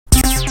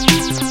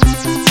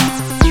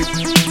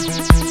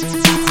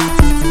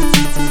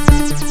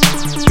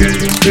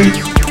Hey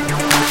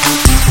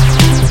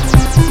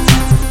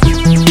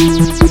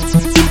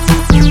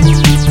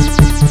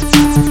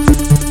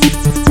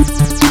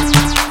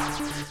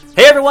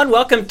everyone,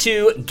 welcome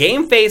to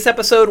GameFace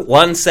episode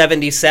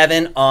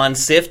 177 on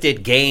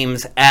Sifted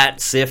Games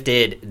at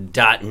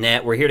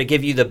sifted.net. We're here to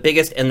give you the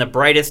biggest and the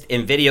brightest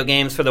in video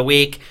games for the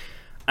week.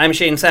 I'm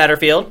Shane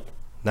Satterfield.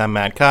 I'm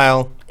Matt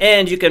Kyle.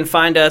 And you can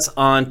find us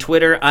on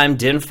Twitter. I'm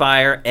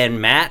Dinfire, and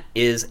Matt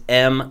is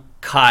M.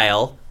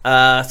 Kyle.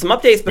 Some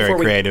updates before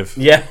Very creative.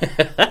 Yeah.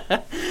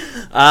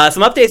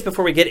 Some updates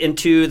before we get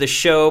into the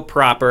show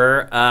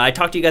proper. I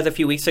talked to you guys a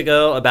few weeks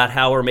ago about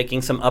how we're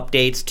making some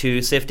updates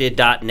to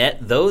sifted.net.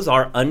 Those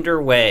are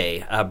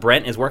underway.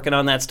 Brent is working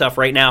on that stuff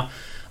right now.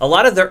 A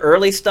lot of the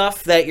early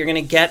stuff that you're going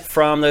to get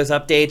from those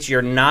updates,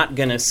 you're not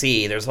going to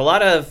see. There's a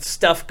lot of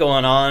stuff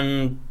going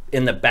on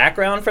in the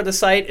background for the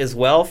site as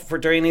well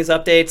during these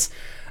updates.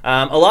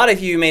 A lot of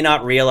you may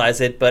not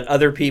realize it, but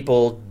other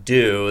people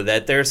do,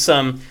 that there's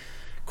some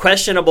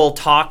questionable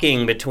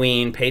talking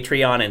between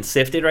Patreon and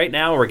Sifted right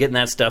now. We're getting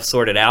that stuff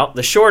sorted out.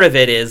 The short of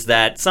it is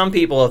that some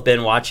people have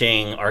been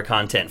watching our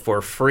content for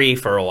free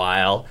for a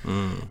while,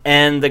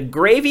 and the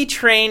gravy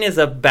train is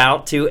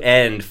about to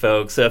end,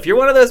 folks. So if you're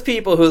one of those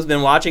people who's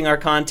been watching our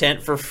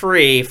content for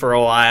free for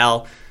a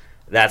while,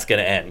 that's going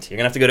to end. You're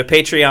going to have to go to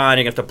Patreon. You're going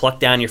to have to pluck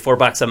down your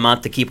 $4 a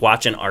month to keep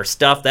watching our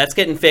stuff. That's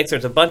getting fixed.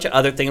 There's a bunch of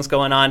other things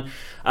going on.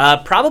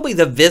 Probably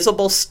the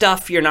visible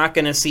stuff you're not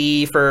going to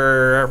see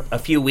for a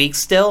few weeks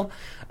still.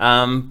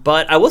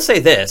 But I will say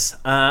this,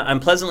 I'm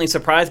pleasantly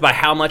surprised by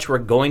how much we're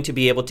going to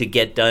be able to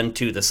get done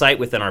to the site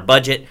within our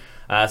budget.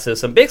 So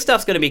some big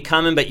stuff's going to be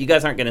coming, but you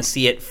guys aren't going to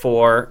see it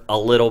for a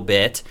little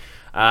bit.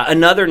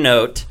 Another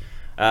note,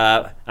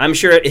 I'm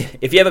sure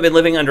if you haven't been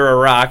living under a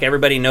rock,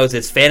 everybody knows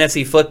it's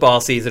fantasy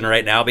football season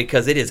right now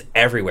because it is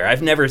everywhere.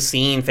 I've never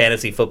seen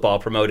fantasy football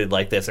promoted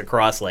like this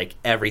across like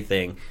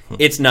everything.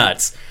 It's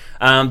nuts.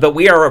 But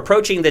we are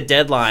approaching the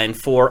deadline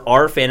for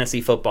our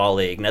fantasy football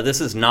league. Now, this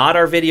is not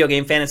our video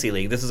game fantasy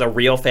league. This is a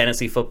real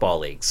fantasy football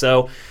league.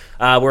 So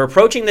we're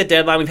approaching the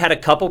deadline. We've had a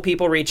couple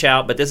people reach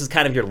out, but this is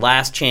kind of your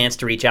last chance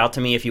to reach out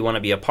to me if you want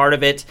to be a part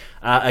of it.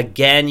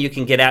 Again, you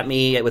can get at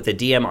me with a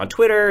DM on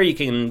Twitter. You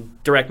can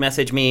direct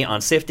message me on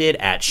Sifted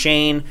at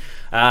Shane.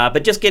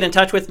 But just get in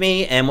touch with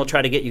me, and we'll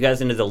try to get you guys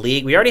into the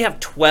league. We already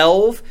have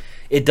 12.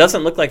 It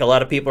doesn't look like a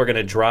lot of people are going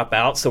to drop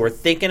out, so we're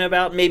thinking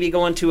about maybe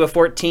going to a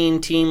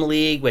 14-team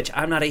league, which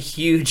I'm not a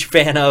huge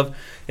fan of.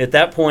 At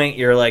that point,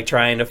 you're like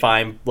trying to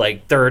find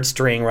like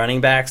third-string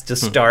running backs to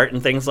start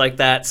and things like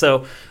that.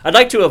 So I'd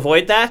like to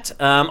avoid that.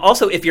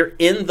 Also, if you're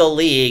in the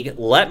league,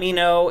 let me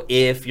know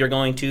if you're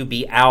going to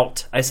be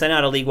out. I sent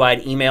out a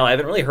league-wide email. I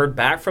haven't really heard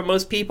back from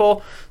most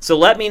people, so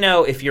let me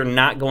know if you're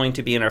not going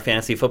to be in our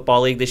fantasy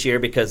football league this year,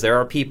 because there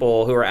are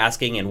people who are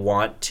asking and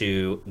want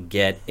to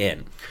get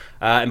in.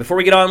 And before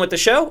we get on with the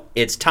show,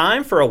 it's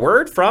time for a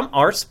word from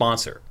our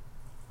sponsor.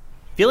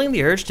 Feeling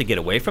the urge to get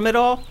away from it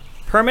all?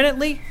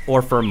 Permanently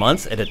or for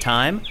months at a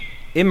time?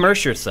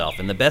 Immerse yourself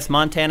in the best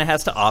Montana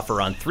has to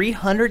offer on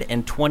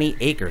 320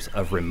 acres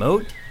of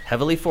remote,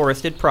 heavily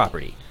forested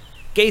property.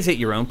 Gaze at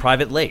your own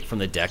private lake from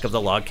the deck of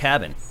the log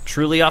cabin.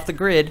 Truly off the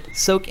grid,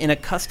 soak in a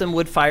custom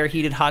wood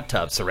fire-heated hot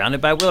tub surrounded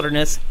by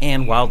wilderness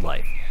and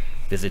wildlife.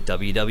 Visit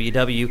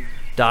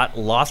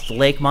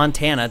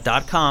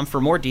www.lostlakemontana.com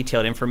for more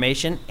detailed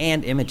information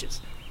and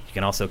images. You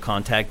can also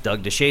contact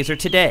Doug DeShazer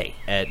today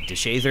at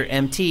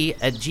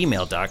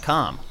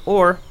deshazermt@gmail.com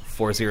or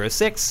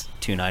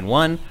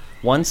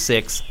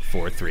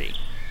 406-291-1643.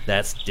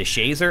 That's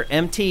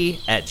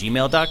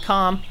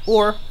deshazermt@gmail.com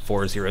or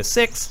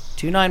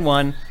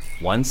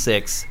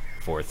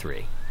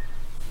 406-291-1643.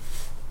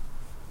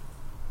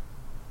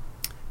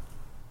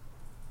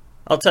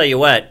 I'll tell you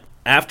what,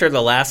 after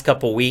the last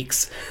couple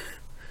weeks,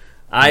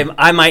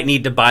 I might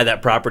need to buy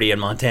that property in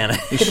Montana.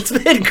 It's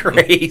been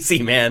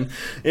crazy, man.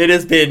 It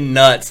has been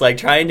nuts. Like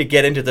trying to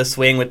get into the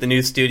swing with the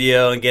new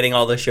studio and getting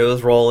all the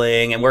shows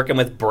rolling and working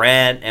with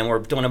Brent, and we're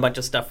doing a bunch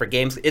of stuff for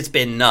games. It's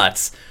been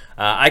nuts.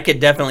 I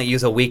could definitely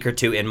use a week or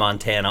two in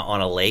Montana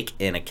on a lake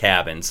in a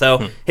cabin.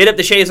 So hit up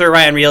the Shazer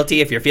Ryan Realty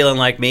if you're feeling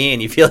like me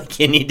and you feel like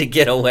you need to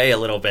get away a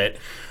little bit.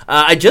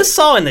 I just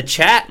saw in the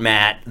chat,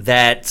 Matt,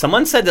 that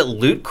someone said that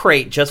Loot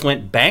Crate just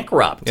went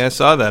bankrupt. Yeah, I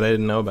saw that. I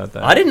didn't know about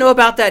that. I didn't know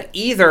about that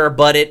either,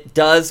 but it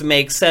does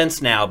make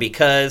sense now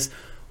because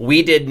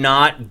we did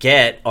not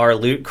get our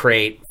Loot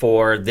Crate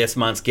for this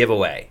month's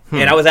giveaway.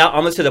 And I was out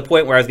almost to the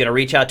point where I was going to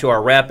reach out to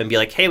our rep and be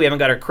like, hey, we haven't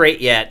got our crate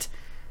yet.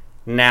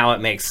 Now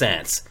it makes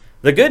sense.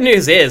 The good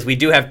news is we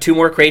do have 2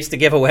 more crates to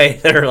give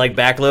away that are like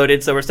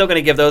backloaded, so we're still going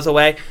to give those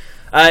away.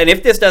 And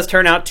if this does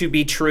turn out to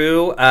be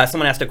true,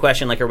 someone asked a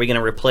question like, are we going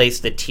to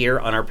replace the tier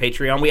on our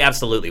Patreon? We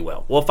absolutely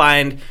will. We'll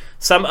find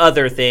some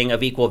other thing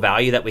of equal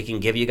value that we can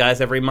give you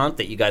guys every month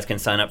that you guys can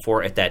sign up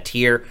for at that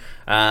tier.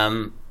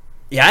 Yeah,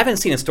 I haven't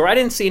seen a store. I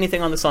didn't see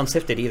anything on this on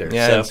Sifted either.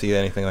 Yeah, so I didn't see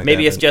anything like that.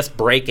 Maybe it's just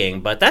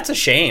breaking, but that's a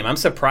shame. I'm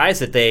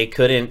surprised that they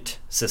couldn't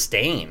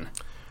sustain.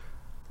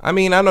 I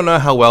mean, I don't know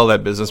how well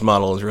that business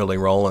model is really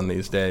rolling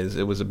these days.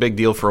 It was a big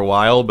deal for a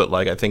while, but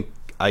like I think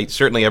I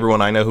certainly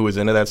everyone I know who was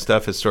into that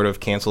stuff has sort of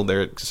canceled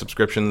their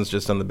subscriptions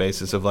just on the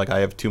basis of like I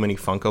have too many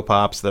Funko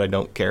Pops that I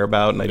don't care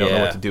about and I don't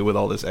know what to do with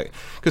all this.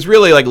 Because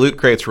really, like loot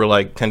crates were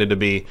like tended to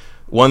be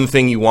one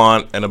thing you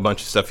want and a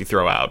bunch of stuff you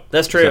throw out.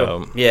 That's true.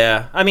 So,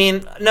 yeah. I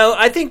mean, no,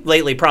 I think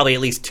lately probably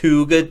at least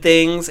 2 good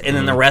things, and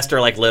then the rest are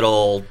like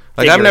little.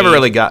 Like I've never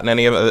really gotten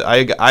any of it.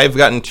 I've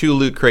gotten 2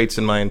 loot crates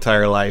in my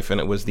entire life,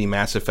 and it was the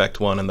Mass Effect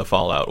one and the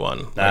Fallout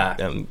one.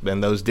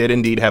 And those did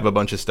indeed have a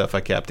bunch of stuff I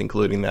kept,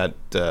 including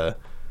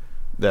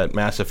that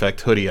Mass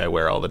Effect hoodie I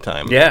wear all the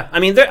time. Yeah, I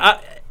mean,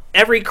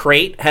 every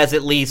crate has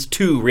at least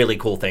 2 really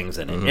cool things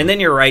in it, and then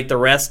you're right. The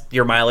rest,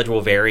 your mileage will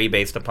vary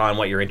based upon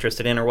what you're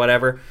interested in or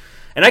whatever.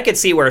 And I could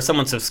see where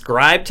someone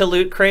subscribed to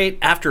Loot Crate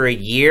after a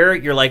year,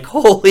 you're like,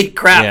 holy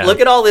crap, look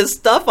at all this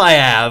stuff I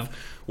have.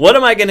 What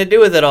am I going to do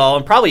with it all?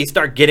 And probably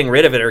start getting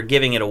rid of it or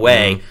giving it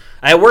away.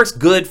 It works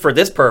good for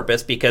this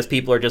purpose because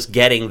people are just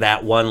getting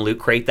that one Loot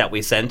Crate that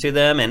we send to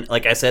them. And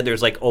like I said,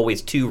 there's like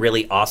always 2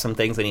 really awesome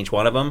things in each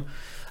one of them.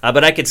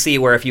 But I could see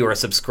where if you were a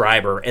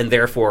subscriber and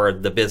therefore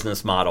the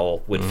business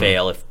model would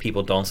fail if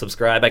people don't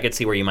subscribe, I could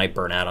see where you might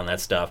burn out on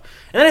that stuff.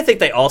 And then I think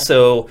they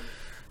also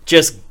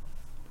just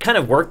kind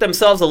of worked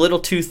themselves a little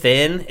too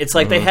thin. It's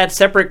like they had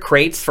separate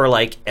crates for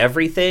like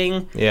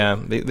everything. Yeah,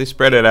 they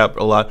spread it out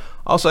a lot.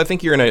 Also, I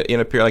think you're in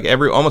a period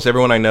like almost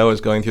everyone I know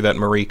is going through that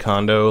Marie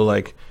Kondo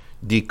like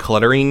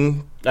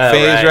decluttering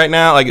phase right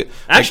now.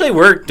 Actually,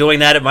 we're doing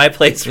that at my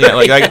place. Yeah,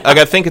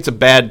 I think it's a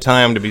bad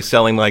time to be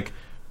selling like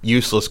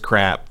useless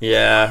crap.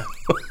 Yeah,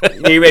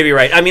 you may be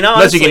right. I mean,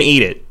 honestly, unless you can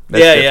eat it.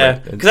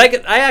 That's because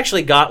I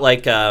actually got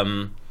like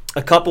a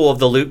couple of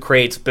the loot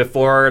crates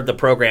before the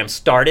program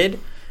started.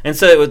 And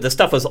so the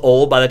stuff was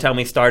old by the time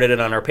we started it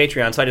on our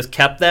Patreon, so I just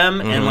kept them,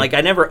 and like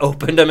I never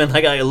opened them, and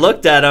like I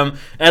looked at them,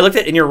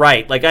 and you're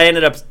right, like I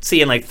ended up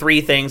seeing like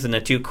 3 things in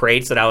the 2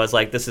 crates that I was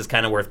like, this is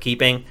kind of worth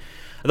keeping.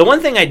 The one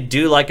thing I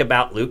do like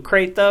about Loot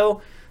Crate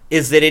though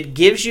is that it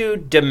gives you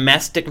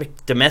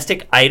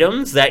domestic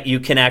items that you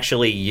can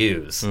actually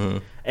use,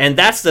 and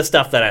that's the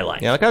stuff that I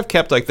like. Yeah, like I've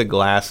kept like the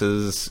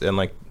glasses and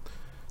like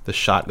the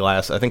shot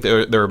glass. I think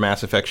there were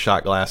Mass Effect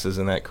shot glasses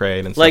in that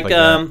crate and stuff like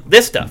that.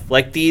 This stuff,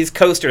 like these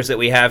coasters that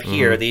we have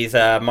here, these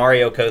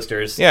Mario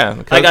coasters.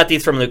 Yeah, I got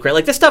these from Loot Crate.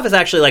 Like this stuff is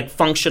actually like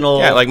functional.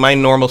 Yeah, like my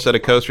normal set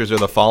of coasters are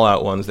the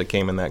Fallout ones that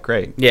came in that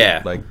crate.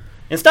 Yeah, like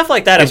and stuff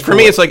like that. For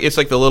me, it's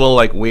like the little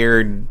like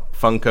weird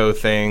Funko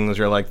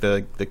things or like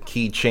the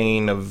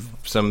keychain of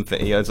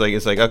something. Yeah,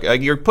 it's like okay,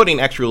 you're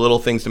putting extra little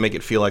things to make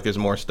it feel like there's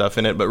more stuff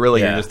in it, but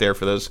really you're just there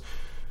for those.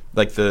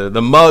 Like the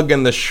mug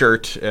and the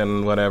shirt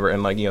and whatever,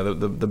 and like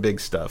the big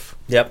stuff.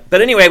 Yep.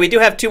 But anyway, we do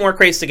have 2 more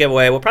crates to give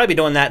away. We'll probably be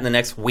doing that in the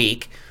next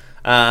week.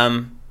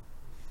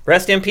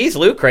 Rest in peace,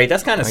 Loot Crate.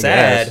 That's kind of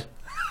sad.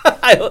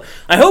 I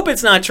hope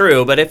it's not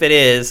true, but if it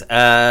is,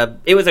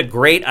 it was a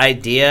great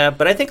idea.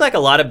 But I think like a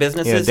lot of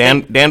businesses. Yeah,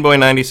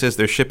 Danboy90 says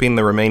they're shipping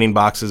the remaining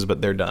boxes,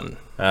 but they're done.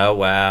 Oh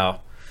wow.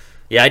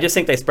 Yeah, I just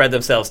think they spread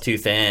themselves too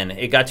thin.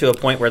 It got to a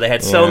point where they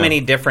had so many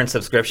different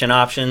subscription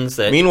options.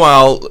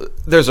 Meanwhile,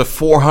 there's a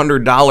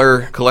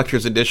 $400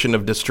 collector's edition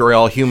of Destroy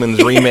All Humans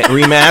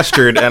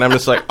remastered, and I'm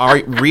just like,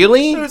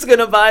 really? Who's going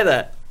to buy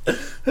that?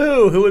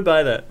 Who would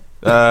buy that?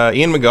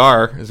 Ian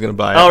McGar is going to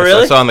buy it. Oh,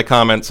 really? I saw in the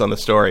comments on the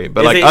story.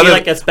 But is he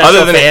like a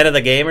special fan of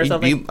the game or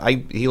something?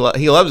 He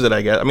loves it,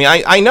 I guess. I mean,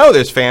 I know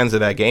there's fans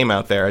of that game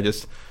out there. I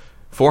just...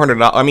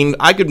 $400. I mean,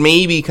 I could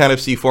maybe kind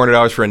of see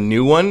 $400 for a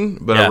new one,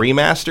 but a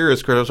remaster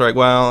is like,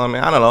 well, I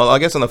mean, I don't know. I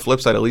guess on the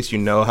flip side, at least you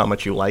know how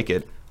much you like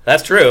it.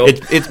 That's true.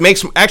 It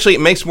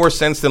makes more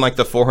sense than like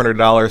the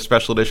 $400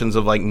 special editions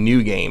of like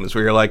new games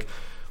where you're like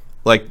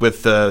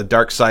with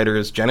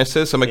Darksiders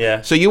Genesis. I'm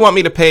like, so you want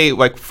me to pay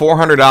like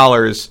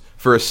 $400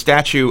 for a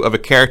statue of a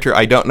character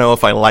I don't know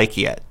if I like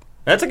yet?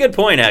 That's a good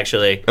point,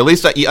 actually. At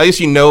least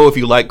you know if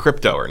you like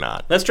crypto or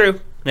not. That's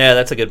true. Yeah,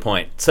 that's a good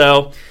point.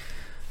 So.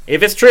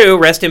 If it's true,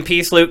 rest in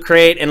peace, Loot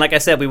Crate. And like I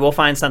said, we will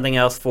find something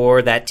else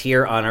for that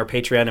tier on our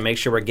Patreon to make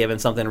sure we're giving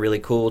something really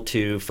cool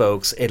to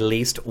folks at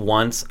least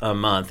once a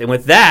month. And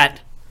with that,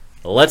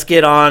 let's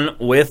get on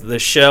with the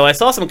show. I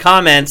saw some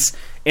comments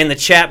in the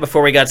chat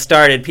before we got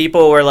started.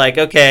 People were like,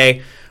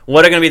 okay,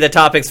 what are going to be the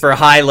topics for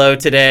high-low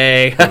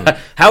today?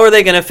 How are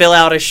they going to fill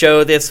out a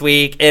show this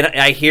week? And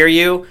I hear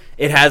you.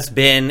 It has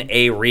been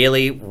a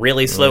really,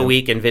 really slow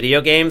week in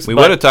video games. We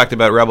would have talked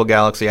about Rebel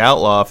Galaxy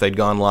Outlaw if they'd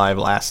gone live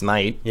last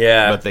night.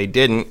 Yeah. But they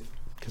didn't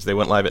because they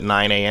went live at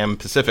 9 a.m.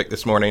 Pacific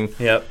this morning.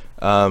 Yep.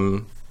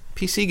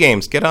 PC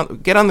games, get on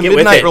the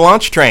midnight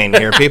launch train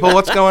here, people.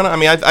 What's going on? I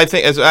mean, I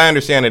think, as I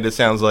understand it, it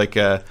sounds like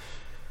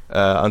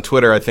on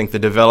Twitter, I think the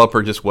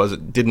developer just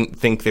didn't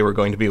think they were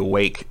going to be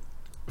awake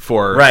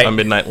for a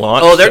midnight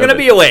launch. Oh, they're going to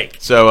be awake.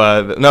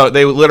 So, no,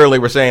 they literally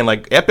were saying,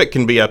 like, Epic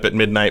can be up at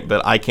midnight,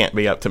 but I can't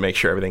be up to make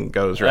sure everything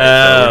goes right.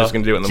 So we're just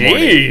going to do it in the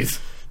morning.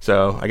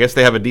 So I guess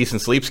they have a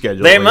decent sleep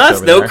schedule. They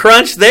must. No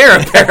crunch there,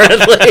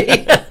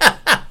 apparently.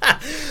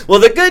 Well,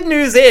 the good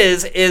news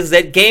is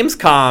that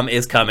Gamescom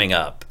is coming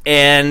up.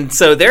 And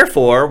so,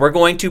 therefore, we're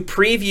going to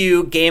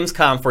preview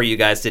Gamescom for you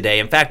guys today.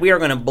 In fact, we are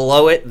going to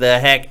blow it the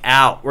heck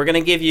out. We're going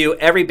to give you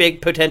every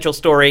big potential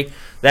story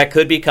that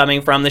could be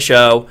coming from the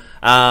show.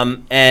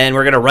 And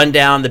we're going to run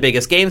down the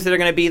biggest games that are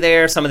going to be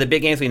there, some of the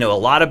big games we know a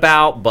lot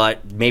about,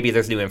 but maybe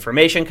there's new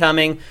information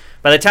coming.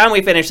 By the time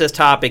we finish this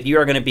topic, you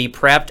are going to be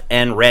prepped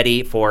and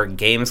ready for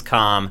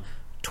Gamescom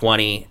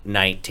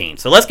 2019.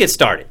 So let's get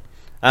started.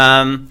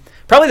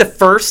 Probably the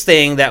first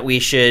thing that we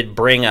should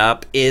bring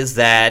up is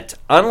that,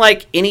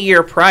 unlike any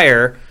year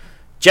prior,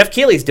 Jeff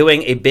Keighley's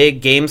doing a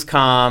big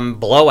Gamescom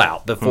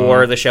blowout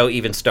before the show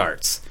even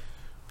starts.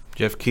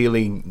 Jeff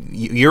Keighley,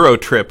 Euro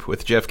Trip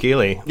with Jeff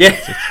Keighley. Yeah,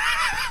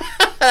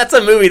 that's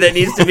a movie that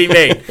needs to be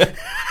made.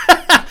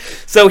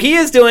 So he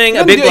is doing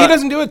a big... He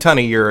doesn't do a ton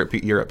of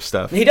Europe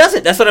stuff. He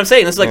doesn't. That's what I'm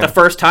saying. This is like the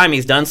first time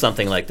he's done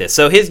something like this.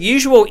 So his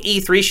usual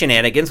E3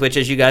 shenanigans, which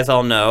as you guys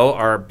all know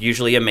are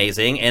usually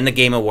amazing, and the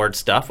Game Awards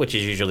stuff, which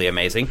is usually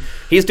amazing,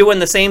 he's doing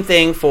the same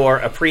thing for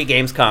a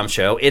pre-Gamescom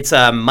show. It's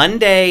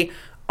Monday,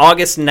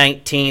 August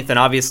 19th, and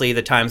obviously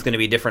the time's going to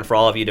be different for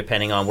all of you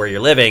depending on where you're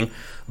living.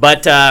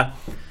 But...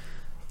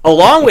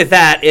 along with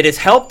that, it has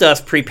helped us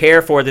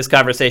prepare for this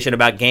conversation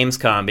about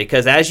Gamescom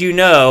because, as you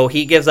know,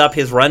 he gives up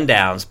his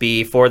rundowns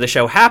before the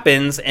show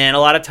happens, and a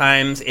lot of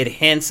times it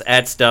hints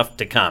at stuff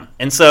to come.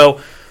 And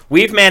so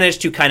we've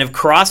managed to kind of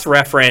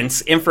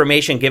cross-reference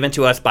information given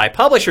to us by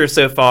publishers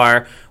so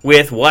far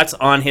with what's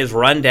on his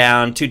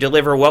rundown to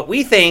deliver what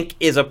we think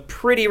is a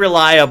pretty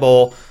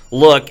reliable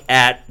look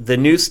at the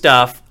new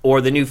stuff or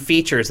the new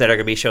features that are going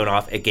to be shown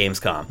off at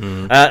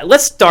Gamescom.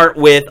 Let's start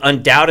with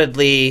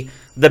undoubtedly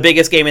the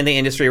biggest game in the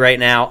industry right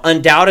now,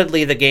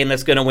 undoubtedly the game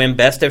that's going to win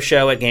Best of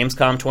Show at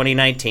Gamescom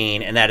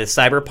 2019, and that is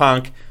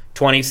Cyberpunk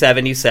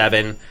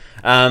 2077.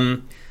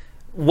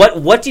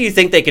 What do you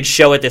think they could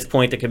show at this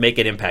point that could make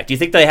an impact? Do you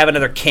think they have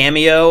another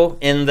cameo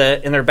in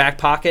their back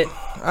pocket?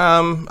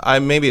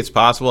 Maybe it's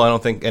possible. I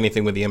don't think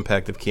anything with the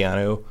impact of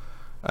Keanu.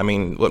 I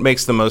mean, what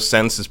makes the most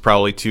sense is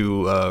probably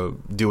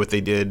to do what they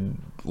did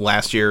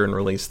last year and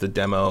release the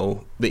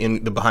demo, the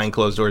behind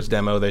closed doors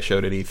demo they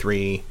showed at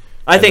E3.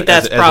 I think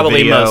that's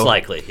probably most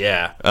likely,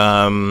 yeah.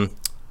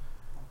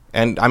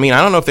 And I mean,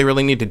 I don't know if they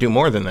really need to do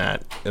more than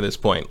that at this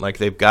point. Like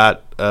they've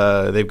got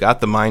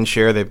the mind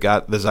share, they've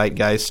got the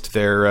zeitgeist.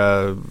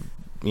 They're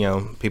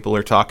people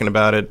are talking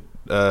about it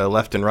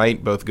left and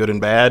right, both good and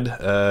bad.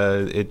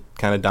 It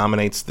kind of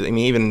dominates.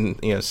 Even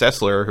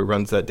Sessler, who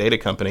runs that data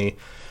company,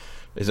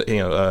 is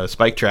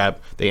Spike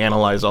Trap. They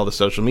analyze all the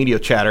social media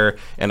chatter,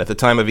 and at the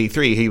time of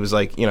E3, he was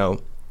like,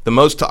 the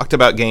most talked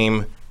about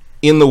game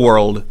in the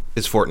world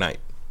is Fortnite.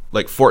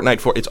 Like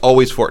Fortnite, it's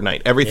always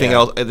Fortnite. Everything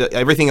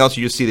else,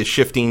 you just see the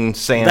shifting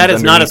sand. That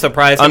is not a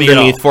surprise to me at all.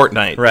 Underneath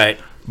Fortnite, right?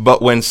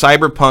 But when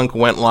Cyberpunk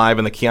went live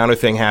and the Keanu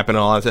thing happened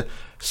and all that,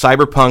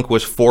 Cyberpunk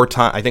was four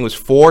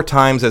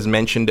times as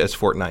mentioned as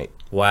Fortnite.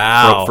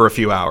 Wow! For a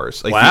few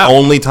hours, the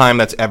only time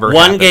that's ever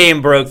happened. One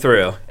game broke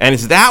through, and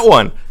it's that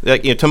one.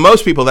 To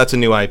most people, that's a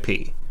new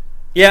IP.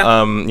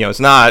 Yeah. It's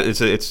not.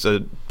 It's a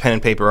pen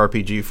and paper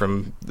RPG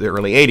from the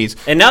early 80s.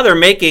 And now they're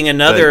making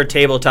another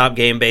tabletop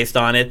game based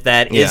on it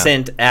that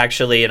isn't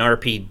actually an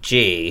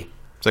RPG.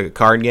 It's like a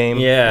card game.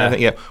 Yeah.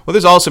 Yeah. Well,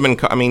 there's also been.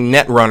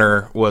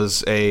 Netrunner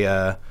was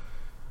a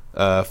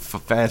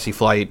Fantasy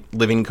Flight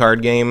living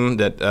card game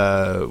that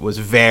was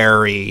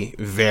very,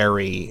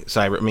 very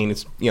cyber.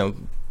 It's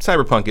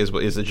Cyberpunk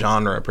is a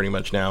genre pretty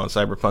much now, and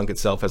Cyberpunk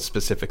itself has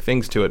specific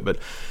things to it, but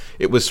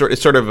it's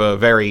sort of a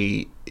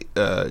very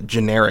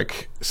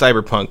generic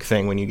Cyberpunk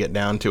thing when you get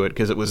down to it,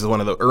 because it was one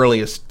of the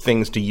earliest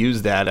things to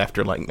use that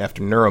after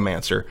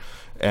Neuromancer,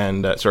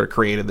 and sort of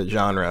created the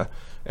genre,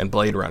 and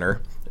Blade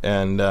Runner,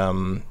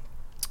 and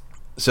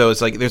so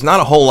it's like there's not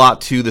a whole lot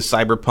to the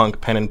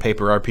Cyberpunk pen and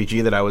paper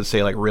RPG that I would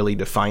say like really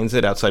defines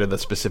it outside of the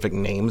specific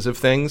names of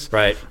things,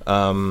 right?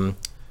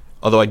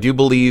 Although I do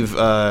believe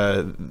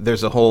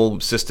there's a whole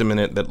system in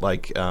it that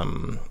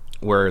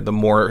where the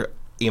more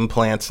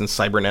implants and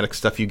cybernetic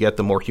stuff you get,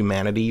 the more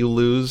humanity you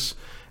lose,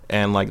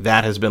 and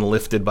that has been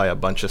lifted by a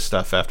bunch of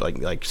stuff after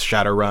like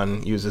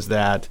Shadowrun uses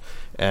that,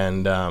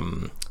 and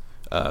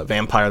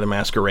Vampire the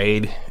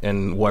Masquerade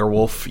and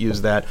Werewolf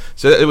use that.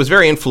 So it was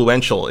very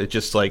influential. It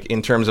just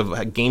in terms of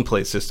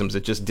gameplay systems,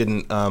 it just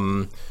didn't.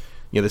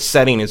 The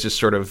setting is just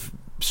sort of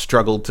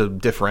struggled to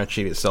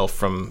differentiate itself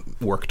from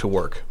work to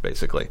work,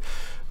 basically.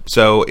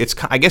 So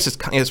I guess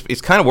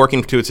it's kind of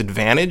working to its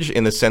advantage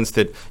in the sense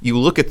that you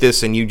look at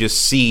this and you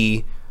just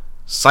see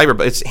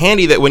Cyberpunk. It's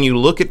handy that when you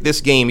look at this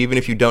game, even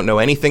if you don't know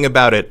anything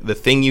about it, the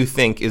thing you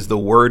think is the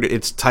word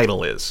its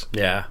title is.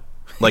 Yeah.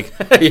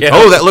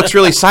 Oh, that looks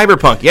really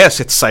Cyberpunk. Yes,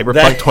 it's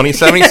Cyberpunk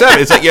 2077.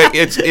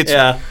 It's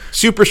it's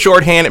super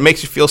shorthand. It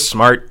makes you feel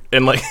smart,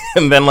 and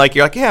then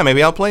you're like, yeah,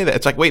 maybe I'll play that.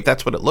 It's like, wait,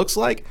 that's what it looks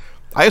like.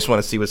 I just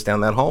want to see what's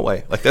down that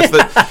hallway. I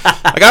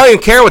don't even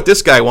care what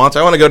this guy wants.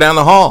 I want to go down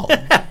the hall.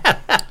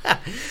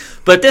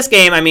 But this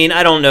game,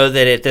 I don't know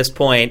that at this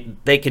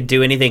point they could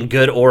do anything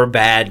good or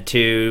bad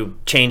to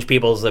change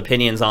people's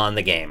opinions on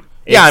the game.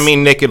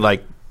 They could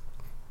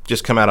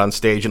just come out on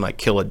stage and like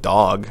kill a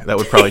dog. That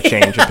would probably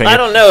change opinion. I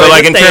don't know. But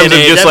like in terms of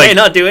just that like may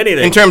not do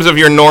anything. In terms of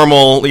your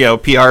normal,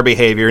 PR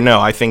behavior,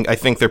 no, I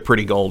think they're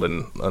pretty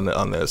golden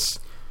on this.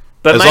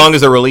 But as long as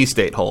the release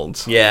date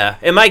holds. Yeah,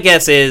 and my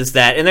guess is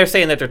that, and they're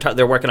saying that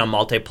they're working on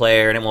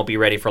multiplayer and it won't be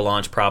ready for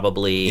launch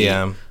probably.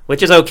 Yeah,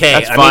 which is okay.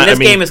 That's fine. This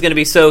game is going to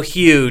be so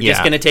huge. Yeah. It's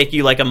going to take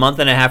you like a month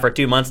and a half or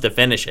 2 months to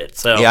finish it.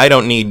 So yeah, I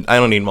don't need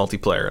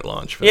multiplayer at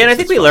launch. For yeah, this. and I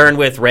think we learned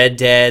with Red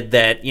Dead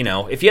that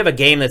if you have a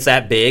game that's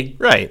that big,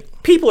 right.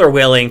 People are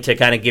willing to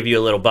kind of give you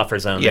a little buffer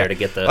zone there to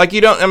get the... Like,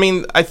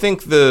 I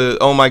think the,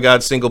 oh my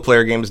god,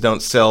 single-player games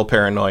don't sell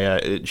paranoia,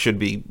 it should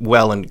be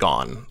well and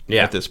gone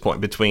at this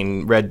point,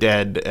 between Red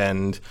Dead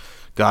and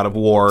God of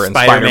War and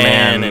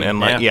Spider-Man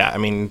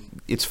and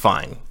it's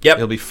fine. Yep.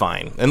 It'll be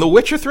fine. And The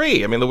Witcher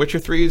 3, The Witcher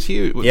 3 is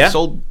huge. Yeah.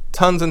 Sold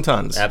tons and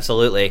tons.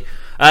 Absolutely.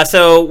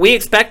 So we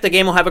expect the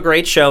game will have a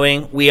great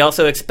showing. We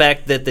also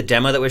expect that the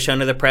demo that was shown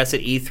to the press at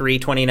E3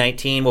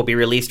 2019 will be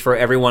released for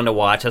everyone to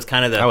watch. That's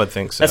kind of I would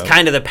think so. That's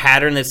kind of the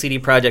pattern that CD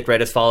Projekt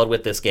Red has followed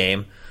with this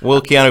game.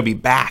 Will Keanu be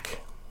back?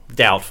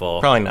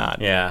 Doubtful. Probably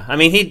not. Yeah.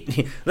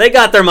 They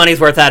got their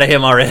money's worth out of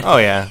him already. Oh,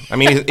 yeah.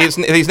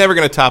 He's never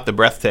going to top the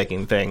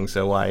breathtaking thing,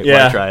 so why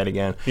try it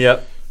again?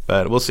 Yep.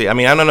 But we'll see. I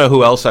don't know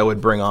who else I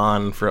would bring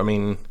on for,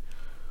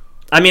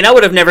 I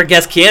would have never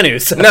guessed Keanu.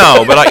 So.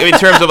 No, but in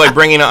terms of like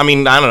bringing, I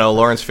don't know,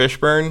 Lawrence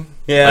Fishburne,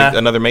 like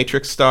another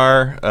Matrix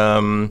star.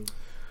 I'm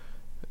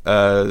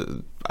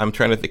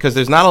trying to think because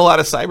there's not a lot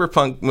of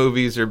cyberpunk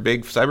movies or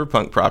big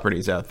cyberpunk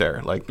properties out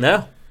there. Like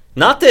no,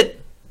 not that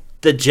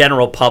the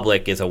general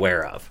public is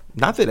aware of.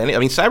 Not that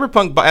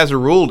cyberpunk as a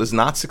rule does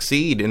not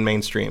succeed in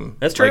mainstream.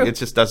 That's true. Like, it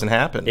just doesn't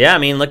happen. Yeah,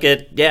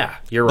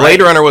 you're right. Blade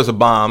Runner was a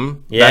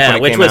bomb. Yeah,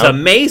 which was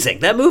amazing.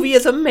 That movie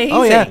is amazing.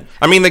 Oh yeah.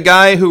 The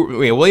guy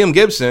William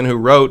Gibson, who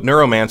wrote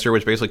Neuromancer,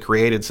 which basically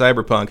created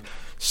cyberpunk,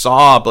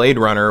 saw Blade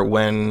Runner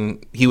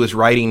when he was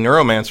writing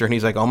Neuromancer, and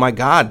he's like, "Oh my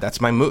god,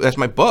 that's my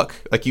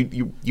book. Like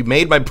you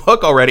made my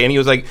book already." And he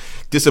was like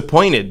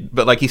disappointed,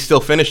 but like he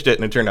still finished it,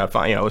 and it turned out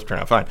fine. It turned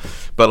out fine.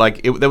 But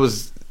like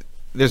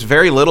there's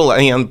very little.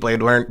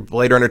 Blade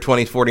Runner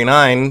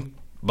 2049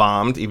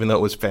 bombed, even though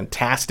it was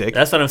fantastic.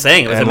 That's what I'm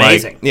saying. It was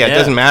amazing. It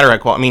doesn't matter.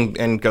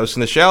 And Ghost in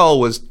the Shell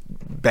was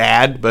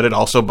bad, but it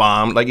also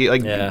bombed.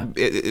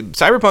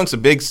 Cyberpunk's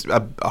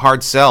a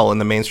hard sell in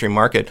the mainstream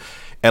market,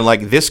 and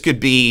like this could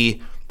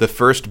be the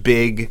first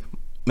big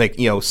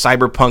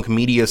cyberpunk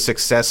media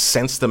success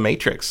since The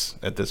Matrix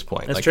at this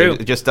point. That's true.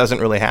 It just doesn't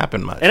really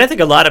happen much. And I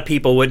think a lot of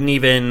people wouldn't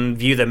even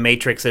view The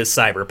Matrix as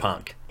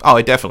cyberpunk. Oh,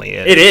 it definitely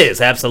is. It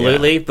is,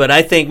 absolutely. Yeah. But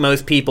I think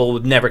most people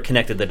never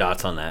connected the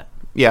dots on that.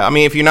 Yeah,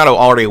 if you're not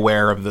already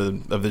aware of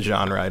the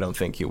genre, I don't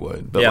think you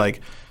would. But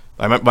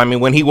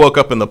when he woke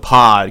up in the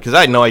pod, because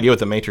I had no idea what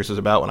The Matrix was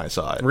about when I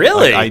saw it.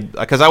 Really?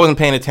 Because I wasn't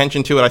paying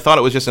attention to it. I thought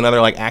it was just another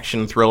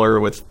action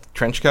thriller with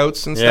trench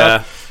coats and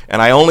stuff. Yeah.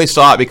 And I only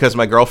saw it because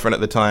my girlfriend at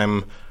the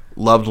time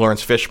loved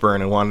Lawrence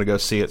Fishburne and wanted to go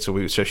see it,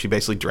 so she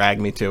basically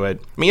dragged me to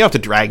it. You don't have to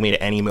drag me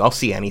to any movie. I'll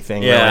see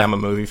anything. Yeah. Really. I'm a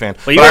movie fan.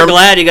 Well, you were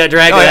glad you got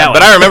dragged to that one.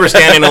 But I remember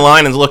standing in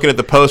line and looking at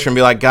the poster and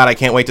be like, God, I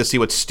can't wait to see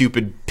what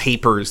stupid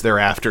papers they're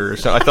after.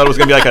 So I thought it was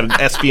going to be like an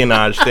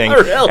espionage thing.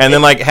 Really? And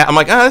then I'm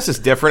like, this is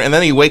different. And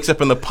then he wakes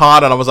up in the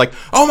pod and I was like,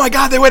 oh my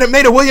God, they went and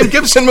made a William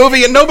Gibson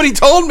movie and nobody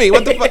told me.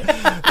 What the fuck?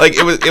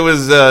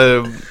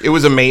 It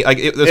was amazing.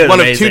 It was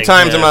one of 2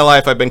 times in my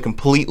life I've been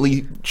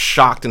completely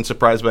shocked and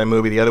surprised by a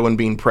movie. The other one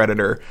being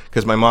Predator,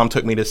 because my mom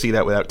took me to see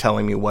that without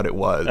telling me what it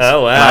was.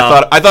 Oh wow!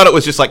 And I thought it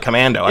was just like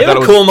Commando. You have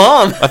a cool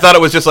mom. I thought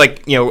it was just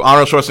like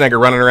Arnold Schwarzenegger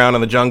running around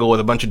in the jungle with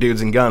a bunch of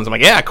dudes and guns. I'm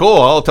like, yeah,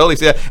 cool. I'll totally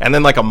see that. And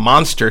then like a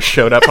monster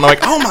showed up, and I'm like,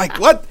 oh my,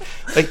 what?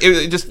 Like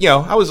it just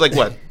I was like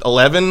what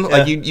 11? Yeah.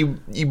 Like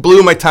you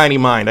blew my tiny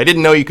mind. I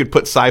didn't know you could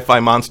put sci-fi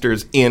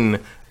monsters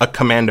in a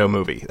Commando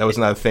movie. That was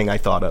not a thing I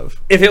thought of.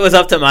 If it was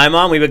up to my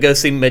mom, we would go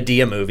see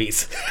Madea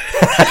movies.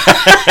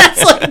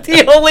 That's like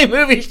the only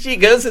movie she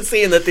goes to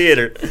see in the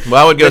theater.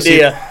 Well, I would go see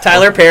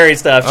Tyler Perry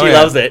stuff. She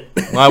loves it.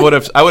 Well, I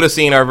would have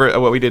seen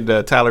what we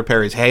did Tyler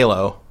Perry's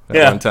Halo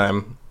at one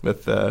time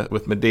with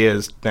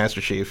Medea's Master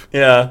Chief.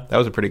 Yeah, that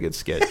was a pretty good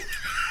skit.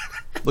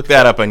 Look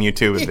that up on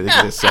YouTube if it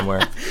exists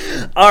somewhere.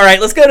 All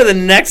right, let's go to the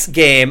next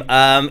game.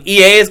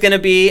 EA is going to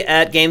be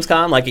at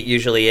Gamescom like it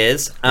usually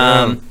is.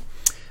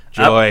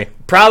 Joy.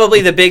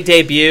 Probably the big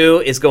debut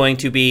is going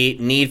to be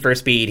Need for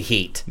Speed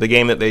Heat. The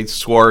game that they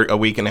swore a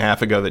week and a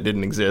half ago that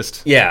didn't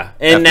exist. Yeah,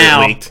 and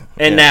now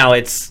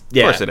it's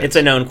it's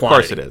a known quantity. Of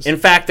course it is. In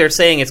fact, they're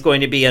saying it's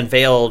going to be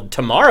unveiled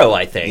tomorrow,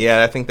 I think.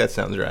 Yeah, I think that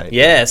sounds right.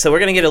 Yeah, so we're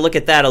going to get a look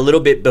at that a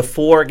little bit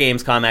before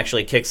Gamescom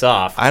actually kicks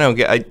off. I don't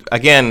get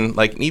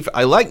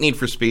I like Need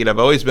for Speed. I've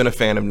always been a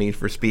fan of Need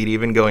for Speed,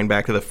 even going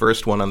back to the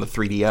first one on the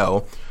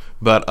 3DO.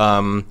 But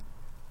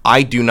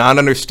I do not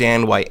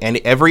understand why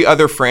every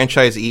other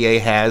franchise EA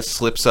has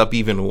slips up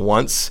even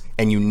once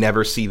and you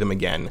never see them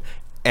again.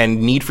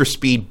 And Need for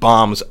Speed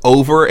bombs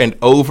over and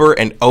over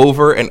and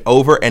over and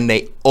over, and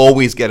they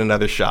always get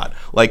another shot.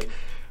 Like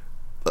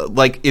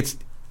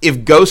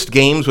if Ghost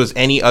Games was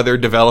any other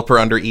developer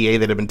under EA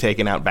that had been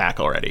taken out back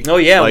already. Oh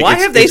yeah, why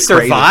have they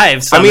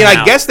survived somehow? I mean,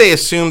 I guess they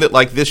assume that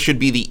like this should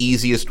be the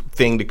easiest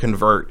thing to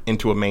convert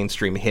into a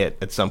mainstream hit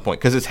at some point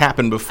because it's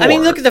happened before. I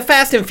mean, look at the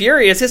Fast and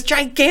Furious; it's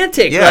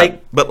gigantic. Yeah,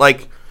 but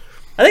like.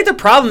 I think the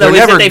problem, though,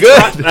 is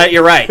that they've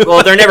you're right.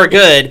 Well, they're never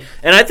good.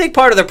 And I think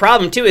part of the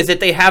problem, too, is that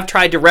they have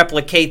tried to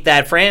replicate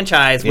that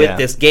franchise with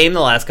this game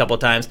the last couple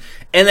of times,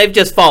 and they've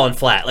just fallen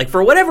flat. Like,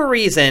 for whatever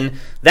reason,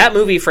 that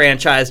movie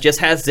franchise just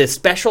has this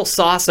special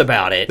sauce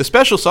about it. The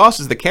special sauce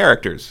is the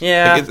characters.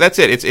 Yeah. Like, that's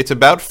it. It's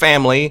about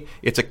family.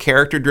 It's a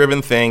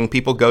character-driven thing.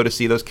 People go to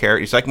see those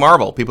characters. It's like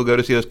Marvel. People go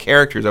to see those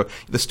characters. Are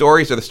the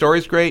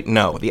stories great?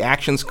 No. The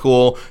action's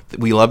cool.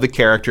 We love the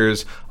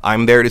characters.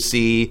 I'm there to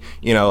see,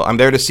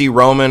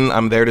 Roman.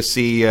 I'm there to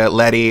see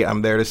Letty.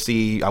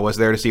 I was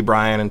there to see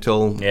Brian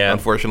until,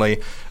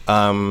 unfortunately,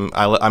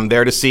 I'm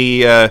there to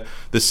see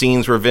the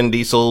scenes where Vin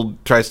Diesel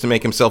tries to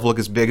make himself look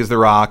as big as The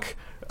Rock.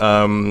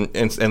 And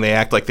they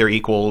act like they're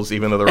equals,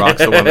 even though The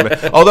Rock's the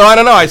one. Although I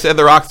don't know, I said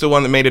The Rock's the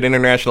one that made it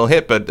international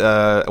hit, but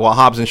while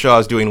Hobbs and Shaw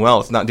is doing well,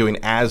 it's not doing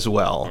as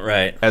well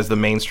as the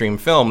mainstream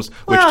films.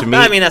 Which to me,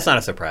 I mean, that's not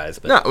a surprise.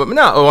 But.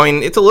 No. I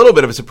mean, it's a little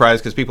bit of a surprise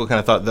because people kind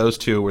of thought those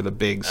two were the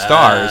big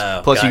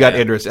stars. Plus, you got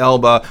Idris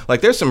Elba.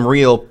 Like, there's some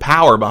real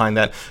power behind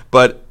that,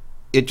 but.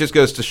 It just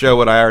goes to show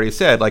what I already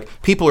said. Like,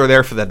 people are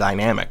there for the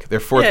dynamic. They're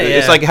for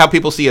it's like how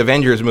people see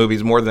Avengers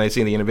movies more than they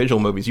see the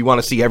individual movies. You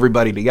want to see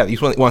everybody together. You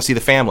want to see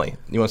the family.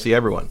 You want to see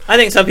everyone. I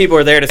think some people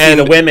are there to see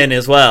the women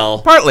as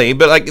well. Partly,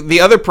 but like the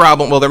other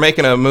problem, they're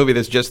making a movie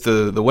that's just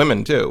the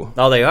women too.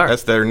 Oh, they are.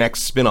 That's their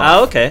next spinoff.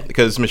 Oh, okay.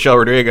 Because Michelle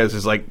Rodriguez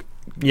is like,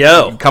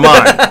 yo, come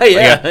on.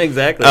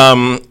 Exactly.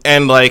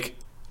 And like.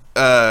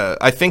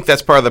 I think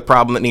that's part of the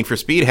problem that Need for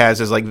Speed has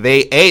is like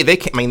they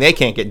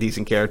can't get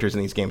decent characters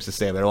in these games to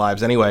save their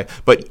lives anyway.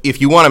 But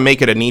if you want to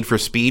make it a Need for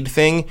Speed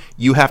thing,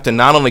 you have to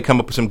not only come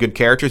up with some good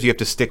characters, you have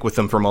to stick with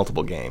them for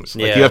multiple games.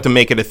 Like you have to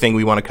make it a thing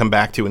we want to come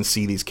back to and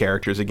see these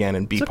characters again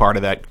and be part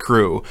of that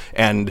crew.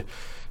 And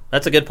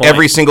that's a good point.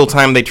 Every single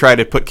time they try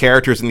to put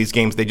characters in these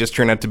games, they just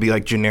turn out to be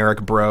like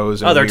generic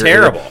bros. And they're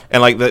terrible.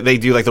 And like they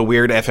do like the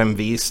weird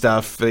FMV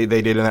stuff they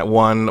did in that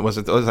one. Was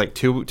it like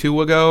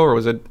two ago or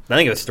was it? I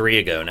think it was 3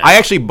 ago now. I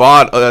actually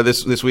bought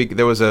this week.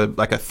 There was a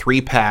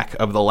 3-pack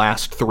of the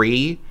last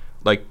 3,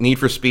 like Need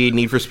for Speed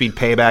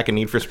Payback, and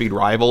Need for Speed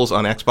Rivals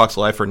on Xbox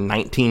Live for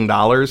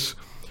 $19.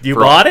 You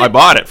bought it? I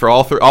bought it for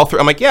all three.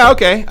 I'm like, yeah,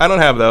 okay. I don't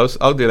have those.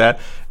 I'll do that.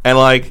 And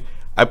like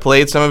I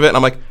played some of it, and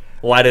I'm like.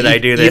 Why did I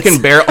do this? You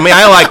can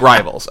I like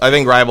Rivals. I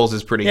think Rivals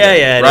is pretty good.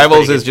 Yeah,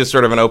 Rivals is just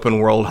sort of an open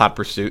world hot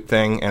pursuit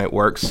thing, and it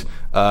works.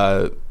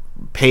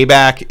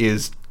 Payback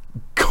is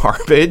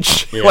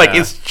garbage. Yeah. Like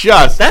it's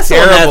just that's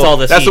terrible. The one that's all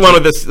the that's CG. The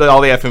one with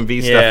all the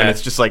FMV stuff, and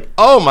it's just like,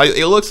 oh my!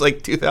 It looks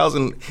like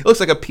 2000. It looks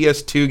like a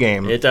PS2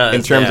 game. It does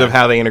in terms of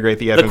how they integrate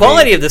the FMV. The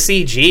quality of the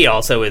CG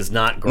also is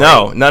not great.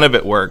 No, none of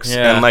it works.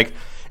 Yeah.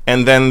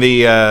 And then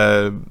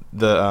the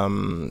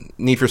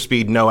Need for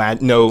Speed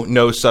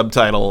no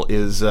subtitle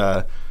is.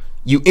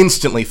 You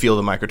instantly feel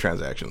the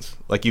microtransactions.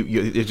 Like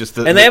it's just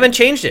and they haven't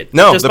changed it.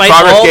 No, the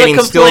progress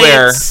gating's still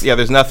there. Yeah,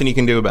 there's nothing you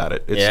can do about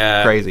it.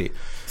 It's crazy.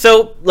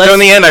 So in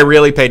the end, I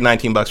really paid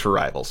 $19 for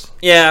Rivals.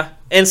 Yeah,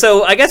 and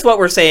so I guess what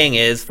we're saying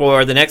is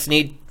for the next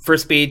Need for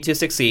Speed to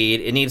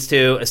succeed, it needs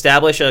to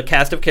establish a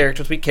cast of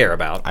characters we care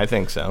about. I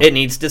think so. It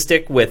needs to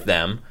stick with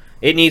them.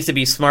 It needs to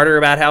be smarter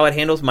about how it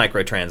handles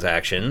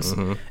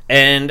microtransactions,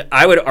 and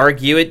I would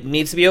argue it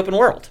needs to be open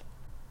world.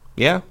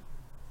 Yeah,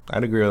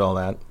 I'd agree with all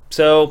that.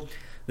 So.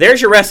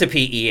 There's your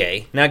recipe,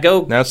 EA. Now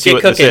go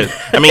get cooking.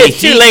 I mean,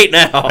 it's too late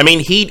now. I mean,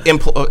 Heat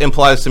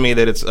implies to me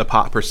that it's a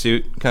hot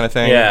pursuit kind of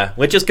thing. Yeah,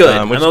 which is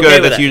good. Which is okay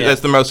good. With that.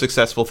 That's the most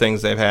successful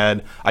things they've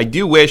had. I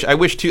wish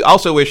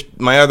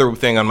my other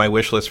thing on my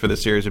wish list for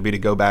this series would be to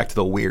go back to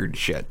the weird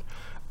shit.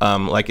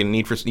 Like in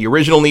the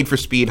original Need for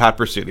Speed Hot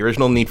Pursuit, the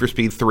original Need for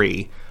Speed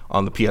 3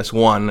 on the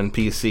PS1 and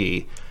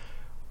PC.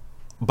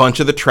 Bunch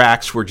of the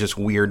tracks were just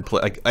weird,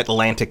 like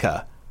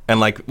Atlantica. And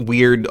like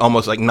weird,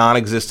 almost like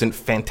non-existent,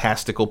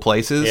 fantastical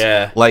places.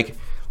 Yeah. Like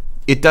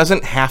it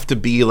doesn't have to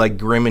be like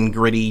grim and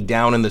gritty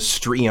down in the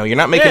street. You're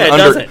not making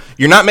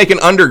you're not making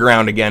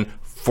Underground again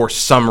for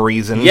some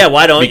reason. Yeah,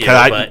 why don't you?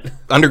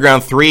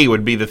 Underground 3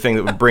 would be the thing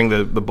that would bring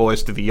the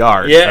boys to the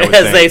yard. Yeah,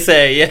 as they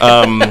say.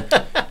 Yeah.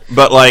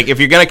 But like, if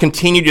you're going to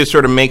continue to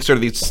sort of make sort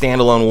of these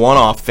standalone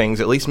one-off things,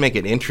 at least make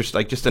it interesting.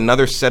 Like, just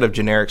another set of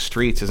generic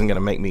streets isn't going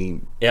to make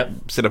me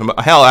sit up.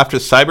 Hell, after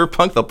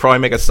Cyberpunk, they'll probably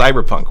make a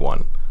Cyberpunk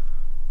one.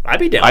 I'd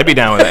be down. I'd be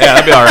down with it. Yeah,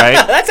 that'd be all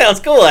right. That sounds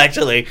cool,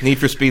 actually. Need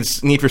for Speed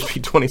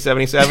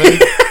 2077.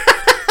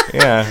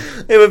 Yeah,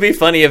 it would be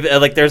funny if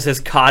like there's this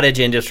cottage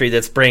industry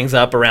that springs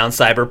up around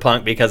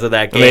Cyberpunk because of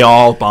that game. And they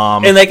all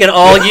bomb, and they can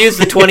all use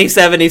the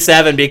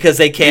 2077 because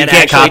they can't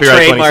actually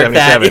trademark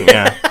that.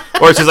 Yeah.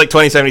 Or it's just like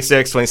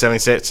 2076,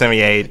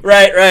 2078.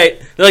 Right.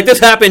 They're like, this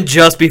happened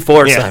just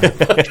before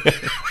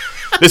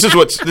Cyberpunk.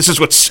 This is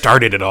what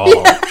started it all.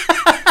 Yeah.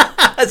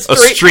 A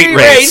street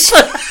race.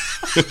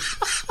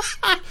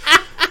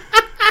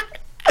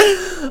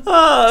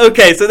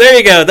 Okay, so there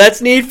you go.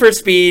 That's Need for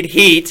Speed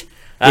Heat.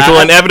 Which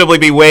will inevitably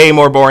be way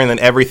more boring than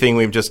everything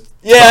we've just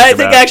I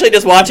think actually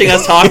just watching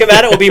us talk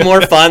about it will be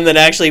more fun than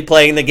actually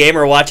playing the game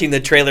or watching the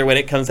trailer when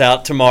it comes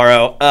out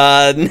tomorrow.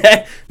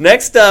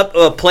 Next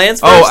up, plans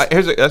for...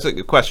 that's a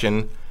good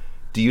question.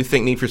 Do you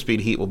think Need for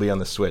Speed Heat will be on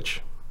the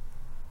Switch?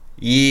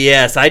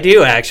 Yes, I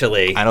do,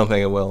 actually. I don't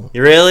think it will.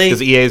 Really?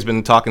 Because EA has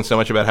been talking so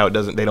much about how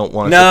they don't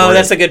want to No,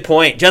 that's a good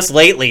point. Just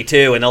lately,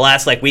 too, in the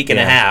last week and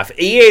a half.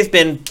 EA's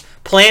been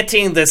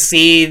planting the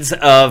seeds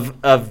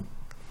of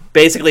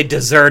basically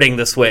deserting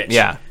the Switch.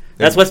 Yeah.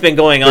 That's what's been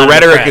going on. The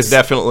rhetoric is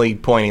definitely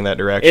pointing that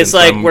direction. It's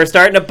like we're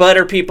starting to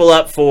butter people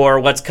up for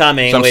what's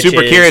coming. So I'm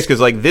super curious because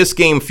this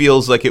game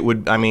feels like it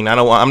would. I mean,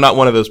 I'm not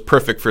one of those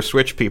perfect for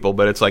Switch people,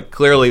 but it's like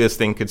clearly this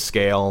thing could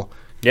scale.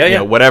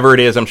 Yeah. Whatever it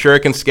is, I'm sure it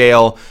can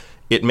scale.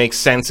 It makes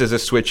sense as a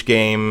Switch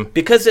game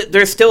because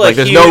there's still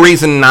there's no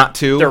reason not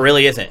to. There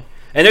really isn't.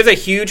 And there's a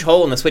huge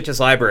hole in the Switch's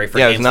library for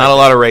games. There's not a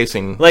lot of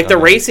racing. The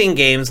racing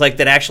games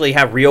that actually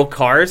have real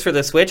cars for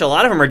the Switch, a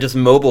lot of them are just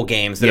mobile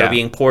games that are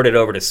being ported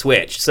over to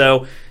Switch.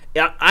 So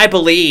I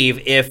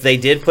believe if they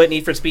did put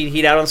Need for Speed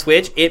Heat out on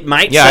Switch, it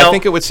might sell. I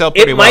think it would sell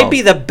pretty well. It might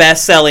be the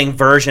best-selling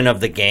version of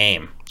the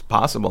game. It's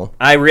possible.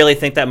 I really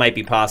think that might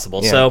be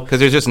possible. Yeah,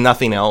 because there's just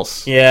nothing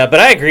else. Yeah, but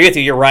I agree with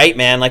you. You're right,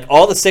 man.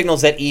 All the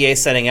signals that EA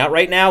is sending out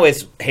right now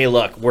is, hey,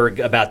 look,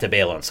 we're about to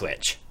bail on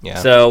Switch. Yeah.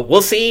 So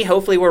we'll see.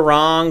 Hopefully we're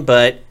wrong,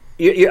 but...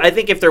 I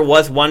think if there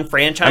was one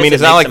franchise... I mean,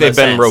 it's not like they've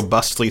been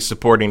robustly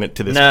supporting it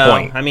to this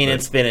point. No, I mean,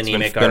 it's been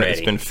anemic already.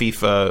 It's been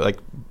FIFA,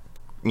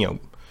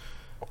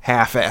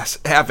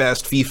 half-assed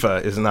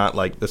FIFA is not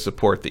like the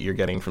support that you're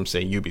getting from,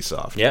 say,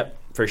 Ubisoft. Yep,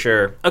 for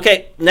sure.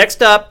 Okay,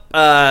 next up,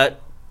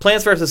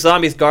 Plants vs.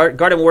 Zombies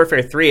Garden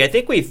Warfare 3. I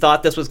think we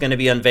thought this was going to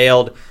be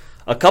unveiled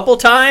a couple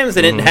times,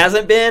 and it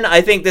hasn't been.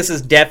 I think this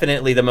is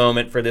definitely the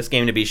moment for this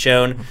game to be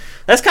shown.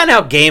 That's kind of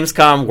how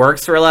Gamescom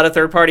works for a lot of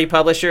third-party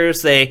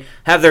publishers. They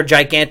have their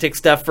gigantic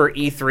stuff for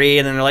E3,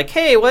 and then they're like,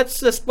 hey, what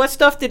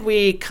stuff did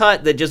we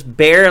cut that just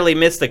barely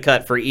missed the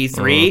cut for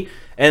E3?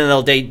 And then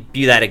they'll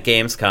debut that at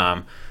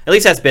Gamescom. At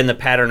least that's been the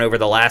pattern over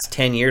the last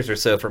 10 years or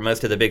so for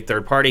most of the big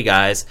third-party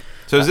guys.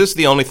 So is this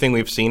the only thing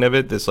we've seen of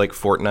it, this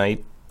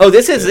Fortnite? Oh,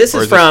 this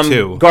is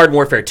from Garden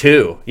Warfare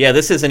 2. Yeah,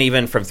 this isn't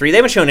even from 3. They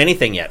haven't shown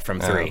anything yet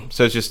from 3.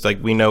 So it's just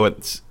we know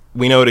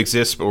it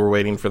exists, but we're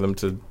waiting for them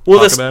to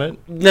talk about it?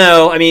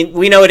 No, I mean,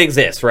 we know it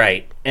exists,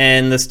 right?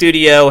 And the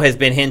studio has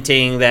been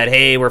hinting that,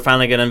 hey, we're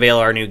finally going to unveil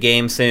our new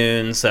game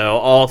soon, so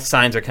all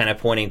signs are kind of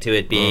pointing to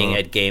it being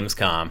at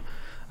Gamescom.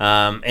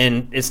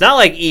 And it's not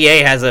like EA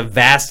has a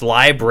vast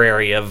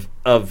library of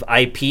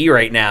IP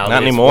right now.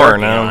 Not anymore,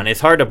 no. It's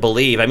hard to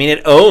believe. I mean,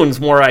 it owns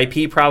more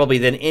IP probably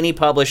than any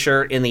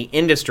publisher in the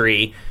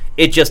industry.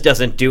 It just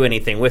doesn't do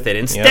anything with it.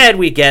 Instead,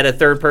 we get a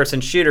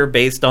third-person shooter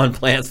based on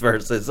Plants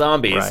vs.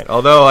 Zombies. Right.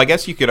 Although, I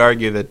guess you could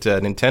argue that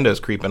Nintendo's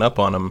creeping up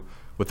on them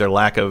with their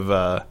lack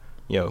of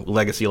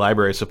legacy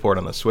library support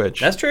on the Switch.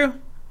 That's true.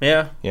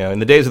 Yeah. In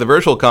the days of the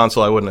Virtual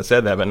Console, I wouldn't have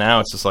said that, but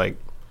now it's just like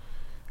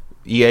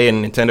EA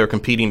and Nintendo are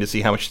competing to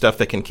see how much stuff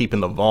they can keep in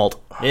the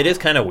vault. It is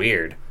kind of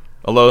weird.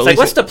 Although, it's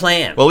what's the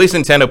plan? Well, at least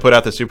Nintendo put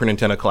out the Super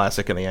Nintendo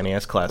Classic and the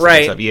NES Classic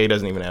and stuff. EA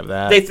doesn't even have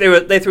that. They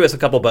threw us a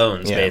couple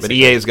bones, basically. But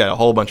EA's got a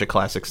whole bunch of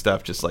classic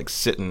stuff just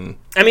sitting.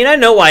 I mean, I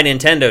know why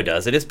Nintendo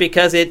does it. It's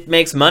because it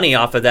makes money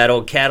off of that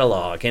old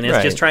catalog, and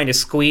it's just trying to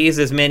squeeze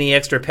as many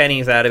extra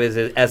pennies out of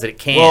it as it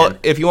can. Well,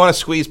 if you want to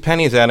squeeze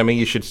pennies out of me,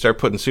 you should start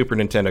putting Super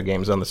Nintendo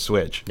games on the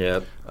Switch.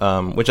 Yep.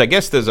 Which I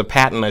guess there's a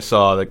patent I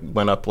saw that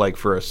went up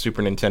for a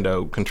Super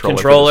Nintendo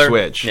controller for the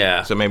Switch.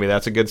 Yeah. So maybe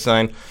that's a good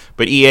sign.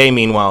 But EA,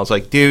 meanwhile, is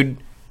like, dude,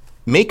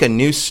 make a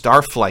new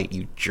Starflight,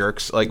 you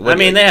jerks!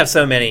 They have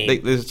so many.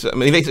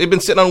 They've been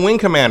sitting on Wing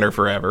Commander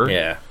forever.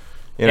 Yeah.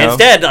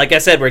 Instead, like I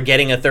said, we're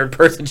getting a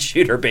third-person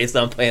shooter based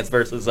on Plants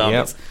vs.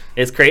 Zombies. Yep.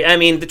 It's crazy. I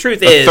mean, the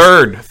truth is...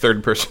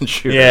 third-person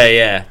shooter.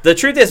 Yeah. The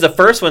truth is the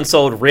first one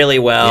sold really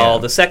well.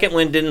 Yeah. The second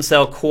one didn't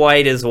sell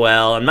quite as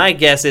well. And my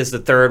guess is the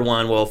third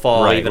one will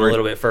fall even a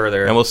little bit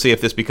further. And we'll see if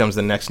this becomes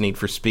the next Need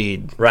for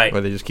Speed. Right.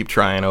 Where they just keep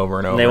trying over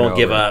and over. They won't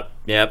give up.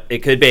 Yep, it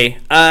could be.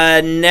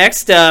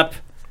 Next up...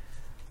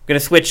 Going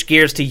to switch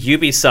gears to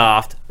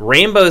Ubisoft.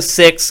 Rainbow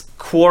Six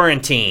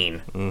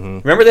Quarantine. Mm-hmm.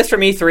 Remember this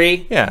from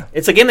E3? Yeah.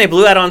 It's a game they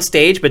blew out on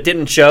stage but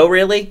didn't show,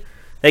 really.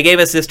 They gave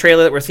us this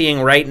trailer that we're seeing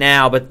right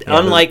now, but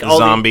unlike all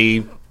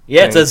zombie...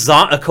 it's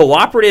a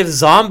cooperative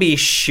zombie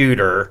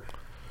shooter,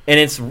 and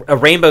it's a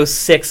Rainbow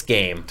Six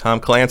game. Tom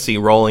Clancy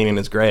rolling in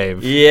his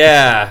grave.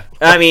 Yeah.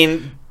 I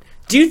mean...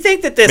 Do you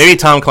think that this... Maybe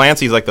Tom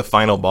Clancy's like the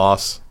final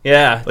boss.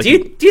 Yeah. Do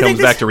you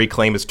comes back to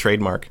reclaim his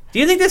trademark. Do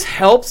you think this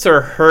helps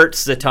or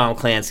hurts the Tom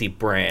Clancy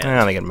brand? I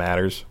don't think it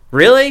matters.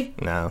 Really?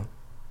 No.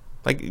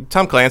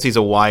 Tom Clancy's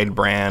a wide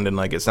brand, and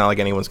it's not like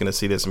anyone's going to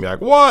see this and be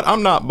like, what?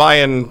 I'm not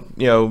buying,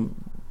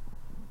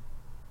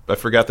 I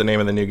forgot the name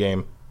of the new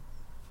game.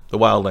 The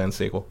Wildlands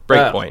sequel.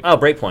 Breakpoint.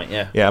 Breakpoint,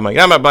 yeah. Yeah,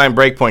 I'm not buying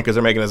Breakpoint because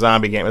they're making a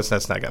zombie game.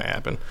 That's not going to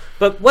happen.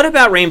 But what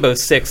about Rainbow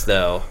Six,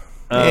 though?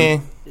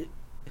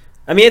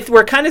 I mean,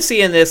 we're kind of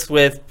seeing this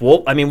with...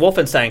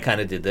 Wolfenstein kind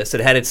of did this.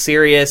 It had its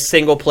serious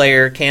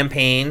single-player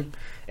campaign,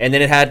 and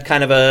then it had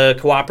kind of a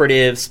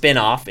cooperative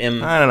spin-off. I don't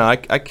know.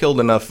 I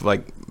killed enough,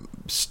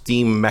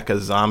 steam mecha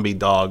zombie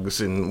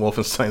dogs in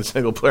Wolfenstein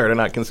single player to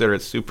not consider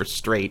it super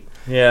straight.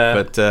 Yeah.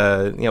 But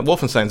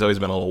Wolfenstein's always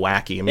been a little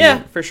wacky. I mean,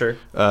 yeah, for sure.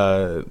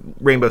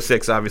 Rainbow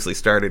Six obviously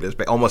started as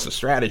almost a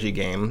strategy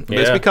game, but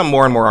it's become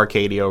more and more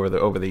arcadey over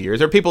the years.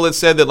 There are people that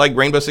said that like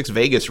Rainbow Six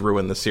Vegas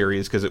ruined the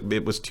series because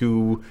it was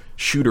too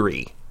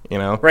shootery, you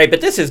know? Right,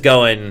 but this is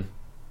going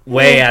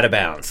way out of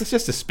bounds. It's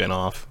just a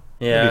spin-off.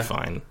 Yeah. It'll be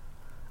fine.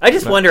 I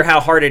just wonder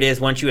how hard it is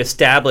once you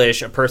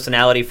establish a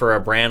personality for a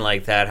brand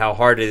like that, how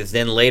hard it is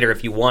then later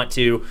if you want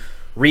to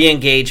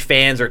re-engage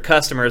fans or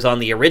customers on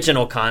the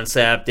original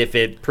concept if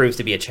it proves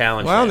to be a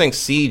challenge. Well, I don't think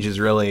Siege is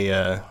really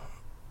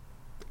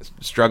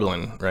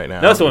struggling right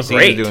now. No, it's doing Siege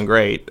great. is doing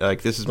great.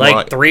 Like this is like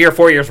more 3 or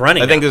 4 years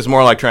running. I think this is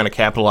more like trying to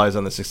capitalize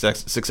on the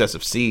success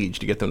of Siege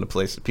to get them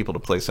to people to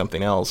play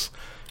something else.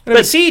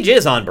 But Siege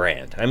is on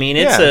brand. I mean,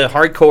 it's a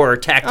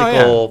hardcore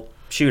tactical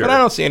shooter. But I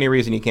don't see any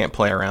reason you can't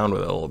play around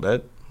with it a little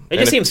bit. It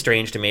just seems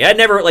strange to me. I'd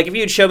never, like, if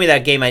you'd show me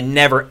that game, I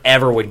never,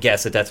 ever would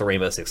guess that that's a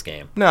Rainbow Six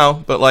game.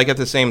 No, but, like, at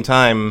the same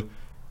time,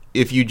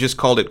 if you just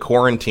called it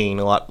Quarantine,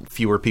 a lot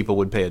fewer people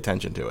would pay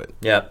attention to it.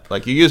 Yep.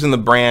 Like, you're using the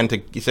brand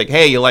to, you say,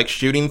 hey, you like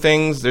shooting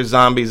things? There's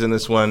zombies in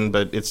this one,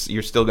 but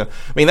you're still going to...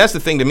 I mean, that's the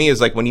thing to me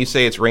is, like, when you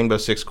say it's Rainbow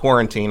Six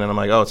Quarantine, and I'm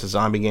like, oh, it's a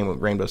zombie game with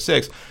Rainbow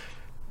Six...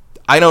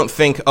 I don't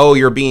think, oh,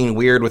 you're being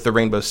weird with the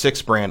Rainbow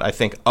Six brand. I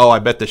think, oh, I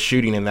bet the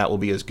shooting in that will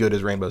be as good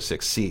as Rainbow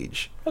Six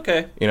Siege.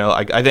 Okay. You know,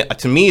 I think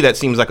to me that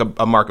seems like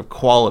a mark of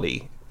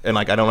quality, and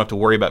like I don't have to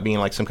worry about being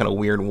like some kind of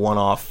weird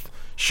one-off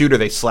shooter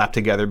they slap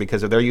together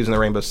because if they're using the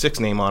Rainbow Six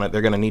name on it,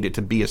 they're going to need it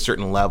to be a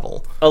certain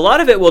level. A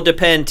lot of it will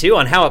depend too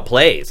on how it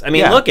plays. I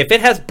mean, look, if it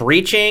has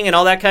breaching and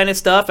all that kind of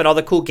stuff and all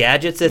the cool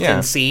gadgets that's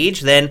in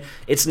Siege, then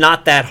it's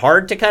not that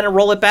hard to kind of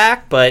roll it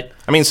back. But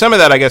I mean, some of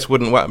that I guess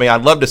wouldn't. I mean,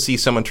 I'd love to see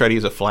someone try to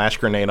use a flash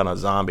grenade on a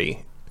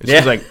zombie. It's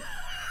just like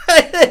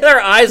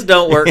their eyes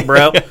don't work,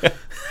 bro.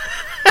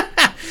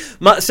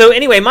 So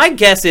anyway, my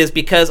guess is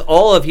because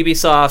all of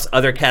Ubisoft's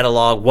other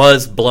catalog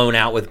was blown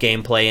out with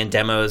gameplay and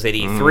demos at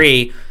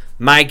E3.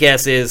 My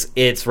guess is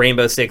it's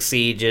Rainbow Six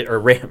Siege or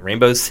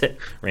Rainbow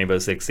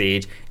Six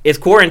Siege. It's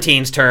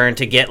Quarantine's turn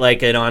to get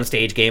like an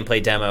on-stage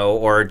gameplay demo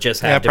or just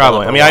have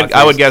probably. I mean,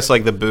 I would guess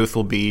like the booth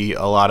will be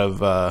a lot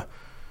of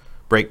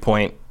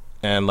Breakpoint,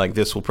 and like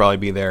this will probably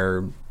be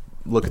their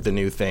look at the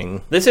new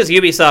thing. This is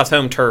Ubisoft's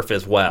home turf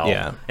as well.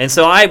 Yeah. And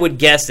so I would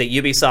guess that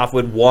Ubisoft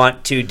would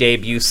want to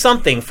debut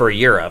something for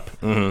Europe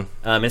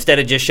instead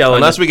of just showing...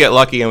 Unless we get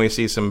lucky and we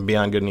see some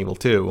Beyond Good and Evil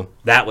 2.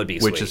 That would be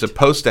sweet. Which is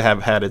supposed to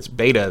have had its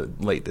beta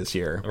late this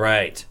year.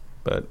 Right.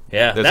 But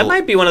yeah, that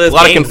might be one of those a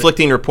lot of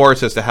conflicting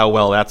reports as to how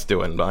well that's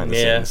doing behind the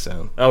scenes.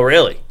 So. Oh,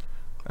 really?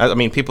 I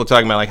mean, people are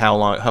talking about like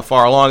how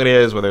far along it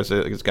is, whether it's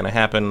going to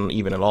happen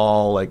even at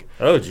all. Like,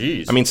 oh,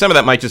 geez. I mean, some of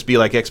that might just be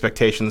like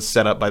expectations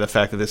set up by the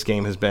fact that this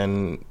game has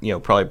been, you know,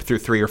 probably through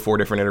 3 or 4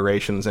 different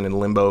iterations and in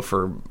limbo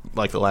for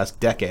like the last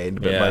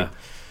decade. But like,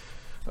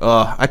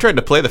 I tried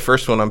to play the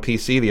first one on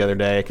PC the other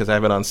day because I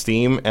have it on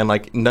Steam, and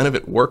like none of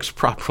it works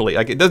properly.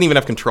 Like, it doesn't even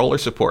have controller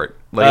support.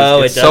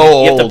 Like, it's so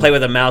old. You have to play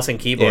with a mouse and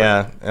keyboard.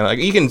 Yeah, and like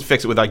you can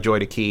fix it with like Joy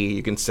to Key.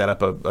 You can set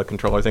up a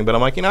controller thing, but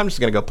I'm like, you know, I'm just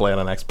gonna go play it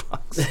on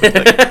Xbox.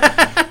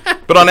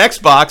 But on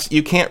Xbox,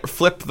 you can't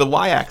flip the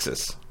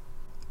Y-axis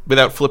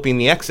without flipping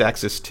the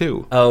X-axis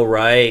too. Oh,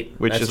 right.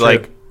 Which is true.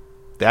 Like,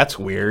 that's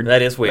weird.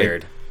 That is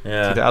weird. Like,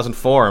 yeah.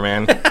 2004,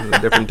 man. It was a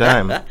different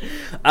time.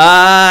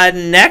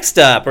 Next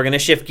up, we're going to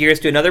shift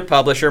gears to another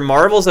publisher,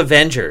 Marvel's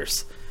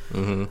Avengers.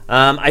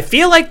 I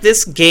feel like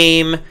this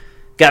game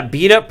got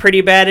beat up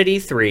pretty bad at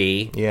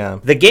E3. Yeah.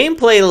 The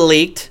gameplay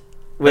leaked.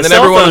 With and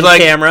then everyone was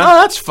like, camera. oh,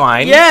 that's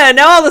fine. Yeah,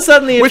 now all of a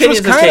sudden the opinions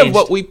have changed. Which was kind of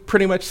what we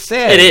pretty much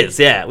said. It is,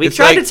 yeah. We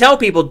tried to tell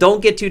people,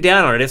 don't get too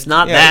down on it. It's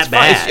not that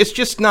bad. It's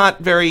just not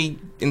very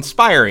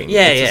inspiring.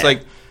 Yeah, it's just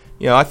like,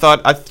 you know,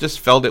 I just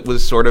felt it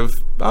was sort of,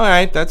 all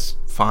right, that's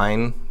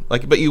fine.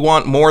 Like, but you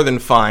want more than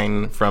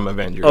fine from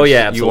Avengers. Oh,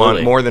 yeah, absolutely. You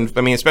want more than, I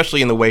mean,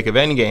 especially in the wake of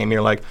Endgame,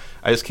 you're like,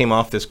 I just came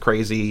off this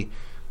crazy,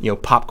 you know,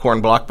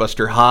 popcorn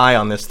blockbuster high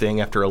on this thing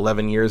after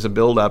 11 years of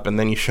build-up, and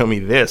then you show me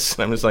this.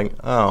 And I'm just like,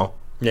 oh.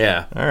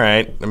 Yeah. All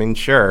right. I mean,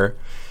 sure.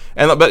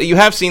 But you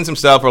have seen some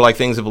stuff where like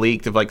things have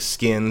leaked of like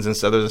skins and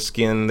stuff. There's a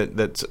skin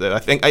that I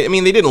think. I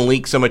mean, they didn't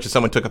leak so much as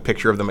someone took a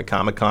picture of them at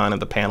Comic-Con at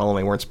the panel and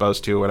they weren't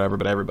supposed to or whatever.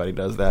 But everybody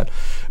does that.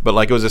 But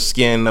like it was a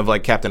skin of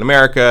like Captain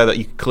America that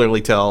you could clearly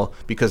tell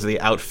because of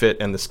the outfit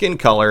and the skin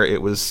color.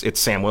 It's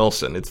Sam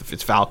Wilson.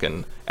 It's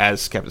Falcon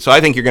as Captain. So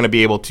I think you're going to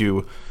be able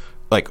to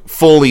like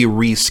fully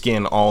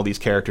reskin all these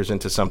characters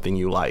into something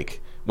you like.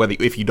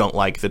 If you don't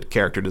like the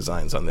character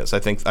designs on this, I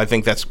think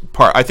that's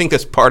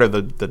part of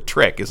the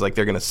trick is like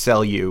they're going to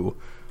sell you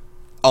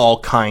all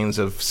kinds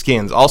of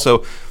skins.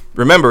 Also,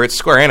 remember it's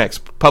Square Enix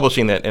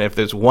publishing that, and if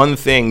there's one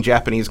thing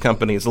Japanese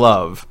companies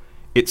love,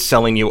 it's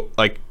selling you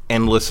like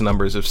endless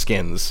numbers of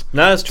skins.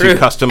 No, that's true. To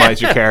customize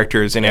your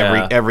characters in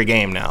every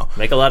game now.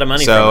 Make a lot of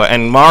money. So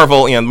and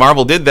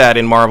Marvel did that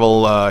in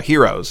Marvel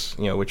Heroes,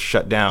 which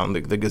shut down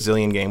the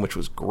Gazillion game, which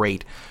was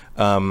great.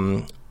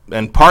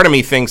 And part of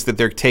me thinks that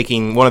they're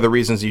taking one of the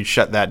reasons you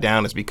shut that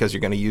down is because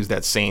you're going to use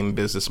that same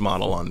business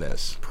model on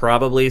this.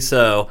 Probably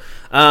so.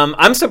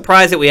 I'm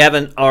surprised that we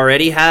haven't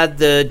already had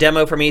the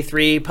demo from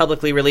E3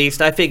 publicly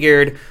released. I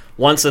figured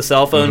once the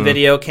cell phone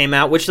video came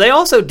out, which they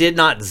also did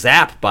not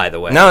zap, by the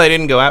way. No, they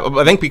didn't go out.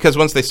 I think because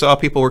once they saw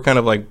people were kind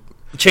of like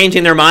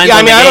changing their minds. Yeah,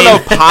 I mean, I don't know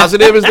if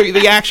positive is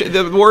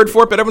the word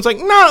for it, but everyone's like,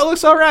 no, it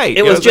looks all right.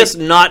 It was just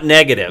like, not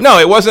negative. No,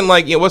 it wasn't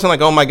like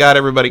oh my god,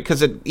 everybody,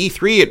 because at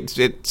E3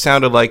 it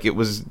sounded like it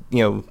was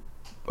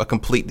a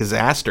complete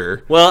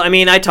disaster. Well, I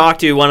mean, I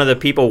talked to one of the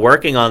people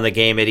working on the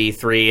game at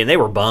E3, and they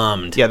were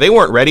bummed. Yeah, they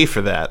weren't ready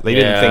for that. They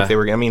didn't think they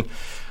were. I mean,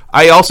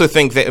 I also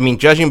think that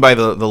judging by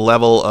the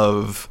level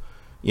of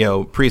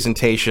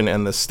presentation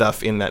and the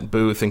stuff in that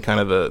booth and kind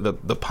of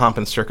the pomp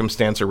and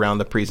circumstance around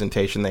the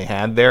presentation they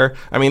had there.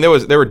 I mean,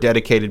 there were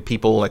dedicated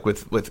people like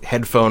with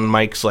headphone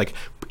mics, like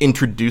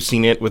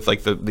introducing it with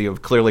like the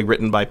clearly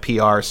written by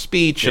PR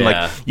speech, and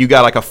like you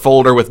got like a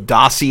folder with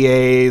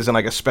dossiers and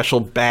like a special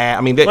bag.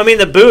 I mean,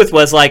 the booth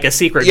was like a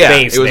secret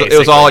base. It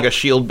was all like a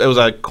shield. It was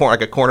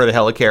like a corner of the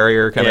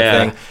helicarrier kind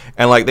of thing.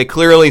 And like they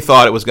clearly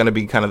thought it was going to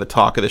be kind of the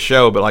talk of the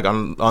show, but like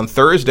on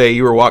Thursday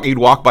you'd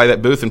walk by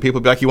that booth and people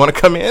would be like, "You want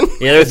to come in?"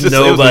 Yeah, there's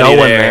no one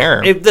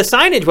there. The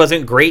signage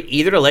wasn't great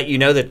either to let you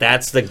know that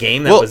that's the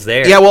game that was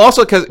there. Yeah, well,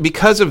 also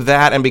because of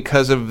that, and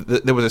because of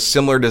there was a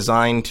similar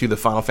design to the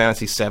Final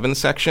Fantasy VII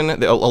section.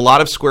 A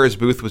lot of Square's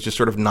booth was just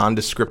sort of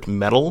nondescript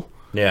metal.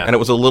 Yeah, and it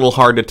was a little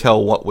hard to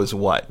tell what was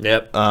what.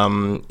 Yep.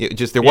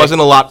 There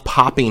wasn't a lot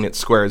popping at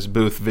Square's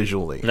booth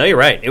visually. No, you're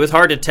right. It was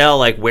hard to tell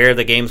like where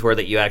the games were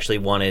that you actually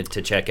wanted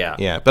to check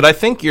out. Yeah, but I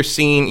think you're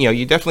seeing.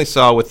 You definitely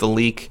saw with the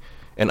leak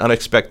an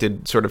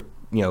unexpected sort of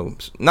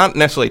not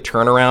necessarily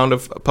turnaround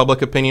of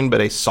public opinion, but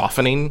a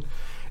softening.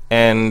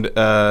 And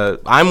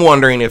I'm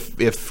wondering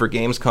if for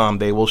Gamescom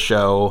they will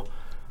show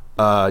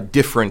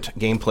different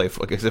gameplay.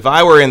 Because if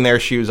I were in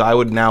their shoes, I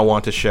would now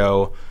want to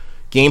show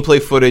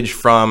gameplay footage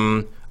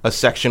from a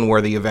section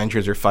where the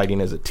Avengers are fighting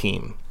as a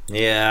team.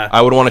 Yeah.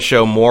 I would want to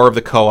show more of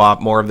the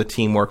co-op, more of the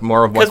teamwork,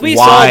 more of because we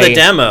saw the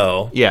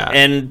demo. Yeah.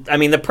 And, I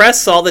mean, the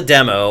press saw the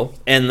demo,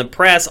 and the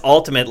press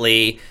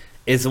ultimately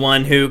is the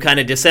one who kind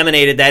of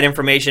disseminated that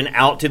information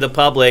out to the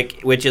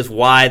public, which is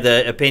why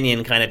the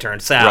opinion kind of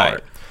turned sour.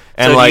 Right.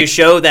 And so if you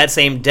show that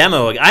same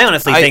demo, I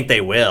honestly think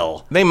they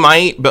will. They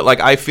might, but, like,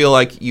 I feel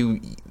like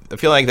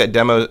that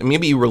demo,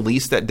 maybe you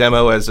release that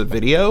demo as a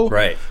video.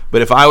 Right.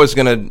 But if I was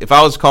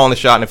calling the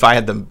shot and if I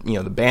had the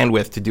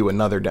bandwidth to do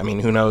another, I mean,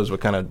 who knows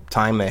what kind of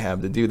time they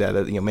have to do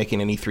that.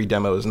 Making an E3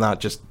 demo is not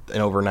just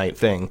an overnight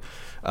thing.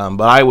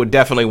 But I would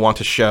definitely want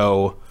to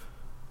show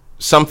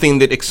something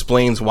that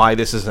explains why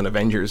this is an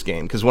Avengers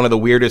game, because one of the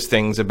weirdest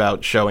things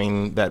about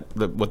showing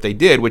what they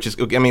did, which is,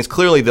 I mean, it's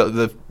clearly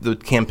the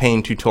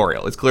campaign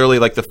tutorial. It's clearly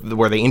like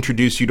where they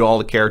introduce you to all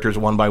the characters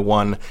one by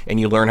one, and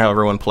you learn how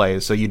everyone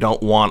plays. So you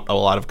don't want a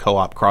lot of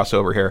co-op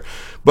crossover here.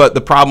 But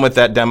the problem with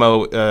that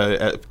demo,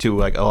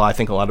 I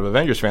think a lot of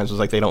Avengers fans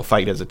was like they don't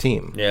fight as a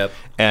team. Yep.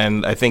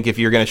 And I think if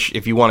you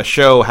want to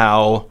show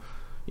how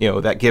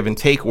that give and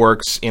take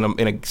works in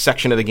a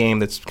section of the game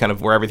that's kind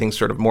of where everything's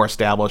sort of more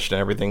established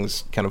and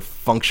everything's kind of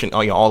function.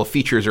 All the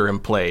features are in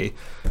play.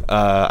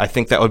 I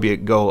think that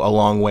would go a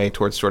long way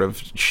towards sort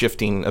of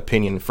shifting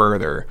opinion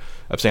further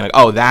of saying like,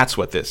 oh, that's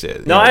what this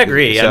is. No, I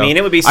agree. So, I mean,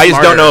 it would be smarter. I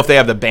just don't know if they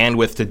have the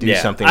bandwidth to do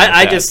something.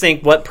 I just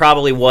think what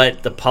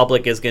the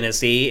public is going to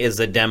see is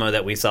the demo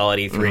that we saw at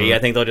E3. Mm-hmm. I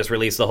think they'll just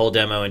release the whole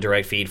demo in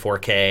direct feed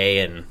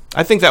 4K, and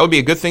I think that would be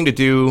a good thing to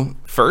do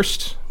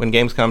first when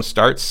Gamescom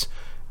starts.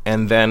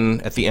 And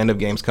then at the end of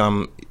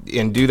Gamescom,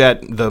 and do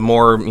that the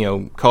more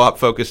co-op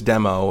focused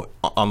demo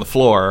on the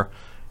floor,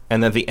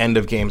 and then at the end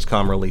of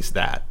Gamescom release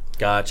that.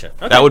 Gotcha.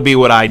 Okay. That would be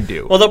what I'd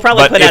do. Well, they'll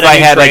probably put out a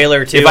new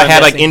trailer too. If I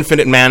had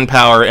infinite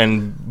manpower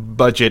and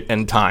budget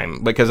and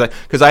time, because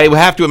I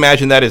have to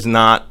imagine that is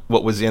not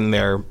what was in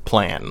their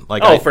plan.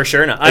 For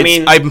sure not.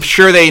 I'm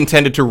sure they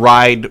intended to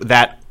ride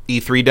that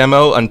E3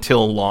 demo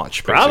until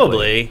launch, basically.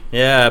 Probably,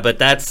 yeah, but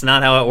that's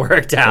not how it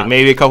worked out.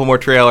 Maybe a couple more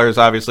trailers,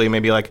 obviously.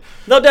 Maybe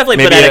they'll definitely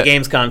put out a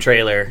Gamescom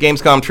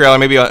trailer.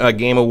 Maybe a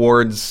Game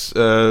Awards at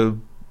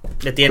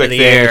the end of the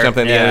year or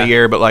something at the end of the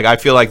year. But I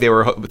feel like they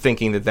were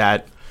thinking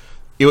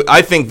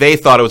I think they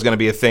thought it was going to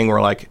be a thing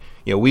where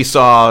we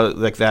saw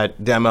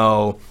that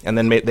demo, and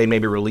then they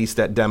maybe released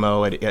that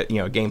demo at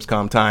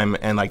Gamescom time,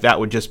 and that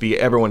would just be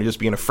everyone would just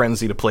be in a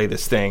frenzy to play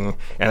this thing,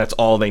 and that's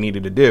all they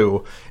needed to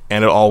do,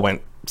 and it all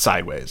went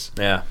sideways.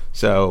 Yeah.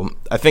 So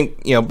I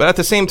think but at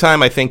the same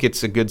time, I think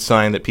it's a good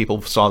sign that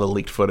people saw the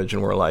leaked footage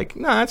and were like,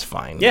 "Nah, that's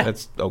fine. Yeah,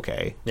 that's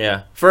okay."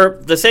 Yeah.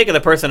 For the sake of the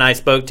person I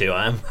spoke to,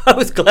 I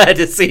was glad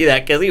to see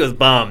that because he was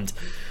bummed.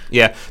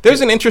 Yeah,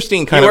 there's an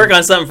interesting kind of... You work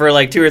on something for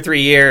 2 or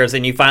 3 years,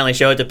 and you finally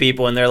show it to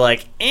people, and they're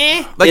like,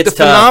 it's the tough.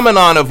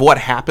 Phenomenon of what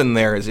happened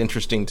there is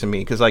interesting to me,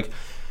 because I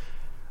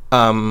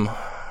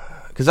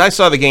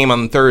saw the game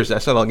on Thursday. I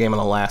saw the game on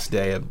the last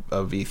day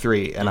of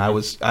E3, and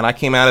I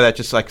came out of that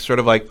just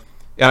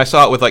and I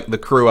saw it with the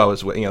crew I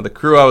was with. The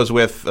crew I was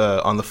with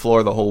on the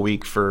floor the whole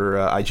week for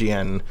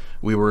IGN.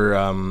 We were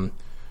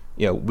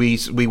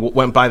we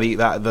went by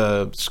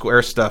the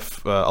Square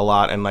stuff a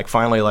lot, and like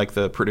finally like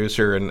the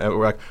producer and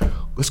we're like,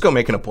 let's go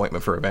make an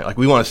appointment for event. Like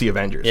we want to see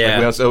Avengers. Yeah.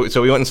 Like,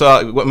 so we went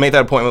and made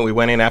that appointment. We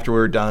went in after we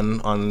were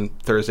done on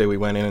Thursday. We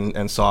went in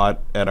and saw it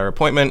at our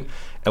appointment,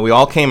 and we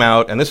all came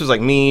out. And this was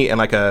like me and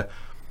like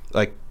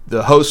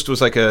the host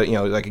was like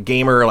a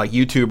gamer, like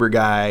YouTuber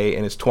guy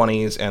in his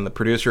 20s, and the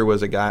producer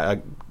was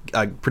a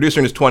producer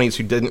in his 20s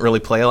who didn't really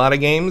play a lot of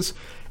games.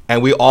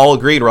 And we all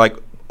agreed, we're like,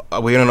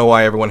 we don't know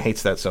why everyone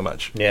hates that so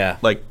much. Yeah.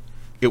 Like,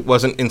 it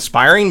wasn't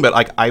inspiring, but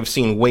like I've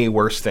seen way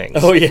worse things.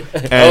 Oh yeah.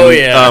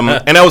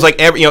 And and I was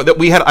like,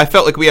 I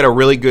felt like we had a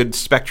really good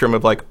spectrum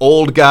of like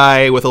old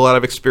guy with a lot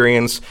of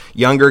experience,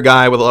 younger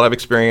guy with a lot of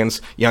experience,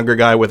 younger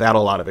guy without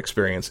a lot of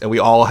experience, and we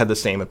all had the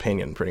same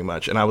opinion pretty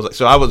much. And I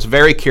was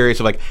very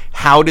curious of like,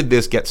 how did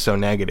this get so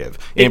negative?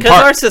 Because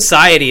our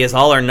society is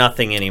all or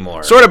nothing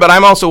anymore. Sort of, but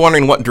I'm also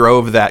wondering what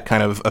drove that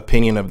kind of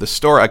opinion of the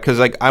story. Because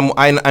like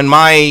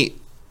my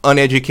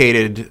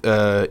uneducated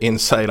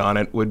insight on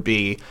it would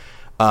be.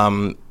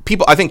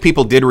 I think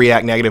people did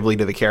react negatively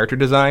to the character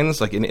designs,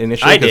 like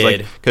initially. I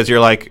did. Because you're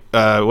like,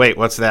 wait,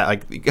 what's that?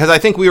 Like, because I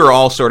think we were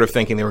all sort of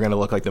thinking they were going to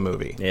look like the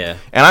movie. Yeah.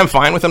 And I'm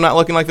fine with them not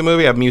looking like the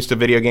movie. I'm used to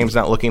video games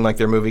not looking like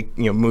their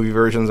movie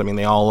versions. I mean,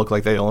 they all look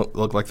like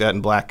that in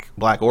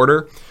Black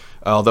Order.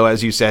 Although,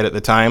 as you said at the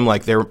time,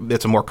 like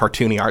it's a more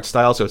cartoony art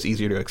style, so it's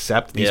easier to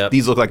accept.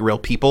 These look like real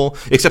people,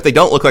 except they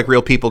don't look like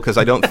real people because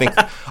I don't think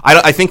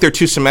I think they're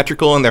too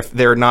symmetrical and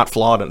they're not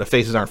flawed. And the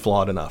faces aren't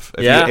flawed enough.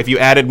 If you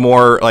added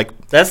more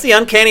like that's the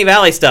uncanny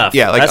valley stuff.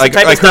 Yeah, that's the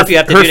type of stuff you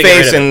have to do to get rid of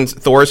it. Her face and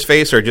Thor's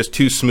face are just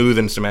too smooth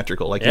and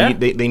symmetrical. Like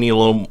they need a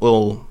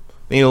little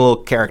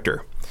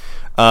character.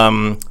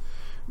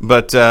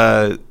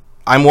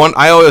 I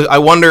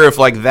wonder if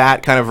like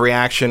that kind of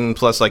reaction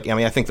plus like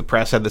I think the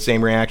press had the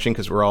same reaction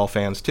because we're all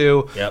fans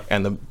too. Yep.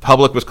 And the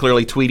public was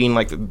clearly tweeting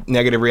like the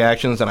negative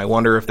reactions, and I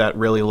wonder if that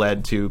really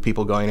led to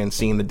people going and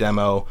seeing the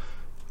demo,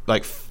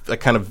 like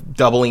kind of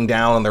doubling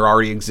down on their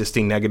already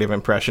existing negative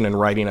impression and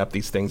writing up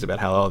these things about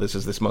how this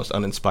is this most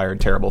uninspired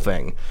terrible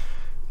thing.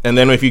 And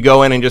then if you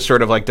go in and just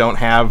sort of like don't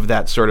have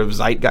that sort of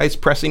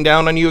zeitgeist pressing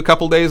down on you a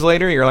couple days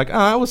later, you're like,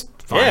 oh, it was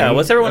fine. Yeah,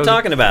 what's everyone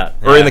talking about?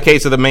 Or in the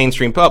case of the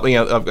mainstream public,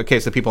 the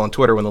case of people on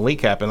Twitter when the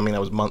leak happened, I mean,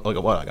 that was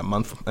like a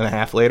month and a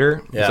half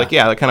later. Yeah. It's like,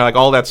 kind of like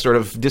all that sort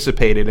of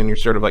dissipated, and you're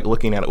sort of like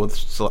looking at it with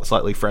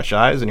slightly fresh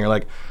eyes, and you're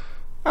like,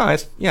 oh,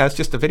 it's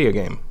just a video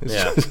game.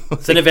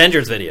 It's an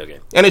Avengers video game.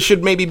 And it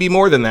should maybe be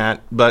more than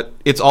that, but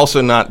it's also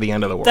not the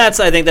end of the world.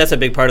 I think that's a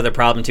big part of the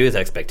problem, too, is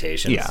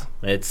expectations. Yeah.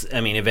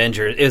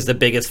 Avengers is the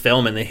biggest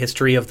film in the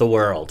history of the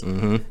world.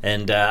 Mm-hmm.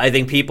 And I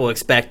think people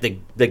expect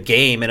the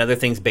game and other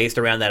things based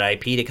around that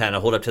IP to kind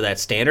of hold up to that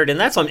standard, and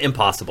that's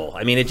impossible.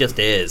 I mean, it just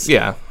is.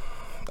 Yeah.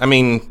 I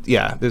mean,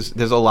 there's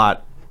a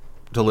lot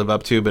to live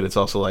up to, but it's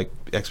also like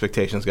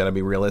expectations got to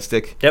be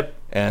realistic. Yep.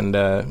 And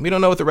we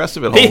don't know what the rest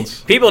of it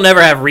holds. People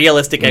never have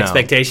realistic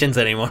expectations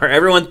anymore.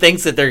 Everyone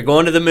thinks that they're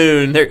going to the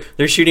moon,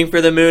 they're shooting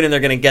for the moon, and they're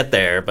going to get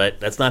there,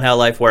 but that's not how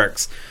life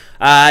works.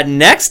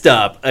 Next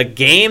up, a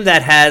game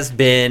that has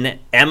been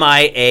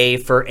MIA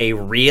for a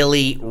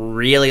really,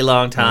 really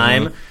long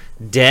time,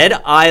 Dead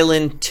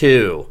Island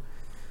 2.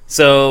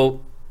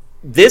 So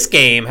this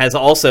game has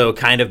also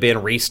kind of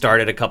been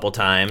restarted a couple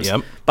times.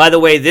 Yep. By the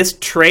way, this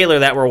trailer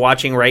that we're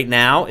watching right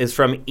now is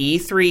from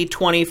E3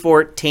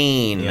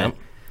 2014. Yep.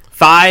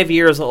 5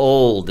 years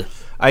old.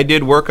 I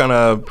did work on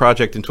a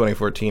project in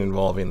 2014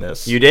 involving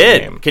this. You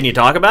did? Game. Can you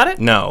talk about it?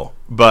 No,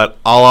 but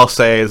all I'll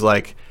say is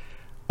like,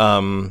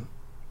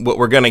 what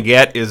we're gonna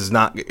get is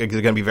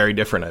gonna be very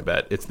different. I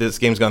bet this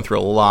game's gone through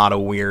a lot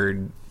of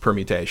weird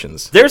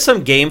permutations. There's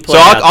some gameplay. So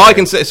all I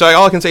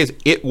can say is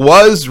it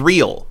was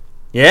real.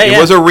 Yeah, it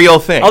was a real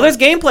thing. Oh, there's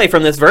gameplay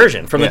from this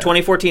version, from the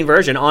 2014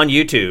 version on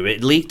YouTube.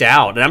 It leaked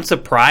out, and I'm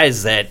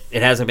surprised that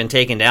it hasn't been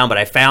taken down, but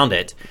I found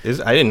it.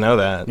 I didn't know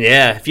that.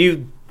 Yeah, if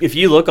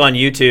you look on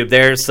YouTube,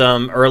 there's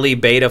some early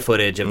beta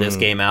footage of this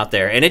game out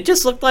there, and it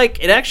just looked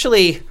like it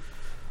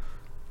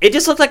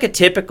just looked like a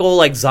typical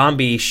like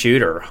zombie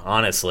shooter,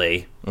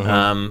 honestly.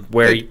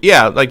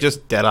 Like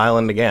just Dead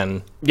Island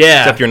again.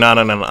 Yeah, except you're not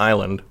on an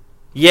island.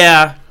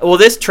 Yeah. Well,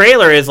 this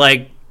trailer is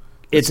like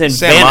it's in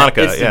Santa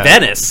Monica. It's in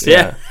Venice.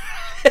 Yeah.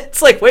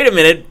 It's like, wait a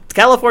minute,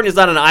 California's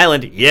not an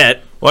island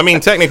yet. Well, I mean,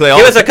 technically,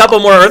 give us a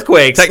couple more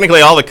earthquakes. Technically,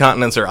 all the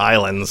continents are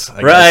islands.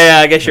 I guess. Yeah,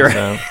 I guess you're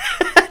right.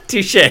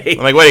 Touche. I'm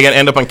like, what, are you going to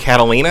end up on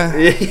Catalina?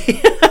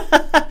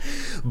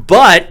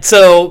 But,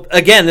 so,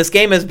 again, this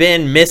game has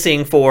been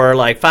missing for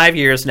like 5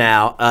 years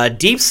now.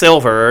 Deep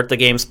Silver, the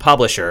game's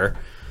publisher,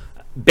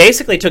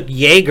 basically took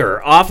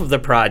Jaeger off of the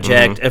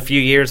project a few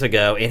years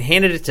ago and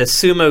handed it to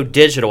Sumo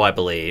Digital, I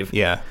believe.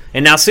 Yeah.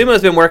 And now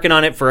Sumo's been working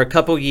on it for a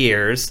couple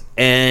years,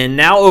 and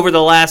now over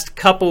the last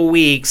couple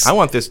weeks... I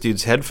want this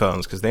dude's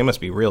headphones, because they must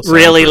be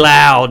really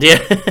loud. Yeah.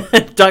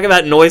 Talk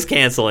about noise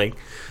canceling.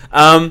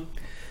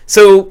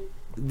 So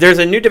there's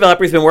a new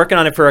developer who's been working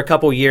on it for a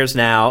couple years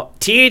now.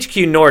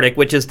 THQ Nordic,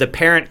 which is the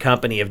parent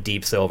company of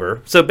Deep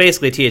Silver, so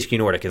basically THQ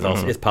Nordic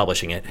is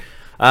publishing it,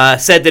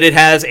 said that it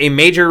has a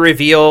major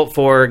reveal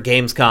for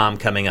Gamescom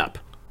coming up.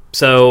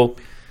 So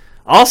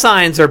all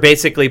signs are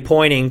basically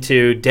pointing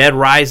to Dead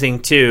Rising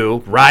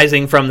 2,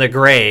 Rising from the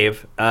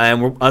Grave,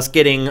 and us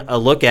getting a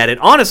look at it.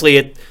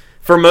 Honestly,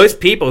 for most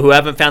people who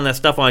haven't found that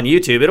stuff on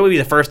YouTube, it'll be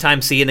the first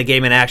time seeing the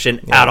game in action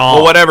at all.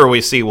 Well, whatever we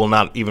see will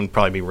not even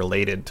probably be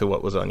related to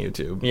what was on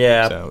YouTube.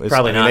 Yeah, so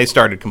probably not. They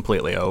started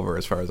completely over,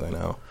 as far as I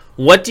know.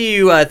 What do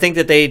you think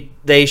that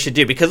they should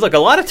do? Because, look, a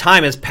lot of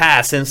time has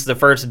passed since the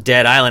first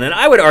Dead Island, and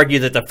I would argue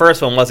that the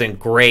first one wasn't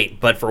great,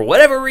 but for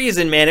whatever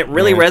reason, man, it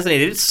really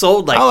resonated. It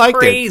sold like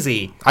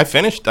crazy. I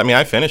finished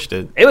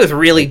it. It was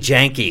really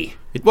janky.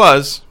 It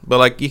was, but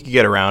like you could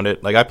get around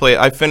it. Like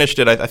I finished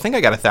it. I think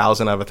I got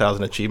 1,000 out of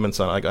 1,000 achievements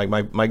on it. Like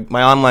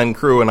my online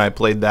crew and I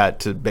played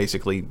that to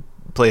basically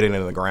played it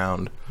into the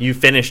ground. You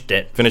finished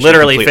it.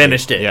 Literally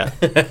finished it.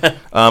 Yeah.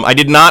 I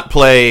did not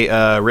play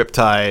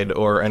Riptide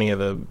or any of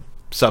the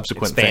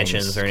subsequent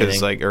expansions things, or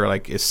anything, or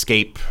like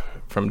Escape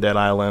from Dead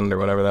Island or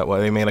whatever that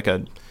was. They made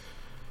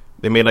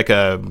like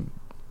a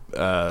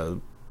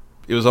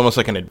it was almost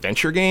like an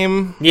adventure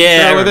game.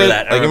 Yeah, I remember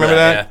that. I remember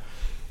that. Yeah.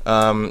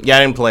 I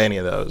didn't play any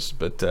of those,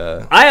 but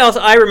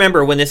I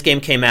remember when this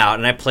game came out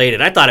and I played it.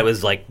 I thought it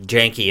was like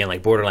janky and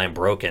like borderline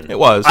broken. It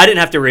was. I didn't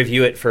have to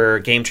review it for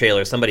Game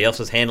Trailer. Somebody else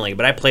was handling it,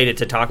 but I played it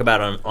to talk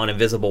about on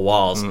Invisible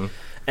Walls.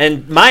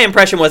 And my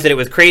impression was that it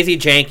was crazy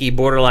janky,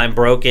 borderline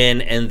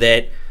broken, and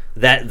that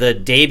the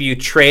debut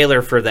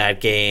trailer for that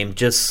game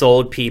just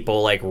sold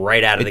people like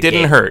right out of the gate. It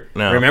didn't hurt.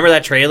 No. Remember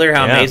that trailer?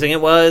 How amazing it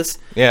was?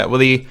 Yeah.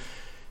 Well,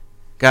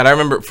 God, I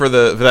remember for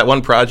that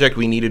one project,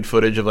 we needed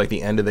footage of like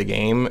the end of the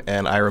game,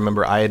 and I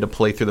remember I had to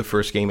play through the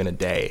first game in a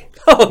day.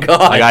 Oh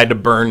God! Like I had to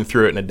burn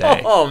through it in a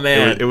day. Oh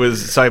man! It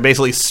was so I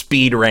basically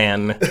speed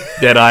ran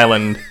Dead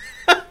Island.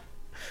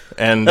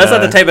 And that's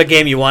not the type of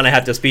game you want to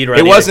have to speed run.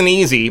 It wasn't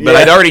easy, but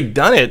I'd already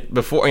done it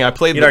before. I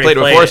played it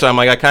before, so I'm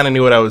like I kind of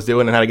knew what I was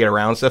doing and how to get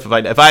around stuff.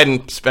 If I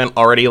hadn't spent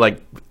already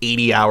like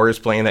 80 hours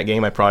playing that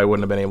game, I probably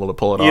wouldn't have been able to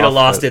pull it off. You'd have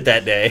lost it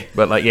that day.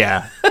 But like,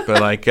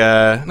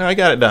 no, I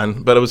got it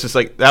done. But it was just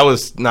like that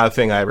was not a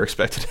thing I ever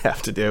expected to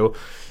have to do.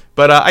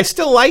 But I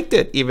still liked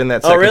it, even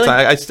that second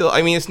time.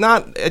 It's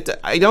not.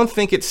 I don't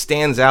think it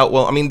stands out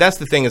well. I mean, that's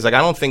the thing is like I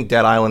don't think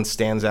Dead Island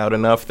stands out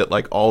enough that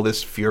like all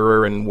this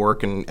furor and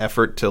work and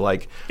effort to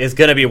like is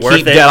going to be worth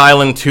keep it. Dead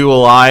Island 2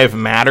 alive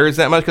matters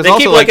that much. They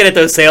keep looking at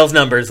those sales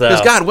numbers though.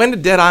 Because God, when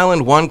did Dead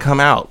Island 1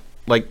 come out?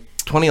 Like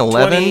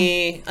 2011?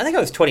 I think it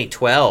was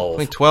 2012.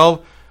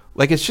 2012.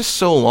 Like it's just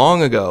so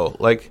long ago.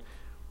 Like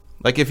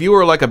if you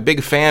were like a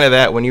big fan of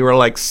that when you were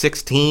like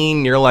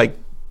 16, you're like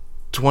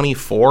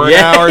 24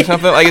 now or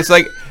something. Like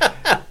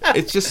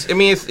it's just. I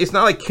mean, it's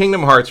not like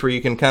Kingdom Hearts where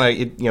you can kind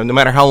of no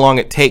matter how long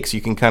it takes, you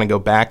can kind of go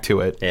back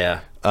to it. Yeah.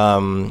 I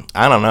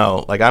don't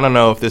know. Like I don't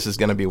know if this is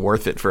going to be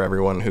worth it for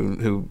everyone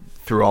who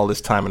threw all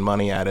this time and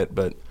money at it,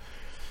 but.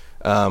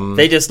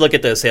 They just look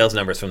at those sales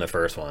numbers from the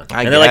first one,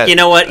 and they're like, like, you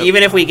know what?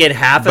 Even if we get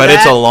half of that, but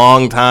it's a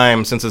long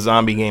time since a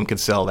zombie game could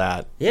sell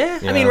that. Yeah,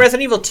 I mean,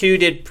 Resident Evil 2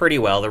 did pretty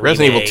well. The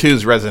Resident Evil 2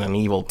 is Resident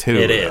Evil 2.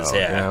 It is,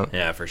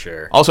 yeah, for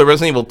sure. Also,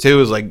 Resident Evil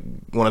 2 is like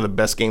one of the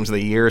best games of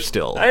the year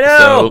still. I know,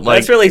 so, like,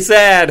 that's really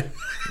sad.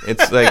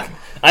 It's like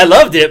I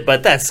loved it,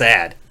 but that's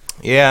sad.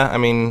 Yeah, I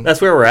mean,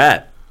 that's where we're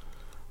at.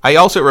 I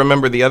also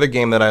remember the other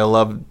game that I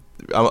loved.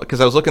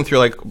 Because I was looking through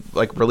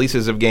like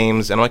releases of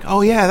games, and I'm like, oh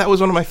yeah, that was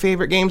one of my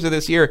favorite games of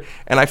this year,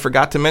 and I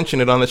forgot to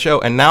mention it on the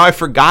show, and now I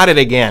forgot it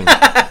again.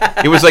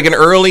 It was like an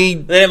early.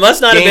 Then it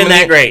must not have been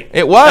that great.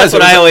 It was. That's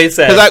what I always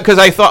said. Because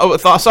I saw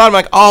it, I'm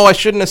like, oh, I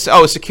shouldn't have.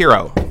 Oh,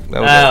 Sekiro.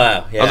 That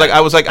was it.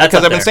 I was like,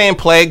 because I've been saying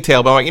Plague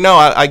Tale, but I'm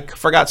like, I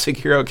forgot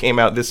Sekiro came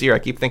out this year. I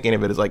keep thinking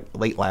of it as like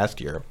late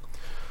last year.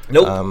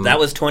 Nope, that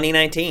was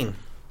 2019.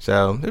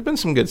 So there's been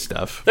some good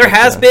stuff. There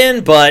has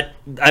been, but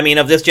I mean,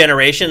 of this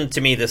generation, to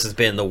me, this has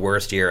been the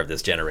worst year of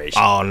this generation.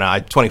 Oh no,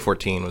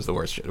 2014 was the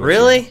worst.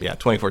 Really? Year. Yeah,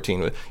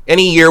 2014.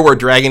 Any year where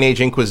Dragon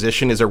Age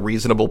Inquisition is a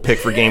reasonable pick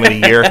for Game of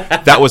the Year,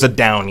 that was a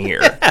down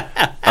year.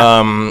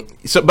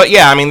 But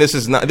yeah, I mean, this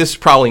is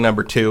probably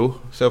number 2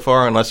 so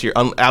far, unless you're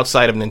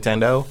outside of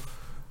Nintendo.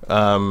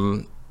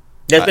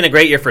 That's been a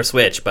great year for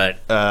Switch, but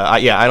I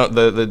don't.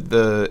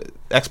 The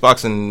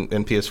Xbox and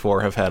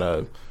PS4 have had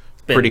a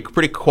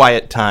pretty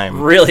quiet time.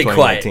 Really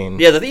quiet.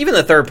 Yeah, even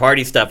the third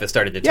party stuff has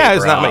started to taper off.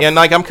 It's not. And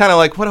like I'm kind of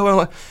like, what do I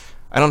want?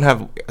 I don't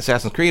have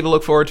Assassin's Creed to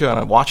look forward to. I don't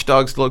have Watch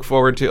Dogs to look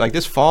forward to. Like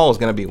this fall is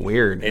going to be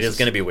weird. It is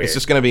going to be weird. It's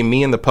just going to be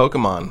me and the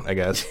Pokemon, I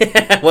guess.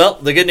 Well,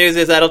 the good news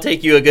is that'll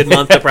take you a good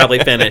month to probably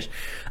finish.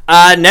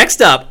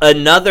 Next up,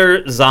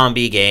 another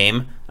zombie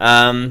game.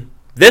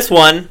 This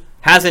one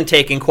hasn't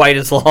taken quite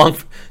as long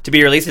to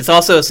be released. It's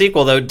also a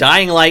sequel though,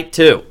 Dying Light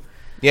 2.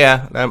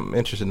 Yeah, I'm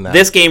interested in that.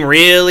 This game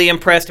really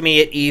impressed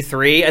me at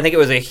E3. I think it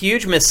was a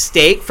huge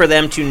mistake for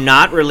them to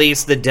not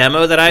release the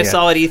demo that I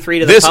saw at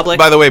E3 to the public.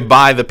 By the way,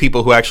 by the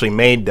people who actually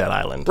made Dead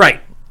Island.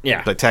 Right,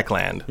 yeah. The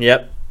Techland.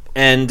 Yep.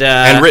 And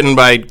written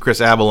by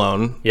Chris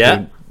Avalone.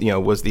 Yeah. Who,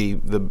 was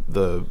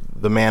the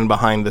man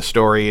behind the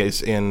story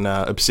is in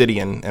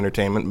Obsidian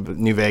Entertainment,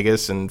 New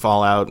Vegas and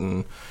Fallout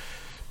and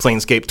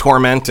Planescape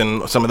Torment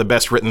and some of the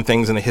best written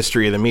things in the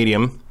history of the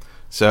medium.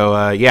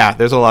 So yeah,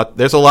 there's a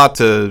lot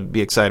to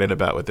be excited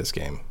about with this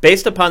game.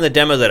 Based upon the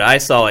demo that I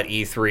saw at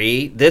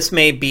E3, this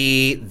may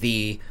be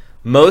the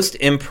most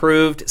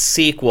improved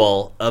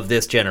sequel of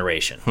this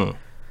generation.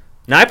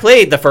 Now, I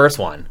played the first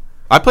one.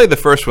 I played the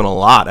first one a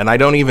lot, and I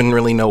don't even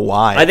really know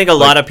why. I think a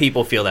lot of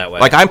people feel that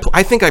way. Like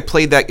I think I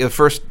played the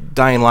first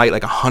Dying Light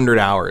like 100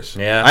 hours.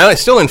 Yeah, I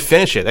still didn't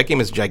finish it. That game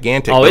is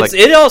gigantic. Oh,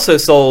 it also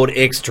sold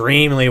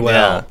extremely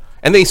well. Yeah.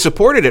 And they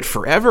supported it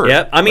forever.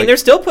 Yep. I mean, they're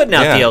still putting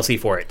out DLC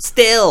for it.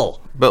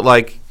 Still. But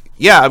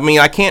I mean,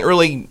 I can't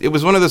really. It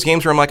was one of those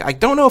games where I'm like, I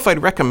don't know if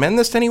I'd recommend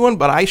this to anyone,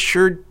 but I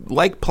sure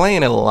like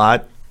playing it a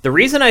lot. The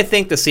reason I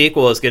think the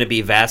sequel is going to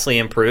be vastly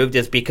improved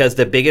is because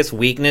the biggest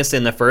weakness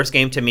in the first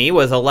game to me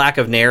was a lack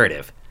of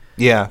narrative.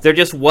 Yeah. There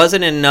just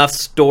wasn't enough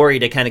story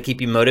to kind of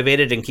keep you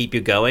motivated and keep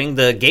you going.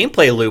 The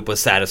gameplay loop was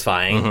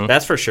satisfying,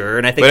 that's for sure.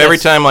 And I think every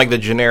time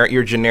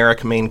your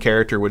generic main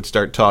character would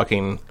start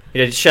talking,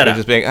 shut up.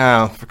 Just being,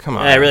 oh, come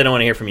on. I really don't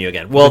want to hear from you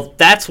again. Well,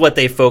 that's what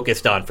they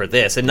focused on for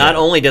this. And not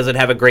only does it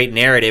have a great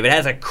narrative, it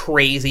has a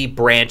crazy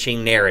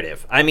branching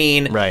narrative. I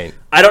mean,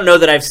 I don't know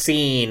that I've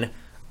seen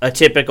a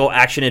typical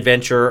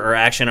action-adventure or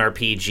action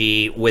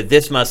RPG with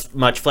this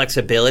much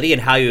flexibility in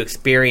how you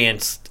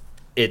experienced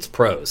its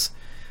pros.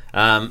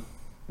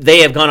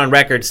 They have gone on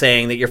record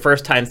saying that your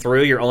first time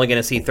through, you're only going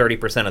to see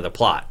 30% of the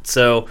plot.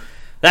 So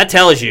that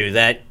tells you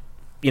that,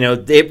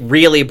 it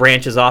really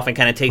branches off and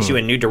kind of takes you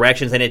in new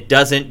directions, and it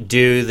doesn't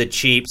do the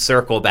cheap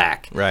circle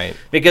back. Right.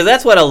 Because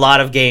that's what a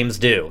lot of games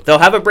do. They'll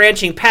have a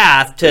branching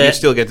path to... You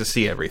still get to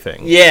see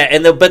everything.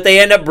 Yeah, but they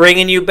end up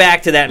bringing you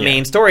back to that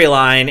main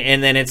storyline,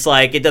 and then it's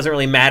like, it doesn't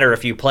really matter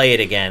if you play it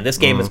again. This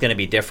game is going to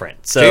be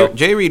different. So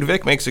J. Reed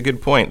Vick makes a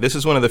good point. This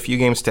is one of the few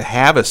games to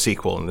have a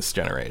sequel in this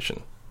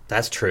generation.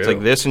 That's true. It's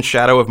like this and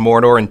Shadow of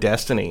Mordor and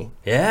Destiny.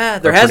 Yeah,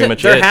 there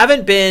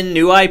haven't been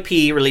new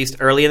IP released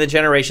early in the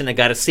generation that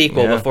got a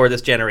sequel before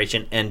this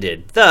generation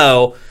ended.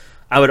 Though,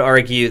 I would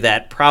argue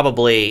that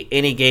probably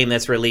any game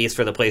that's released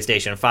for the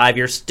PlayStation 5,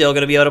 you're still going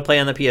to be able to play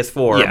on the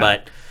PS4.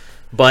 Yeah.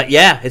 But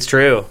yeah, it's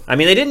true. I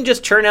mean, they didn't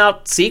just churn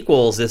out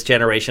sequels this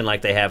generation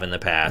like they have in the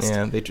past.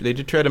 Yeah, they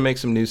did try to make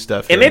some new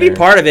stuff. And maybe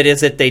part of it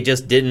is that they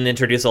just didn't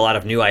introduce a lot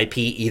of new IP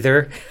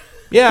either.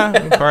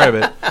 Yeah, part of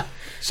it.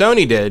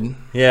 Sony did.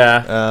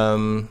 Yeah.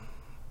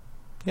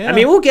 Yeah. I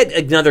mean, we'll get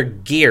another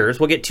Gears.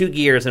 We'll get 2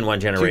 Gears in one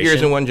generation. 2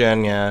 Gears in one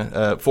gen,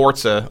 yeah.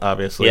 Forza,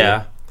 obviously.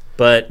 Yeah.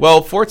 But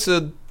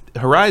Forza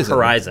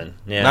Horizon.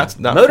 Yeah. Not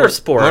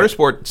Motorsport.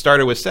 Motorsport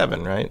started with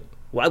 7, right?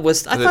 I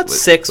thought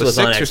 6 was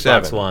on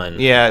Xbox One.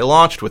 Yeah, it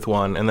launched with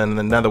 1, and then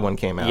another one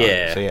came out.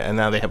 Yeah. So and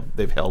now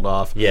they've held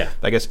off. Yeah.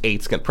 I guess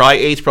 8's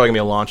probably gonna be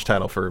a launch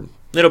title for.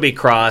 It'll be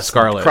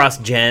Scarlet.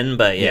 cross-gen,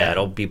 but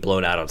it'll be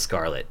blown out on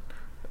Scarlet.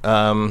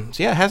 So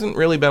yeah, it hasn't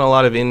really been a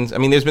lot of I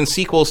mean, there's been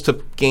sequels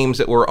to games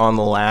that were on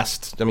the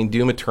last. I mean,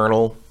 Doom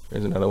Eternal.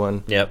 There's another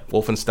one. Yep.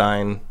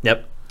 Wolfenstein.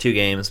 Yep. 2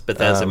 games.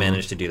 Bethesda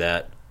managed to do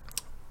that.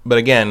 But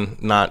again,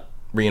 not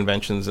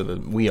reinventions of the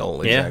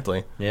wheel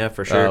exactly. Yeah,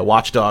 for sure.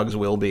 Watch Dogs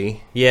will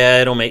be.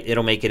 Yeah, it'll make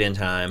it in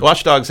time.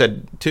 Watch Dogs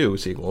had 2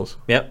 sequels.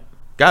 Yep.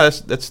 God,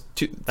 that's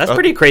two. That's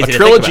pretty crazy. A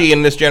trilogy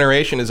in this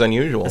generation is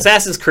unusual.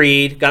 Assassin's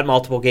Creed got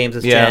multiple games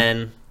this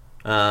gen.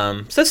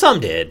 So some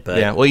did, but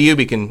yeah. Well,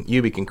 Ubi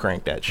can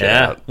crank that shit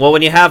out. Well,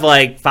 when you have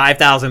like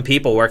 5,000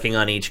 people working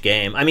on each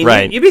game, I mean,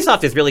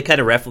 Ubisoft has really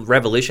kind of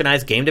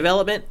revolutionized game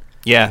development.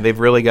 Yeah, they've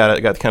really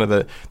got kind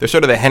of they're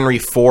sort of the Henry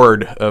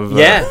Ford of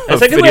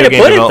that's a good way to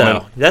put it,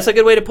 though. That's a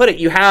good way to put it.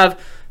 You have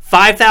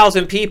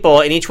 5,000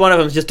 people, and each one of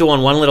them is just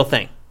doing one little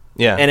thing.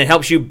 Yeah, and it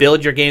helps you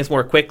build your games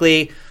more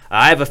quickly.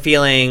 I have a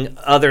feeling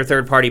other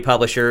third-party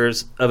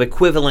publishers of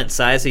equivalent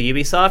size to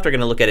Ubisoft are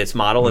going to look at its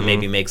model and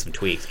maybe make some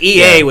tweaks.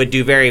 EA would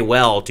do very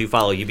well to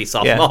follow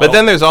Ubisoft's model. But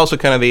then there's also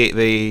kind of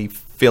the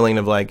feeling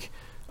of like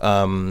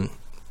sort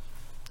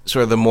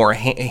of the more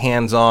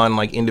hands-on,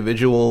 like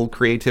individual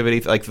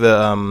creativity, like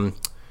the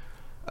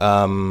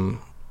I'm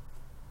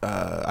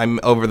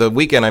over the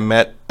weekend I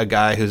met a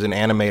guy who's an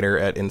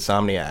animator at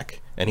Insomniac,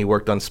 and he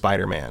worked on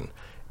Spider-Man.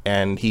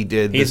 And he's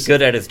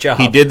good at his job.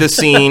 He did the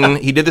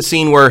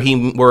scene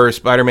where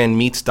Spider-Man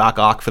meets Doc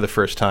Ock for the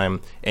first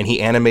time, and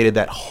he animated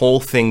that whole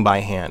thing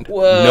by hand.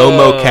 Whoa. No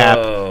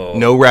mocap,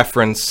 no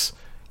reference.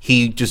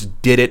 He just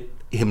did it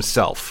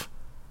himself.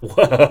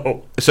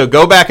 Whoa. So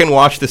go back and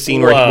watch the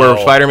scene where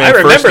Spider-Man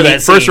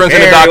first runs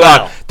into Doc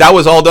Ock. That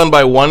was all done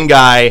by one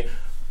guy,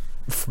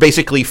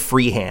 basically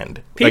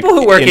freehand. People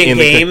who work in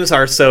games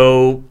are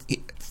so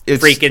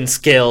freaking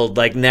skilled,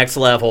 like next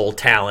level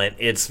talent.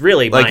 It's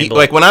really mind-blowing.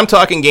 Like when I'm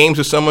talking games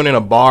with someone in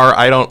a bar,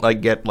 I don't I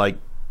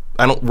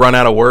don't run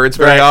out of words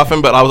very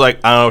often, but I was like,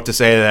 I don't know what to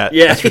say to that.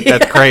 Yeah.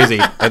 That's crazy.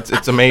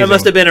 It's amazing. That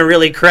must have been a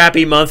really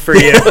crappy month for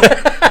you.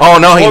 Oh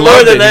no, he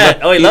loved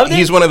it. He loved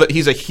it?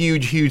 He's a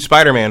huge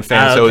Spider-Man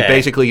fan, so it's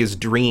basically his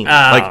dream.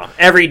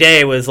 Every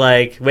day was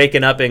like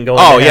waking up and going.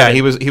 Oh yeah,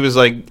 he was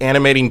like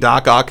animating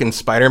Doc Ock and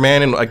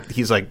Spider-Man, and like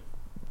he's like,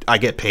 I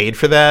get paid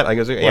for that. I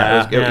goes,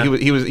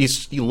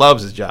 he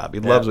loves his job. He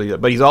loves what he does,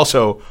 but he's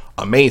also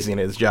amazing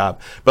at his job.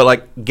 But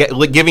like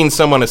giving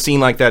someone a scene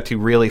like that to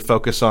really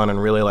focus on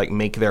and really like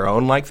make their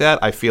own like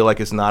that, I feel like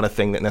is not a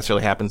thing that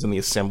necessarily happens in the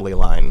assembly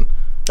line.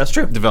 That's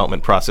true.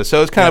 Development process.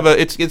 So it's kind of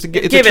it's a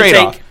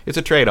trade-off. It's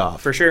a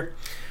trade-off for sure.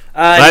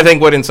 And I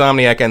think what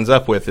Insomniac ends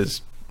up with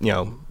is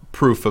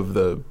proof of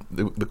the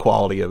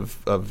quality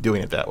of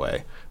doing it that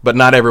way. But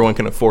not everyone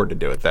can afford to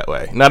do it that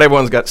way. Not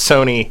everyone's got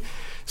Sony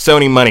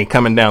money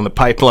coming down the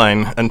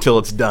pipeline until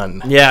it's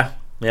done. Yeah.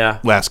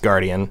 Last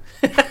Guardian.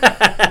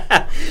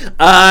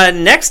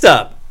 Next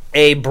up,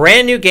 a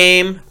brand new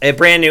game, as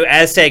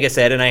Sega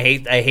said, and I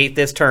hate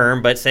this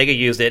term, but Sega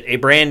used it. A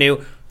brand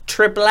new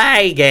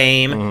AAA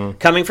game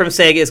coming from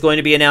Sega is going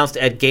to be announced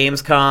at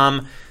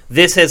Gamescom.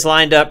 This has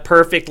lined up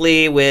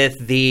perfectly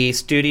with the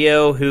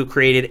studio who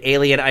created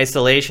Alien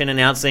Isolation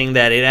announcing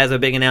that it has a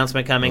big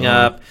announcement coming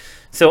up.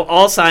 So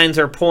all signs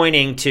are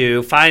pointing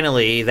to,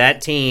 finally,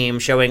 that team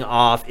showing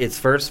off its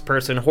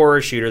first-person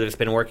horror shooter that it's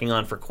been working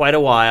on for quite a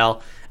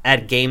while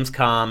at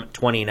Gamescom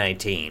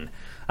 2019.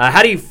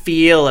 How do you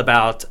feel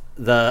about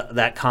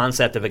that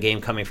concept of a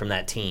game coming from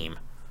that team?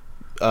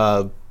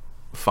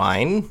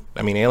 Fine.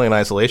 I mean, Alien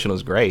Isolation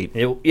was great.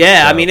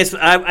 I mean,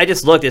 I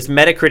just looked. Its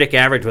Metacritic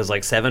average was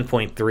like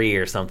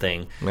 7.3 or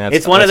something.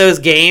 It's one of those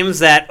games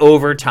that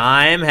over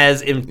time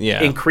has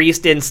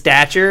increased in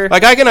stature.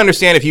 Like, I can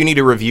understand if you need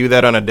to review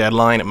that on a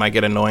deadline, it might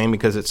get annoying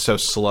because it's so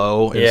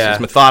slow. It's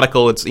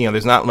methodical. It's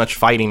there's not much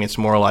fighting. It's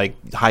more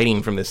like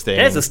hiding from this thing.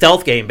 It's a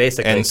stealth game,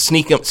 basically. And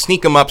sneak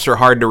 'em ups are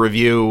hard to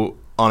review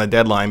on a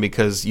deadline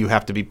because you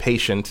have to be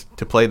patient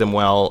to play them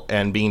well,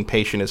 and being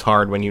patient is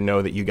hard when you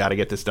know that you got to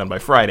get this done by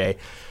Friday.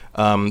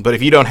 But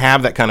if you don't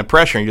have that kind of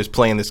pressure and you're just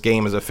playing this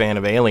game as a fan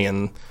of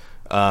Alien,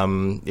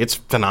 it's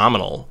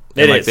phenomenal.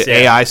 The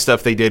AI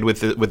stuff they did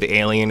with the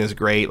Alien is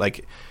great.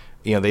 Like,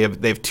 they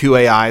have two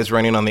AIs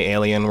running on the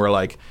Alien where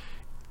like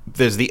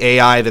there's the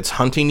AI that's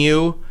hunting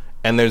you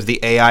and there's the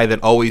AI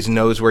that always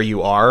knows where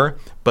you are,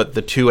 but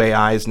the two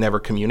AIs never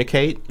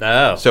communicate.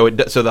 Oh. So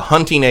the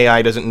hunting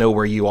AI doesn't know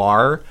where you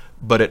are,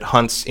 but it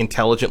hunts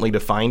intelligently to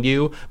find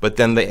you. But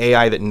then the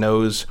AI that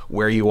knows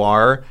where you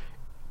are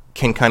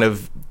can kind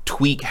of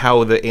tweak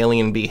how the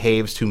alien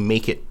behaves to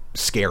make it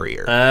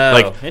scarier.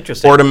 Oh,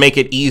 interesting. Or to make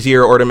it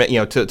easier, or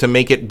to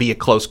make it be a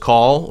close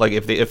call. Like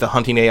if the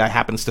hunting AI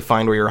happens to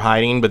find where you're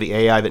hiding, but the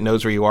AI that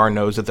knows where you are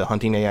knows that the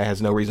hunting AI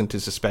has no reason to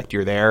suspect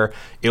you're there,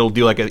 it'll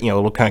do like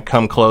it'll kind of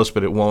come close,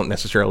 but it won't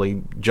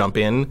necessarily jump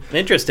in.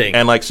 Interesting.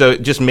 And like so,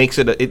 it just makes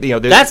it.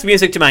 That's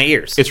music to my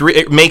ears.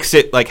 It makes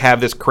it like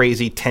have this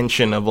crazy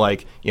tension of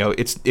like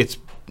it's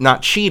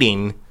not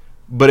cheating,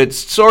 but it's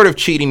sort of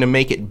cheating to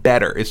make it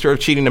better. It's sort of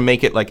cheating to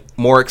make it like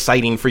more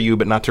exciting for you,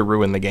 but not to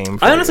ruin the game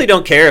for I honestly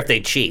don't care if they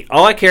cheat.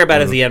 All I care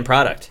about is the end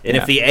product. And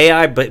if the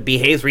AI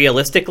behaves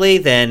realistically,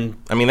 then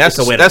I mean that's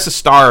the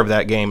star of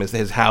that game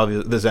is how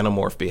the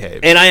Xenomorph behaves.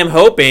 And I am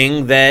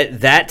hoping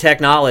that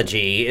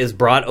technology is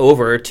brought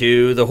over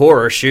to the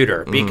horror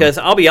shooter. Because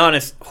I'll be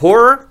honest,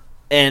 horror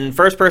and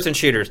first-person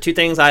shooters, two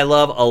things I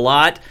love a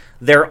lot.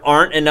 There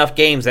aren't enough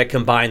games that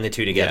combine the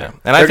two together.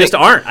 And there just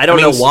aren't. I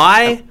don't know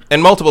why.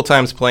 And multiple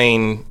times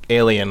playing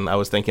Alien, I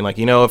was thinking like,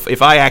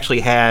 if I actually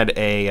had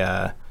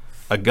a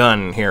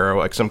gun here, or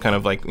like some kind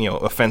of like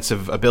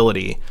offensive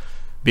ability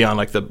beyond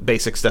like the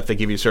basic stuff they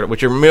give you, sort of,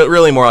 which are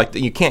really more like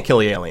you can't kill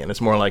the alien.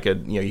 It's more like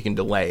you can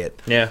delay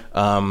it. Yeah.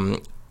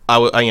 A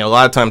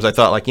lot of times I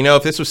thought like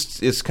if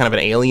this is kind of an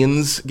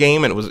Aliens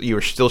game and it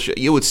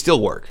would still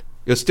work.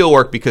 It would still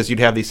work because you'd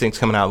have these things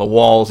coming out of the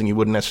walls and you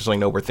wouldn't necessarily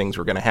know where things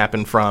were going to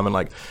happen from, and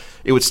like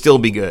it would still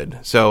be good.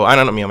 So I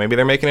don't know, maybe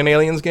they're making an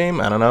Aliens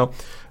game. I don't know.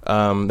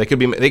 They could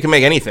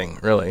make anything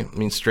really. I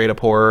mean, straight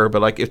up horror,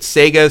 but like it's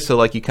Sega, so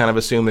like you kind of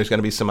assume there's going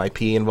to be some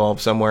IP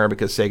involved somewhere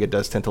because Sega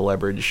does tend to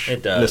leverage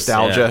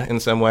nostalgia in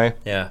some way.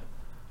 Yeah.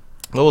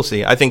 Well, we'll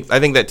see. I think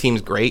that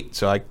team's great,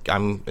 so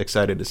I'm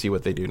excited to see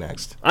what they do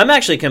next. I'm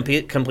actually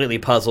completely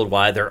puzzled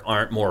why there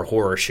aren't more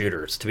horror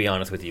shooters. To be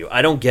honest with you,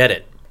 I don't get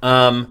it.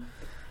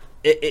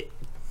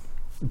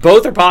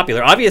 Both are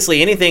popular.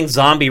 Obviously, anything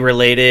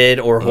zombie-related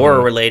or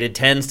horror-related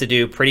tends to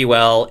do pretty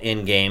well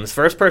in games.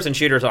 First-person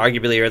shooters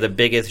arguably are the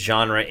biggest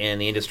genre in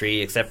the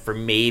industry, except for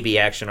maybe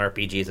action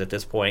RPGs at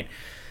this point.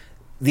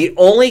 The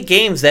only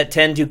games that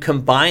tend to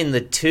combine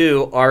the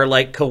two are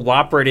like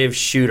cooperative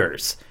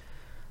shooters.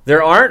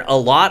 There aren't a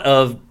lot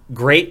of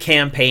great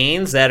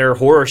campaigns that are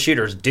horror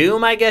shooters.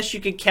 Doom, I guess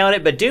you could count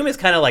it, but Doom is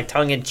kind of like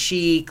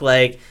tongue-in-cheek,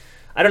 like...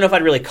 I don't know if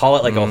I'd really call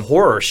it like a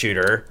horror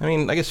shooter. I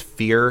mean, I guess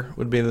Fear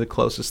would be the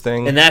closest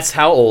thing. And that's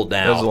how old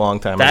now? That was a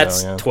long time ago.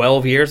 That's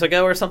 12 years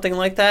ago or something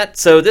like that.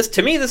 So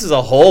to me, this is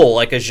a whole,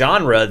 like a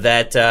genre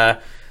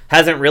that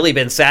hasn't really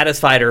been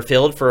satisfied or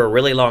filled for a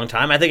really long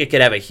time. I think it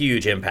could have a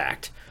huge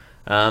impact.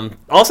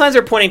 All signs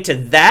are pointing to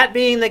that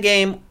being the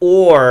game,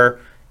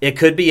 or it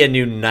could be a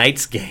new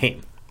Knights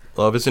game.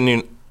 Well, if it's a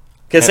new...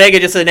 Because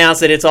Sega just announced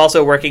that it's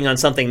also working on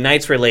something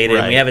Knights related,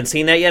 and we haven't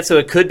seen that yet, so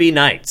it could be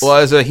Knights. Well,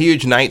 as a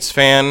huge Knights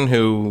fan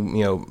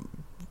who,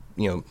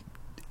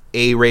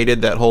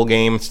 A-rated that whole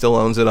game, still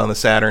owns it on the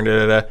Saturn,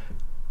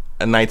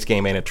 a Knights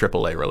game ain't a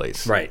AAA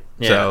release. Right.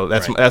 Yeah, so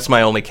that's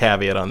my only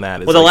caveat on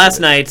that. Well, the last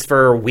Knights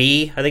for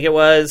Wii, I think it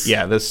was.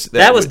 Yeah,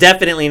 that was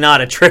definitely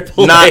not a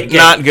AAA game.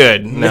 Not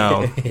good.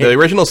 No, the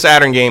original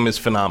Saturn game is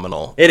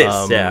phenomenal. It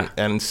is,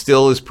 and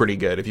still is pretty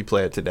good if you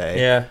play it today.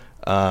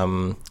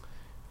 Yeah.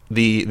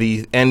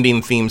 The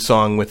ending theme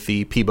song with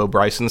the Peebo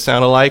Bryson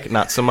sound alike,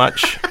 not so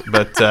much,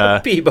 but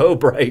Peebo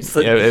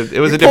Bryson. Yeah, it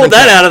was a different. Pulled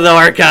that out of the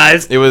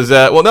archives. It was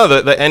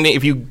the ending.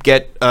 If you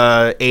get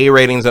A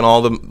ratings on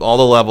all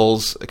the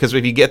levels, because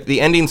if you get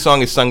the ending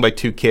song is sung by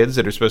two kids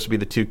that are supposed to be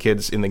the two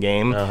kids in the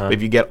game. But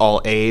if you get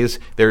all A's,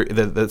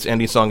 the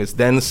ending song is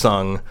then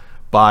sung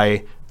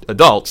by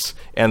adults,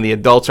 and the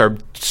adults are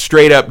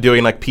straight up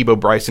doing like Peebo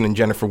Bryson and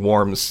Jennifer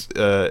Warnes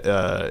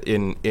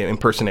in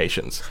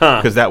impersonations,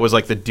 because that was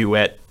like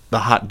the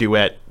hot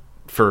duet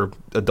for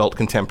adult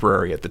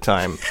contemporary at the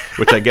time,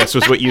 which I guess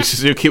was what Yu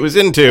Suzuki was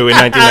into in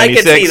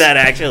 1996. I could see that,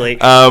 actually.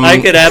 I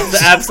could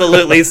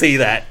absolutely see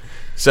that.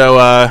 So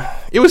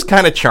it was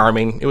kind of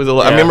charming. It was.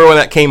 I remember when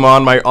that came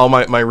on, all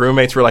my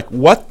roommates were like,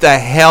 "What the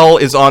hell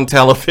is on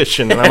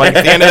television?" And I'm like,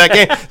 "At the end of that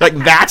game, like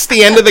that's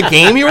the end of the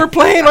game you were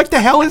playing? What the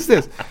hell is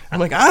this?" I'm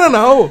like, "I don't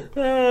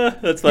know."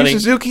 That's funny. Yu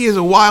Suzuki is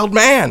a wild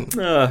man.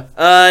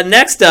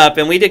 Next up,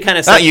 and we did kind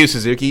of not Yu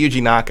Suzuki,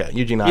 Yuji Naka.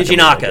 Yuji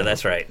Naka,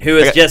 that's right. Who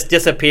has just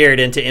disappeared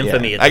into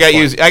infamy. Yeah. I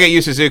got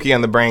Yu Suzuki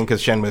on the brain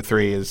because Shenmue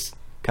 3 is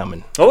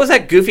coming. What was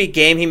that goofy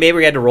game he made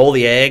where he had to roll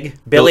the egg?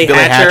 Billy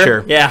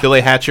Hatcher. Yeah.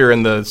 Billy Hatcher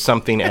and the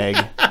something egg.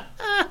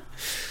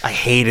 I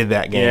hated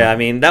that game. Yeah, I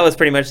mean, that was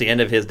pretty much the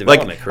end of his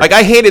development career. Like,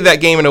 I hated that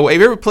game in a way.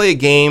 Have you ever played a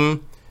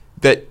game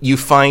that you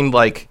find,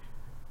 like,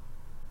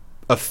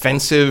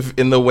 offensive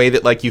in the way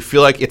that, like, you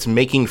feel like it's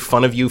making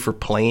fun of you for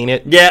playing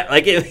it? Yeah,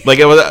 it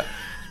was...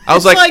 I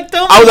was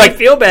like,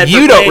 feel bad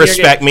you don't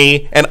respect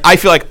me, and I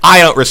feel like I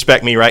don't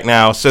respect me right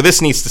now, so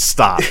this needs to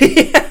stop.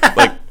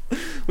 Like,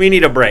 we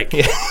need a break.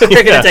 Yeah.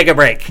 We're going to take a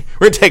break.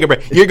 We're going to take a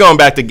break. You're going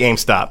back to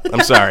GameStop.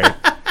 I'm sorry.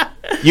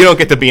 You don't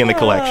get to be in the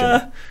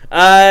collection.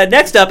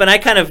 Next up, and I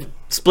kind of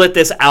split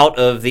this out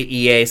of the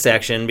EA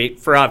section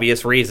for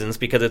obvious reasons,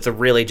 because it's a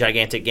really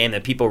gigantic game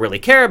that people really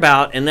care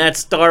about, and that's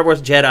Star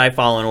Wars Jedi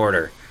Fallen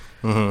Order.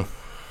 Mm-hmm.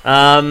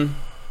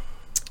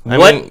 I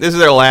mean, this is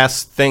their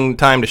last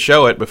time to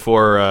show it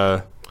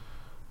before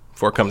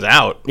it comes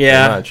out.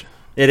 Yeah,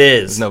 it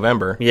is. It's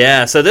November.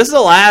 Yeah, so this is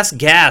the last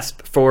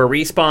gasp for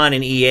Respawn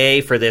and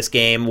EA for this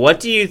game. What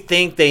do you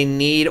think they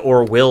need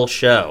or will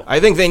show?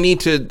 I think they need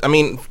to... I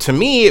mean, to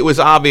me, it was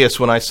obvious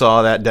when I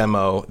saw that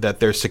demo that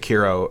there's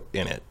Sekiro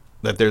in it.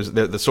 That there's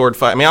the sword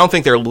fight. I mean, I don't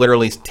think they're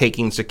literally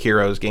taking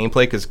Sekiro's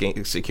gameplay, because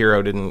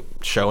Sekiro didn't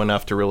show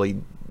enough to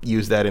really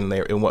use that in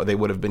what they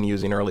would have been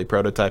using early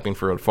prototyping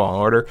for Fallen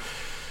Order.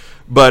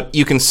 But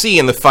you can see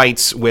in the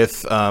fights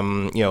with,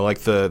 like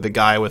the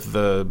guy with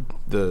the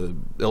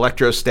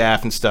electro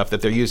staff and stuff,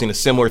 that they're using a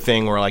similar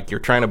thing where, like, you're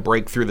trying to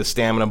break through the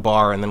stamina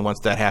bar, and then once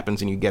that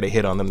happens and you get a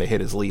hit on them, the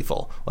hit is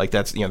lethal. Like,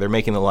 that's, they're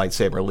making the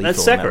lightsaber lethal.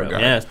 That's Sekiro.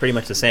 Yeah, it's pretty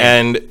much the same.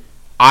 And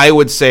I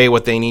would say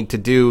what they need to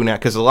do now,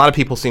 because a lot of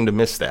people seem to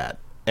miss that.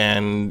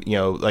 And,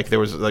 like, there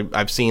was, like,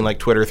 I've seen, like,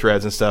 Twitter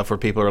threads and stuff where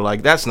people are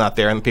like, that's not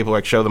there. And people,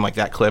 like, show them, like,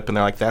 that clip, and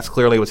they're like, that's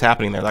clearly what's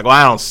happening there. Like, well,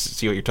 I don't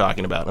see what you're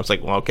talking about. And I was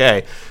like, well,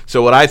 okay.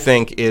 So what I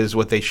think is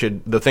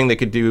the thing they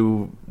could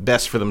do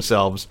best for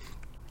themselves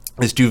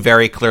is to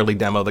very clearly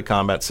demo the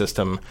combat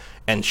system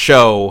and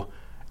show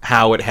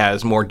how it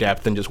has more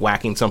depth than just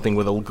whacking something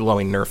with a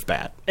glowing Nerf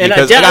bat.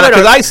 Because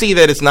I see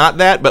that it's not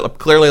that, but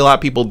clearly a lot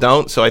of people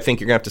don't, so I think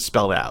you're going to have to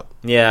spell it out.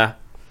 Yeah.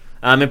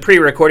 And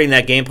pre-recording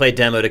that gameplay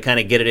demo to kind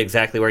of get it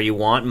exactly where you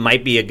want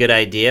might be a good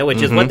idea,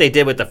 which is what they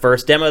did with the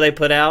first demo they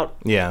put out.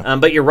 Yeah.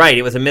 But you're right,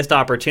 it was a missed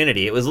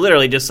opportunity. It was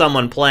literally just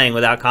someone playing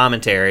without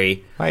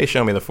commentary. Why you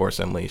show me the Force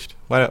Unleashed?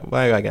 Why do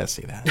I got to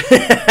see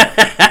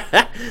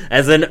that?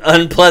 As an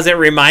unpleasant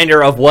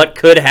reminder of what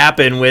could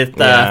happen with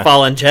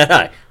Fallen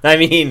Jedi. I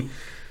mean,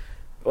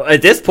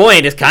 at this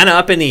point, it's kind of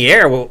up in the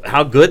air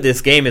how good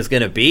this game is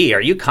going to be.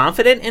 Are you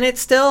confident in it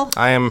still?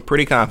 I am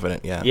pretty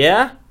confident, yeah.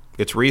 Yeah?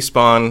 It's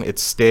Respawn,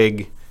 it's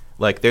Stig.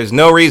 Like, there's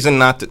no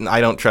reason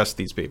I don't trust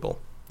these people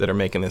that are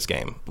making this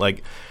game.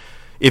 Like,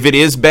 if it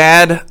is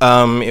bad,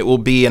 it will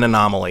be an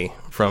anomaly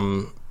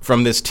from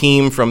this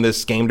team, from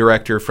this game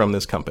director, from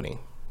this company.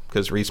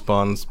 Because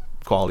Respawn's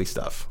quality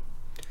stuff.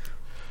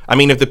 I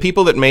mean, if the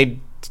people that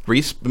made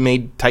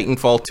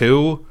Titanfall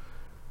 2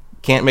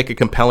 can't make a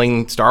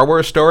compelling Star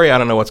Wars story, I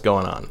don't know what's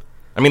going on.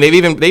 I mean,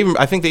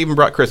 I think they even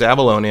brought Chris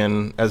Avellone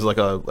in as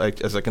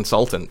as a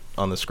consultant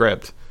on the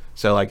script.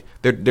 So, like,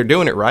 they're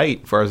doing it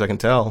right, as far as I can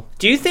tell.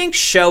 Do you think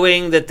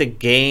showing that the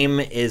game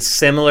is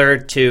similar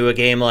to a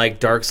game like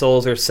Dark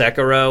Souls or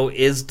Sekiro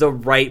is the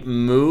right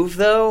move,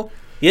 though?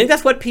 You think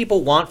that's what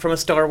people want from a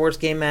Star Wars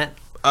game, Matt?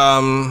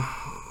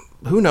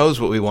 Who knows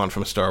what we want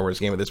from a Star Wars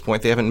game at this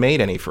point? They haven't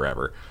made any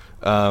forever.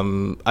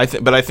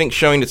 But I think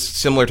showing it's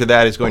similar to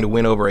that is going to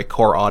win over a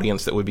core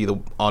audience that would be the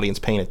audience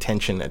paying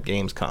attention at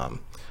Gamescom.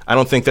 I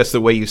don't think that's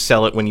the way you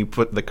sell it when you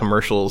put the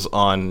commercials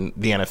on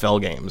the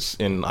NFL games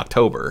in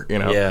October,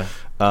 Yeah.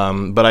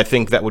 But I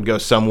think that would go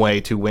some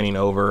way to winning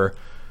over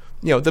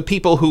the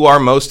people who are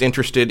most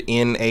interested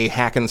in a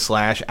hack and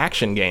slash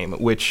action game,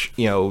 which,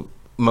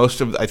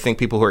 most of, I think,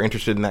 people who are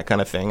interested in that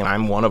kind of thing, and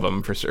I'm one of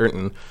them for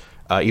certain,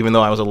 even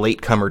though I was a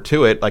latecomer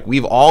to it, like,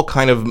 we've all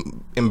kind of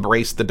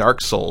embraced the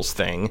Dark Souls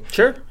thing.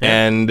 Sure.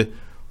 Yeah. And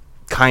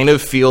kind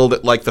of feel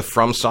that, like, the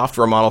From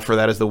Software model for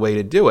that is the way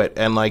to do it.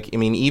 And, like, I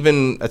mean,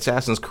 even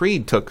Assassin's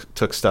Creed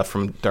took stuff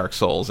from Dark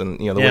Souls, and,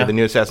 the way the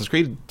new Assassin's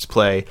Creed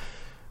play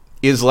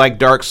is like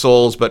Dark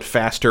Souls, but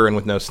faster and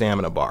with no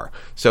stamina bar.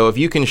 So if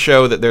you can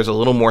show that there's a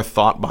little more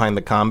thought behind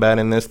the combat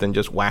in this than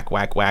just whack,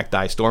 whack, whack,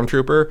 die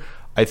Stormtrooper,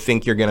 I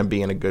think you're going to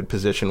be in a good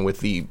position with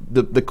the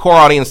core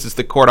audience. Is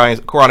the core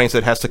audience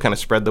that has to kind of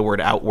spread the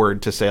word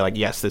outward to say, like,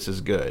 yes, this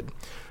is good.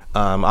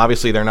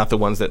 Obviously, they're not the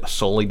ones that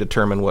solely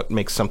determine what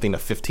makes something a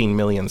 15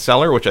 million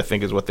seller, which I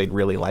think is what they'd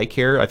really like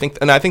here. I think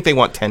they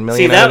want 10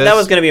 million. See, out of this. That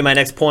was going to be my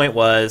next point.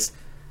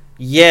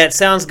 Yeah, it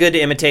sounds good to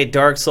imitate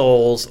Dark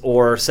Souls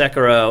or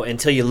Sekiro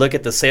until you look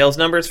at the sales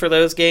numbers for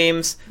those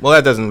games. Well,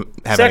 that doesn't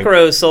have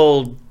Sekiro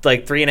sold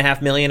like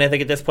 3.5 million, I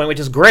think, at this point, which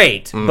is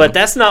great. But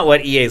that's not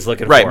what EA's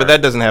looking for. Right, but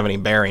that doesn't have any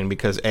bearing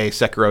because A,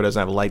 Sekiro doesn't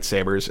have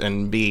lightsabers,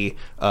 and B,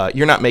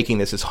 you're not making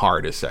this as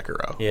hard as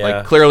Sekiro. Yeah.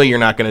 Like, clearly, you're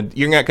not gonna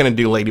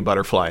do Lady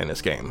Butterfly in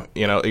this game.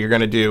 You're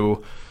gonna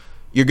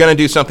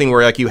do something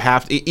where, like, you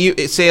have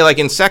to say, like,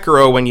 in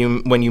Sekiro,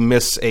 when you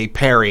miss a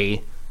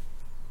parry,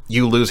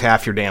 you lose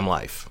half your damn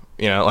life.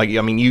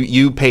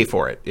 You pay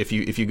for it if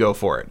you go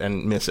for it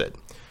and miss it.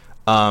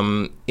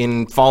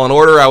 In Fallen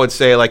Order, I would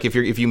say, like, if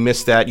you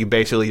miss that, you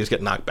basically just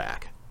get knocked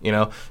back.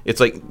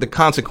 It's like the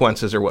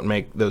consequences are what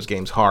make those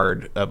games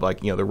hard, of, like,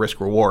 the risk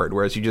reward.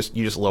 Whereas you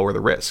just lower the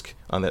risk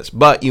on this,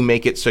 but you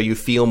make it so you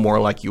feel more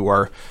like you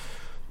are,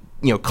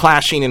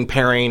 clashing and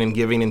parrying and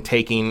giving and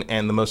taking.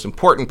 And the most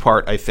important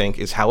part, I think,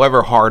 is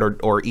however hard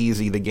or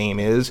easy the game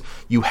is,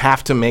 you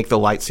have to make the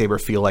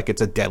lightsaber feel like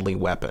it's a deadly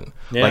weapon.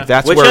 Yeah. Like,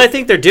 that's which where, I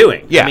think they're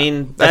doing. Yeah, I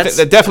mean,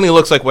 that definitely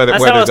looks like where they're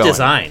going. That's how it's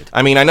designed.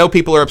 I mean, I know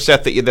people are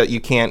upset that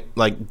you can't,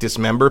 like,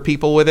 dismember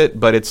people with it,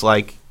 but it's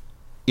like,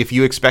 if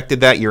you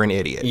expected that, you're an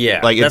idiot. Yeah,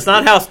 like, that's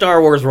not how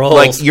Star Wars rolls.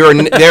 Like,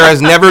 there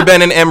has never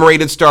been an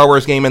M-rated Star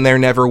Wars game, and there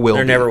never will be.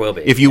 There never will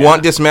be. If you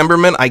want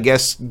dismemberment, I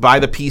guess buy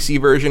the PC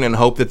version and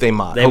hope that they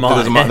mod. Hope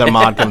that the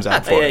mod comes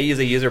out for it. Yeah, use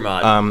a user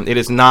mod. It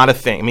is not a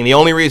thing. I mean, the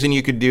only reason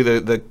you could do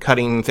the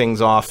cutting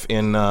things off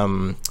in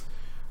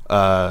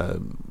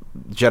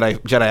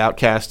Jedi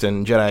Outcast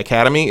and Jedi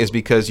Academy is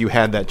because you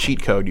had that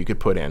cheat code you could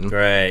put in.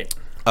 Right.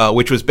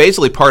 Which was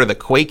basically part of the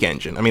Quake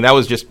engine. I mean, that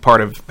was just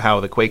part of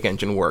how the Quake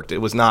engine worked. It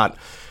was not,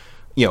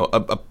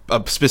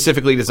 a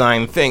specifically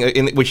designed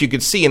thing, which you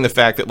could see in the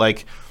fact that,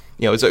 like,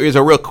 it was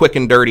a real quick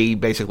and dirty,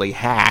 basically,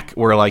 hack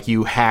where, like,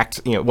 you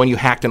hacked, when you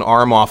hacked an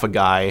arm off a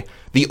guy,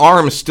 the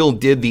arm still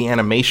did the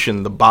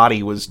animation the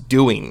body was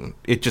doing.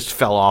 It just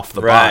fell off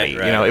the body.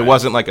 It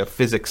wasn't like a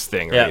physics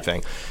thing or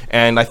anything.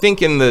 And I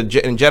think in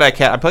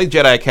Jedi I played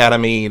Jedi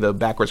Academy, the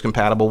backwards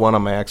compatible one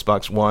on my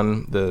Xbox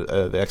One,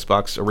 the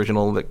Xbox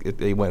original.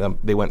 They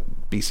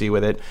went BC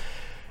with it.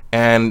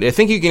 And I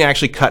think you can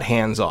actually cut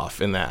hands off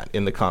in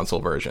the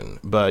console version,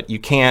 but you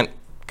can't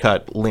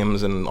cut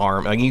limbs and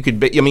arm. Like, you could,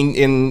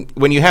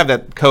 when you have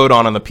that code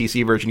on the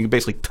PC version, you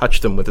basically touch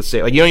them with a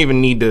saber. Like, you don't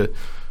even need to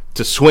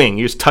swing.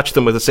 You just touch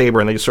them with a saber,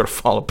 and they just sort of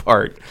fall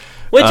apart.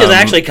 Which is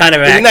actually kind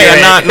of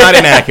accurate. Not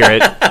inaccurate,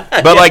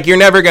 but like, you're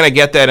never going to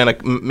get that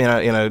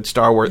in a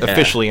Star Wars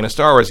officially in a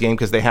Star Wars game,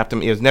 because they have to.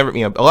 It was never.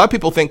 A lot of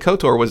people think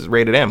KOTOR was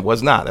rated M.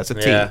 Was not. That's a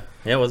T. Yeah,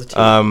 it was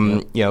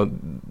a T.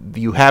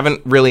 You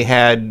haven't really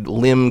had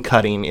limb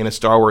cutting in a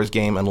Star Wars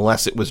game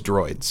unless it was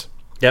droids.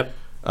 Yep.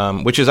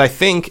 Which is, I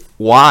think,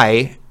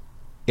 why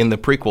in the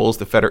prequels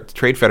the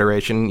Trade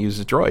Federation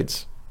uses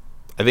droids.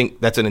 I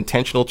think that's an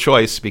intentional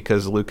choice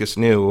because Lucas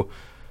knew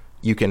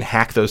you can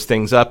hack those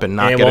things up and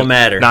not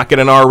get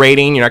an R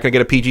rating. You're not going to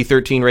get a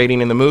PG-13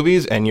 rating in the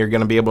movies, and you're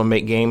going to be able to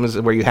make games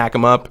where you hack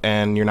them up,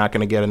 and you're not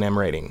going to get an M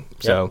rating.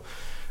 Yep. So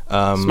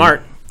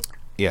smart.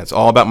 Yeah, it's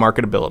all about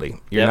marketability.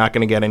 You're not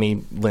going to get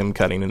any limb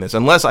cutting in this,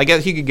 unless I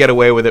guess you could get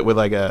away with it with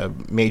like a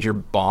major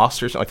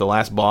boss or something, like the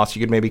last boss. You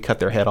could maybe cut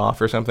their head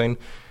off or something,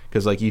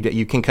 because like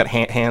you can cut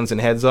hands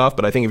and heads off.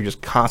 But I think if you're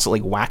just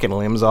constantly whacking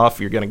limbs off,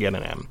 you're going to get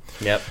an M.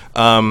 Yep.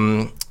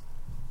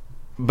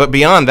 But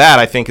beyond that,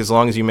 I think as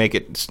long as you make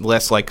it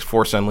less like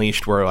Force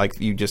Unleashed, where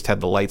like you just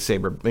had the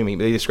lightsaber. I mean,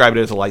 they described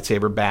it as a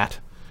lightsaber bat,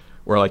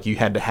 where like you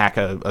had to hack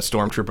a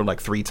stormtrooper like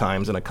 3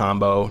 times in a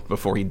combo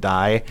before he'd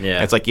die. Yeah,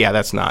 and it's like,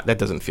 that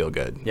doesn't feel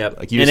good. Yep.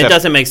 Like, and it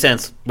doesn't make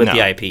sense with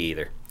the IP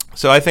either.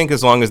 So I think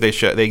as long as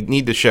they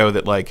need to show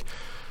that like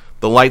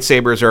the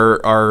lightsabers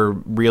are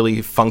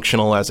really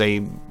functional as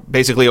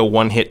basically a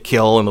one-hit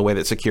kill in the way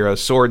that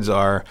Sekiro's swords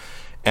are,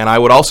 and I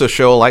would also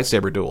show a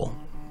lightsaber duel.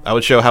 I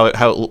would show how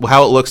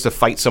it looks to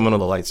fight someone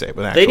with a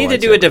lightsaber. They need to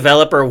do a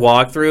developer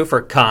walkthrough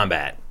for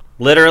combat.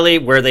 Literally,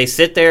 where they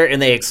sit there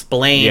and they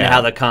explain how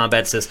the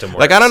combat system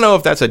works. Like, I don't know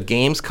if that's a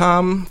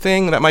Gamescom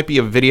thing. That might be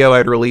a video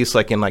I'd release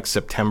like in like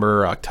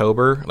September or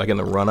October, like in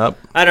the run-up.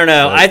 I don't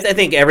know. I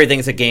think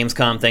everything's a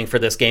Gamescom thing for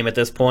this game at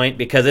this point,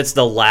 because it's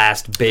the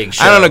last big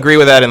show. I don't agree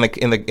with that in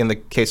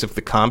the case of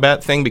the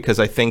combat thing, because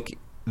I think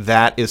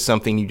that is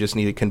something you just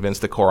need to convince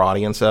the core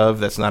audience of.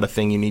 That's not a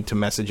thing you need to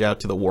message out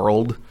to the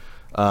world.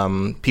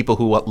 People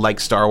who like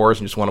Star Wars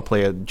and just want to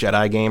play a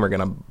Jedi game are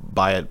going to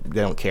buy it.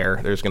 They don't care.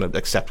 They're just going to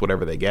accept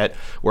whatever they get.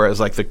 Whereas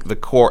like the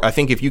core, I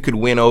think if you could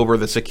win over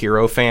the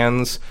Sekiro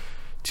fans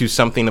to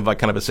something of like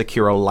kind of a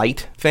Sekiro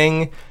light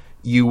thing,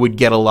 you would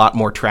get a lot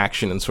more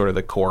traction in sort of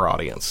the core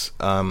audience.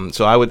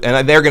 So I would,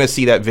 and they're going to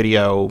see that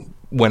video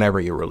whenever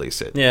you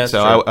release it. Yeah,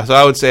 so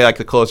I would say like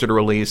the closer to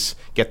release,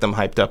 get them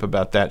hyped up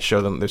about that, show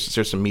them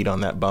there's some meat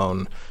on that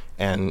bone,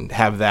 and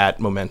have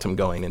that momentum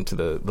going into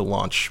the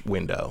launch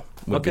window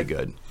would be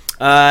good.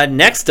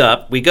 Next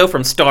up, we go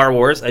from Star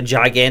Wars, a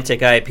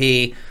gigantic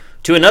IP,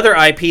 to another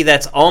IP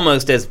that's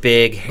almost as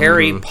big,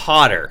 Harry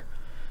Potter.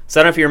 So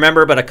I don't know if you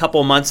remember, but a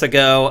couple months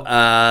ago,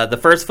 the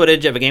first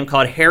footage of a game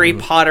called Harry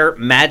Potter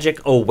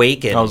Magic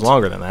Awakened. That was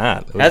longer than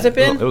that. Has it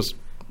been? It was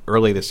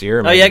early this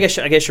year. Maybe. Oh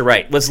yeah, I guess you're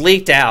right. Was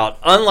leaked out.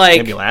 Unlike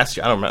maybe last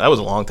year. I don't remember. That was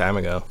a long time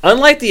ago.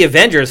 Unlike the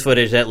Avengers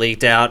footage that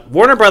leaked out,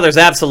 Warner Brothers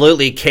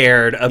absolutely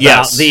cared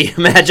about the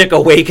Magic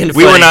Awakened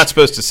footage. We were not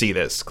supposed to see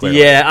this, clearly.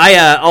 Yeah,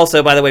 I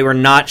also, by the way, we're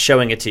not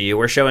showing it to you.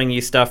 We're showing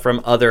you stuff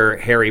from other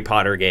Harry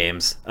Potter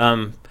games.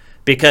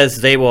 Because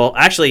they will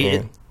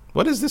actually...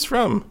 What is this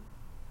from?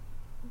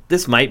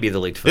 This might be the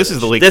leaked footage. This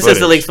is the leaked footage. This is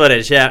the leaked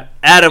footage, yeah.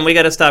 Adam, we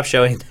got to stop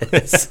showing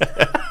this.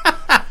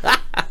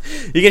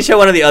 You can show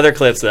one of the other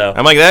clips, though.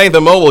 I'm like, that ain't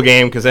the mobile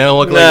game because they don't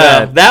look like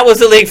that. That was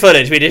the leaked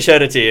footage. We just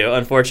showed it to you,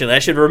 unfortunately. I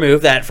should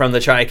remove that from the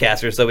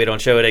TriCaster so we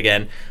don't show it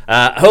again.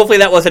 Hopefully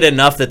that wasn't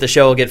enough that the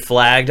show will get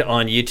flagged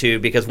on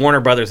YouTube because Warner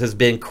Brothers has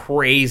been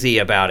crazy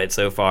about it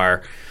so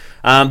far.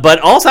 But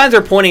all signs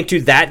are pointing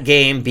to that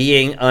game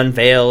being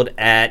unveiled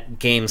at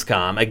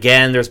Gamescom.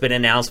 Again, there's been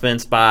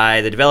announcements by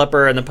the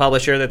developer and the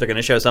publisher that they're going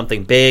to show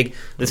something big.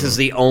 This is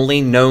the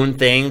only known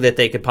thing that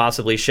they could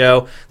possibly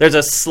show. There's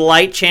a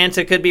slight chance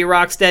it could be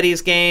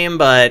Rocksteady's game,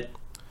 but...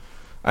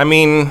 I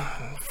mean,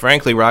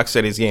 frankly,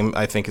 Rocksteady's game,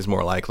 I think, is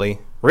more likely.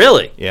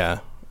 Really? Yeah.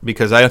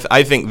 Because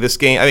I think this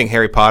game, I think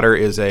Harry Potter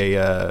is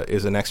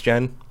a next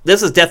gen.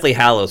 This is Deathly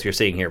Hallows you're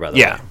seeing here, by the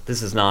way. Yeah.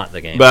 This is not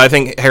the game. But I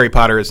think Harry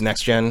Potter is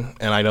next gen,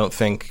 and I don't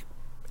think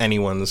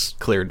anyone's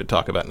cleared to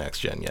talk about next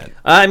gen yet.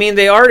 I mean,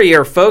 they already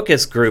are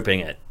focus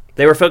grouping it.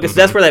 They were focused.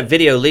 That's where that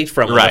video leaked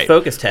from, right? A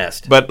focus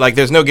test. But like,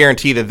 there's no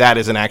guarantee that that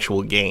is an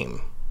actual game.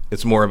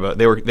 It's more of a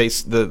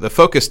the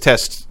focus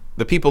test.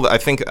 The people that I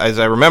think, as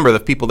I remember, the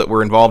people that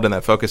were involved in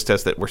that focus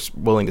test that were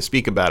willing to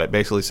speak about it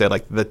basically said,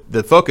 like,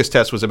 the focus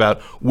test was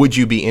about, would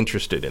you be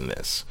interested in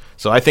this?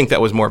 So I think that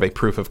was more of a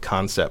proof of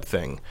concept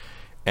thing.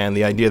 And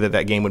the idea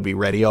that game would be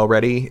ready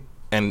already,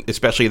 and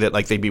especially that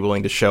like they'd be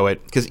willing to show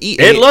it. Because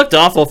it looked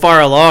awful far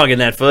along in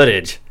that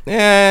footage.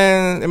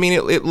 Yeah, I mean,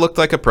 it looked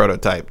like a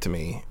prototype to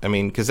me. I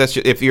mean, because that's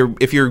just, if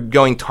you're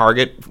going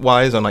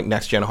target-wise on like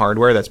next-gen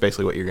hardware, that's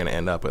basically what you're going to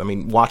end up with. I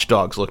mean, Watch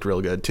Dogs looked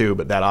real good too,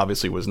 but that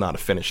obviously was not a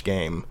finished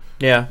game.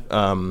 Yeah.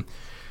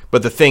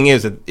 But the thing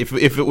is, if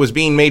it was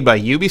being made by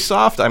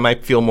Ubisoft, I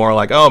might feel more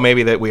like, oh,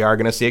 maybe that we are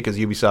going to see it because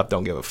Ubisoft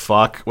don't give a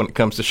fuck when it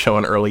comes to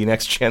showing early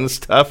next-gen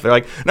stuff. They're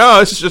like,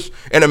 no, this is just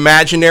an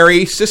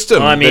imaginary system.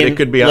 Well, I mean, that it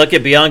could be look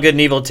at Beyond Good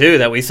and Evil 2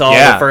 that we saw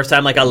the first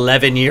time like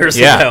 11 years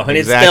ago, and exactly.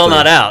 It's still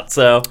not out.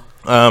 So,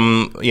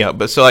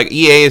 but so like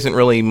EA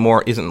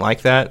isn't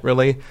like that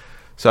really.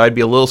 So I'd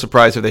be a little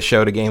surprised if they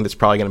showed a game that's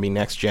probably going to be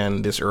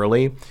next-gen this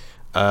early.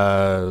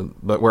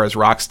 But whereas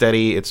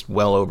Rocksteady, it's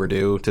well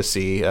overdue to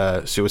see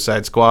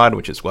Suicide Squad,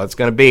 which is what it's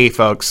going to be,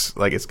 folks.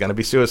 Like, it's going to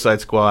be Suicide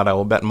Squad. I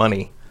will bet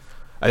money.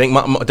 I think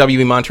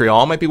WB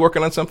Montreal might be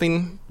working on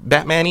something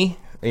Batman-y.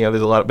 You know,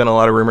 there's been a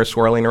lot of rumors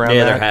swirling around.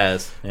 Yeah, that. there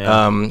has.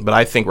 Yeah. But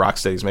I think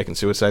Rocksteady's making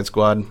Suicide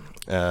Squad,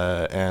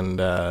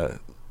 and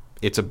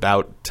it's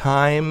about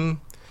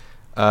time.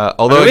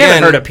 Although we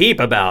haven't heard a peep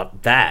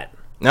about that.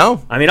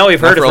 No. I mean, all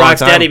we've heard is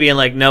Rocksteady being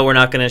like, no, we're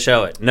not going to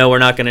show it. No, we're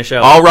not going to show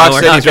it. All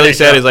Rocksteady's really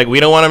said is like, we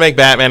don't want to make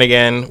Batman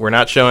again. We're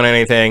not showing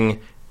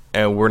anything,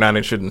 and we're not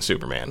interested in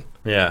Superman.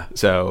 Yeah.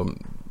 So,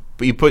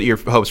 but you put your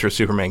hopes for a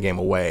Superman game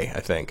away, I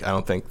think. I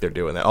don't think they're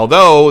doing that.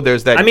 Although,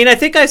 there's that... I mean, I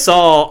think I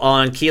saw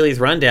on Keeley's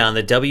Rundown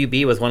that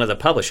WB was one of the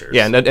publishers.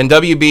 Yeah, and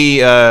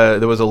WB,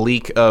 there was a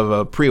leak of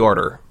a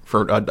pre-order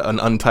for an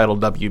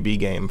untitled WB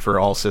game for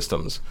all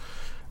systems.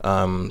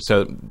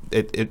 So,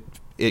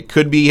 it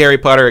could be Harry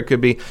Potter. It could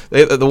be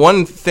the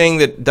one thing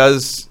that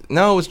does.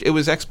 No, it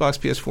was Xbox,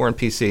 PS4, and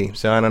PC.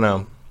 So I don't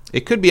know.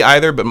 It could be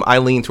either, but I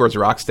lean towards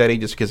Rocksteady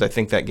just because I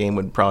think that game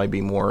would probably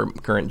be more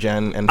current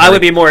gen. And I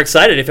would be more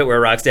excited if it were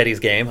Rocksteady's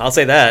game. I'll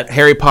say that.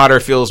 Harry Potter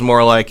feels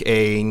more like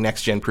a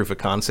next gen proof of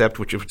concept,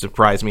 which would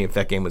surprise me if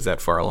that game was that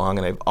far along.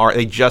 And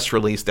they just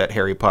released that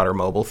Harry Potter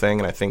mobile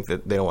thing, and I think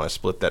that they don't want to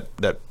split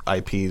that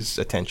IP's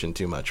attention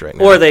too much right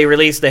now. Or they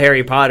released the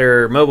Harry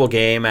Potter mobile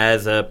game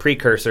as a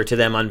precursor to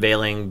them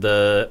unveiling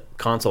the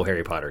console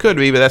Harry Potter game. Could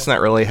be, but that's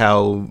not really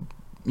how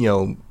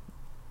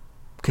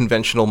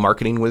conventional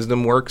marketing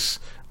wisdom works.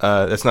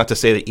 That's not to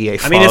say that EA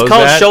follows that. I mean, it's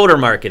called shoulder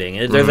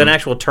marketing. There's an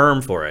actual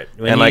term for it.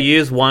 When you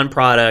use one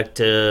product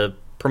to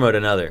promote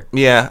another.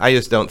 Yeah, I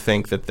just don't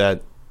think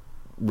that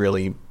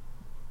really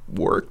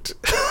worked.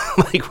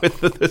 like with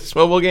this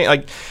mobile game.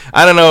 Like,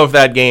 I don't know if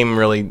that game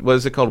really, what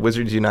is it called?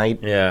 Wizards Unite?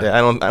 Yeah.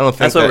 I don't think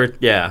that's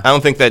what I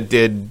don't think that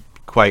did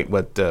quite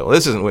what. Well,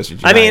 this isn't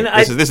Wizards Unite. I mean,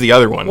 this is the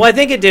other one. Well, I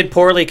think it did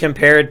poorly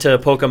compared to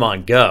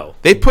Pokemon Go.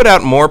 They put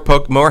out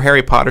more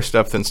Harry Potter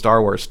stuff than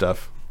Star Wars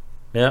stuff.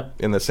 Yep.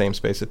 In the same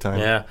space of time.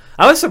 Yeah.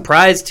 I was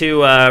surprised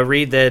to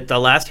read that the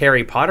last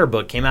Harry Potter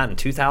book came out in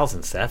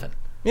 2007.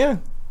 Yeah.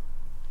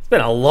 It's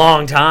been a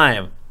long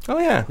time. Oh,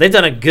 yeah. They've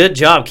done a good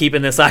job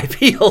keeping this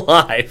IP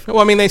alive. Well,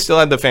 I mean, they still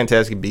had the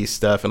Fantastic Beasts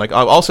stuff. And like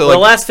also, the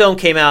last film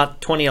came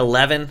out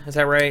 2011. Is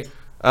that right?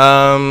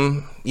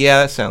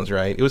 Yeah, that sounds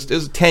right. It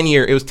was 10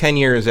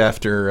 years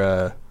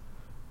after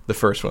the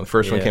first one. The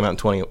first one came out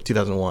in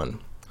 2001.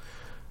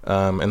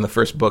 And the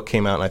first book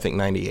came out in, I think,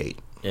 98.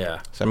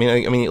 Yeah. So, I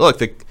mean, look,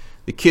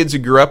 the kids who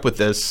grew up with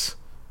this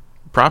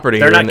property,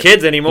 they're not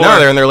kids anymore. No,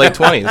 they're in their late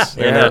 20s.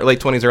 They're in their late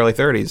 20s, early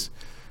 30s.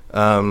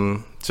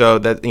 So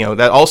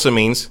that also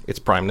means it's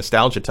prime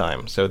nostalgia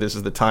time. So this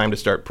is the time to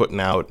start putting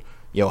out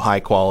high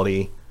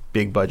quality,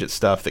 big budget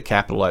stuff that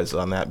capitalizes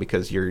on that,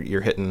 because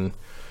you're hitting.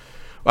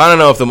 I don't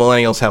know if the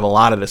millennials have a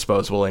lot of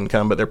disposable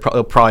income, but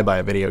they'll probably buy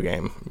a video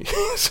game.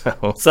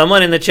 So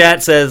someone in the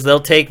chat says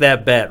they'll take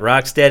that bet.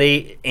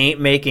 Rocksteady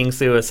ain't making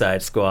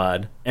Suicide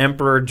Squad.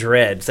 Emperor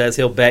Dread says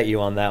he'll bet you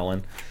on that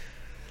one.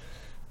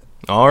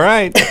 All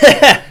right.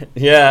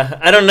 Yeah,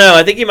 I don't know.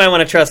 I think you might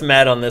want to trust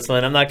Matt on this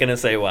one. I'm not going to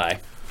say why.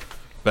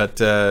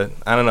 But I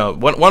don't know.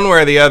 One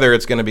way or the other,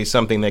 it's going to be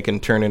something they can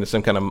turn into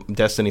some kind of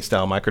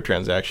Destiny-style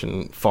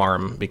microtransaction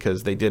farm,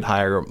 because they did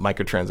hire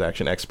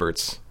microtransaction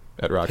experts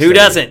at Rocksteady. Who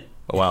doesn't?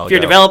 A while if you're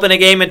ago. Developing a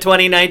game in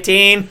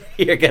 2019,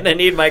 you're going to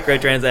need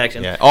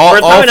microtransactions. Yeah. Or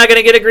it's probably not going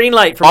to get a green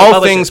light from the all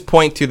publisher. things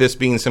point to this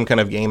being some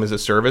kind of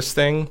game-as-a-service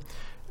thing,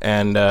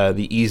 and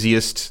the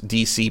easiest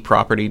DC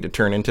property to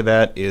turn into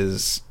that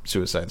is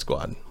Suicide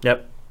Squad.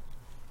 Yep.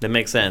 That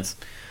makes sense.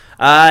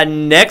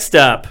 Next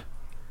up,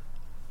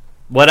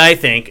 what I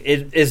think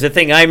is the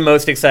thing I'm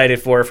most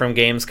excited for from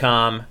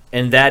Gamescom,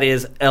 and that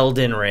is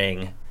Elden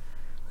Ring.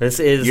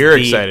 You're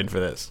excited for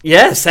this?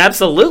 Yes,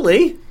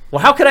 absolutely.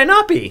 Well, how could I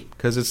not be?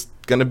 Because it's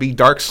going to be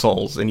Dark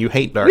Souls, and you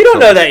hate Dark Souls. We don't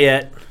know that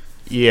yet.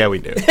 Yeah, we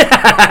do.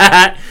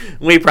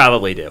 We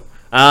probably do.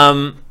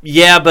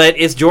 Yeah, but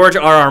is George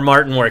R.R.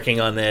 Martin working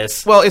on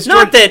this? Well, it's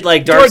not that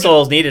Dark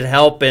Souls needed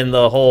help in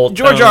the whole.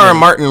 George R.R.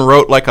 Martin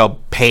wrote like a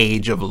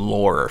page of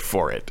lore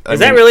for it. Is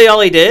that really all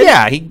he did?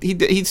 Yeah,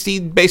 he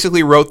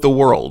basically wrote the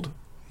world.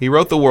 He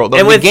wrote the world.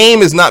 The game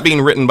is not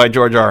being written by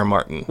George R.R.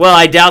 Martin. Well,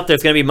 I doubt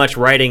there's going to be much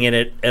writing in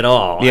it at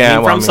all.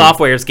 Yeah, From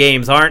Software's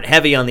games aren't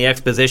heavy on the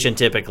exposition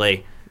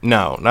typically.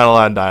 No, not a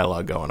lot of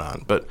dialogue going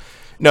on. But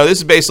no, this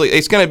is basically,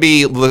 it's going to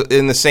be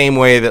in the same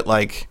way that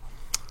like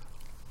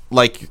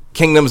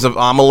Kingdoms of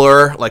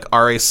Amalur, like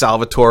R.A.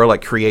 Salvatore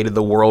created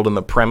the world and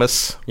the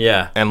premise.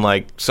 Yeah.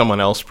 And someone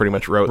else pretty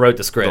much wrote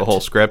the script. The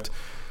whole script.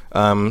 So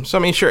I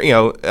mean, sure,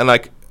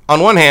 and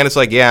on one hand, it's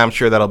yeah, I'm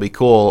sure that'll be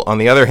cool. On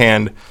the other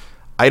hand,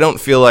 I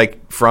don't feel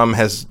like From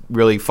has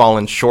really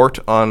fallen short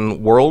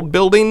on world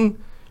building.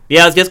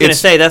 Yeah, I was just going to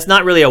say, that's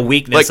not really a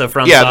weakness of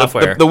From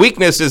Software. The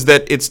weakness is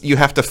that you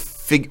have to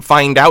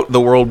find out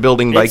the world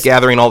building by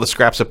gathering all the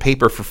scraps of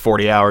paper for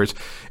 40 hours.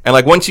 And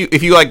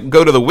if you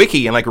go to the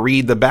wiki and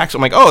read the back,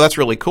 I'm oh, that's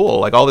really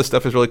cool. All this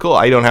stuff is really cool.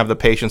 I don't have the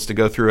patience to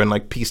go through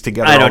and piece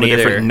together all the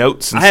different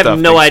notes and stuff. I have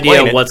no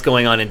idea what's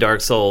going on in Dark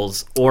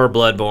Souls or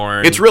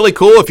Bloodborne. It's really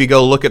cool if you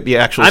go look at the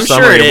actual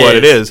summary of what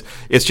it is.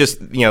 It's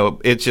just,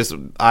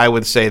 I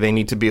would say they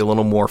need to be a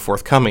little more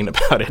forthcoming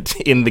about it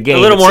in the game.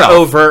 A little more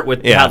overt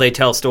with how they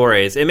tell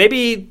stories. And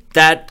maybe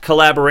that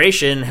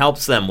collaboration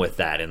helps them with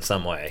that in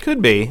some way.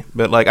 Could be,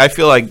 but I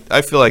feel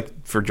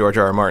like for George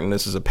R.R. Martin,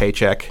 this is a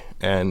paycheck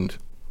and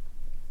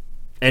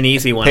an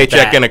easy one.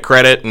 Paycheck and a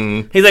credit,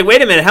 and he's like,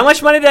 "Wait a minute, how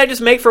much money did I just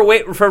make for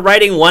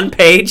writing one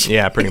page?"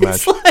 Yeah, pretty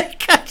much.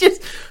 It's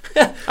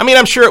I mean,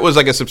 I'm sure it was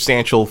a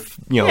substantial,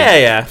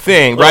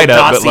 thing, write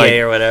up, but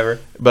or whatever.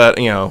 But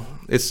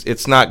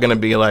it's not going to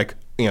be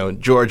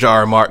George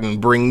R.R. Martin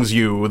brings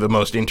you the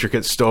most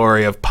intricate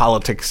story of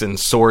politics and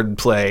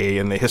swordplay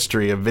in the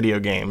history of video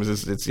games.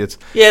 It's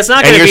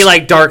not going to be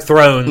like Dark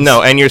Thrones.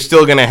 No, and you're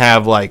still going to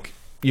have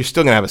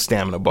a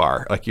stamina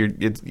bar.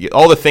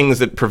 All the things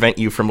that prevent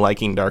you from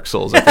liking Dark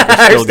Souls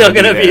are still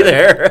going to be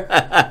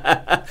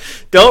there.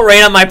 Don't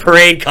rain on my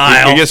parade,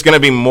 Kyle. You're just going to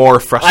be more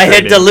frustrated. I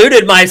had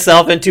deluded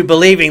myself into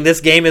believing this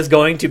game is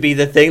going to be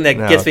the thing that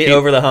gets me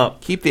over the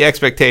hump. Keep the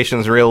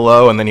expectations real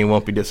low, and then you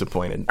won't be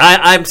disappointed.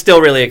 I'm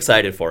still really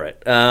excited for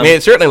it. I mean,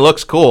 it certainly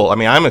looks cool. I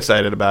mean, I'm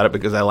excited about it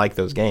because I like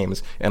those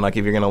games. And if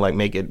you're going to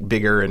make it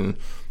bigger and...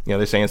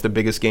 they're saying it's the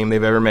biggest game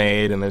they've ever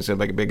made, and there's a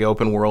big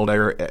open world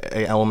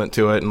element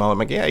to it, and all.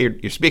 I'm yeah,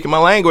 you're speaking my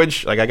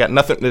language. I got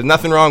nothing. There's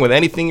nothing wrong with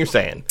anything you're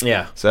saying.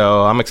 Yeah.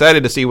 So I'm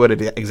excited to see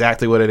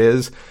exactly what it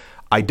is.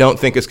 I don't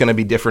think it's going to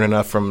be different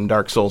enough from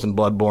Dark Souls and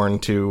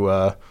Bloodborne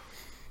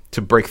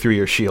to break through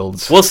your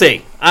shields. We'll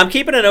see. I'm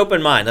keeping an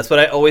open mind. That's what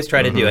I always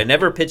try to do. I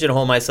never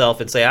pigeonhole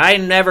myself and say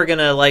I'm never going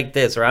to like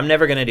this or I'm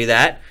never going to do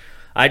that.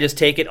 I just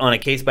take it on a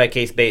case by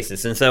case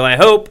basis, and so I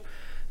hope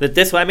that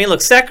this one. I mean,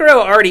 look, Sekiro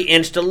already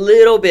inched a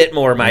little bit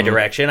more my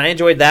direction. I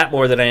enjoyed that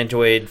more than I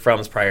enjoyed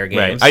From's prior games.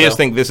 Right. So. I just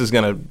think this is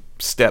going to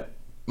step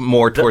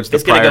more towards the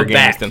prior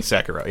games than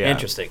Sekiro. Yeah.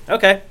 Interesting.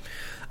 Okay.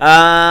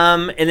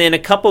 And then a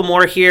couple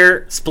more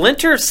here.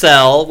 Splinter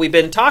Cell. We've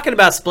been talking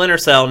about Splinter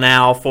Cell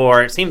now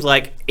for, it seems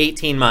like,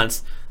 18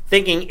 months.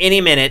 Thinking any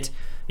minute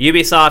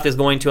Ubisoft is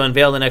going to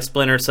unveil the next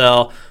Splinter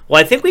Cell.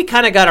 Well, I think we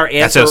kind of got our answer.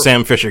 That's how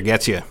Sam Fisher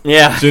gets you.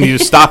 Yeah. As soon as you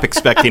stop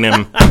expecting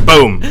him,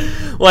 boom.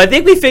 Well, I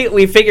think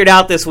we figured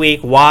out this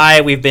week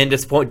why we've been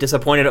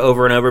disappointed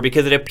over and over,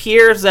 because it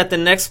appears that the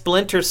next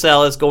Splinter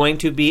Cell is going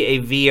to be a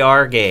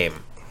VR game.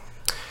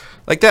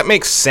 Like, that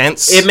makes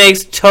sense. It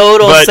makes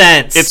total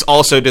sense. It's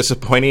also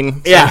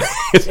disappointing. Yeah,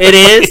 it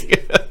is.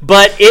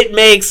 But it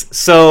makes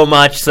so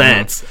much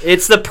sense.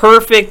 It's the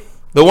perfect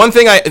the one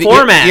thing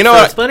format you know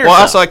for what? Splinter Well,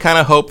 Cell. also I kind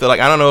of hope that, like,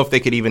 I don't know if they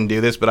could even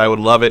do this, but I would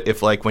love it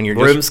if, like, when you're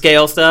room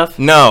scale stuff.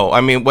 No, I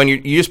mean when you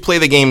just play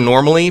the game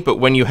normally, but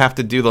when you have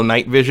to do the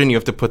night vision, you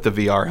have to put the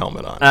VR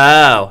helmet on.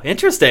 Oh,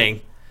 interesting.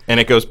 And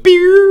it goes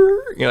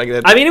beer. You know, like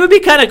that. I mean, it would be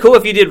kind of cool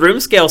if you did room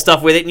scale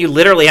stuff with it, and you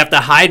literally have to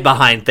hide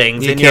behind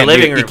things in your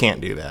living room. You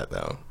can't do that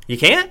though. You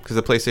can't? Because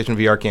the PlayStation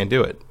VR can't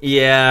do it.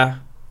 Yeah.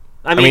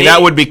 I mean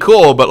that would be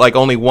cool, but like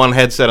only one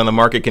headset on the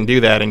market can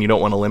do that, and you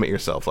don't want to limit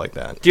yourself like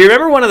that. Do you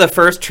remember one of the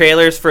first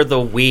trailers for the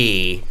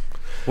Wii,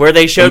 where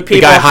they showed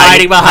people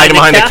hiding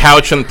behind the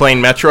couch and playing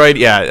Metroid?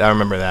 Yeah, I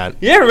remember that.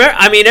 Yeah, remember?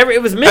 I mean,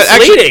 it was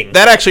misleading.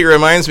 That actually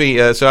reminds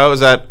me. So I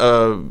was at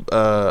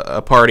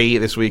a party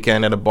this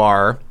weekend at a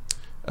bar,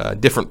 a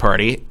different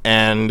party,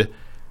 and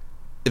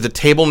at the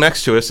table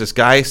next to us, this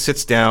guy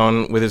sits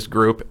down with his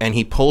group, and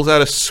he pulls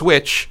out a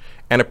Switch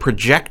and a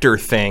projector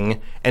thing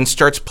and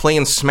starts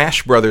playing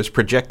Smash Brothers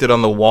projected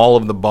on the wall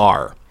of the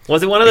bar.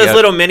 Was it one of those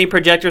little mini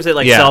projectors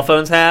that cell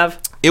phones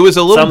have? It was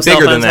a little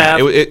bigger than that.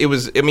 It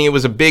was. I mean, it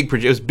was a big.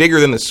 It was bigger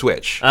than the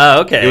Switch.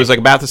 Oh, okay. It was like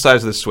about the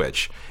size of the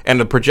Switch, and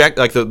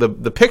the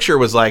the picture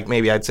was like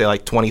maybe I'd say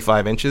like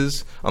 25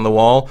 inches on the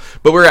wall.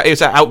 But it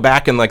was out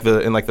back in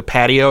the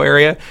patio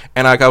area,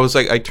 and I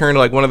turned to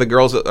like one of the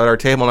girls at our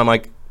table, and I'm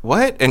like,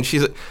 what? And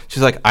she's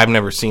like, I've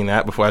never seen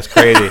that before. That's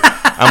crazy.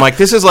 I'm like,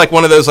 this is like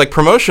one of those like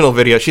promotional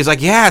videos. She's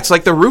like, yeah, it's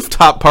like the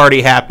rooftop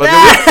party happened,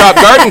 the rooftop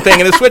garden thing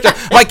in the Switch. I'm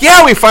like,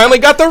 yeah, we finally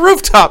got the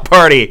rooftop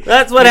party.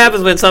 That's what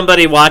happens when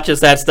somebody watches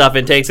that stuff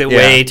and takes it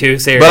way too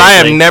seriously. But I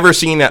have never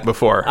seen that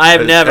before.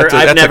 I've never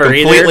That's a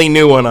completely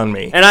new one on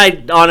me. And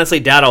I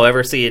honestly doubt I'll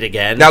ever see it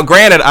again. Now,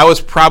 granted, I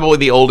was probably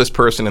the oldest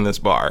person in this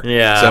bar.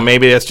 Yeah. So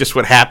maybe that's just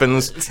what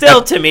happens.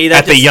 Still, to me,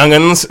 the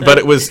young'uns, but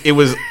it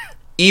was.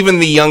 Even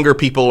the younger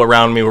people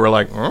around me were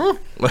like, huh?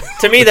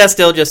 To me, that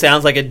still just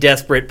sounds like a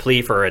desperate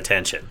plea for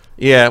attention.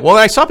 Yeah, well,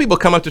 I saw people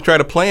come up to try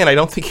to play, and I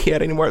don't think he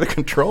had any more of the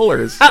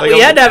controllers. We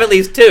had to have at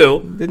least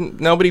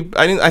two.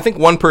 I think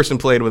one person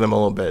played with him a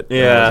little bit.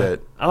 Yeah. That was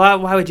it.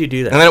 Why would you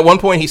do that? And then at one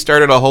point, he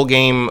started a whole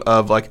game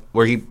of like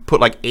where he put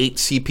like 8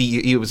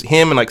 CPU. It was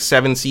him and like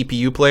 7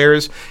 CPU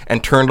players,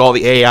 and turned all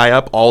the AI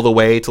up all the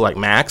way to like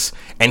max,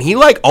 and he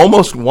like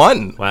almost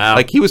won. Wow!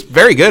 Like he was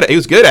very good. He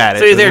was good at it.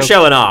 So they're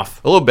showing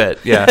off a little bit,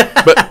 yeah.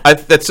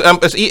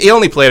 But he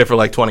only played it for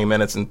like 20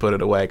 minutes and put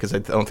it away because I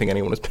don't think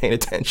anyone was paying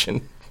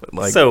attention.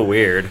 But so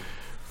weird.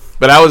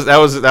 But that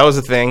was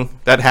a thing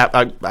that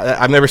happened.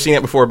 I've never seen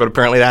it before, but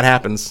apparently that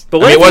happens.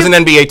 But it wasn't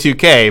NBA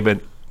 2K,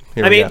 but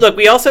look,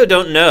 we also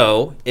don't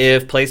know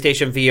if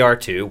PlayStation VR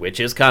 2, which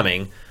is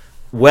coming,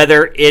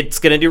 whether it's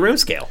going to do room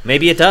scale.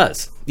 Maybe it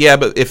does. Yeah,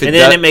 but if it and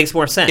then it makes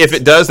more sense. If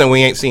it does, then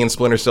we ain't seeing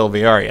Splinter Cell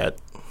VR yet.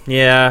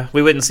 Yeah,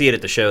 we wouldn't see it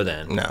at the show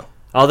then. No.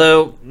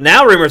 Although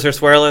now rumors are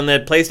swirling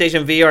that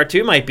PlayStation VR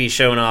 2 might be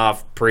shown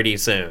off pretty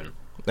soon.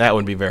 That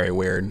would be very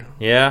weird.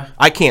 Yeah.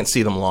 I can't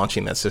see them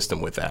launching that system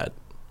with that.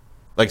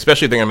 Like,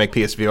 especially if they're going to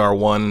make PSVR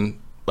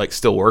 1 like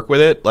still work with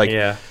it. Like,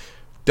 yeah.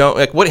 Don't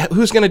like what?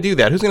 Who's going to do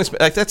that? Who's going to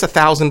like that's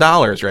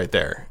 $1,000 right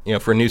there? You know,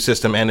 for a new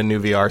system and a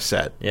new VR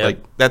set. Yep.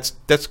 Like that's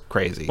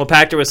crazy. Well,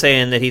 Pachter was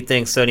saying that he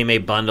thinks Sony may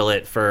bundle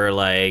it for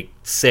like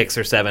 $600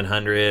 or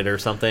 $700 or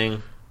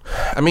something.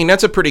 I mean,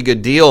 that's a pretty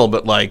good deal,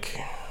 but like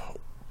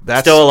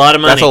that's still a lot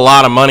of money. That's a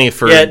lot of money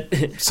for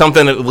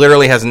something that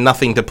literally has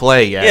nothing to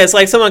play yet. Yeah, it's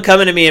like someone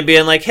coming to me and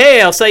being like, "Hey,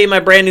 I'll sell you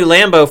my brand new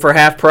Lambo for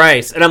half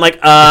price," and I'm like,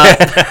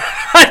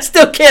 I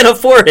still can't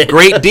afford it.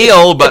 Great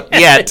deal, but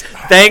yet.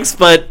 Thanks,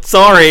 but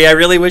sorry. I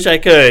really wish I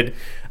could.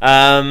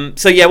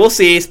 So yeah, we'll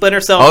see. Splinter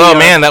Cell. Although,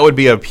 man, that would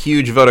be a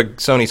huge vote of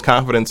Sony's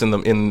confidence in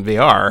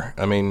VR.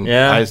 I mean,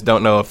 I just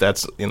don't know if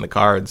that's in the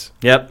cards.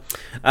 Yep.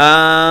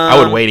 I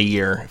would wait a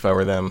year if I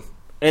were them.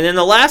 And then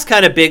the last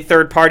kind of big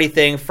third-party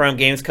thing from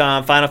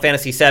Gamescom, Final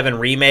Fantasy VII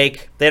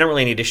Remake. They don't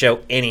really need to show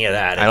any of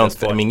that.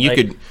 I mean,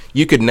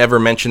 you could never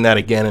mention that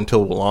again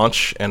until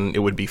launch, and it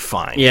would be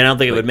fine. Yeah, I don't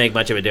think it would make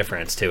much of a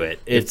difference to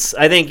it.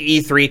 I think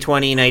E3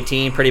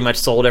 2019 pretty much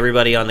sold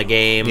everybody on the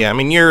game. Yeah, I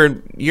mean,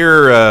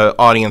 your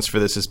audience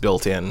for this is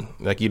built in.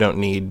 Like, you don't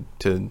need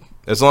to,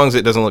 as long as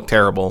it doesn't look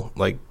terrible.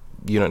 Like,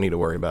 you don't need to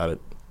worry about it.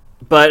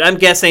 But I'm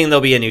guessing there'll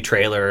be a new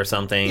trailer or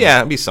something. Yeah,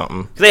 it'd be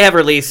something. They have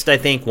released, I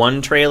think,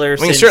 one trailer.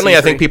 I mean, certainly,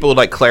 I think people would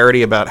like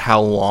clarity about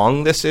how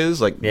long this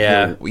is. Like,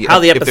 yeah, how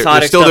the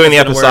episodic they're still doing the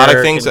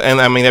episodic things, and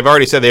I mean, they've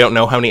already said they don't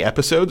know how many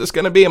episodes it's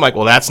going to be. I'm like,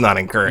 well, that's not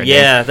encouraging.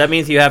 Yeah, that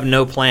means you have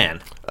no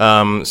plan.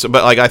 But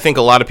like, I think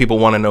a lot of people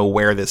want to know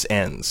where this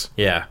ends.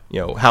 Yeah.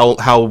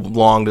 How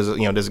long does it?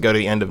 Does it go to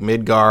the end of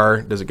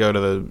Midgar? Does it go to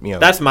the?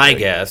 That's my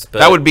guess. But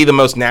that would be the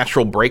most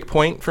natural break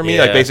point for me.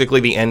 Yeah. Like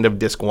basically the end of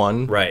disc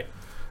 1. Right.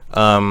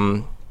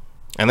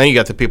 And then you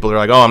got the people that are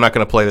like, oh, I'm not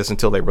going to play this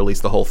until they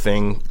release the whole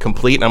thing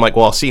complete. And I'm like,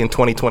 well, I'll see you in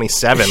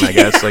 2027, I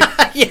guess. Like,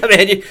 yeah,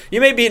 man, you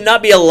may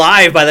not be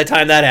alive by the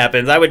time that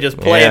happens. I would just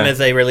play them as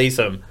they release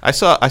them. I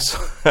saw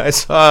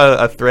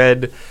a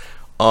thread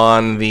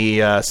on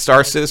the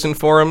Star Citizen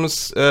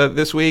forums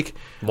this week.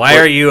 Why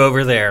are you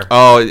over there?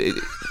 Oh,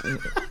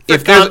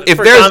 if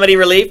there's comedy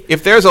relief,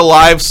 if there's a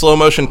live slow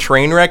motion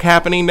train wreck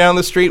happening down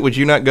the street, would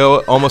you not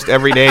go almost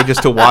every day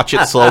just to watch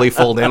it slowly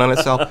fold in on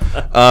itself?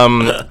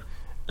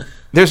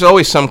 There's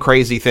always some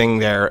crazy thing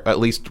there, at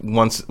least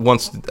once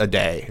a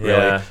day, really.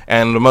 Yeah.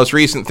 And the most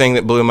recent thing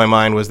that blew my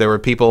mind was there was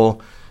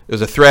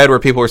a thread where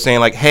people were saying,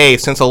 like, hey,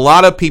 since a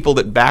lot of people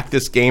that back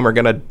this game are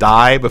going to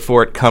die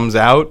before it comes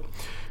out,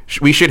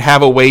 we should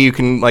have a way you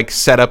can, like,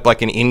 set up,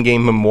 like, an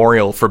in-game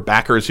memorial for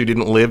backers who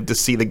didn't live to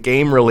see the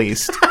game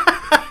released.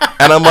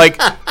 And I'm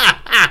like,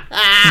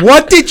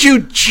 what did you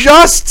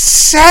just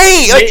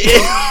say?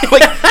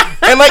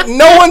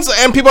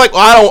 And people are like,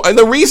 well, I don't. And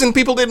the reason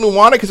people didn't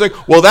want it is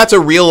like, well, that's a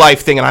real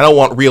life thing, and I don't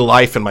want real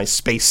life in my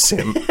space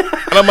sim.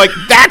 And I'm like,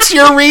 that's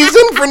your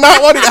reason for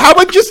not wanting? How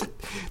about just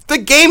the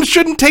game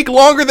shouldn't take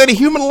longer than a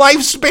human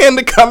lifespan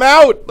to come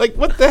out? Like,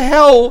 what the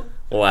hell?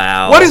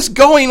 Wow. What is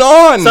going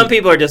on? Some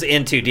people are just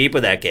in too deep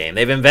with that game.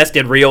 They've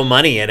invested real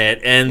money in it,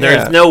 and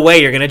there's no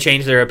way you're going to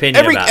change their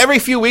opinion about it. Every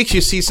few weeks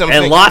you see something.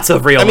 And lots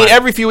of real money.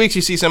 Every few weeks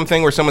you see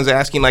something where someone's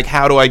asking, like,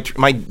 how do I...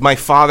 My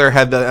father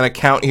had an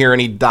account here,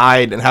 and he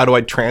died, and how do I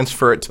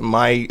transfer it to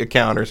my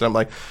account or something?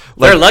 Like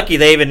they're lucky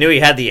they even knew he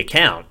had the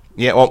account.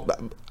 Yeah, well...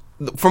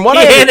 From what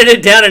he handed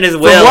it down in his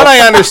will. From what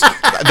I understand,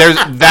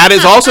 that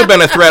has also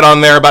been a thread on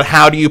there about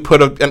how do you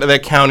put an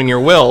account in your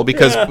will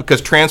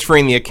because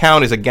transferring the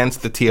account is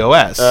against the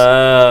TOS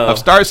of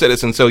Star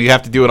Citizen, so you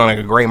have to do it on like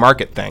a gray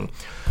market thing.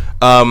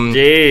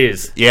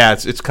 Jeez. Yeah,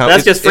 it's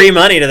that's just free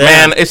money to them.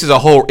 Man, it's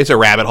a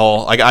rabbit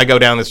hole. Like I go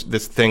down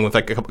this thing with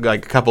like a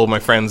couple of my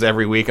friends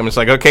every week. I'm just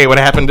like, okay, what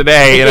happened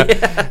today?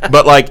 Yeah.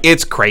 But like,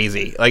 it's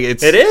crazy. Like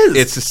it is.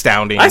 It's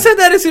astounding. I said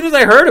that as soon as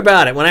I heard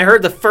about it. When I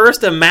heard the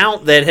first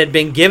amount that had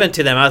been given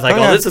to them, I was like,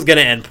 this is going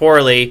to end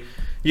poorly.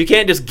 You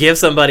can't just give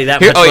somebody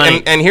that much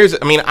money.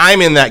 And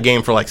I'm in that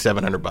game for like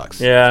 $700.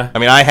 Yeah. I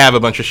mean, I have a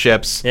bunch of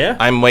ships. Yeah.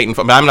 I'm waiting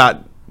for.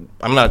 But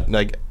I'm not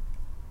like.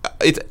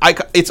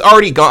 It's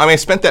already gone. I mean, I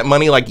spent that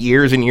money like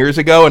years and years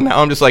ago, and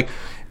now I'm just like,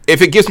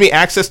 if it gives me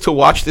access to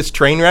watch this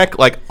train wreck,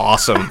 like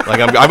awesome. Like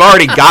I've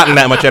already gotten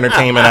that much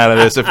entertainment out of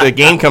this. If the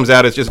game comes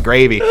out, it's just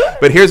gravy.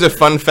 But here's a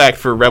fun fact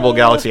for Rebel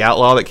Galaxy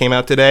Outlaw that came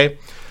out today.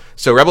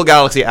 So Rebel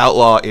Galaxy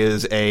Outlaw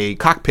is a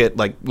cockpit,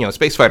 like,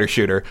 space fighter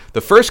shooter.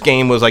 The first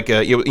game was like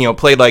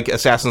played like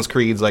Assassin's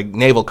Creed's like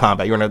naval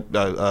combat. You're in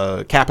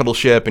a capital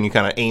ship and you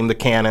kind of aim the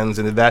cannons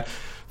and did that.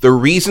 The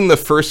reason the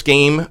first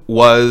game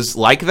was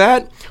like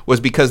that was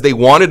because they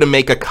wanted to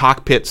make a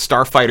cockpit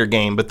starfighter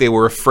game, but they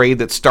were afraid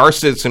that Star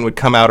Citizen would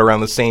come out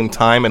around the same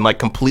time and like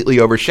completely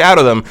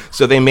overshadow them.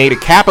 So they made a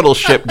capital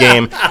ship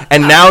game,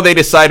 and now they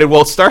decided,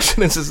 well, Star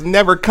Citizen is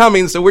never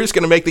coming, so we're just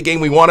going to make the game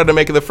we wanted to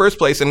make in the first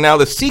place. And now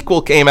the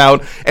sequel came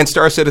out, and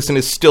Star Citizen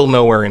is still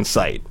nowhere in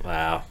sight.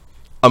 Wow.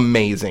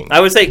 Amazing.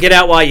 I would say get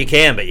out while you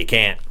can, but you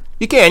can't.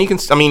 You can. You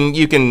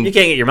can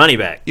get your money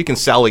back. You can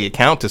sell the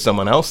account to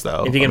someone else,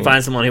 though. If you can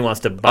find someone who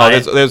wants to buy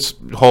it. There's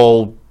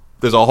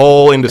a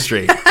whole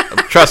industry.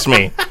 Trust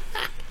me.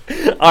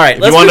 All right.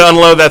 If you want to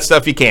unload that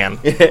stuff, you can.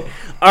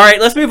 All right.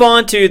 Let's move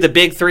on to the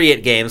big three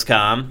at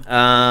Gamescom.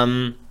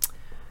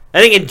 I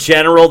think in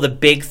general, the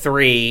big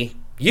three.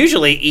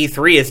 Usually,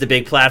 E3 is the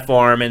big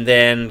platform, and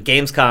then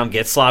Gamescom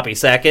gets sloppy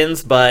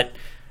seconds. But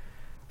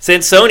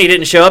since Sony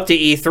didn't show up to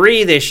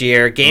E3 this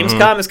year,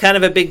 Gamescom is kind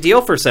of a big deal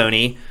for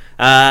Sony.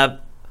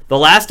 The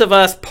Last of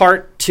Us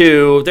Part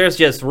 2, there's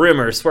just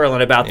rumors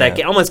swirling about that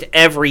game. Almost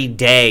every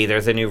day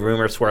there's a new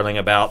rumor swirling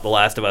about The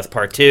Last of Us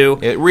Part 2.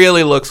 It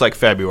really looks like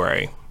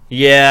February.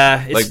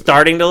 Yeah, it's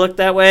starting to look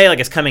that way, like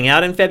it's coming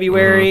out in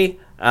February.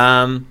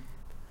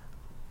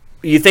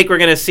 You think we're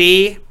going to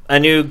see a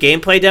new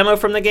gameplay demo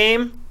from the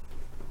game?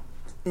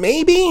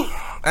 Maybe.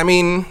 I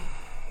mean,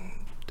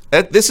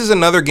 this is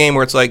another game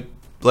where it's like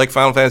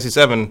Final Fantasy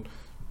VII.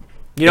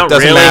 You don't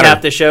really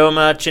have to show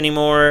much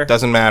anymore.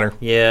 Doesn't matter.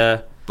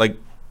 Yeah. Like,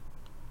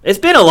 it's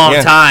been a long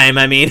time.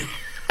 I mean,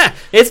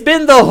 it's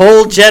been the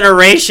whole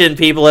generation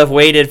people have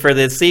waited for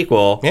this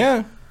sequel.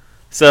 Yeah.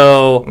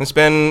 So it's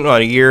been a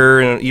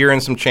year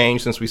and some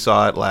change since we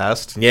saw it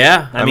last.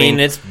 Yeah. I mean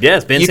it's been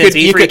since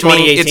E3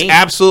 2018. It's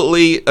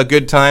absolutely a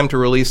good time to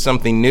release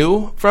something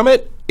new from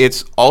it.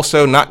 It's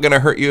also not going to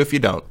hurt you if you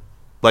don't.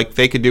 Like,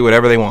 they could do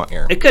whatever they want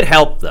here. It could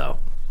help, though.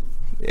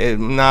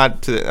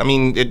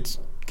 Gamescom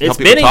It's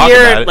been a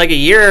year, like a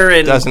year, and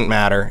it doesn't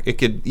matter.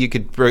 You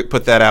could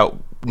put that out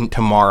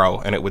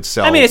tomorrow, and it would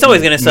sell. I mean, it's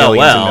always going to sell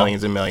well,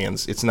 millions and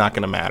millions. It's not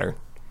going to matter.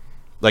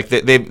 Like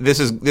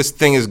this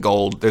thing is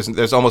gold.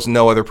 There's almost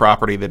no other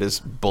property that is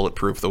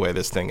bulletproof the way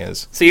this thing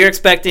is. So you're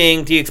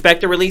expecting? Do you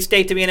expect a release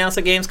date to be announced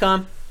at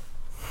Gamescom?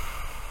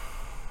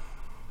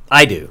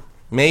 I do.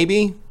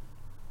 Maybe.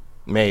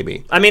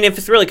 I mean, if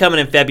it's really coming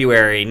in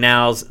February,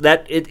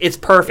 it's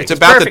perfect.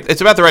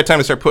 It's about the right time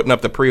to start putting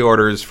up the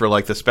pre-orders for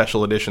like the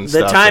special edition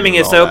stuff. The timing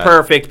is so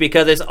perfect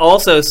because it's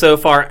also so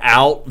far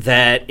out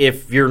that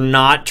if you're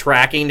not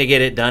tracking to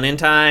get it done in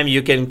time,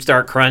 you can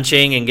start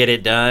crunching and get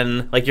it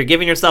done. Like you're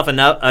giving yourself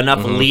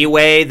enough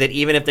leeway that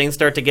even if things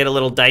start to get a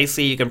little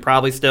dicey, you can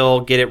probably still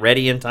get it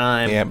ready in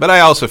time. Yeah, but I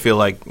also feel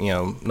like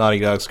Naughty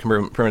Dog's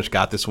pretty much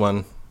got this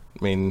one.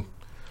 I mean.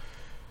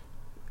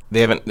 They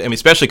haven't. I mean,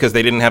 especially because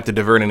they didn't have to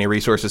divert any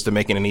resources to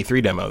making an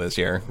E3 demo this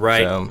year.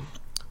 Right. So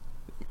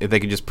if they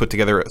could just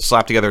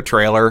slap together a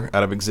trailer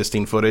out of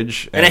existing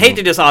footage. And I hate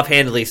to just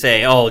offhandedly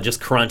say, "Oh, just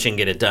crunch and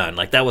get it done."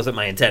 Like that wasn't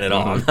my intent at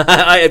all.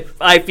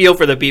 I feel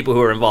for the people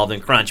who are involved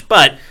in crunch,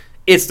 but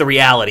it's the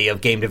reality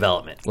of game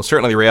development. Well,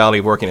 certainly the reality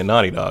of working at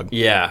Naughty Dog.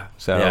 Yeah.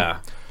 So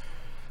yeah.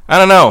 I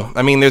don't know.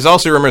 I mean, there's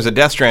also rumors that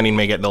Death Stranding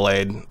may get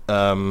delayed.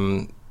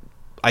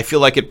 I feel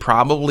like it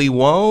probably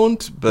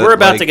won't. But we're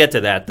about to get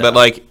to that, though. But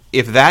like.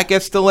 If that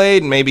gets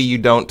delayed, maybe you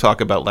don't talk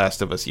about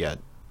Last of Us yet.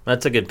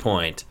 That's a good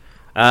point.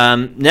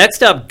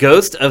 Next up,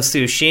 Ghost of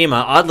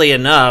Tsushima. Oddly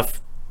enough,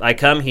 I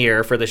come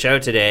here for the show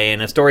today,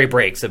 and a story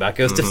breaks about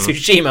Ghost of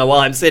Tsushima while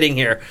I'm sitting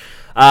here.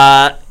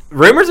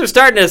 Rumors are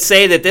starting to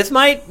say that this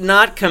might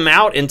not come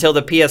out until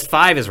the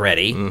PS5 is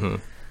ready.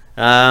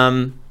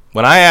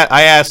 When I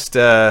asked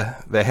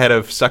the head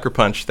of Sucker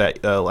Punch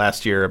that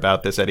last year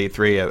about this at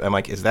E3, I'm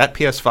like, "Is that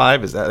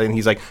PS5? Is that?" And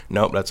he's like,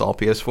 "Nope, that's all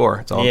PS4.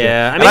 It's all."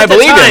 Yeah, PS4. I mean, at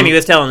the time he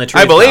was telling the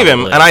truth. I believe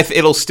him, and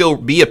it'll still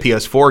be a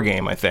PS4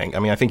 game. I think. I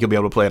mean, I think you'll be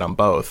able to play it on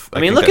both. I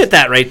mean, look at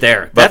that right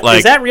there.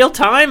 Is that real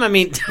time? I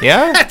mean,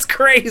 yeah, that's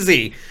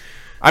crazy.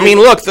 I mean,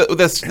 look,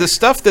 the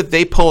stuff that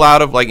they pull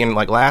out of in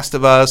Last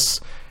of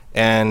Us,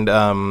 and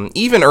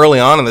even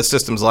early on in the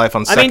system's life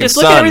on Second Son. I mean, just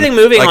look at everything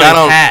moving on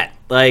his hat,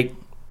 like.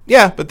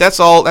 Yeah, but that's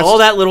all. That's all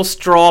that little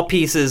straw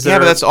pieces. Yeah,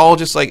 but that's all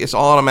just like it's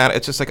all automatic.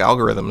 It's just like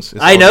algorithms.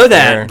 I know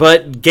that,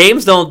 but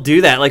games don't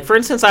do that. Like for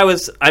instance,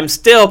 I'm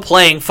still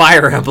playing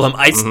Fire Emblem.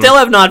 I still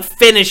have not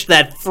finished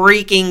that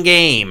freaking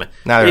game.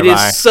 Neither have I.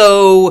 It is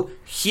so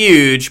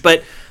huge,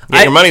 but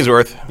get your money's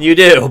worth. You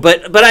do,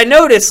 but I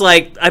notice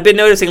I've been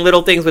noticing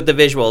little things with the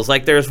visuals.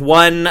 Like there's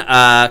one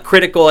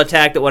critical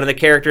attack that one of the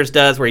characters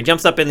does where he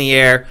jumps up in the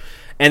air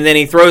and then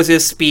he throws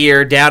his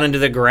spear down into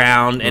the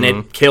ground and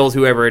it kills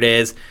whoever it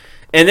is.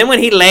 And then when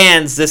he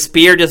lands, the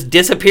spear just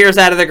disappears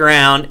out of the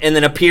ground and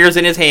then appears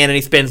in his hand and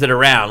he spins it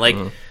around. Like,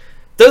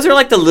 those are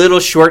like the little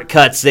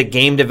shortcuts that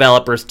game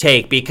developers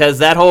take because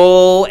that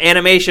whole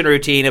animation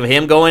routine of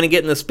him going and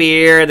getting the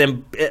spear and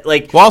then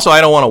like. Well, also,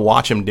 I don't want to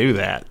watch him do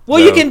that. Well,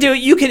 so. You can do it.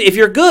 You can, if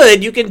you're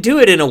good, you can do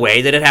it in a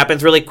way that it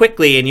happens really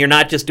quickly and you're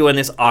not just doing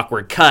this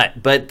awkward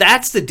cut. But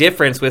that's the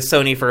difference with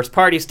Sony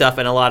first-party stuff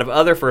and a lot of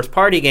other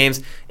first-party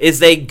games is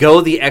they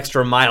go the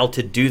extra mile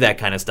to do that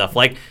kind of stuff,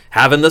 like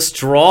having the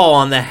straw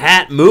on the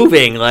hat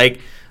moving, like.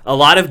 A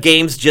lot of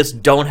games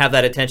just don't have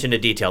that attention to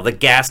detail. The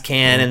gas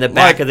can in the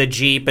back of the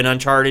Jeep in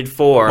Uncharted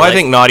 4. Well, I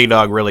think Naughty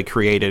Dog really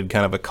created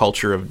kind of a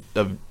culture of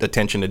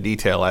attention to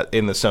detail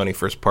in the Sony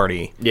first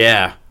party.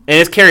 Yeah. And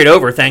it's carried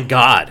over, thank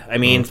God. I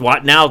mean,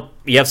 now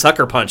you have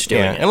Sucker Punch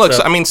doing it. And look,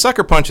 I mean,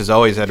 Sucker Punch has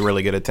always had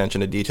really good attention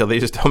to detail. They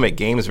just don't make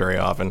games very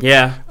often.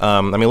 Yeah. I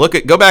mean,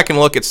 go back and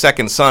look at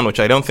Second Son, which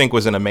I don't think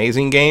was an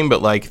amazing game,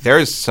 but like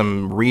there's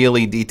some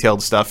really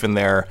detailed stuff in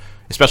there.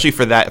 Especially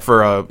that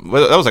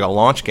was like a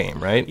launch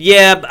game, right?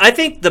 Yeah, I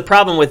think the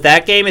problem with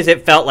that game is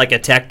it felt like a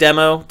tech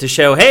demo to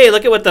show, hey,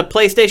 look at what the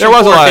PlayStation 4 There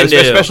was a lot, can do.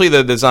 Especially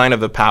the design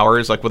of the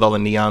powers, like with all the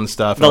neon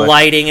stuff, the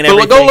lighting and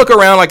everything. But go look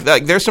around,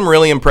 like there's some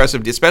really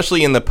impressive,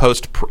 especially in the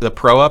the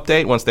Pro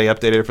update. Once they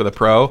updated it for the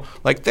Pro,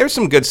 like there's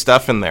some good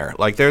stuff in there.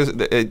 Like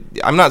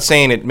I'm not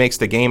saying it makes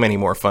the game any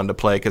more fun to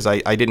play because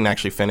I didn't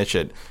actually finish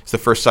it. It's the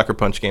first Sucker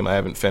Punch game I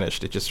haven't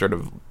finished. It just sort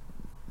of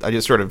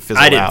fizzled out.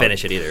 I didn't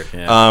finish it either.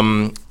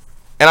 Yeah.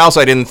 And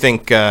also, I didn't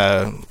think,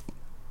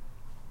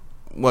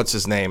 what's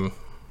his name?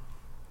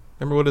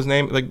 Remember what his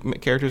name, the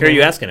character's Who are name?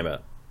 you asking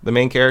about? The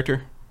main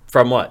character?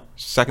 From what?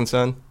 Second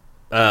Son?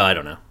 I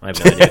don't know. I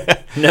have no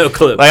idea. No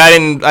clue. Like, I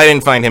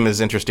didn't find him as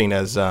interesting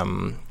as, I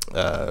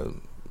don't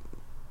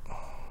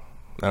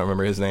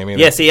remember his name either.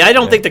 Yeah, see, I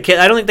don't think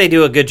they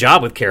do a good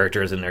job with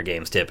characters in their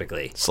games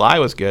typically. Sly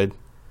was good.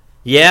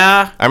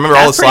 Yeah. I remember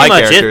all the Sly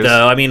characters. That's pretty much it,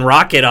 though. I mean,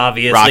 Rocket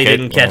obviously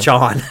didn't catch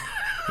on.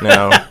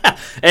 No.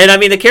 And I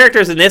mean, the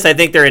characters in this, I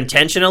think they're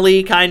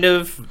intentionally kind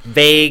of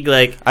vague.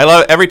 Like, I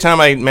love every time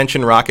I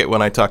mention Rocket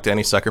when I talk to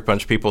any Sucker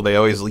Punch people, they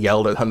always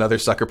yelled at another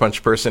Sucker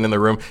Punch person in the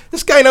room.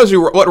 This guy knows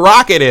what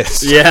Rocket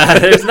is. Yeah,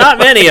 there's not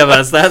many of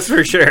us, that's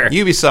for sure.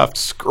 Ubisoft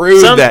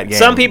screwed that game.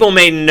 Some people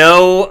may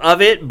know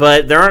of it,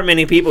 but there aren't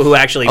many people who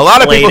actually. A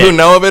lot of people who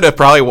know of it have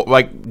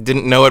probably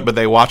didn't know it, but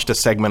they watched a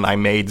segment I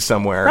made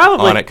somewhere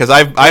Probably. on it. Because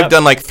I've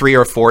done like 3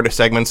 or 4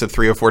 segments at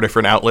 3 or 4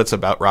 different outlets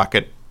about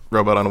Rocket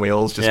Robot on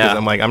Wheels, just because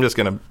I'm like, I'm just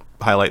going to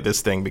highlight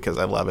this thing because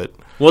I love it.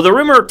 Well, the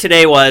rumor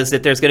today was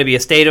that there's going to be a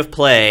state of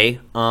play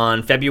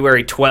on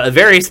February 12th, a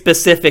very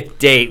specific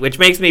date, which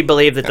makes me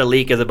believe that the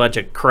leak is a bunch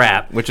of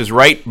crap. Which is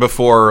right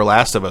before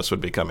Last of Us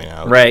would be coming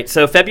out. Right.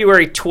 So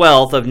February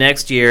 12th of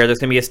next year, there's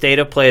going to be a state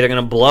of play. They're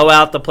going to blow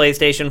out the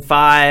PlayStation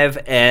 5,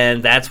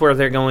 and that's where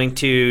they're going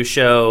to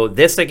show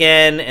this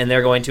again, and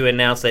they're going to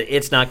announce that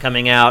it's not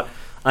coming out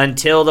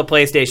until the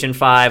PlayStation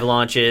 5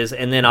 launches,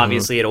 and then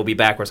obviously it'll be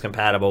backwards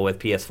compatible with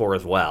PS4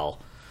 as well.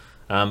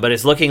 But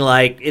it's looking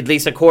like, at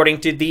least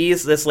according to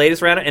this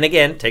latest round, and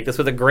again, take this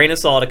with a grain of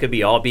salt, it could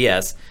be all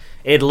BS.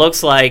 It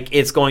looks like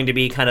it's going to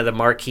be kind of the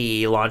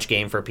marquee launch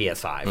game for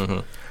PS5. Mm-hmm.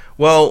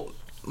 Well,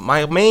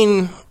 my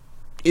main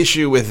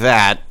issue with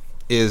that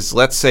is,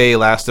 let's say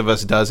Last of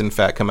Us does in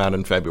fact come out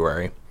in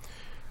February.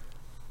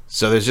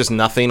 So there's just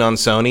nothing on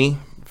Sony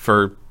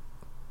for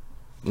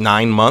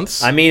 9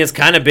 months. I mean, it's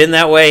kind of been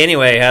that way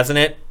anyway, hasn't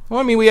it? Well,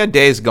 I mean, we had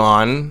Days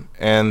Gone,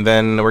 and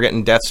then we're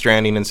getting Death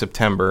Stranding in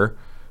September.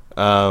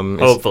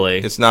 Hopefully.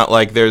 It's not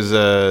like there's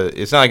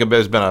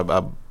been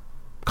a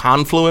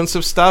confluence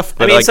of stuff.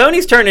 But I mean,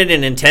 Sony's turned into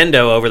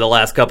Nintendo over the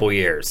last couple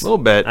years. A little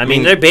bit. I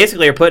mean, they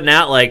basically are putting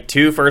out like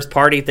 2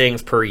 first-party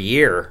things per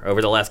year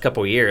over the last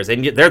couple years,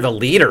 and they're the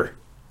leader.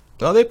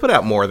 Well, they put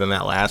out more than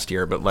that last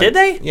year, but like, did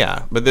they?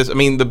 Yeah, but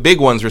the big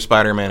ones were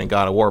Spider-Man and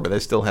God of War, but they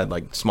still had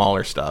like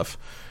smaller stuff.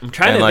 I'm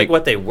trying to think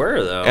what they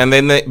were though. And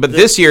then,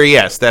 this year,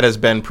 yes, that has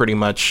been pretty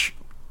much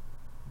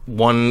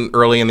one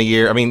early in the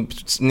year. I mean,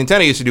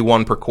 Nintendo used to do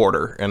 1 per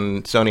quarter,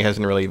 and Sony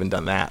hasn't really even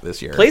done that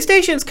this year.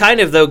 PlayStation's kind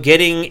of, though,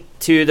 getting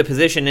to the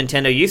position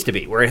Nintendo used to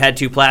be, where it had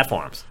 2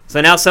 platforms. So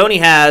now Sony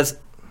has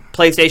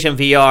PlayStation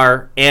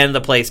VR and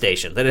the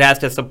PlayStation that it has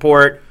to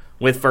support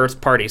with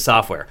first-party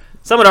software.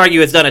 Some would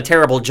argue it's done a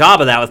terrible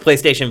job of that with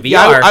PlayStation VR.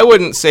 Yeah, I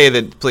wouldn't say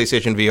that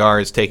PlayStation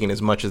VR is taking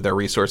as much of their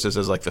resources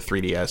as like the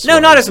 3DS. No,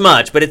 not as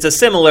much, but it's a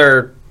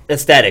similar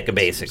aesthetic,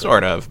 basically.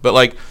 Sort of, but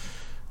like,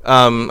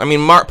 I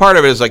mean, part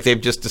of it is like they've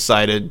just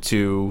decided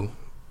to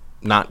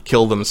not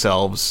kill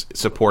themselves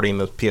supporting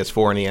the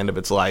PS4 in the end of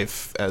its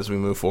life as we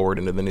move forward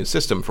into the new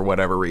system for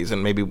whatever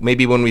reason.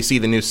 Maybe when we see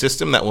the new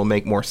system, that will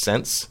make more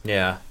sense.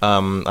 Yeah.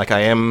 Like,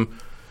 I am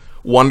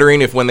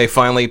wondering if when they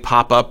finally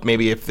pop up,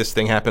 maybe if this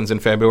thing happens in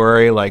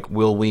February, like,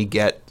 will we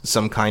get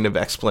some kind of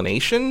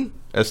explanation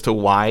as to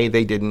why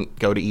they didn't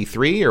go to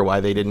E3 or why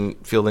they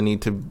didn't feel the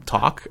need to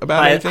talk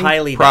about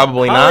anything?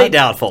 Probably not. Highly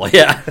doubtful,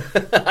 yeah.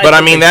 But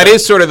I mean, that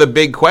is sort of the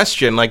big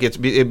question. Like,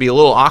 it'd be a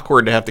little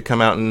awkward to have to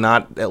come out and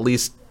not at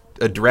least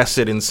address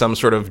it in some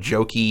sort of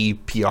jokey,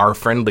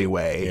 PR-friendly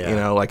way, you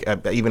know, like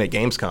even at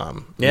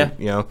Gamescom. Yeah.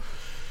 You know?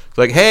 It's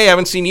like, hey, I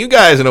haven't seen you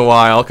guys in a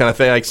while, kind of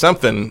thing. Like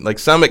something, like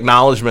some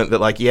acknowledgement that,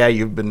 like, yeah,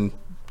 you've been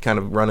kind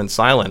of running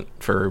silent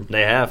for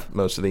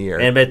most of the year.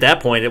 And at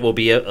that point, it will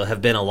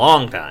have been a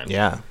long time.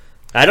 Yeah.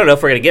 I don't know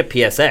if we're going to get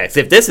PSX.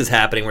 If this is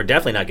happening, we're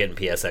definitely not getting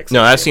PSX.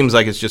 No, that seems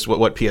like it's just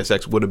what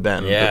PSX would have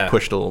been, but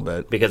pushed a little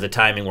bit. Because the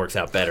timing works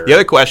out better. The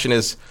other question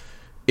is,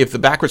 if the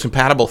backwards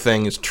compatible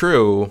thing is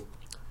true,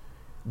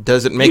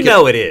 does it make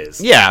it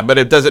is. Yeah,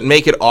 but does it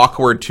make it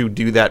awkward to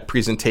do that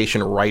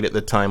presentation right at the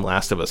time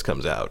Last of Us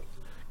comes out?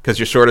 Because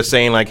you're sort of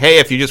saying, like, hey,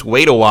 if you just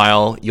wait a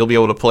while, you'll be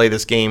able to play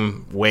this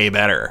game way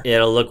better.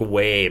 It'll look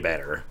way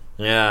better.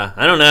 Yeah,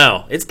 I don't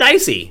know. It's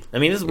dicey. I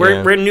mean,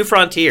 we're in new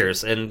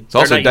frontiers, and it's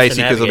also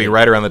dicey because it'll be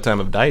right around the time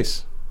of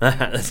DICE.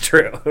 That's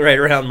true. Right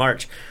around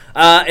March.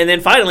 And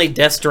then finally,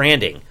 Death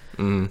Stranding.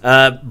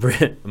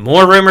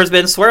 More rumors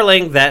been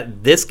swirling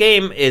that this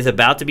game is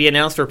about to be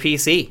announced for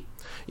PC.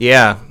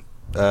 Yeah,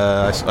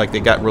 like they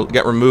got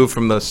removed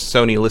from the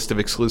Sony list of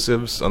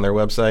exclusives on their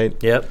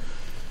website. Yep.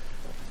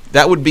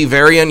 That would be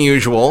very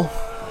unusual.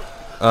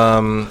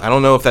 I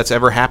don't know if that's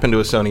ever happened to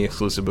a Sony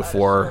exclusive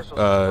before,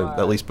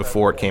 at least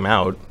before it came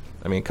out.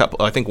 I mean,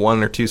 I think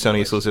 1 or 2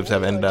 Sony exclusives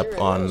have ended up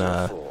on,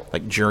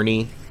 like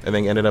Journey, I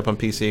think ended up on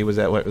PC. Was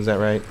that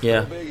right?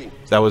 Yeah.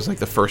 That was like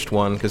the first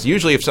one. Because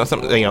usually if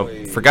something, you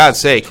know, for God's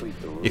sake,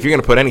 if you're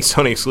going to put any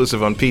Sony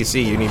exclusive on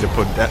PC, you need to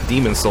put that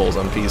Demon's Souls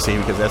on PC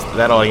because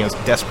that audience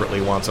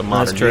desperately wants a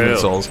modern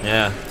Demon's Souls.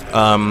 Yeah.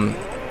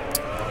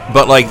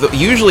 But like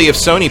usually, if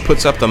Sony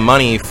puts up the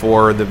money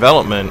for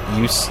development,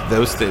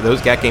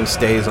 that game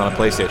stays on a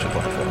PlayStation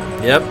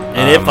platform. Yep,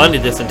 and it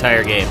funded this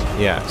entire game.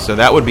 Yeah, so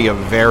that would be a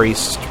very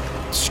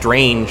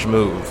strange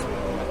move.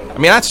 I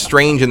mean, that's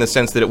strange in the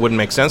sense that it wouldn't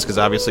make sense because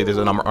obviously there's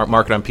a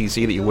market on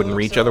PC that you wouldn't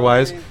reach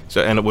otherwise.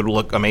 So, and it would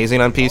look amazing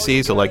on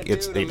PC. So, like,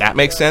 that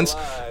makes sense.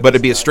 But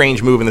it'd be a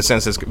strange move in the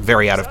sense it's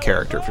very out of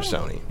character for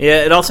Sony.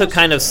 Yeah, it also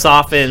kind of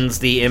softens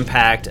the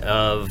impact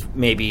of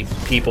maybe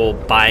people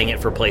buying it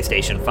for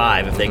PlayStation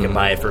 5 if they can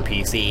buy it for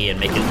PC and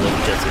make it look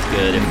just as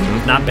good,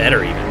 if not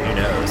better even. Who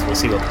knows? We'll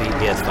see what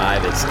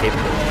PS5 is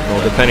capable of.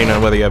 Well, depending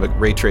on whether you have a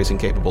ray tracing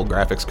capable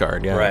graphics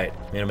card, yeah. Right.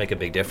 It'll make a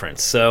big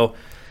difference. So,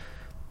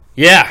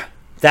 yeah.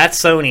 That's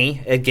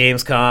Sony at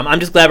Gamescom. I'm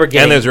just glad we're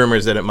getting... And there's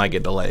rumors that it might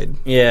get delayed.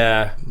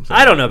 Yeah. So.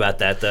 I don't know about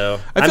that, though.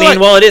 I mean, like,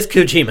 well, it is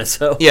Kojima,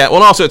 so... Yeah,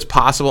 well, also, it's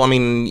possible. I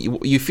mean,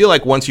 you feel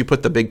like once you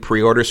put the big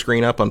pre-order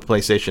screen up on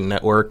PlayStation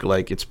Network,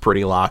 like, it's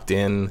pretty locked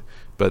in.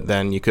 But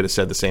then you could have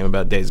said the same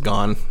about Days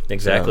Gone.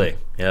 Exactly.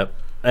 Yep.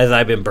 As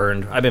I've been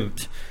burned. I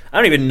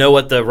don't even know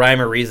what the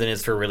rhyme or reason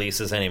is for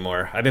releases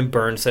anymore. I've been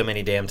burned so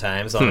many damn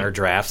times on our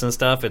drafts and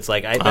stuff. It's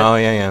like...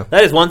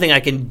 That is one thing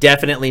I can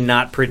definitely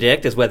not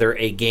predict, is whether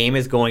a game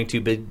is going to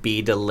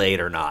be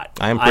delayed or not.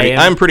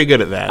 I'm pretty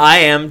good at that. I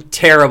am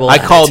terrible I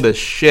called the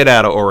shit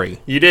out of Ori.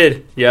 You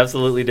did. You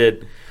absolutely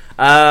did.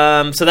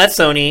 So that's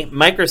Sony.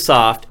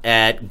 Microsoft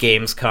at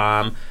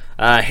Gamescom.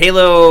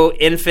 Halo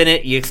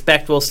Infinite, you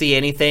expect we'll see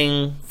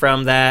anything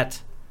from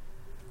that?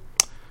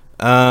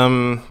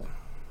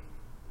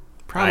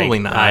 Probably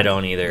not. I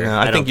don't either. No,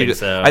 I don't think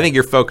so. I think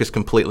you're focused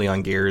completely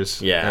on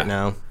Gears right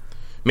now.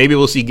 Maybe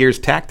we'll see Gears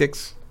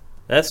Tactics.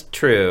 That's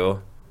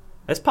true.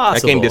 That's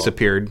possible. That game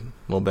disappeared a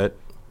little bit.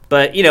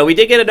 But, we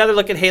did get another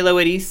look at Halo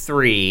at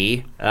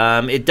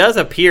E3. It does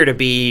appear to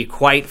be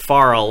quite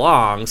far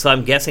along, so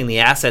I'm guessing the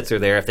assets are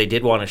there if they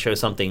did want to show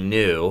something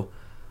new.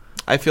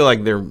 I feel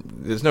like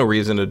there's no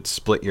reason to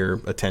split your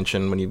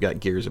attention when you've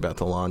got Gears about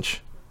to launch.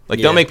 Like,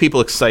 don't make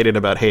people excited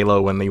about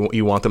Halo when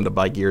you want them to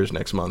buy Gears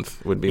next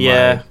month, would be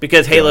my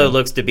because Halo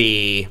looks to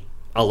be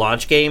a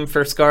launch game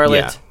for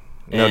Scarlet.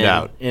 Yeah, no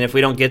doubt. And if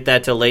we don't get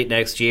that till late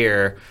next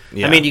year,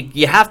 I mean,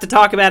 you have to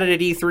talk about it at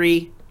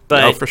E3,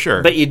 but for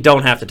sure. But you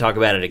don't have to talk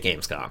about it at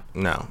Gamescom.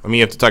 No. I mean,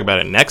 you have to talk about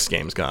it next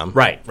Gamescom.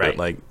 Right. But,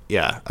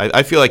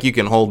 I feel like you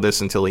can hold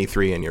this until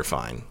E3 and you're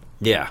fine.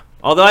 Yeah.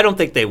 Although I don't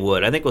think they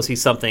would. I think we'll see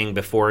something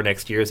before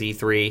next year's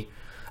E3.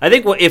 I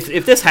think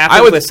if this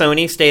happens with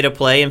Sony State of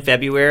Play in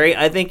February,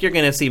 I think you're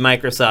going to see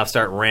Microsoft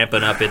start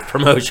ramping up its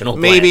promotional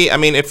plan. Maybe. I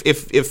mean,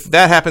 if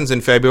that happens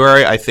in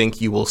February, I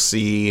think you will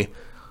see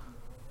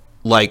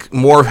like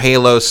more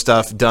Halo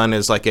stuff done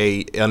as like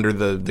under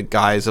the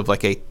guise of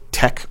like a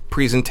tech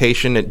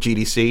presentation at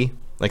GDC,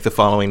 like the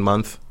following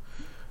month.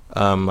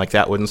 Like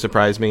that wouldn't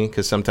surprise me,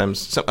 because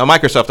sometimes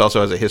Microsoft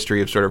also has a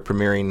history of sort of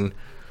premiering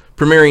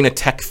a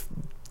tech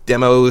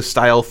demo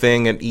style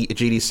thing at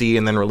GDC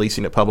and then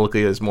releasing it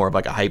publicly as more of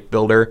like a hype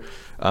builder.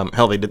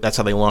 Hell, that's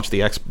how they announced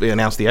the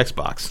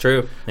Xbox.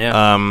 True.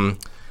 Yeah.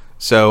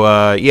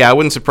 It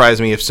wouldn't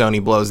surprise me if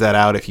Sony blows that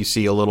out. If you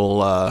see a little,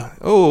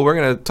 we're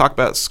gonna talk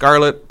about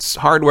Scarlet's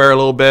hardware a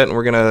little bit, and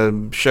we're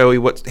gonna show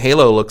you what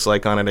Halo looks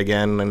like on it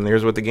again, and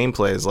here's what the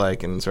gameplay is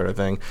like, and sort of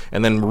thing,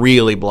 and then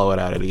really blow it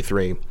out at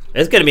E3.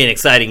 It's going to be an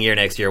exciting year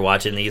next year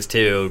watching these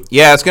two.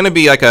 Yeah, it's going to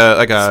be like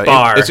a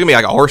spar. It's going to be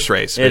like a horse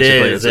race.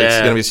 Basically. It is. It's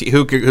going to be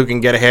who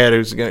can get ahead.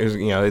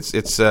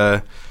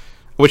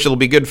 Which will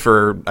be good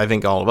for, I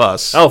think, all of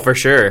us. Oh, for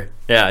sure.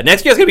 Yeah,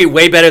 next year's going to be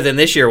way better than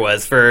this year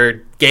was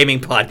for gaming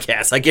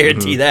podcasts. I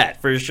guarantee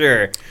that for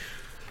sure.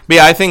 But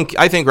yeah, I think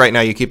right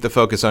now you keep the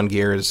focus on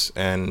Gears,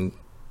 and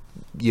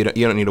you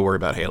don't need to worry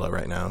about Halo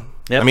right now.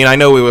 Yep. I mean, I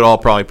know we would all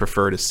probably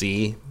prefer to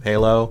see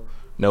Halo.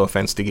 No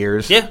offense to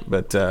Gears. Yeah.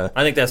 But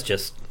I think that's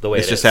just the way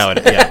it is. It's just how it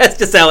is. Yeah. That's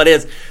just how it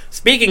is.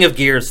 Speaking of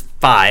Gears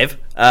 5,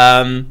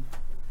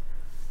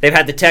 they've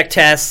had the tech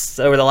tests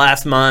over the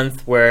last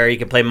month where you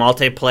can play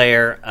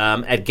multiplayer.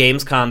 At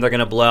Gamescom, they're going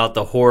to blow out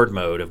the Horde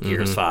mode of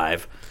Gears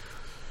 5,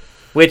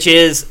 which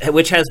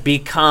has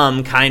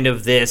become kind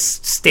of this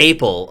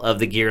staple of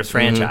the Gears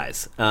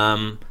franchise.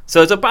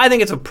 So I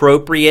think it's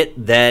appropriate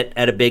that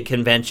at a big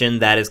convention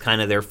that is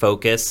kind of their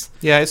focus.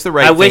 Yeah, it's the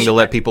right thing to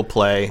let people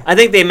play. I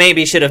think they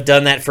maybe should have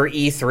done that for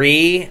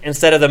E3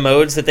 instead of the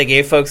modes that they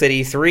gave folks at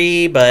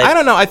E3. But I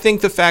don't know. I think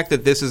the fact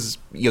that this is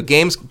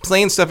games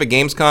playing stuff at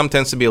Gamescom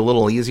tends to be a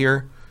little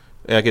easier.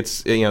 Like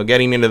it's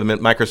getting into the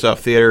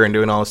Microsoft Theater and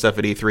doing all the stuff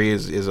at E3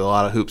 is a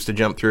lot of hoops to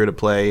jump through to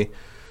play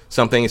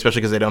something, especially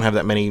because they don't have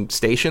that many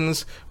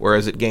stations,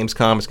 whereas at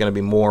Gamescom it's going to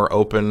be more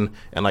open,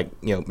 and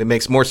it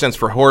makes more sense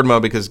for Horde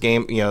mode because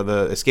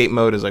the escape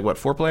mode is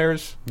 4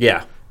 players?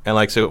 Yeah.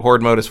 And so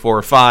Horde mode is 4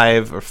 or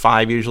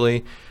 5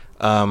 usually.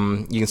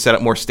 You can set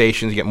up more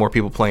stations, you get more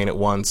people playing at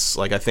once.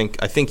 I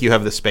think you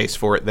have the space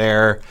for it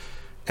there,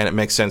 and it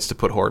makes sense to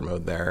put Horde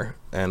mode there.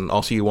 And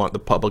also you want the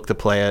public to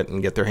play it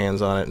and get their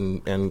hands on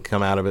it and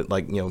come out of it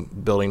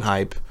building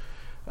hype.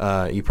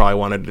 You probably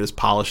wanted it as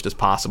polished as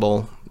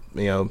possible,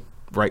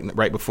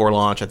 right before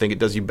launch. I think it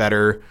does you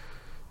better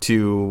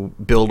to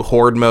build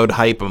Horde mode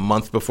hype a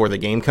month before the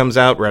game comes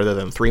out rather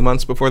than 3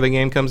 months before the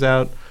game comes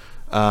out.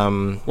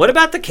 What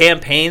about the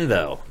campaign,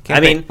 though?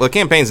 The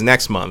campaign's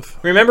next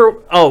month. Remember?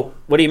 Oh,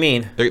 what do you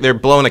mean? They're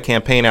blowing a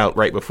campaign out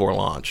right before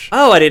launch.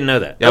 Oh, I didn't know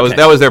that.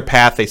 That was their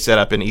path they set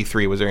up in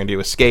E3. Was they're going to do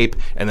Escape,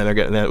 and then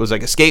it was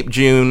Escape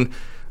June,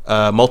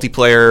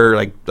 multiplayer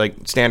like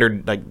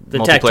standard the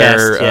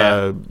multiplayer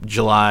test,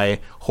 July,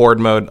 Horde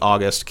mode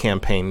August,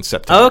 campaign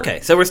September. Oh,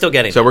 okay. So we're still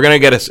getting. So we're going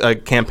to get a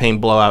campaign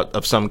blowout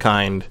of some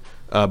kind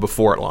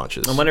before it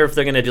launches. I wonder if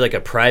they're going to do a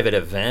private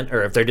event,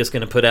 or if they're just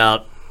going to put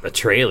out a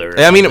trailer.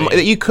 I mean,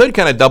 you could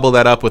kind of double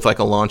that up with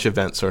a launch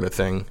event sort of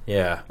thing.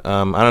 Yeah.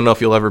 I don't know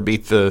if you'll ever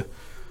beat the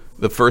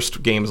the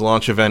first game's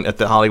launch event at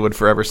the Hollywood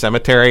Forever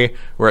Cemetery,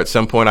 where at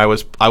some point I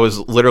was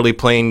literally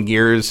playing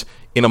Gears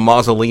in a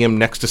mausoleum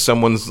next to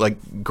someone's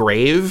like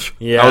grave.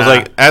 Yeah. I was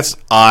like, that's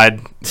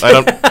odd. I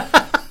don't.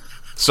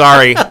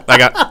 Sorry, I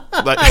got.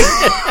 Like,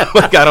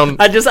 I don't.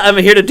 I'm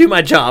here to do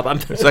my job.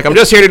 It's like I'm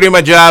just here to do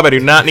my job. I do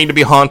not need to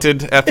be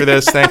haunted after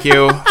this. Thank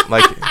you.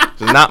 Like,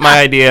 this is not my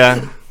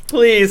idea.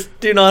 Please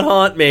do not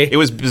haunt me. It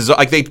was bizarre,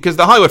 like because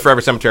the Hollywood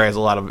Forever Cemetery has a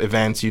lot of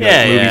events, movie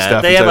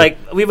stuff. They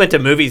have we went to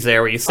movies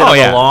there where you sit on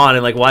the lawn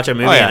and like watch a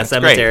movie in a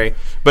cemetery.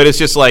 Great. But it's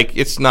just like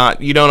it's not.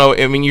 You don't know.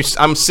 I mean,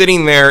 I'm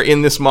sitting there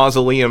in this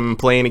mausoleum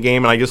playing a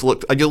game, and I just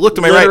looked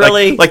to my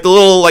right, like the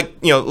little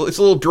it's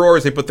little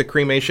drawers they put the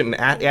cremation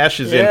and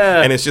ashes in,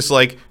 and it's just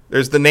like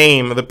there's the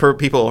name of the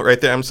people right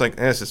there. I'm just like,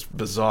 this is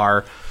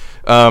bizarre.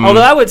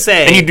 Although I would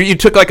say, and you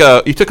took like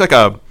a.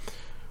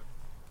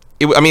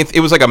 It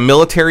was like a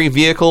military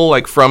vehicle,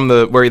 like from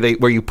where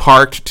you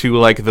parked to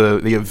like the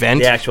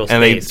event, the actual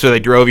and space. they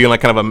drove you in like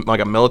kind of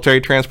a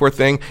military transport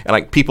thing, and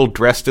like people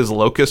dressed as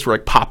locusts were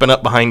like popping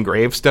up behind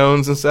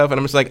gravestones and stuff, and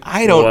I'm just like,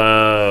 I don't.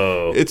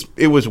 Whoa!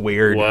 It was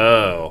weird.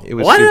 Whoa! It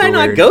was Why did I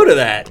not go to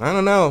that? I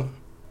don't know.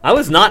 I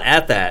was not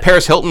at that.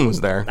 Paris Hilton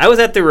was there. I was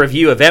at the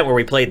review event where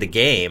we played the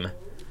game.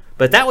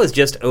 But that was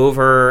just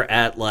over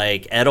at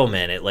like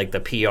Edelman at like the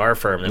PR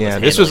firm.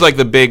 This was like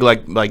the big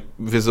like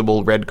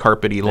visible red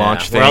carpety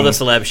launch thing where all the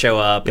celebs show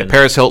up. Yeah,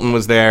 Paris Hilton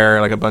was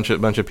there, like a bunch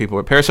of people.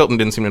 But Paris Hilton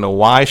didn't seem to know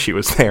why she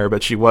was there,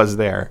 but she was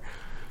there.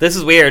 This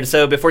is weird.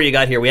 So before you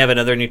got here, we have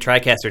another new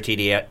TriCaster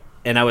TD,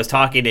 and I was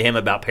talking to him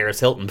about Paris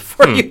Hilton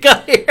before you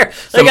got here.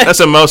 That's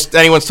the most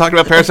anyone's talked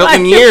about Paris Hilton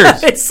in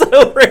years. It's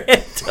so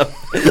random.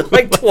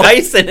 Like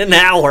twice in an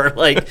hour.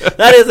 Like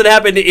that hasn't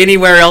happened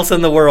anywhere else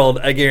in the world,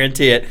 I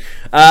guarantee it.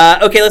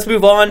 Okay, let's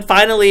move on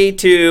finally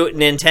to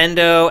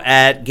Nintendo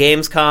at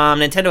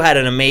Gamescom. Nintendo had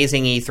an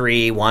amazing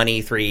E3, won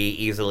E3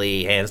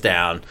 easily, hands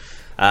down.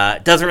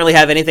 Doesn't really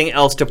have anything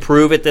else to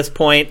prove at this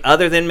point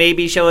other than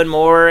maybe showing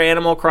more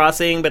Animal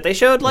Crossing, but they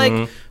showed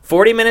like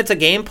 40 minutes of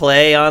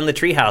gameplay on the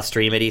Treehouse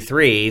stream at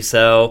E3,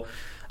 so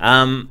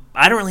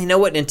I don't really know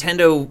what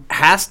Nintendo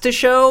has to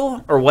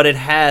show or what it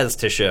has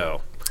to show.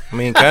 I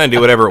mean, kind of do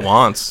whatever it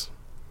wants.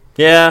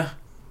 Yeah.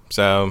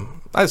 So,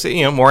 I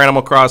see, more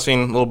Animal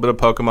Crossing, a little bit of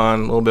Pokemon,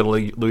 a little bit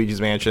of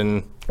Luigi's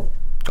Mansion.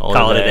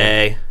 Call it a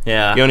day.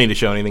 Yeah. You don't need to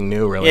show anything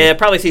new, really. Yeah,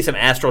 probably see some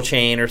Astral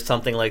Chain or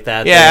something like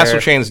that. Yeah, there.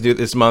 Astral Chain's due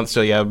this month,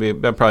 so yeah,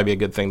 that'd probably be a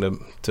good thing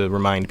to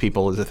remind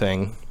people is a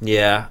thing.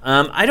 Yeah.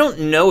 I don't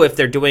know if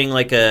they're doing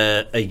like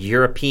a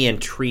European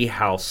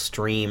Treehouse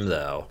stream,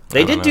 though.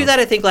 They did do that,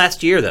 I think,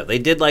 last year, though. They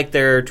did like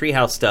their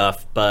Treehouse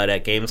stuff, but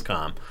at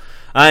Gamescom.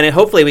 And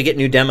hopefully we get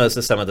new demos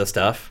of some of the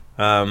stuff.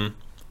 I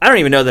don't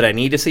even know that I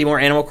need to see more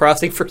Animal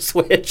Crossing for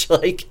Switch.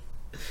 Like,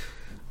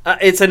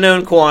 it's a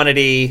known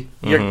quantity.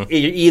 You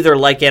either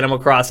like Animal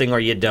Crossing or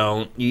you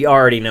don't. You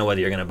already know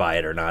whether you're going to buy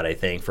it or not, I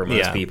think, for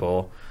most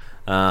people.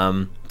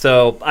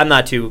 So I'm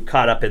not too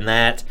caught up in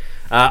that.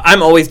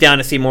 I'm always down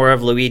to see more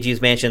of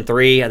Luigi's Mansion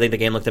 3. I think the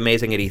game looked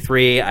amazing at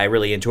E3. I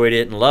really enjoyed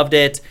it and loved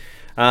it.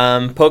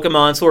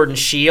 Pokemon Sword and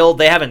Shield,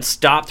 they haven't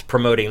stopped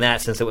promoting that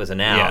since it was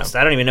announced.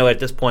 I don't even know at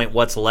this point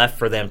what's left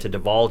for them to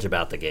divulge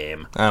about the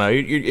game. I don't know.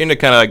 You're into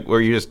kind of like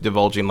where you're just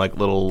divulging like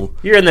little...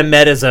 You're in the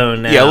meta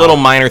zone now. Yeah, little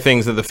minor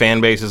things that the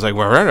fan base is like,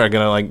 well, we're not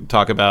going to like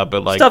talk about,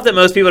 but like... Stuff that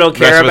most people don't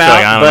care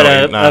about,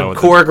 but a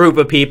core group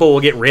of people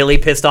will get really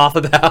pissed off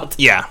about.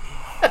 Yeah.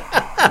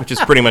 Which is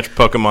pretty much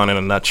Pokemon in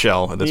a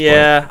nutshell at this point.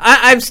 Yeah,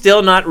 I'm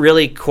still not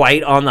really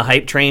quite on the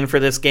hype train for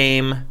this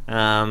game.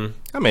 I'm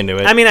into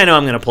it. I mean, I know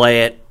I'm going to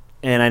play it.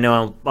 And I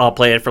know I'll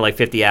play it for like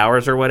 50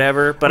 hours or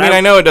whatever. But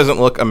I know it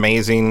doesn't look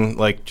amazing,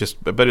 like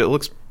but it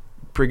looks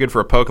pretty good for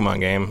a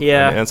Pokemon game.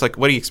 Yeah. And it's like,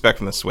 what do you expect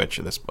from the Switch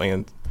at this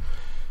point?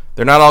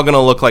 They're not all going to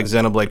look like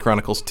Xenoblade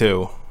Chronicles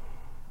 2.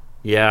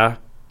 Yeah.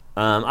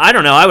 I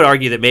don't know. I would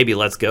argue that maybe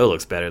Let's Go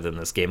looks better than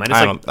this game.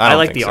 I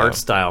like the art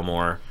style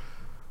more.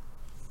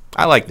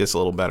 I like this a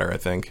little better, I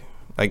think.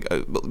 Like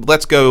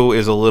Let's Go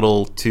is a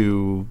little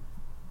too...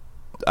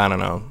 I don't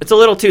know. It's a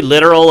little too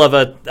literal of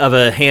a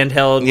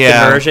handheld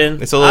conversion.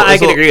 I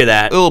can agree with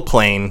that. A little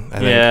plain, I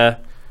think.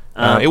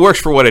 Yeah. It works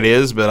for what it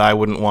is, but I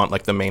wouldn't want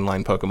like the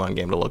mainline Pokemon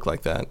game to look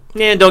like that.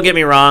 Yeah, and don't get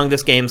me wrong,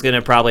 this game's going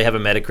to probably have a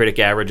Metacritic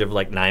average of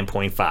like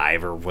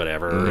 9.5 or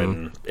whatever,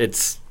 and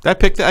it's... I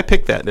picked that,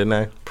 didn't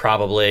I?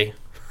 Probably.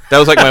 That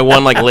was like my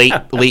one like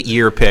late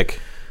year pick.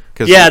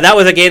 Yeah, that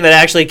was a game that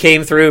actually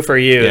came through for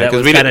you. Yeah, that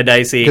was kind of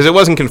dicey. Because it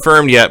wasn't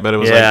confirmed yet, but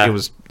it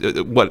was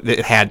what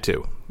it had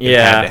to. It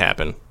had to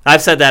happen.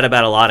 I've said that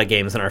about a lot of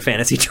games in our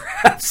fantasy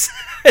drafts.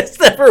 It's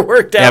never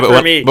worked out for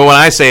me. But when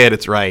I say it,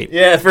 it's right.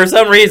 Yeah, for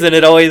some reason,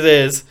 it always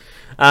is.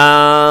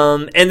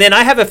 And then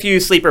I have a few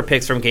sleeper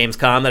picks from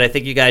Gamescom that I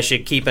think you guys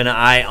should keep an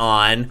eye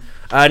on.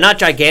 Not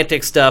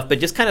gigantic stuff, but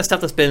just kind of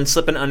stuff that's been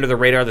slipping under the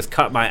radar that's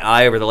caught my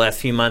eye over the last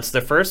few months.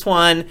 The first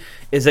one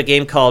is a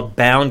game called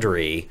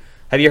Boundary.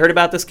 Have you heard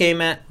about this game,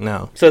 Matt?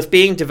 No. So it's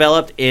being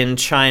developed in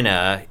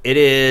China. It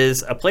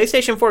is a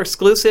PlayStation 4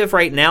 exclusive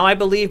right now, I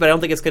believe, but I don't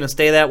think it's going to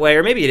stay that way,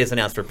 or maybe it is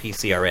announced for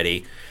PC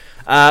already.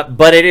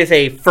 But it is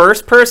a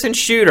first-person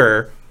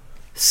shooter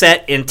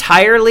set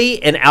entirely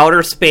in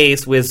outer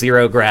space with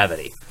zero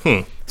gravity.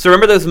 So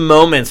remember those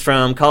moments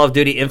from Call of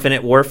Duty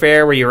Infinite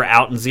Warfare where you were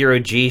out in zero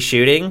G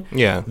shooting?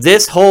 Yeah.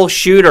 This whole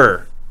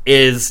shooter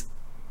is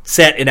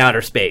set in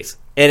outer space.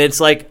 And it's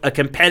like a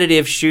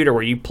competitive shooter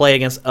where you play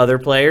against other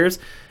players,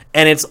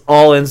 and it's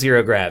all in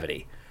zero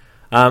gravity.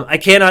 I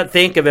cannot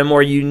think of a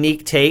more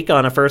unique take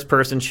on a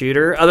first-person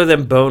shooter other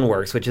than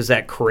Boneworks, which is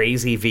that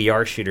crazy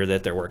VR shooter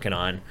that they're working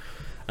on.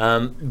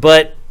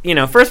 But,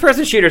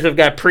 first-person shooters have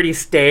got pretty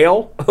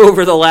stale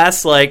over the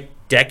last,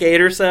 decade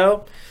or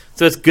so.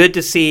 So it's good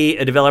to see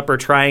a developer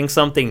trying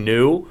something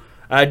new.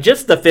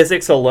 Just the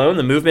physics alone,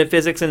 the movement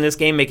physics in this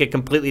game make it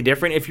completely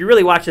different. If you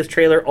really watch this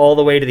trailer all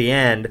the way to the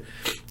end,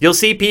 you'll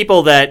see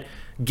people that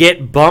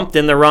get bumped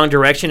in the wrong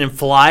direction and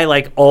fly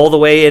all the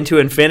way into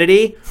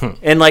infinity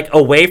and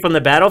away from the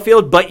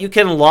battlefield, but you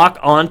can lock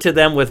onto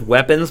them with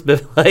weapons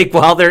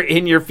while they're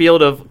in your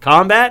field of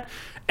combat,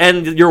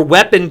 and your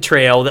weapon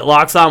trail that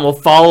locks on will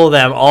follow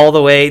them all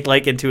the way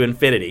into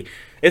infinity.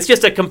 It's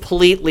just a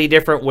completely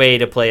different way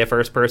to play a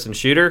first-person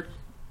shooter.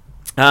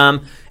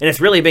 And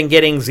it's really been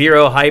getting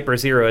zero hype or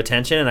zero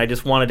attention, and I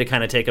just wanted to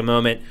kind of take a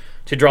moment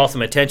to draw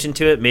some attention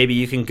to it. Maybe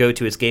you can go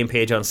to its game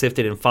page on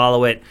Sifted and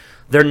follow it.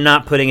 They're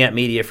not putting out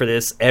media for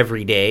this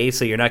every day,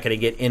 so you're not going to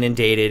get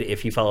inundated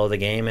if you follow the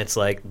game. It's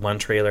one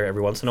trailer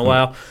every once in a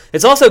while.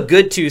 It's also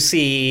good to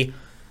see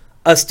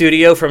a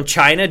studio from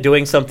China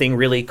doing something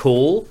really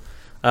cool.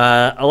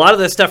 A lot of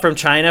the stuff from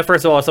China,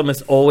 first of all, it's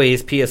almost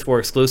always PS4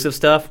 exclusive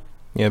stuff.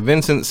 Yeah,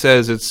 Vincent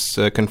says it's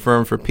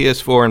confirmed for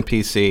PS4 and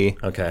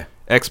PC. Okay.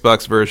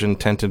 Xbox version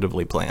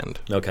tentatively planned.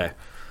 Okay.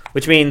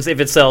 Which means if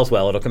it sells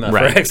well, it'll come out for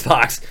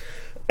Xbox.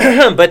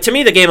 But to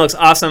me, the game looks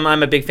awesome.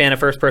 I'm a big fan of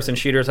first-person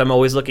shooters. I'm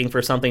always looking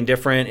for something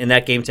different, and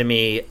that game to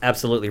me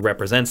absolutely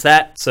represents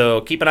that. So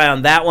keep an eye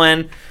on that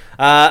one.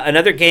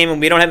 Another game, and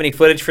we don't have any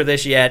footage for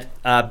this yet,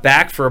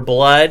 Back 4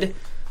 Blood,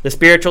 the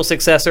spiritual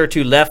successor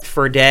to Left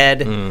 4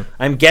 Dead.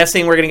 I'm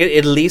guessing we're going to get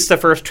at least the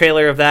first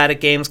trailer of that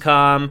at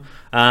Gamescom.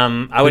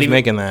 Who's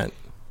making that?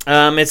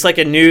 It's like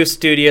a new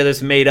studio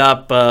that's made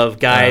up of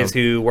guys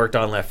who worked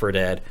on Left 4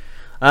 Dead.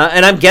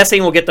 And I'm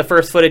guessing we'll get the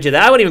first footage of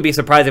that. I wouldn't even be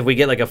surprised if we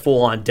get a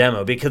full-on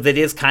demo, because it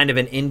is kind of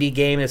an indie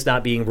game. It's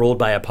not being ruled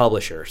by a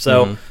publisher.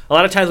 So a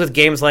lot of times with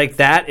games like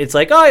that, it's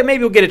maybe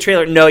we'll get a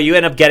trailer. No, you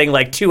end up getting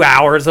 2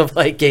 hours of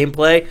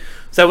gameplay.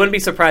 So I wouldn't be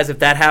surprised if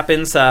that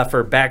happens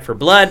for Back 4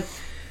 Blood.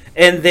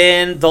 And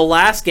then the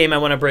last game I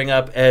want to bring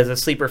up as a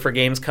sleeper for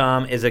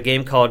Gamescom is a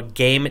game called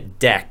Game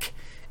Deck.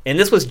 And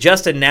this was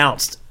just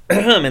announced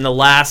in the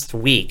last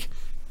week.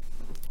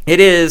 It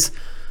is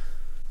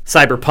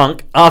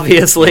Cyberpunk,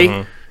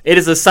 obviously. It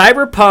is a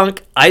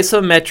cyberpunk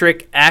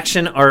isometric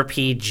action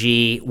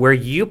RPG where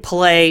you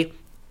play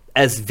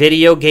as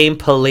video game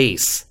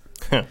police.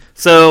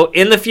 So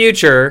in the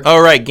future...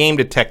 Oh, right, game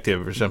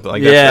detective or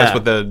something. That's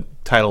what the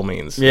title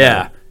means.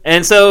 Yeah.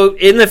 And so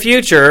in the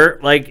future,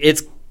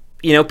 it's...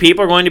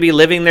 people are going to be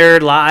living their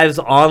lives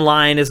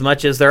online as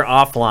much as they're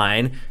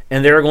offline,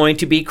 and there are going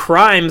to be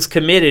crimes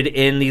committed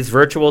in these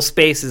virtual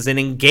spaces. And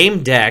in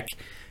Game Deck,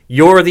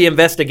 you're the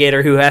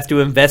investigator who has to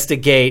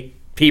investigate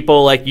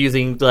people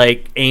using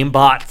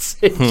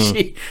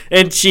aimbots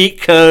and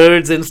cheat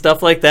codes and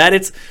stuff like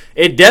that.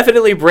 It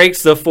definitely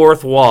breaks the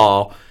fourth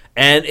wall,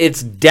 and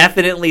it's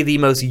definitely the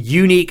most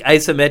unique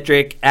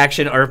isometric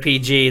action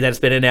RPG that's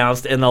been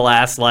announced in the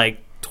last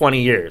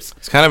 20 years.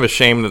 It's kind of a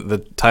shame that the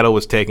title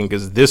was taken,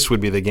 because this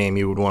would be the game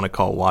you would want to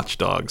call Watch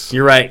Dogs.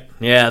 You're right.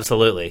 Yeah,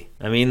 absolutely.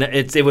 I mean,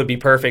 it would be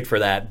perfect for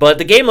that. But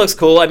the game looks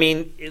cool. I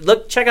mean,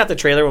 check out the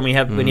trailer when you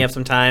have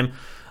some time.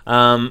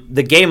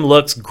 The game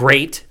looks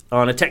great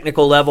on a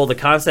technical level. The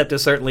concept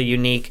is certainly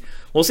unique.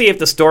 We'll see if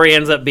the story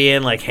ends up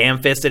being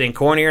ham-fisted and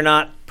corny or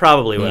not.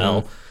 Probably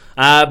will.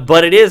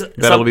 But it is...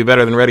 That'll be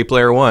better than Ready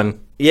Player One.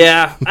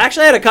 Yeah. I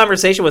actually had a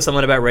conversation with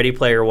someone about Ready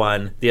Player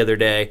One the other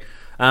day.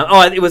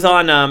 It was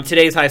on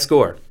Today's High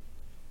Score.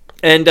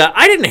 And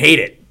I didn't hate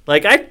it.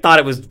 I thought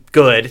it was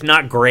good,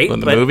 not great. The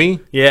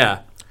movie?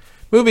 Yeah.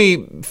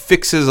 Movie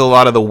fixes a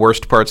lot of the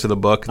worst parts of the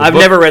book. I've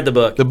never read the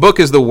book. The book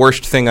is the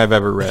worst thing I've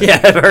ever read. Yeah,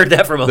 I've heard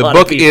that from a lot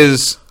of people. The book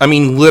is,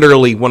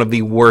 literally one of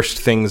the worst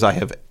things I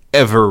have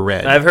ever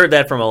read. I've heard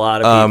that from a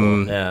lot of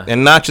people. Yeah.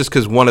 And not just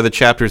because one of the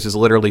chapters is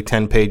literally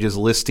 10 pages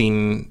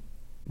listing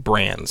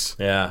brands.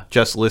 Yeah.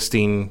 Just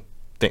listing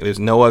things. There's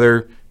no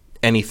other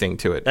anything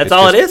to it. That's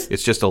all it is?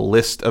 It's just a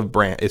list of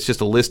It's just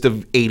a list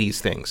of 80s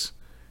things.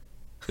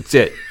 That's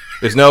it.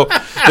 There's no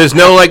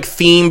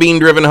theme being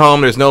driven home.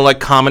 There's no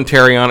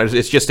commentary on it.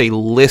 It's just a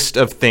list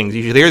of things.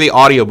 You should hear the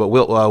audio, but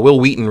Will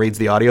Wheaton reads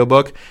the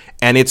audiobook,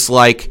 and it's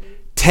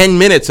 10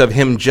 minutes of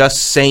him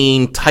just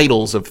saying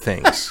titles of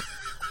things.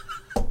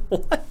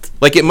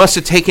 What? It must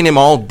have taken him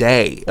all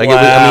day.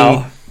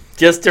 Wow.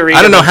 Just to read.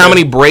 I don't know how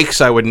many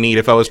breaks I would need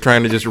if I was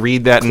trying to just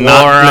read that and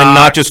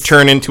not just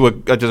turn into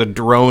just a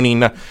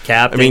droning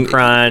Captain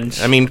Crunch.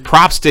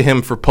 Props to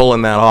him for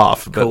pulling that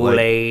off.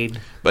 Kool-Aid.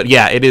 But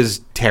yeah, it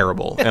is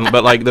terrible.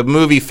 But the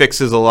movie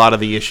fixes a lot of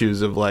the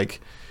issues of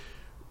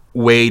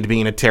Wade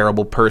being a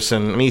terrible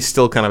person. I mean, he's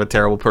still kind of a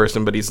terrible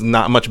person, but he's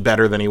not much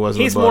better than he was in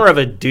the book. He's more of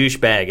a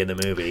douchebag in the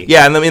movie.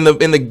 Yeah, and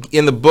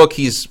in the book,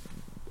 he's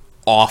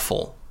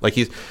awful. Like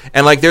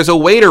there's a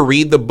way to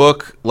read the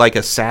book like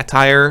a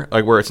satire,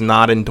 like where it's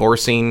not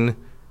endorsing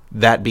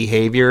that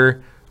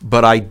behavior,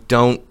 but I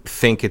don't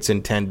think it's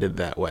intended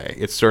that way.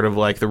 It's sort of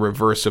like the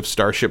reverse of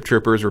Starship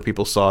Troopers, where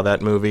people saw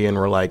that movie and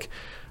were like,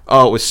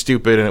 "Oh, it was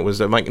stupid," and it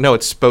was like, no,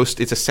 it's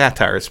a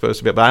satire. It's supposed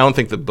to be, but I don't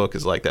think the book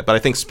is like that. But I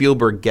think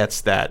Spielberg gets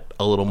that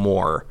a little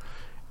more,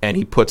 and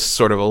he puts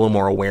sort of a little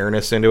more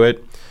awareness into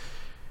it.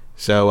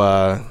 So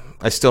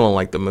I still don't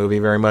like the movie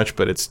very much,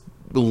 but it's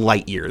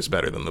light years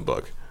better than the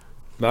book.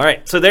 All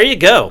right, so there you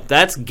go.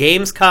 That's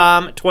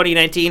Gamescom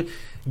 2019.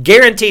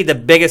 Guaranteed the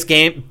biggest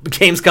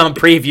Gamescom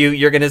preview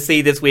you're going to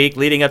see this week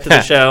leading up to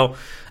the show.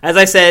 As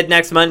I said,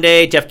 next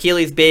Monday, Jeff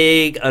Keighley's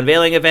big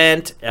unveiling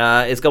event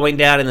is going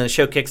down, and then the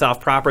show kicks off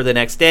proper the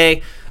next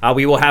day.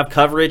 We will have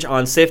coverage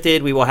on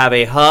Sifted. We will have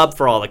a hub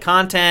for all the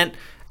content.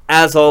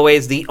 As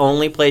always, the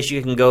only place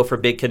you can go for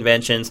big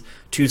conventions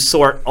to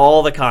sort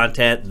all the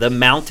content, the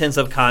mountains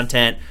of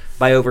content,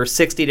 by over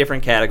 60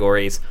 different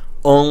categories,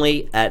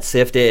 only at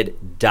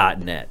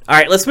sifted.net. All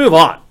right, let's move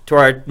on to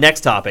our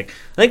next topic.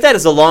 I think that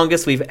is the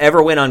longest we've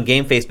ever went on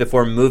GameFace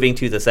before moving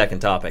to the second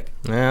topic.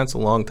 Yeah, it's a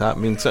long topic.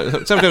 I mean,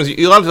 sometimes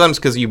a lot of times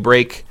because you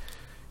break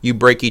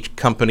each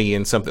company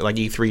in something like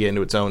E3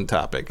 into its own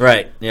topic.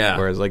 Right, yeah.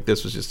 Whereas like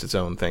this was just its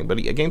own thing. But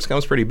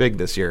Gamescom's pretty big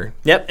this year.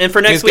 Yep, and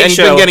for next week's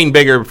show... It's been getting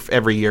bigger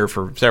every year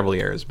for several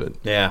years, but...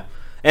 Yeah.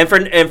 And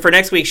for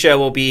next week's show,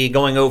 we'll be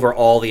going over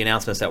all the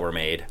announcements that were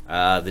made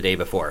the day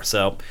before.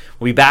 So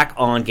we'll be back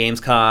on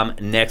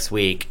Gamescom next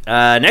week.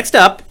 Next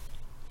up,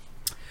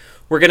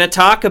 we're going to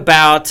talk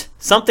about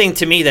something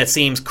to me that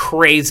seems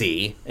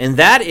crazy, and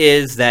that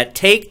is that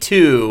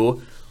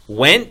Take-Two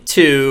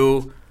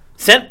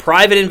sent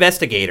private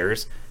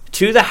investigators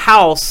to the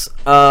house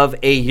of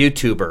a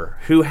YouTuber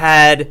who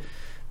had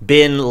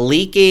been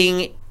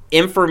leaking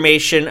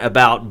information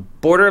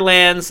about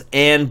Borderlands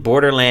and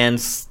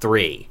Borderlands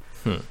 3.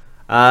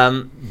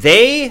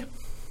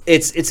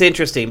 It's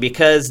interesting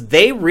because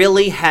they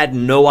really had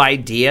no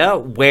idea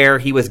where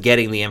he was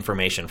getting the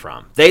information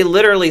from. They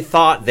literally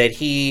thought that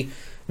he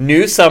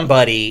knew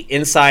somebody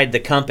inside the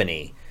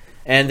company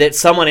and that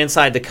someone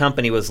inside the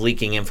company was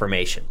leaking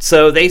information.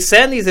 So they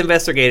send these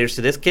investigators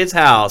to this kid's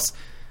house.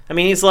 I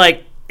mean, he's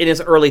like in his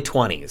early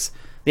 20s.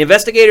 The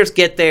investigators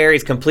get there.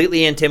 He's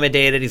completely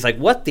intimidated. He's like,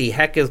 what the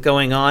heck is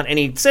going on? And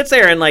he sits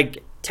there and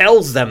like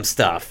tells them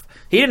stuff.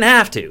 He didn't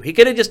have to. He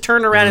could have just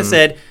turned around and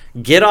said,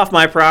 get off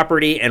my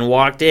property, and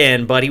walked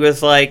in. But he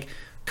was like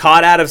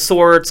caught out of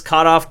sorts,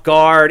 caught off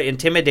guard,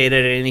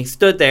 intimidated, and he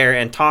stood there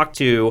and talked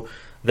to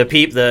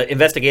the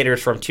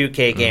investigators from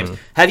 2K Games.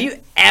 Have you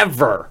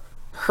ever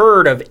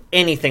heard of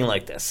anything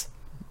like this?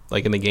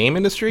 Like in the game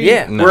industry?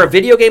 Yeah, no. Where a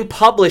video game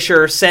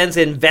publisher sends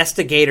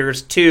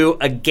investigators to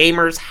a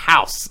gamer's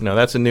house. No,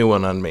 that's a new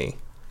one on me.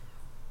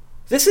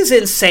 This is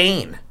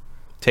insane.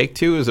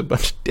 Take-Two is a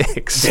bunch of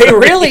dicks. They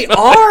really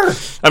are.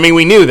 I mean,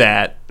 we knew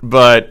that,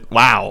 but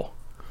wow.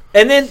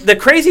 And then the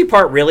crazy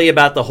part really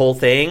about the whole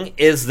thing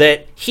is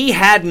that he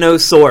had no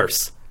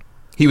source.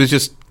 He was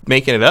just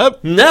making it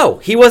up? No,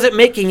 he wasn't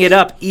making it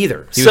up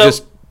either. He was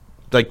just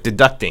like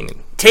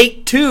deducting.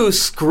 Take-Two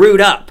screwed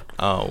up.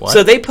 Oh, what?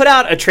 So they put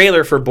out a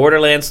trailer for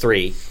Borderlands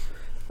 3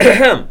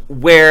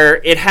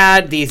 where it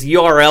had these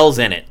URLs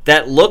in it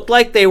that looked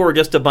like they were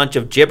just a bunch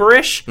of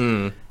gibberish.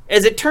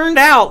 As it turned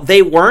out,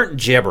 they weren't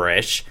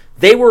gibberish.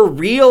 They were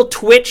real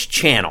Twitch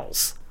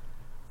channels.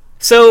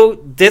 So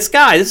this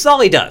guy, this is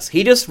all he does.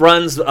 He just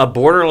runs a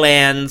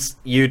Borderlands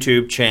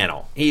YouTube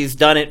channel. He's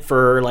done it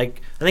for I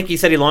think he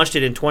said he launched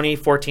it in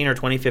 2014 or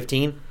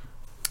 2015. And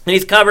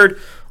he's covered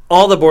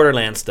all the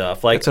Borderlands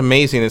stuff. It's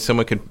amazing that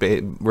someone could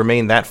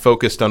remain that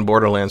focused on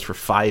Borderlands for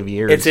 5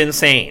 years. It's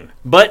insane.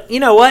 But you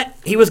know what?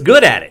 He was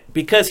good at it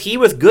because he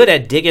was good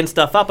at digging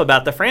stuff up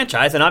about the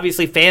franchise, and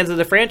obviously fans of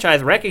the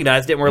franchise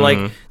recognized it and were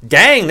like,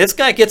 dang, this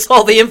guy gets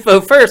all the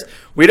info first.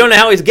 We don't know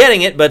how he's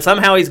getting it, but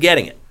somehow he's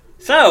getting it.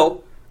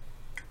 So,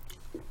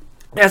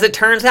 as it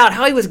turns out,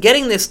 how he was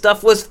getting this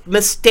stuff was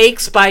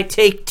mistakes by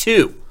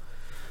Take-Two.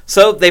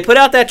 So they put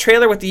out that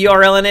trailer with the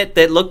URL in it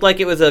that looked like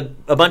it was a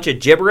bunch of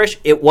gibberish.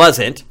 It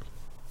wasn't.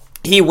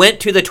 He went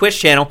to the Twitch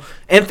channel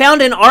and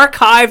found an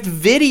archived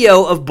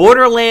video of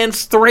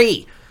Borderlands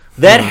 3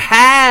 that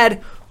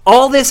had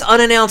all this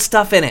unannounced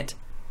stuff in it.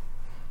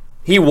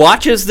 He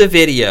watches the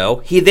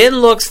video. He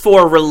then looks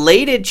for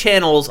related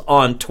channels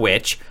on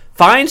Twitch,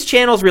 finds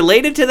channels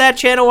related to that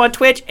channel on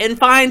Twitch, and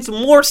finds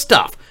more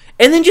stuff.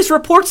 And then just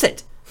reports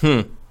it.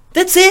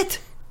 That's it.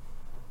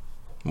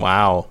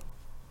 Wow.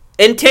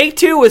 And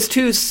Take-Two was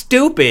too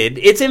stupid.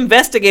 Its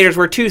investigators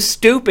were too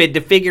stupid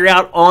to figure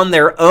out on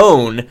their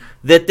own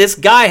that this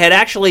guy had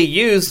actually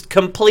used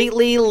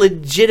completely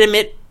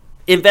legitimate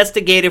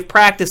investigative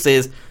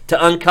practices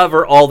to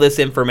uncover all this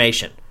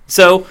information.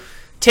 So,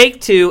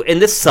 Take-Two,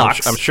 and this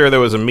sucks. I'm sure there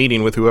was a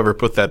meeting with whoever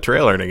put that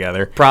trailer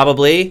together.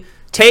 Probably.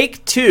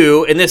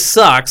 Take-Two, and this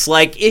sucks,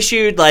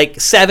 issued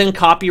 7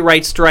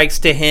 copyright strikes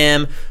to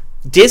him.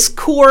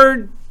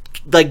 Discord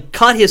like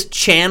cut his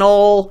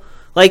channel.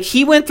 Like,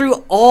 he went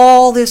through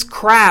all this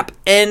crap,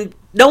 and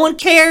no one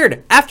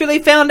cared. After they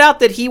found out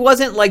that he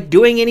wasn't, like,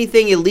 doing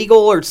anything illegal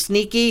or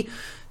sneaky,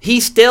 he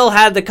still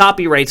had the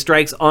copyright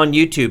strikes on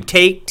YouTube.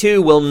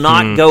 Take-Two will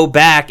not go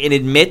back and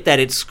admit that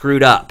it's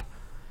screwed up.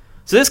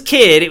 So this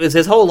kid, it was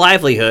his whole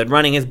livelihood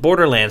running his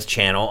Borderlands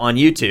channel on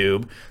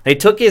YouTube. They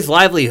took his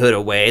livelihood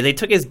away. They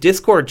took his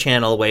Discord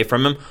channel away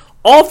from him,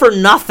 all for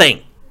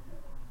nothing.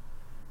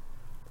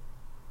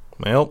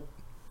 Well,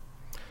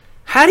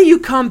 how do you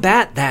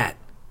combat that?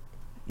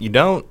 You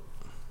don't.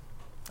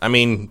 I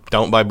mean,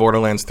 don't buy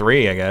Borderlands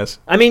 3, I guess.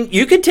 I mean,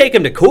 you could take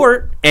him to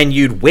court and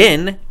you'd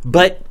win,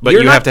 but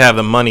you have to have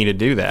the money to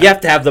do that. You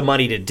have to have the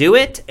money to do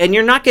it, and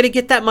you're not going to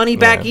get that money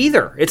back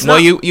either. It's well,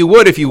 you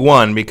would if you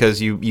won, because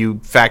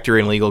you factor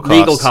in legal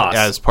costs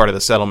as part of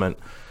the settlement.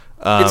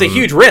 It's a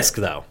huge risk,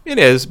 though. It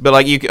is, but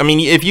like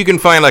if you can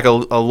find like a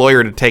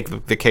lawyer to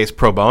take the case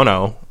pro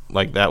bono,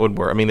 like that would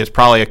work. I mean, there's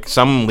probably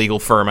some legal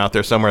firm out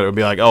there somewhere that would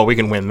be like, oh, we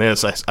can win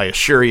this, I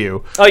assure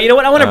you. Oh, you know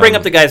what? I want to bring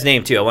up the guy's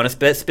name, too. I want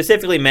to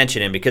specifically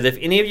mention him, because if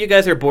any of you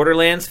guys are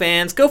Borderlands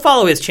fans, go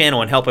follow his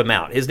channel and help him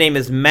out. His name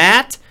is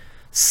Matt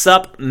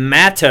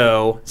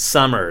Supmato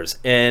Summers,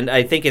 and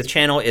I think his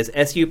channel is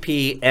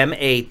SUPMATTO.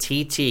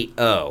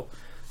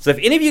 So if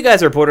any of you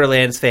guys are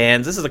Borderlands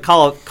fans, this is a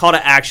call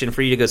to action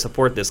for you to go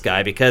support this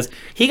guy, because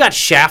he got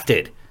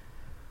shafted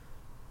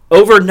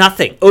over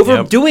nothing,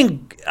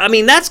 doing. I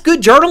mean, that's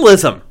good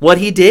journalism, what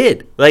he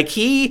did. Like,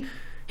 he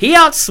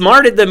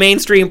outsmarted the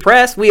mainstream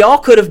press. We all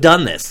could have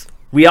done this.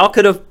 We all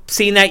could have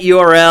seen that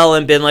URL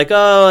and been like,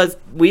 oh,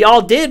 we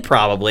all did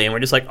probably. And we're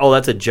just like, oh,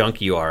 that's a junk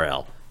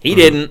URL. He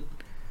didn't.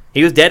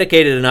 He was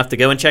dedicated enough to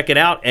go and check it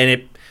out.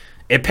 And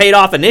it paid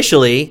off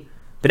initially,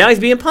 but now he's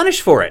being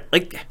punished for it.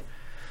 Like,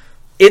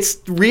 it's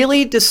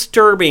really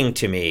disturbing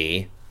to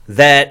me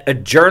that a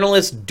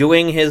journalist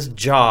doing his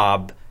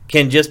job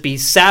can just be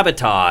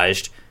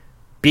sabotaged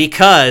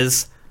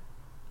because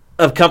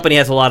a company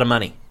has a lot of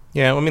money.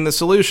 Yeah, I mean, the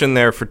solution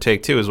there for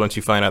Take-Two is once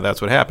you find out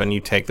that's what happened, you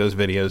take those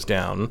videos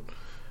down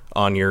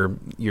on your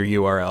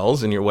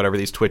URLs and your whatever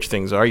these Twitch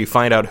things are. You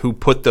find out who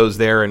put those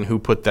there and who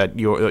put that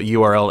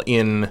URL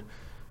in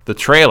the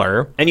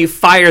trailer. And you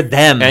fire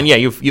them. And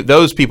yeah,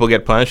 those people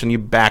get punished, and you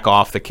back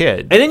off the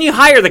kid. And then you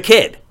hire the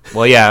kid.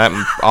 Well,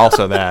 yeah,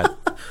 also that.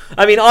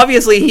 I mean,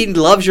 obviously, he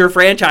loves your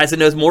franchise and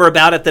knows more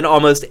about it than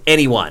almost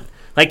anyone.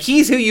 Like,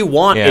 he's who you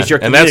want as your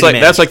community manager.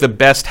 And that's like the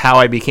best how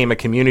I became a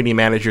community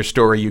manager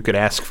story you could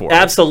ask for.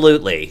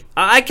 Absolutely.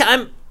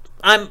 I'm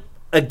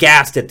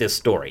aghast at this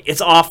story.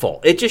 It's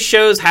awful. It just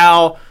shows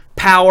how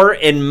power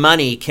and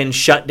money can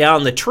shut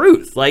down the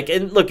truth. Like,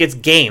 and look, it's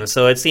games,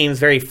 so it seems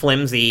very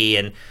flimsy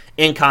and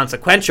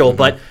inconsequential,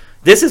 but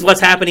this is what's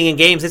happening in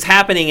games. It's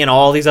happening in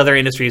all these other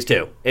industries,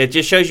 too. It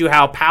just shows you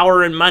how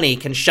power and money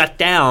can shut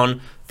down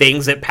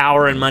things that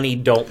power and money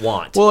don't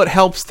want. Well, it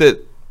helps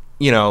that,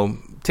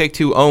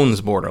 Take-Two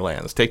owns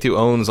Borderlands. Take-Two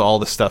owns all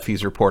the stuff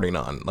he's reporting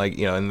on. Like,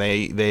 and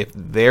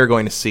they're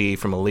going to see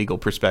from a legal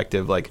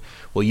perspective, like,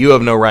 well, you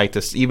have no right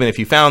to, even if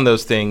you found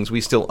those things, we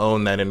still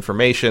own that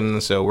information,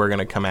 so we're going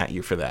to come at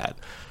you for that.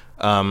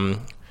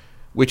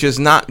 Which is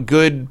not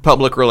good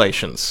public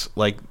relations.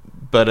 Like,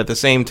 but at the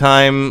same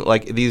time,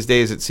 like, these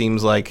days it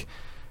seems like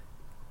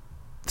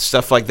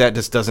stuff like that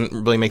just doesn't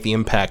really make the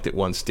impact it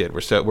once did.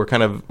 We're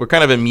kind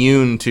of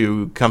immune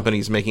to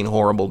companies making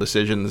horrible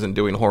decisions and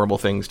doing horrible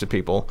things to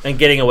people and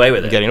getting away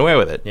with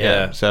it.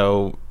 Yeah.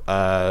 So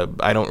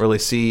I don't really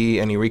see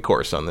any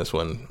recourse on this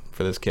one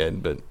for this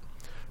kid. But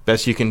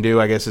best you can do,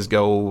 I guess, is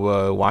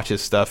go watch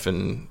his stuff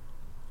and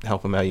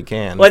help him how you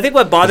can. Well, I think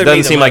what bothers me the most...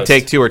 It doesn't seem like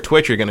Take-Two or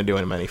Twitch are going to do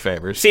him any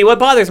favors. See, what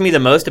bothers me the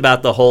most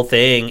about the whole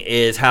thing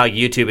is how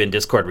YouTube and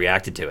Discord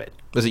reacted to it.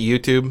 Was it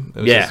YouTube?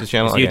 His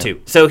channel? It was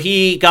YouTube. So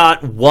he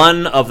got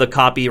one of the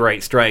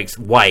copyright strikes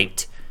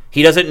wiped.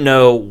 He doesn't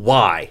know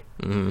why.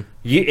 And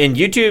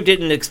YouTube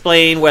didn't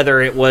explain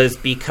whether it was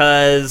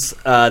because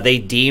they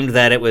deemed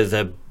that it was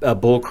a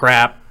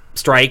bullcrap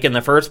strike in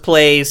the first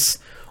place,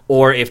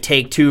 or if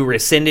Take-Two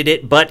rescinded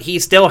it, but he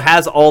still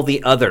has all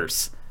the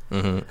others.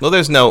 Well,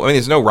 there's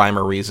no rhyme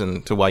or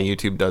reason to why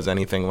YouTube does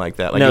anything like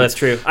that. Like, no, that's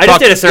true. I just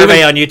did a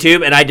survey on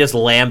YouTube, and I just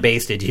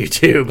lambasted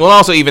YouTube. Well,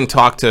 also even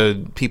talk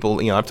to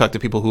people. I've talked to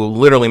people who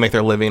literally make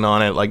their living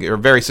on it, like, are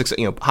very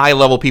high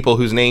level people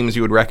whose names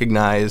you would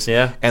recognize.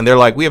 Yeah. And they're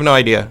like, we have no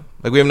idea.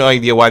 Like, we have no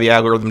idea why the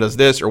algorithm does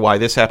this, or why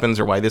this happens,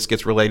 or why this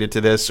gets related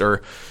to this,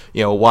 or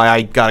why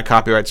I got a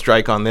copyright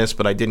strike on this,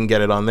 but I didn't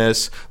get it on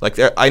this. Like,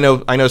 I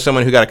know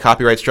someone who got a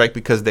copyright strike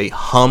because they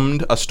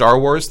hummed a Star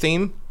Wars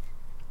theme.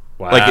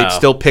 Wow. Like, it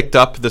still picked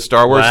up the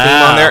Star Wars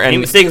theme on there, and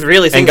he sings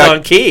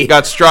on key.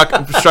 Got struck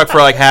for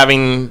like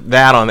having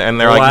that on there, and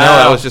they're like, no,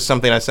 that was just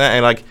something I said,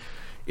 and like,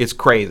 it's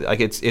crazy.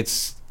 Like,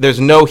 it's there's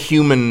no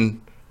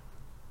human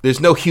There's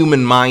no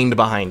human mind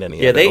behind any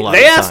of it. Yeah,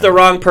 they asked the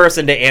wrong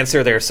person to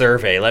answer their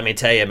survey, let me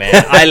tell you, man.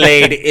 I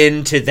laid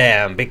into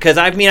them because,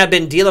 I've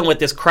been dealing with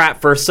this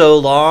crap for so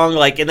long,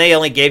 and they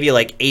only gave you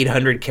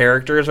 800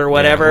 characters or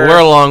whatever. Yeah, we're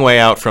a long way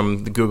out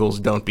from the Google's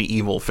don't be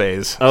evil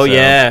phase. Oh, so.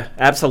 Yeah,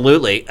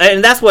 absolutely.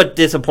 And that's what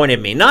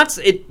disappointed me.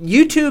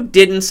 YouTube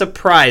didn't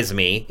surprise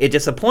me. It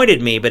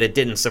disappointed me, but it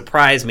didn't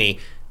surprise me.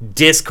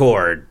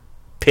 Discord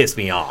pissed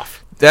me off.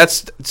 That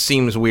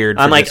seems weird.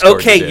 I'm like,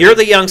 Discord okay, you're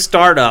the young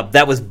startup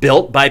that was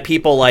built by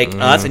people like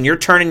us, and you're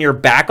turning your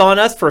back on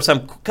us for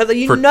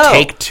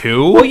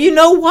Take-Two? Well, you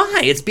know why?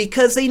 It's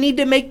because they need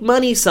to make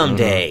money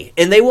someday,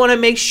 and they want to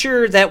make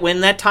sure that when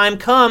that time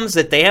comes,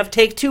 that they have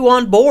Take-Two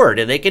on board,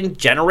 and they can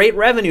generate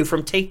revenue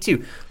from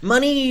Take-Two.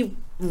 Money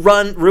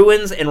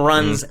ruins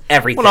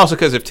everything. Well, also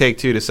because if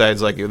Take-Two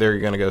decides they're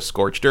going to go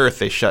scorched earth,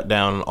 they shut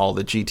down all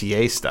the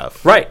GTA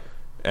stuff. Right.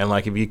 And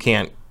if you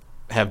can't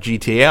have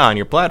GTA on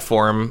your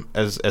platform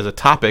as a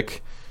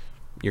topic,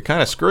 you're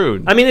kind of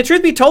screwed. The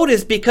truth be told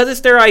is because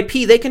it's their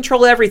IP, they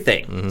control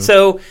everything.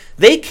 So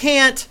they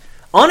can't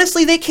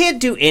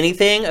do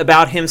anything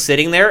about him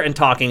sitting there and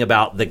talking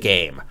about the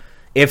game.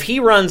 If he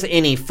runs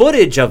any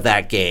footage of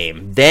that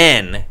game,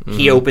 then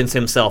he opens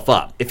himself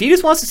up. If he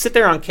just wants to sit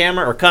there on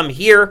camera or come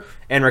here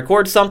and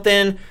record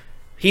something,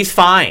 he's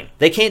fine.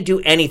 They can't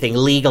do anything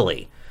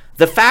legally.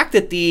 The fact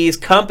that these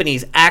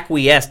companies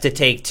acquiesce to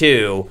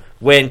Take-Two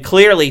when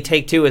clearly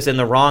Take-Two is in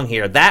the wrong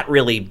here, that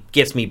really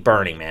gets me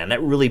burning, man.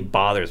 That really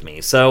bothers me.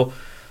 So,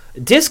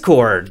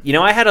 Discord,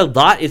 I had a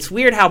lot. It's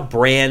weird how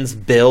brands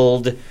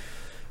build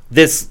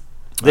this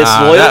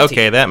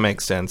loyalty. That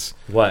makes sense.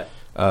 What?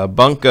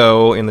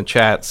 Bunko in the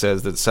chat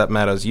says that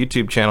Setmato's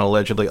YouTube channel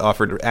allegedly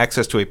offered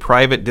access to a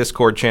private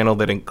Discord channel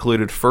that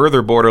included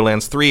further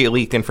Borderlands 3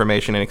 leaked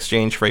information in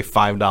exchange for a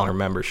 $5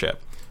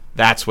 membership.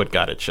 That's what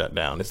got it shut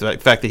down. It's the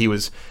fact that he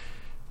was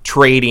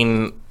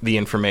trading the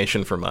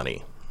information for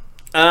money.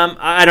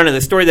 I don't know. The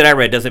story that I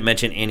read doesn't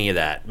mention any of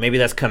that. Maybe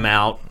that's come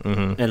out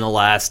in the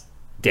last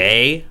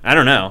day. I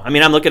don't know. I'm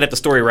looking at the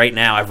story right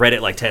now. I've read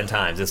it 10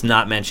 times. It's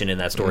not mentioned in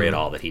that story at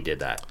all that he did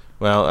that.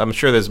 Well, I'm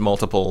sure there's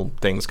multiple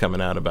things coming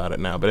out about it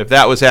now. But if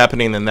that was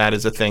happening, then that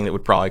is a thing that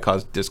would probably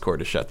cause Discord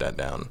to shut that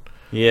down.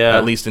 Yeah.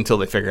 At least until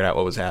they figured out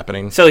what was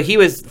happening. So he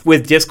was,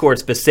 with Discord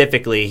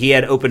specifically, he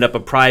had opened up a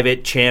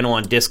private channel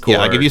on Discord.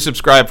 Yeah, if you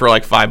subscribe for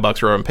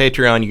 $5 or on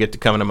Patreon, you get to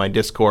come into my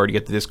Discord, you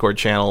get the Discord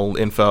channel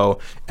info,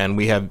 and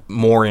we have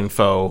more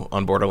info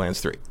on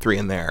Borderlands 3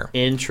 in there.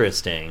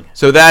 Interesting.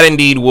 So that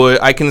indeed would,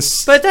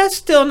 But that's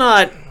still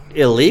not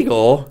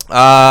illegal.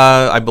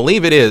 I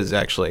believe it is,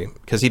 actually,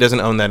 because he doesn't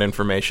own that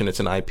information. It's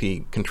an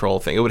IP control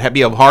thing. It would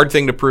be a hard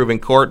thing to prove in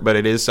court, but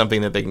it is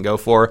something that they can go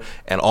for.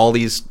 And all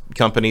these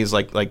companies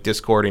like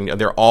Discord, and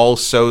they're all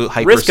so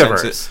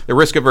hypersensitive. They're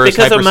risk-averse,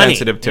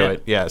 hypersensitive to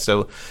it. Yeah,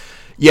 so...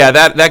 Yeah,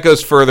 that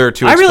goes further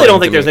to. I really don't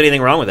think there's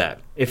anything wrong with that.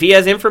 If he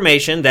has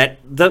information, that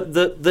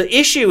the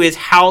issue is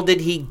how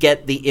did he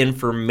get the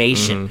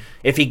information?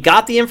 If he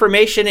got the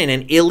information in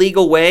an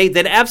illegal way,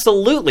 then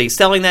absolutely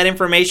selling that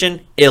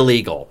information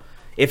illegal.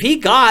 If he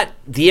got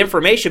the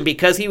information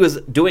because he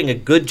was doing a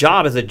good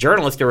job as a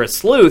journalist or a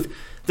sleuth,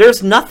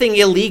 there's nothing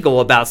illegal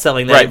about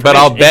selling that information. But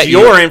I'll bet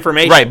your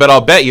information. Right, but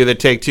I'll bet you that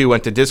Take-Two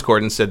went to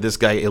Discord and said this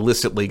guy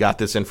illicitly got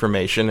this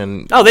information,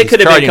 and they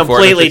could have been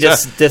completely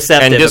deceptive.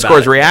 And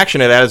Discord's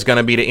reaction to that is going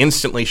to be to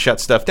instantly shut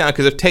stuff down,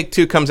 because if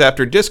Take-Two comes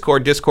after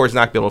Discord's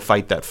not going to be able to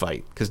fight that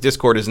fight, because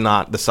Discord is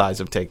not the size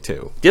of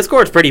Take-Two.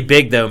 Discord's pretty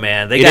big though,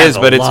 man. They got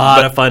a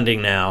lot of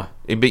funding now.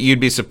 But you'd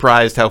be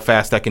surprised how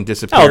fast that can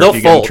disappear if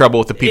you get in trouble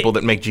with the people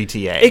that make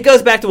GTA. It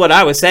goes back to what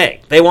I was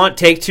saying. They want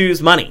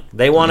Take-Two's money.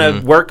 They want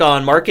to work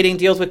on marketing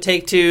deals with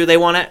Take-Two. They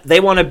want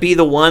to be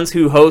the ones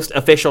who host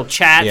official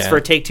chats for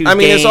Take-Two's games.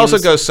 This also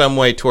goes some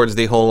way towards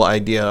the whole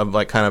idea of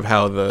kind of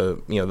how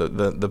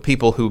the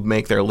people who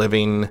make their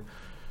living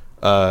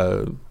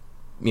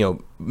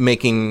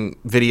making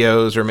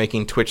videos or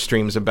making Twitch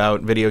streams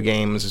about video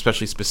games,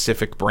 especially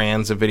specific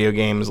brands of video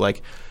games,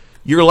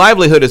 your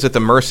livelihood is at the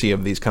mercy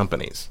of these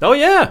companies. Oh,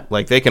 yeah.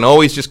 They can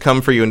always just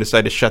come for you and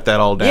decide to shut that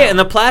all down. Yeah, and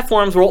the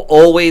platforms will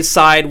always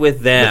side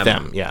with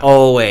them. Yeah.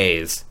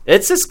 Always.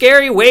 It's a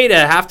scary way to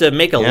have to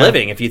make a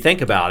living if you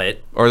think about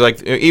it. Or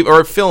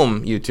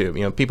film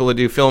YouTube. People that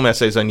do film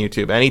essays on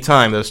YouTube.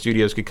 Anytime those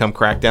studios could come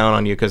crack down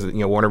on you because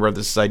Warner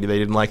Brothers decided they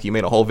didn't like you. You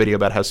made a whole video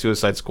about how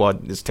Suicide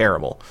Squad is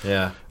terrible.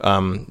 Yeah.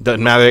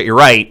 Doesn't matter that you're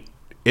right.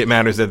 It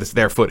matters that it's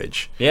their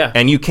footage. Yeah.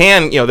 And you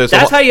can,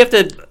 That's how you have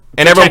to.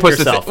 And everyone puts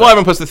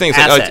everyone puts the thing.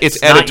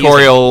 It's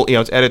editorial.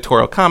 It's it's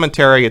editorial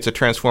commentary. It's a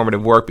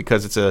transformative work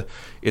because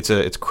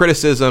it's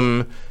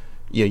criticism.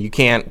 You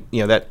can't.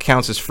 That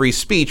counts as free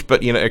speech,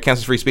 but it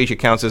counts as free speech. It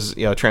counts as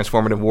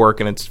transformative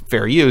work, and it's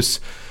fair use.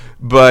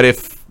 But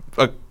if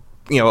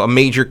a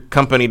major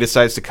company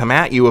decides to come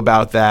at you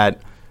about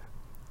that,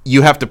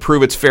 you have to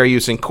prove it's fair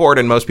use in court,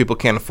 and most people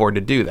can't afford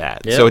to do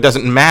that. Yep. So it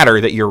doesn't matter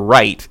that you're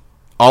right.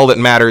 All that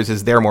matters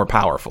is they're more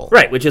powerful.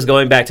 Right, which is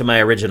going back to my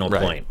original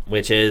point,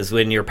 which is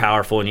when you're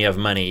powerful and you have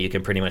money, you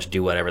can pretty much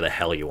do whatever the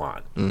hell you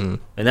want. And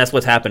that's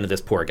what's happened to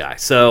this poor guy.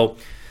 So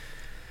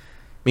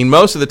mean,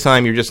 most of the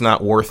time you're just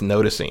not worth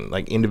noticing.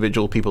 Like,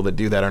 individual people that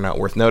do that are not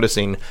worth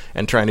noticing,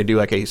 and trying to do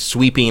like a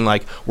sweeping,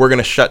 like, we're going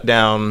to shut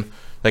down,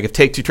 like if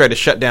Take-Two tried to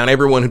shut down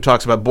everyone who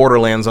talks about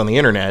Borderlands on the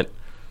internet,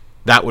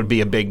 that would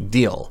be a big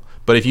deal.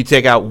 But if you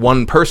take out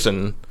one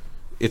person,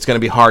 it's going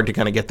to be hard to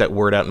kind of get that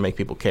word out and make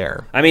people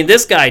care. I mean,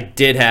 this guy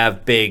did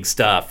have big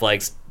stuff.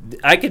 Like,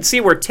 I could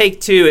see where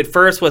Take-Two at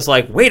first was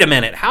like, wait a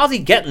minute, how's he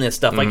getting this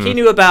stuff? Like, he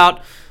knew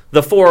about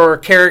the 4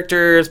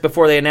 characters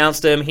before they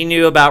announced him. He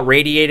knew about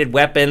radiated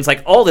weapons,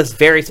 like all this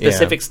very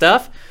specific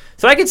stuff.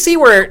 So I could see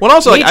where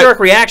knee-jerk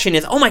reaction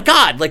is, oh my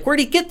God, like, where'd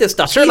he get this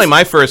stuff? Certainly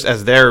my first,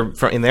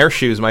 in their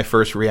shoes, my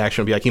first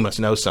reaction would be like, he must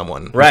know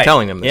someone who's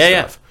telling him this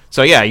stuff.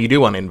 So yeah, you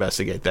do want to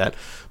investigate that.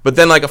 But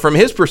then, like, from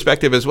his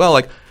perspective as well,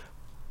 like,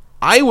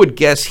 I would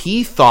guess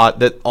he thought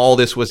that all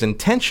this was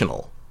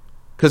intentional.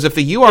 Because if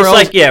the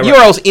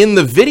URL's in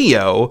the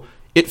video,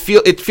 it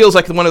feels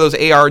like one of those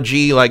ARG,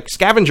 like,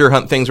 scavenger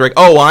hunt things where, like,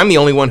 oh, well, I'm the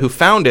only one who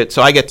found it,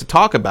 so I get to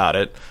talk about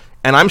it.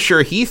 And I'm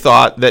sure he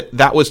thought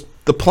that was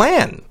the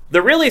plan.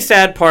 The really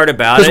sad part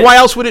about it... Because why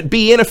else would it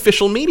be in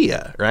official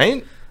media,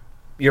 right?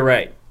 You're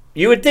right.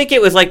 You would think it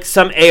was like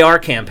some AR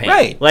campaign.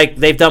 Right. Like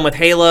they've done with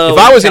Halo. If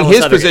I was in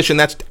his position,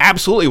 that's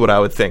absolutely what I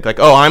would think. Like,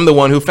 oh, I'm the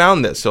one who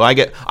found this, so I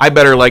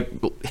better, like,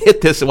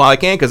 hit this while I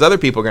can, because other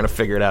people are going to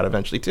figure it out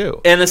eventually,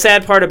 too. And the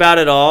sad part about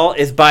it all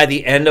is by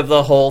the end of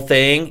the whole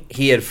thing,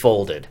 he had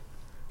folded.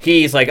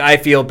 He's like, I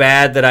feel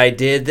bad that I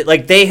did that.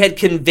 Like, they had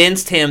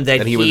convinced him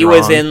that he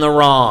was in the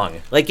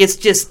wrong. Like, it's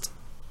just...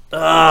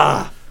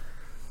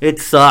 It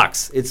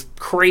sucks. It's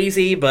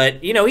crazy,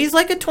 but, you know, he's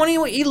like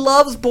he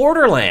loves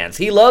Borderlands.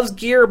 He loves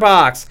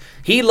Gearbox.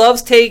 He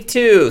loves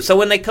Take-Two. So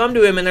when they come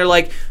to him and they're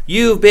like,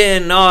 you've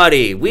been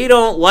naughty. We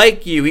don't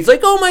like you. He's like,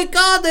 oh my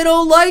God, they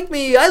don't like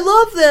me. I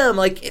love them.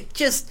 Like, it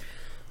just,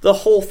 the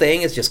whole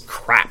thing is just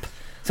crap.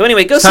 So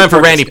anyway, go time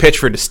for Randy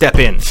Pitchford to step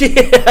in.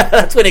 Yeah,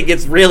 that's when it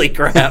gets really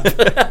crap.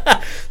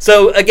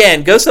 So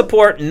again, go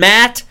support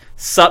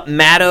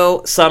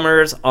Matto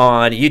Summers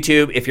on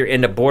YouTube if you're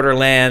into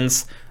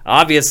Borderlands.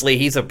 Obviously,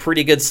 he's a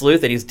pretty good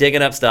sleuth, and he's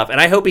digging up stuff,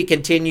 and I hope he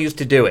continues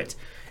to do it.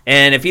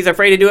 And if he's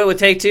afraid to do it with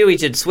Take-Two, he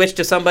should switch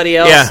to somebody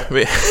else.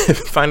 Yeah,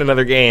 find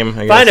another game,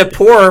 I guess. Find a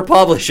poorer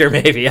publisher,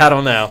 maybe. I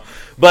don't know.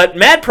 But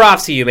mad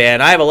props to you,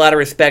 man. I have a lot of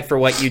respect for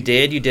what you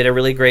did. You did a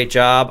really great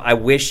job. I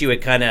wish you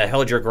had kind of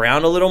held your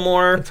ground a little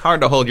more. It's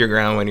hard to hold your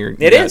ground when you're...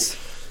 It is.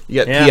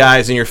 You got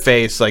PIs in your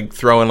face, like,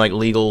 throwing, like,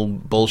 legal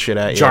bullshit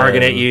at you.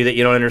 Jargon at you that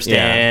you don't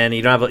understand. Yeah.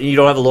 You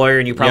don't have a lawyer,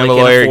 and you probably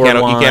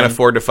you can't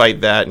afford to fight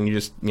that, and you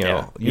just, you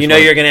know... You're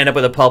going to end up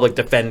with a public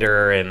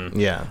defender, and...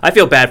 Yeah. I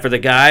feel bad for the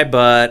guy,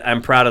 but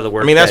I'm proud of the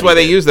work. I mean, that's why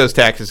they use those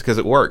tactics, because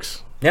it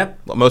works.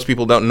 Yep. Most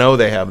people don't know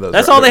they have those.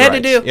 That's all they had to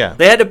do. Yeah.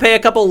 They had to pay a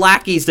couple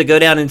lackeys to go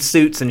down in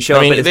suits and show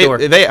up at his door.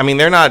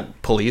 They're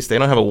not police. They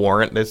don't have a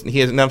warrant.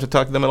 He doesn't have to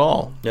talk to them at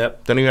all.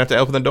 Yep. Don't even have to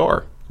open the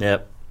door.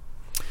 Yep.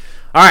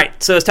 All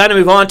right, so it's time to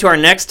move on to our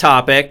next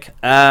topic.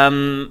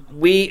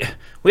 We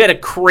had a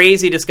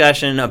crazy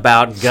discussion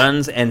about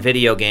guns and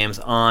video games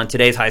on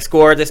today's High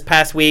Score this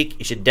past week.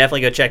 You should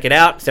definitely go check it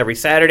out. It's every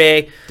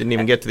Saturday. Didn't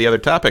even get to the other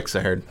topics, I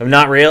heard. I'm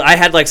not real. I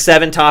had like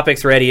 7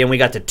 topics ready, and we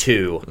got to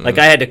 2. Like,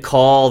 I had to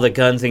call the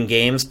guns and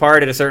games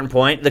part at a certain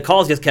point. The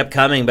calls just kept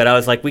coming, but I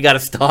was like, we got to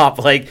stop.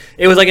 Like,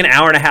 it was like an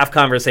hour and a half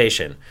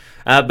conversation.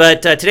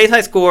 But today's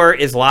High Score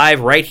is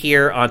live right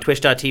here on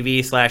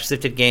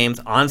twitch.tv/SiftedGames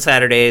on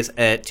Saturdays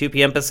at 2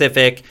 p.m.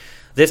 Pacific.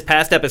 This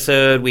past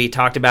episode, we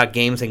talked about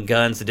games and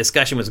guns. The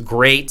discussion was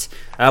great.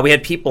 We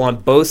had people on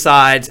both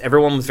sides.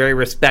 Everyone was very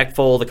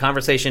respectful. The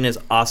conversation is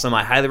awesome.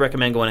 I highly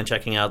recommend going and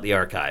checking out the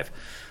archive.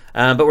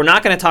 But we're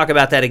not going to talk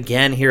about that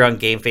again here on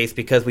GameFace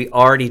because we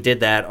already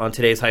did that on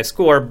today's High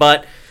Score.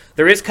 But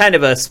there is kind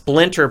of a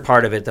splinter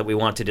part of it that we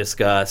want to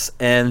discuss,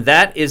 and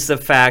that is the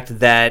fact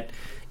that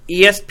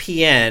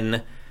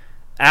ESPN,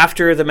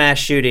 after the mass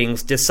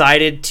shootings,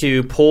 decided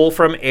to pull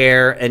from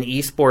air an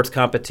eSports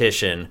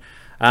competition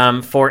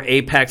for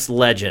Apex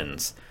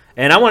Legends.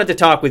 And I wanted to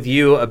talk with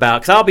you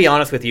about, because I'll be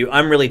honest with you,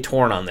 I'm really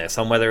torn on this,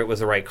 on whether it was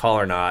the right call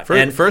or not.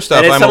 First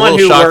off, I'm a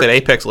little shocked that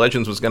Apex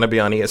Legends was going to be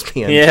on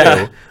ESPN,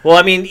 too. Well,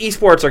 I mean,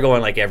 esports are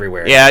going like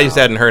everywhere. Yeah, I just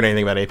hadn't heard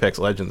anything about Apex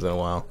Legends in a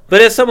while.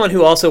 But as someone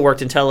who also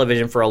worked in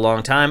television for a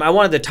long time, I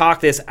wanted to talk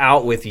this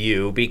out with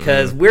you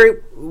because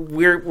we're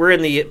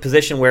in the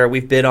position where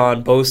we've been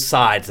on both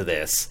sides of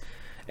this.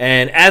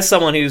 And as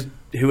someone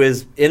who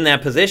is in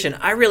that position,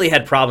 I really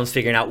had problems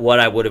figuring out what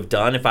I would have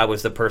done if I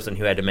was the person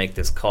who had to make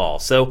this call.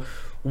 So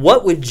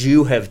what would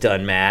you have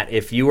done, Matt,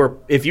 if you were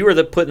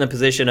put in the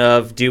position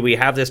of, do we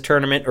have this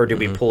tournament or do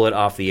we pull it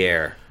off the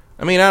air?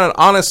 I mean,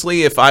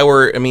 honestly, if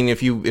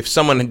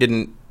someone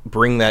didn't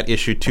bring that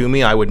issue to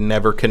me, I would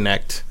never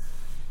connect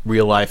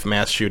real life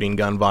mass shooting,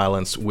 gun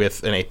violence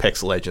with an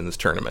Apex Legends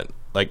tournament.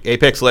 Like,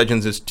 Apex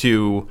Legends is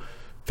too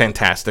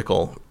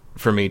fantastical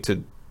for me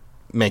to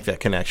make that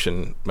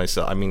connection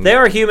myself. I mean, they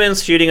are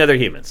humans shooting other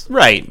humans,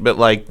 right? But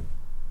like.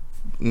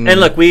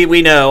 And look,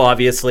 we know,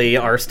 obviously,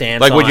 our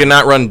stance would you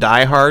not run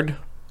Die Hard?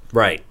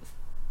 Right.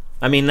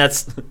 I mean,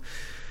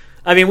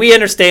 we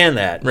understand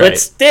that. Right. But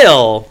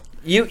still,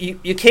 you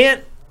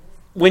can't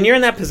when you're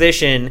in that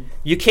position,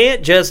 you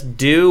can't just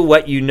do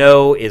what you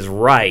know is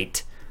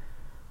right.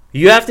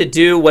 You have to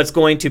do what's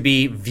going to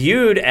be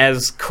viewed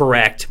as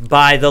correct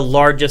by the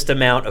largest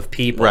amount of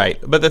people. Right.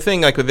 But the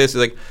thing like with this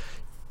is like,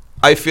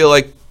 I feel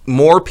like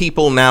more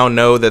people now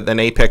know that an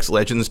Apex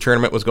Legends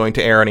tournament was going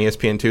to air on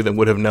ESPN2 than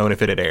would have known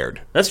if it had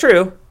aired. That's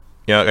true.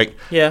 You know, like,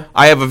 yeah.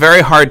 I have a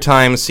very hard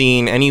time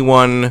seeing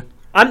anyone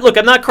I'm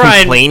not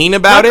crying complaining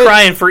about it. I'm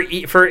not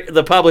crying for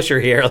the publisher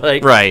here.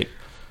 Like, right.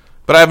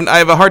 But I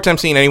have a hard time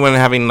seeing anyone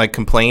having like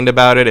complained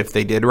about it if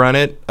they did run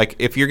it. Like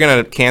if you're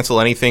gonna cancel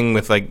anything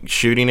with like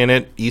shooting in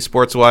it,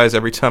 esports wise,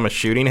 every time a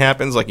shooting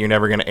happens, like you're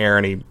never gonna air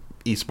any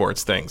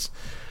esports things.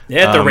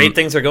 Yeah, at the rate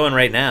things are going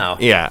right now.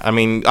 Yeah, I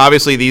mean,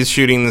 obviously these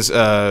shootings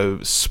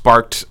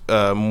sparked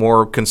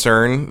more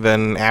concern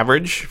than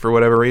average for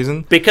whatever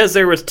reason. Because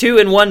there was 2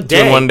 in one day.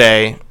 2 in one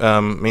day.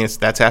 I mean,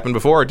 that's happened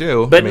before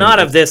too. But not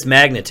of this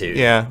magnitude.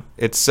 Yeah,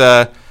 it's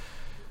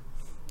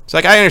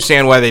like I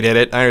understand why they did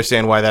it. I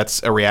understand why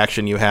that's a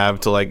reaction you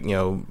have to like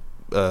gun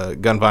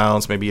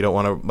violence. Maybe you don't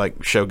want to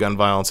like show gun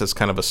violence as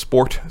kind of a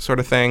sport sort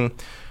of thing.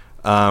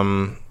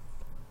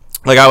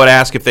 Like I would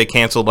ask if they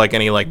canceled like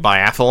any like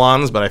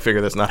biathlons, but I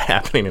figure that's not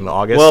happening in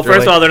August. Well,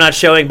 first of all, they're not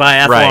showing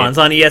biathlons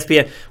on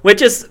ESPN,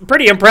 which is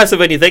pretty impressive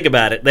when you think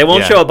about it. They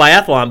won't show a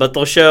biathlon, but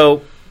they'll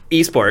show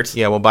esports.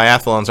 Yeah, well,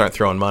 biathlons aren't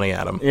throwing money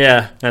at them.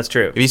 Yeah, that's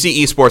true. If you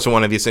see esports in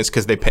one of these things,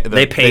 because they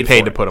paid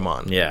to put them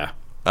on. Yeah.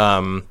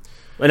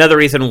 Another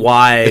reason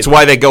why it's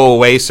why they go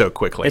away so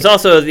quickly. It's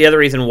also the other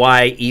reason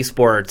why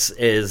esports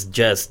is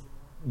just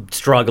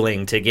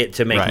struggling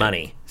to make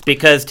money. It's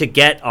because to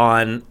get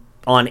on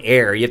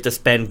air, you have to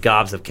spend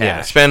gobs of cash.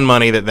 Yeah, spend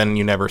money that then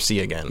you never see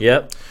again.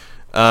 Yep.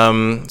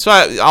 So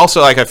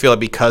I feel like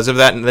because of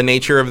that, the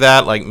nature of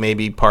that, like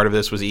maybe part of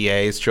this was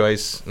EA's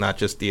choice, not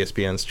just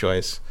ESPN's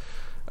choice.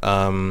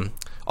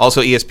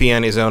 Also,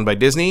 ESPN is owned by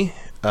Disney,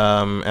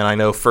 and I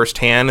know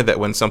firsthand that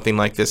when something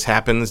like this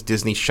happens,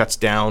 Disney shuts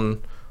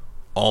down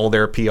all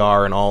their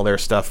PR and all their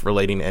stuff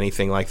relating to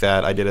anything like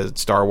that. I did a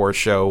Star Wars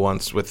show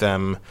once with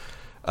them,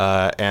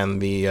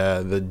 and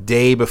the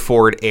day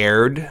before it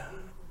aired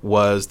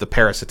was the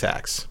Paris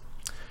attacks,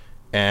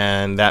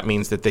 and that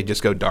means that they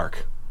just go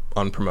dark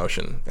on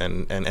promotion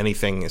and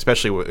anything,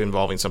 especially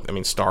involving something. I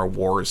mean, Star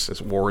Wars,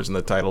 as wars in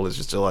the title, is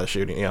just a lot of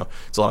shooting.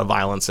 It's a lot of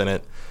violence in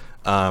it,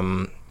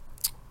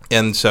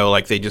 and so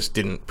like they just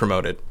didn't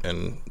promote it,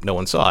 and no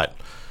one saw it.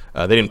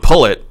 They didn't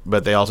pull it,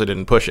 but they also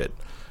didn't push it.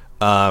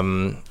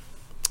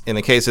 In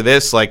the case of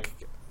this, like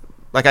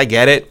I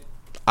get it.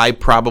 I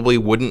probably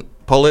wouldn't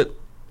pull it,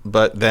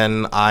 but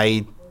then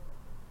I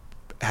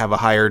have a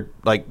higher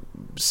like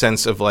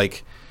sense of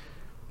like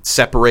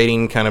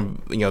separating kind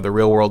of the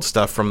real world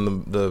stuff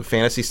from the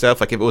fantasy stuff.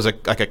 Like if it was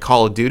like a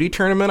Call of Duty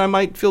tournament, I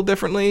might feel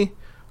differently,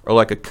 or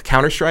like a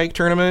Counter-Strike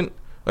tournament,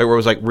 like where it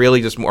was like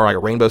really just more like a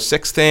Rainbow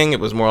Six thing. It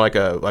was more like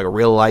a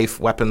real life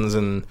weapons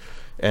and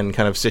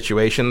kind of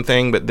situation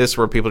thing. But this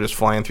where people just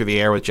flying through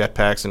the air with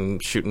jetpacks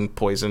and shooting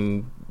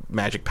poison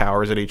magic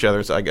powers at each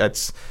other. So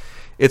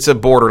it's a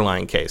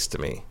borderline case to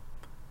me.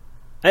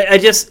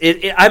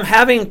 I'm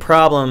having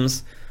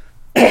problems.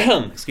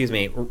 Excuse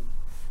me.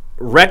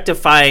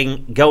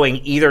 Rectifying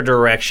going either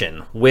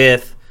direction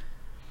with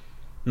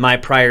my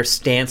prior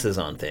stances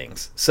on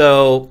things.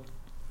 So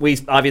we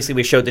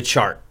showed the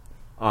chart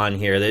on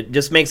here that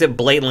just makes it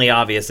blatantly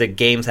obvious that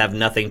games have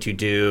nothing to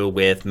do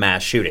with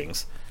mass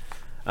shootings.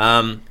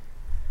 And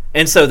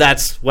so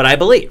that's what I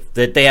believe,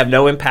 that they have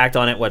no impact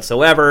on it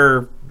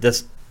whatsoever.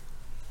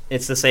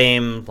 It's the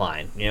same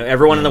line.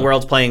 Everyone in the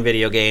world's playing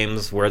video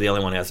games. We're the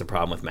only one who has a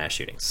problem with mass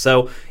shootings.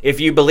 So if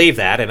you believe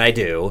that, and I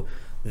do,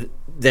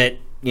 that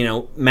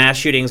mass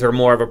shootings are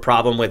more of a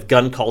problem with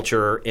gun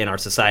culture in our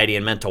society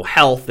and mental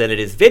health than it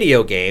is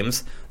video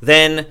games,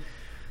 then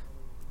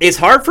it's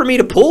hard for me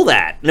to pull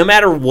that, no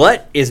matter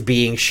what is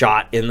being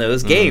shot in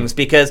those games,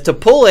 because to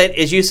pull it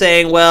is you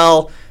saying,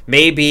 well,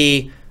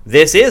 maybe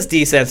this is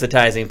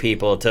desensitizing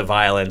people to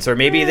violence, or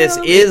maybe this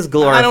is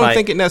glorifying. I don't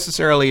think it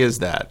necessarily is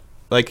that.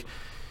 Like,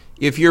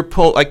 if you're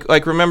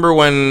like remember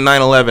when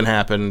 9/11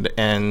 happened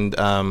and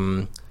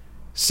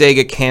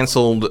Sega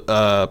canceled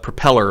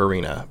Propeller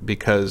Arena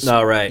because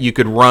you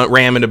could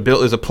ram into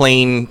there's a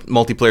plane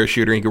multiplayer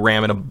shooter, and you could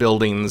ram into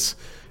buildings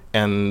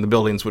and the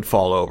buildings would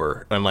fall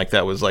over, and like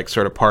that was like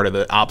sort of part of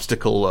the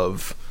obstacle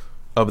of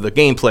the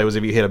gameplay was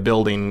if you hit a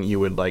building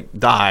you would like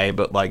die,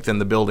 but like then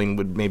the building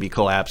would maybe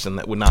collapse and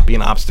that would not be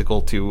an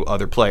obstacle to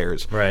other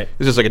players. Right.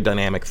 It's just like a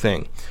dynamic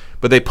thing.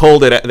 But they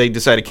pulled it. They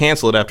decided to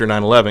cancel it after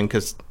 9/11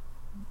 because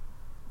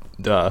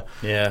duh.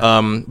 Yeah.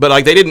 But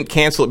like they didn't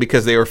cancel it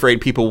because they were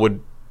afraid people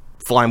would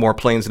fly more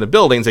planes into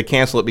buildings. They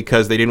canceled it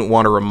because they didn't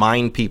want to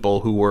remind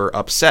people who were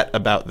upset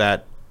about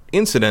that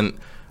incident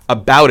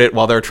about it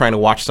while they were trying to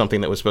watch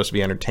something that was supposed to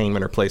be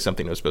entertainment or play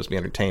something that was supposed to be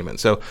entertainment.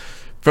 So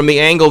from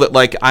the angle that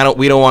like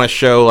we don't want to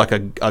show like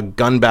a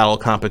gun battle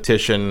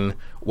competition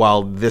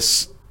while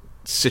this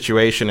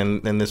situation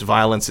and this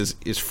violence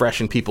is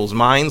fresh in people's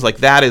minds, like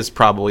that is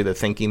probably the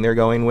thinking they're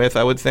going with,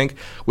 I would think,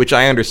 which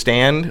I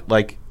understand.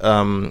 Like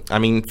I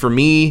mean, for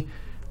me,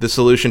 the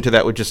solution to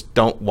that would just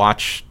don't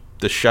watch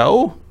the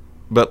show.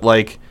 but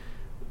like,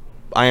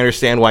 I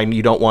understand why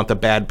you don't want the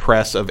bad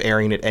press of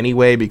airing it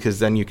anyway, because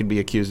then you could be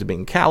accused of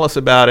being callous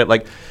about it.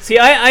 Like, see,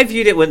 I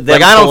viewed it with them.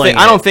 Like,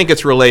 I don't think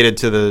it's related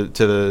to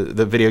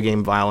the video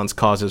game violence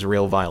causes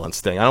real violence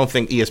thing. I don't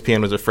think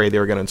ESPN was afraid they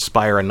were going to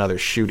inspire another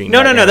shooting.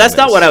 No. That's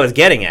not what I was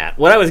getting at.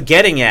 What I was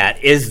getting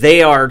at is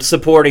they are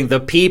supporting the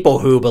people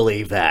who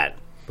believe that.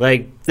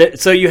 Like,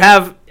 so you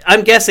have.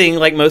 I'm guessing,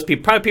 like most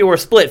people, probably people were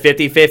split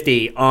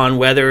 50-50 on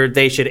whether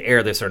they should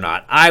air this or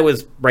not. I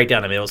was right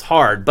down the middle. It was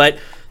hard, but.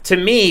 To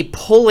me,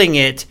 pulling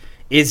it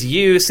is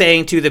you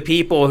saying to the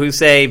people who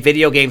say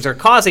video games are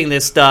causing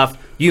this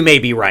stuff, you may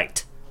be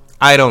right.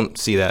 I don't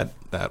see that.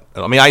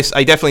 I mean, I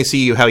definitely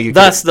see how you.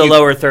 Thus, the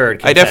lower third.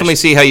 Confession. I definitely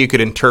see how you could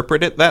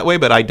interpret it that way,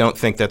 but I don't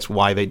think that's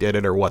why they did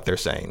it or what they're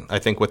saying. I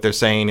think what they're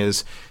saying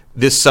is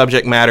this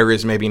subject matter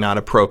is maybe not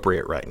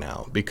appropriate right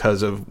now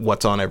because of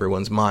what's on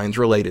everyone's minds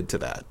related to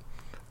that,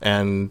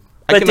 and.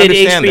 But did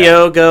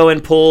HBO go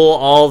and pull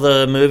all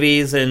the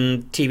movies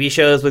and TV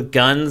shows with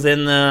guns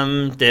in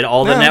them? Did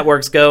all the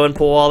networks go and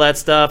pull all that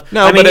stuff?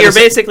 No, I mean, you're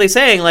basically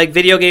saying, like,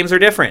 video games are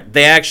different.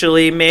 They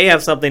actually may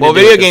have something to do with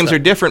this. Well, video games are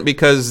different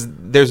because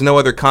there's no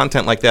other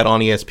content like that on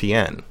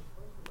ESPN.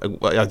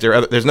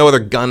 There's no other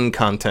gun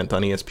content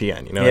on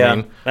ESPN, you know what I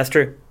mean? That's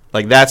true.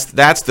 Like, that's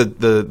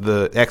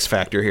the X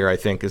factor here, I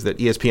think, is that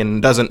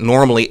ESPN doesn't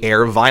normally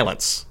air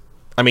violence.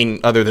 I mean,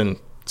 other than...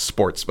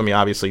 sports. I mean,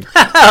 obviously,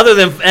 other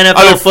than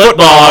NFL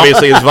football,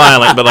 obviously is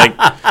violent, but like,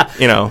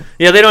 you know,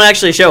 yeah, they don't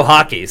actually show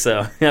hockey,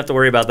 so you have to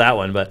worry about that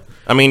one. But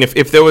I mean,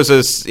 if there was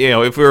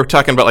if we were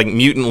talking about like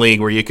Mutant League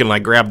where you can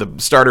like grab the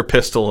starter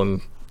pistol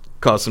and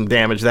cause some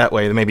damage that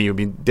way, then maybe it would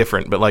be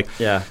different. But like,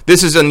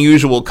 this is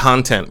unusual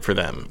content for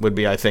them. Would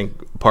be, I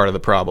think, part of the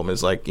problem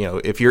is like,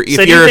 if you're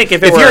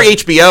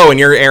HBO and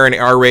you're airing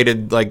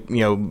R-rated like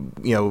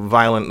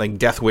violent like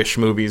Death Wish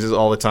movies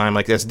all the time,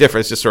 like that's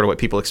different. It's just sort of what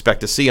people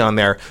expect to see on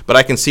there. But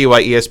I can see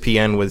why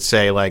ESPN would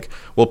say like,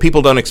 well,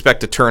 people don't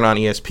expect to turn on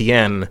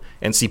ESPN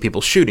and see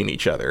people shooting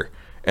each other,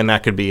 and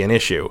that could be an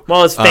issue.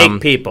 Well, it's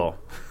fake people.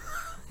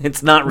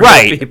 It's not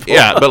real people.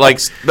 Yeah, but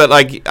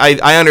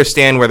I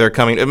understand where they're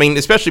coming. I mean,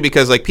 especially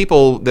because like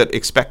people that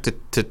expect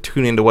to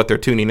tune into what they're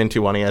tuning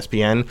into on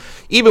ESPN,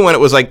 even when it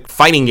was like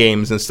fighting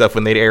games and stuff,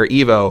 when they'd air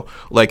Evo,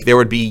 like there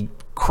would be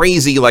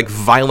crazy like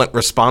violent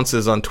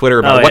responses on Twitter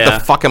about what the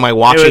fuck am I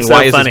watching?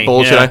 Why is this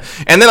bullshit? Yeah.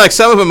 And then like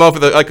some of them over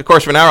the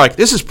course of an hour, like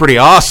this is pretty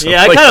awesome.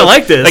 Yeah, I kind of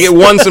like this. Like it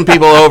won some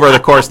people over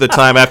the course of the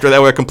time. After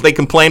that, they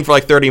complained for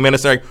like 30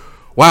 minutes. They're like,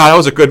 wow, that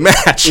was a good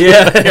match.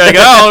 Yeah. You're like,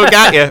 oh, we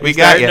got you. We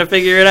got you. Starting to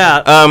figure it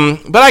out.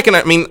 But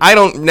I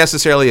don't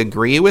necessarily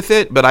agree with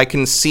it, but I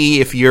can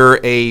see if you're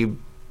an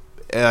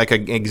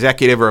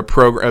executive or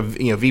a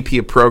VP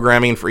of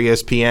programming for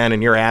ESPN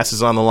and your ass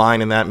is on the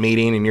line in that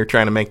meeting and you're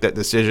trying to make that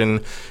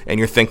decision and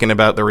you're thinking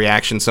about the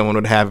reaction someone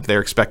would have if they're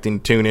expecting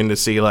to tune in to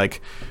see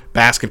like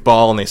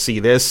basketball and they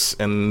see this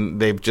and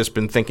they've just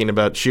been thinking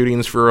about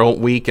shootings for a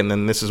week and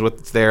then this is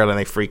what's there and then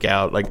they freak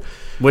out. Like,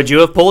 would you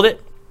have pulled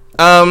it?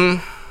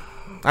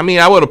 I mean,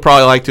 I would have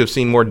probably liked to have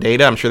seen more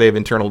data. I'm sure they have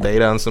internal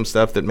data on some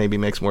stuff that maybe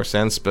makes more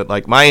sense. But,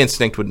 like, my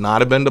instinct would not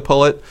have been to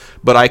pull it.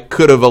 But I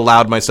could have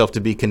allowed myself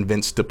to be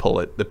convinced to pull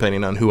it,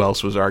 depending on who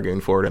else was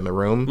arguing for it in the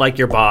room. Like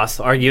your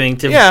boss arguing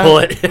to pull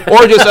it.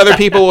 Or just other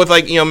people with,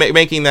 like,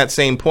 making that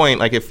same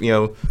point. Like, if,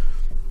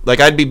 like,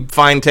 I'd be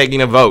fine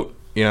taking a vote.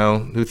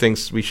 Who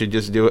thinks we should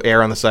just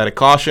err on the side of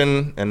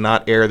caution and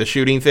not air the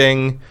shooting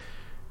thing?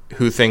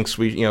 Who thinks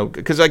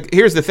because like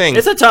here's the thing,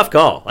 it's a tough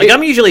call. Like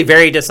I'm usually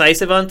very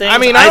decisive on things. I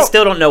mean, I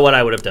still don't know what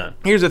I would have done.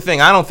 Here's the thing,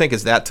 I don't think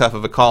it's that tough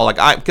of a call. Like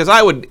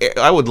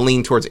I would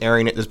lean towards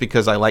airing it just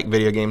because I like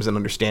video games and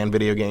understand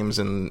video games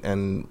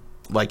and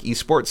like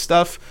eSports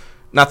stuff.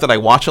 Not that I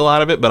watch a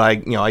lot of it, but I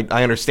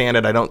understand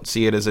it. I don't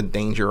see it as a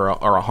danger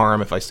or a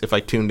harm. If I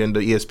tuned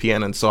into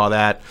ESPN and saw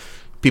that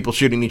people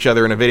shooting each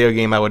other in a video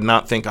game, I would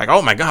not think like,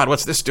 oh my god,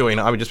 what's this doing?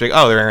 I would just be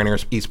like, oh, they're airing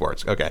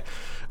eSports. Okay.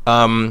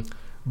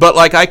 But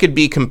like I could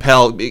be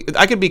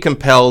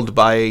compelled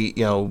by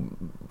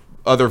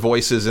other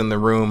voices in the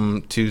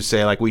room to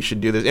say like we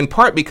should do this. In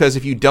part because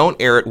if you don't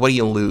air it, what do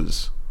you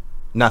lose?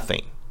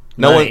 Nothing.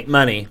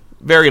 Money.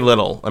 Very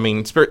little. I mean,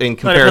 in comparison, it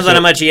depends on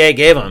how much EA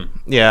gave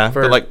them. Yeah,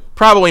 but like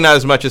probably not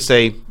as much as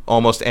say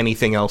almost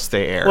anything else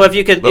they air. Well, if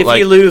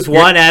you lose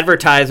one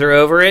advertiser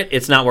over it,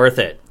 it's not worth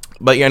it.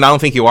 But I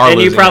don't think you are. And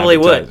you probably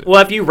would.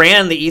 Well, if you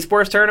ran the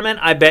esports tournament,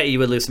 I bet you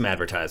would lose some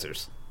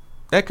advertisers.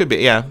 That could be,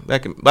 yeah.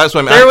 That's what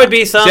I mean. There would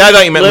be some. I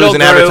thought you meant lose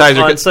an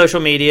advertiser on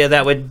social media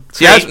that would.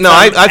 I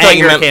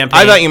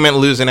thought you meant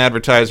lose an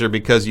advertiser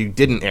because you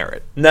didn't air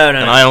it. No. And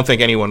I don't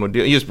think anyone would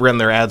do it. You just run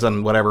their ads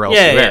on whatever else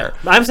you air.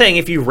 I'm saying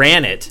if you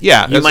ran it, you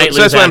might lose.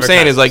 That's what I'm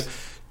saying is like.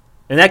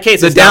 In that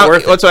case, it's not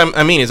worth it. What's what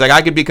I mean is like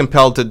I could be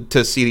compelled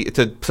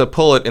to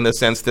pull it in the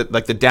sense that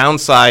like the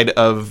downside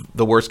of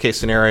the worst case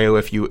scenario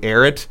if you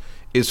air it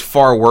is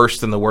far worse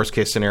than the worst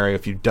case scenario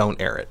if you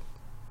don't air it.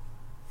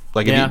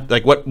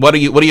 Like, what do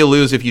you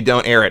lose if you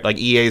don't air it? Like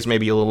EA's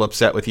maybe a little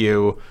upset with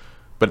you.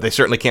 but they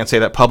certainly can't say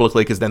that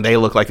publicly because then they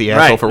look like the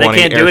asshole for they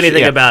wanting. Can't do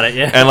anything about it.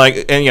 Yeah,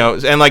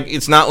 and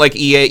it's not like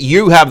EA.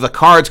 You have the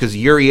cards because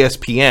you're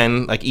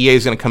ESPN. Like EA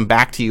is going to come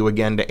back to you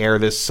again to air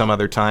this some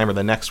other time or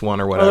the next one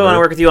or whatever. Well, they want to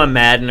work with you on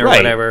Madden or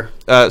whatever.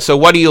 So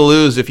what do you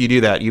lose if you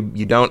do that?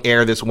 You don't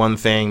air this one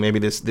thing. Maybe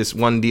this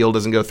one deal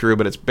doesn't go through,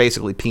 but it's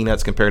basically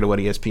peanuts compared to what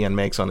ESPN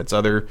makes on its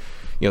other,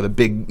 the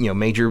big,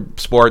 major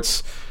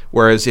sports.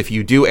 Whereas if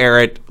you do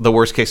air it, the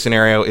worst case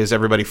scenario is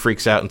everybody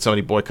freaks out and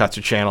somebody boycotts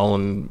your channel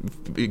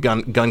and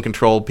gun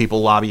control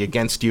people lobby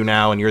against you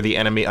now and you're the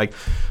enemy.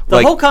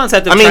 The whole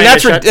concept of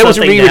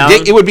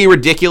it would be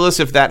ridiculous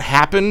if that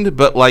happened,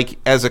 but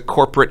as a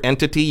corporate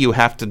entity, you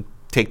have to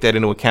take that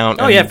into account.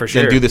 For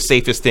sure. And do the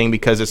safest thing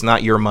because it's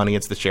not your money,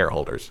 it's the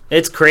shareholders.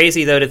 It's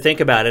crazy though to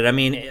think about it. I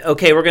mean,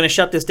 okay, we're going to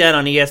shut this down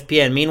on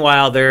ESPN.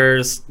 Meanwhile,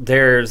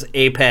 there's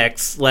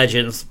Apex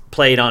Legends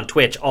played on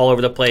Twitch all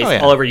over the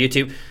place, all over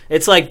YouTube.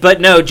 It's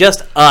but no,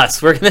 just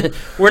us. We're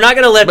not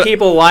gonna let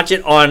people watch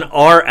it on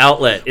our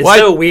outlet. It's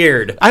so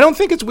weird. I don't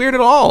think it's weird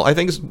at all. I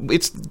think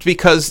it's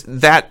because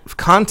that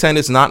content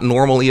is not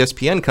normal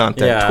ESPN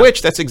content. Yeah.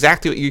 Twitch, that's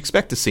exactly what you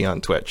expect to see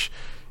on Twitch.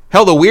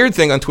 Hell, the weird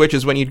thing on Twitch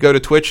is when you'd go to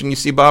Twitch and you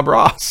see Bob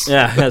Ross.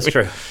 Yeah, that's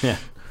true. Yeah.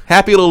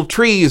 Happy little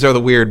trees are the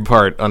weird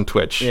part on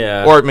Twitch.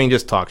 Yeah. Or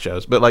just talk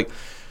shows. But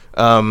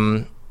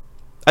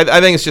I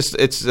think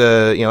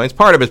it's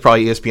part of it's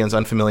probably ESPN's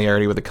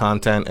unfamiliarity with the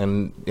content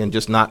and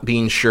just not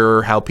being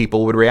sure how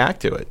people would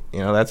react to it.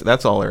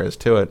 That's all there is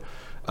to it.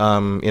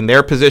 In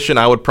their position,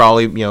 I would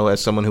probably,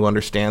 as someone who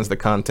understands the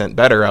content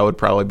better, I would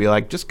probably be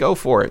like, just go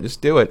for it,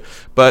 just do it.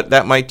 But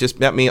that might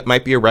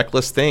be a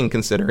reckless thing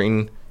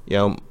considering,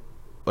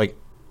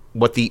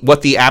 what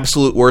the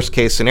absolute worst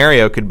case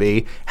scenario could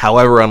be,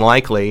 however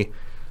unlikely.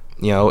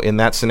 In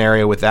that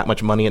scenario with that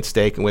much money at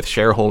stake and with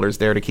shareholders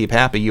there to keep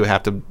happy, you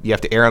have to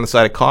err on the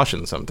side of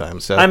caution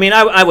sometimes. So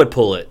I would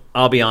pull it.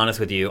 I'll be honest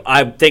with you.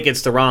 I think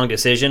it's the wrong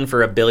decision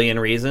for a billion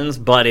reasons,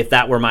 but if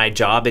that were my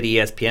job at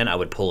ESPN, I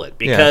would pull it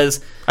because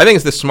I think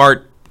it's the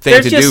smart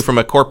thing to do from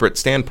a corporate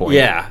standpoint.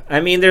 Yeah.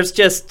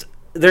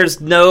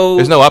 There's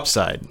no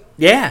upside.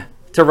 Yeah,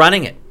 to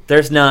running it.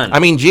 There's none.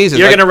 Jesus,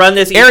 you're going to run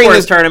this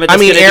eSports tournament.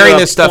 Airing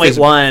this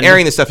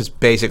stuff is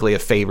basically a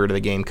favor to the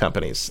game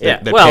companies. They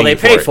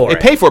pay for it.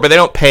 They pay for it, but they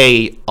don't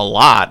pay a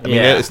lot.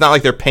 It's not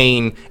like they're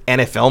paying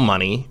NFL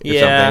money or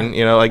something.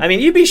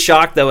 You'd be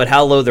shocked though at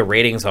how low the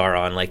ratings are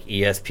on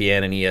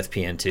ESPN and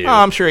ESPN2. Oh,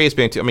 I'm sure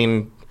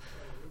ESPN2.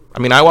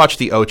 I watched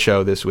the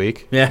Ocho this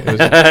week. Yeah,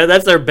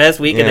 that's their best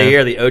week of the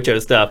year. The Ocho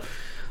stuff.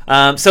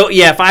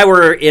 If I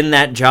were in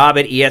that job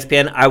at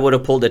ESPN, I would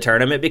have pulled the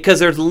tournament because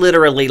there's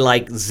literally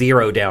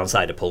zero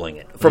downside to pulling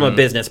it from a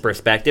business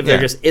perspective. There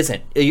just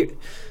isn't.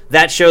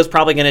 That show's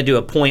probably going to do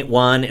a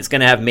 0.1. It's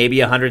going to have maybe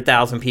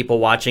 100,000 people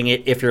watching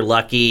it if you're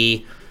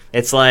lucky.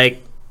 It's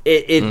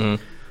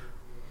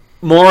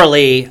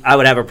morally, I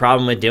would have a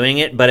problem with doing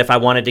it, but if I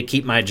wanted to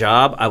keep my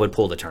job, I would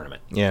pull the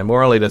tournament. Yeah,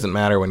 morally doesn't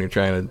matter when you're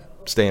trying to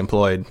stay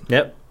employed.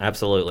 Yep,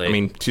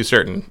 absolutely. To a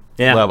certain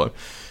level.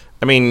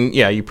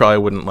 You probably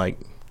wouldn't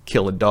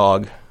kill a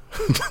dog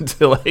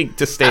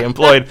to stay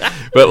employed,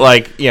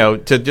 but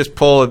to just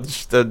pull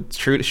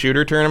a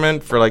shooter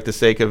tournament for the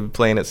sake of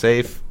playing it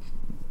safe,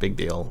 big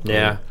deal.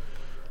 Yeah.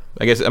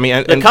 I guess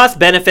the cost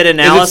benefit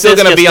analysis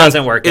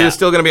doesn't work out. Is it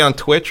still going to be on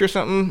Twitch or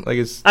something?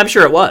 I'm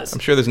sure it was. I'm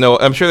sure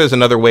there's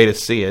another way to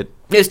see it.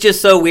 It's just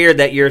so weird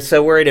that you're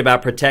so worried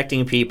about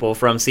protecting people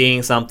from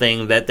seeing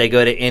something that they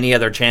go to any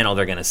other channel,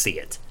 they're going to see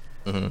it.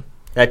 Mm-hmm.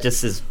 That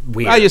just is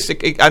weird. I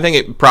think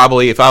it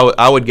probably, if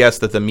I would guess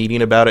that the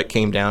meeting about it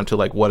came down to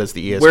what is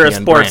the ESPN We're a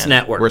sports brand.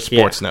 network. We're a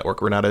sports network.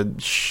 We're not a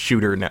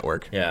shooter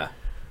network. Yeah.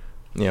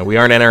 We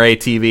aren't NRA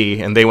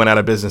TV, and they went out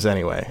of business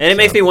anyway. And it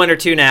makes me wonder,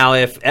 too, now,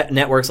 if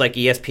networks like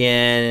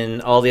ESPN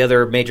and all the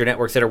other major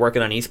networks that are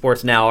working on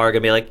esports now are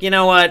going to be like, you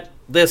know what?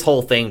 This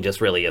whole thing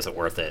just really isn't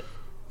worth it.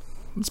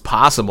 It's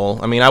possible.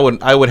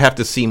 I would have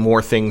to see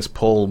more things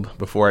pulled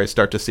before I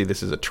start to see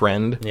this as a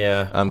trend.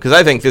 Yeah. Because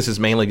I think this is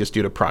mainly just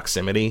due to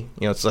proximity.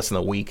 It's less than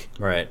a week.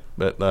 Right.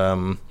 But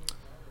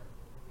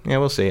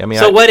we'll see.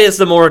 What is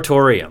the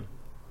moratorium?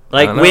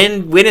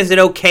 When is it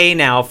okay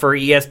now for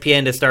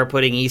ESPN to start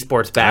putting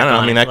esports back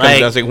on? That comes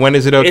down to when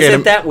is it okay?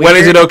 Isn't that weird?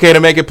 When is it okay to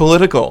make it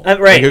political?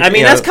 Right.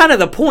 That's kind of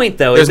the point,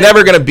 though. There's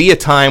never going to be a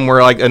time where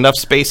enough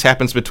space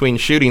happens between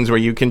shootings where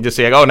you can just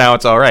say, "Oh, now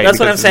it's all right." That's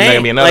what I'm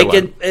saying.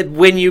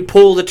 When you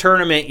pull the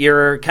tournament,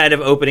 you're kind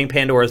of opening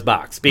Pandora's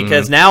box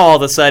because now all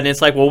of a sudden it's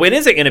when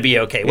is it going to be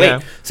okay?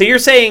 Wait, so you're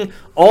saying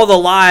all the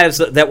lives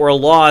that were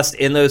lost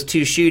in those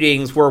two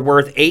shootings were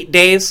worth 8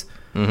 days?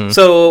 Mm-hmm.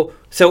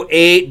 So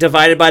 8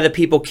 divided by the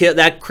people killed,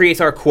 that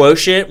creates our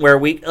quotient where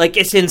we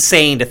it's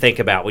insane to think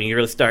about when you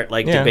really start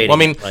debating.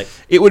 Well,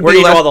 it would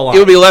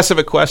be less of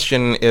a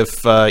question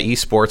if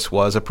esports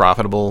was a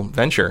profitable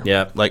venture.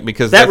 Yeah,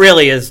 because that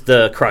really is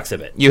the crux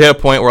of it. You hit a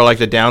point where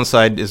the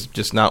downside is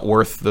just not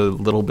worth the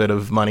little bit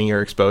of money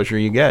or exposure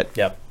you get.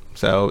 Yep.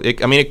 So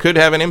it could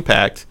have an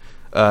impact,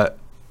 at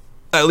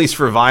least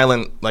for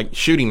violent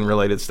shooting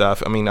related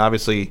stuff.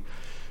 Obviously.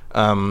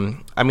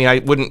 I mean, I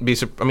wouldn't be.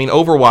 I mean,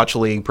 Overwatch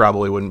League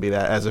probably wouldn't be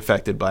that as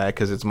affected by it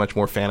because it's much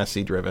more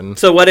fantasy driven.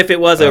 So what if it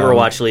was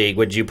Overwatch League?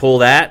 Would you pull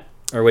that,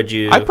 or would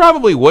you? I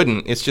probably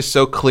wouldn't. It's just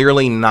so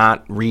clearly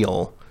not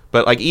real.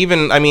 But like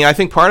even, I mean, I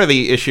think part of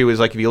the issue is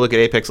like if you look at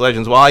Apex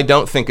Legends, while I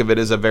don't think of it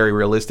as a very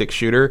realistic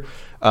shooter,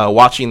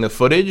 watching the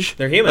footage,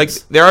 they're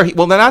humans. Like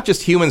they're not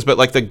just humans, but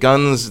like the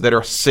guns that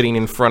are sitting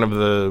in front of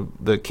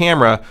the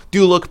camera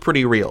do look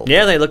pretty real.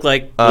 Yeah, they look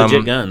like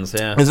legit guns.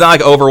 Yeah, it's not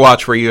like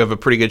Overwatch where you have a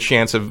pretty good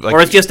chance of like,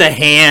 or it's just a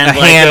hand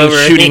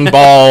shooting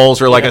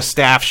balls, or like a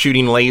staff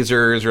shooting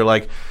lasers, or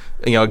like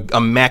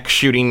a mech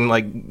shooting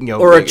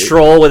or a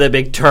troll with a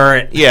big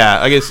turret. Yeah,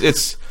 I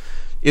guess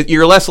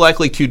you're less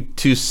likely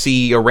to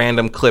see a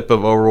random clip of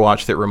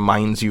Overwatch that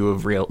reminds you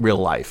of real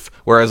life.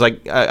 Whereas,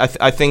 like,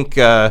 I think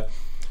I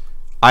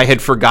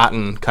had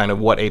forgotten kind of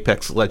what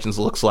Apex Legends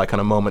looks like on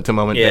a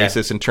moment-to-moment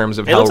basis in terms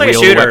of how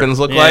real weapons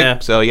look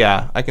like. So,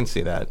 yeah, I can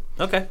see that.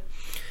 Okay.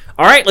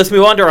 All right, let's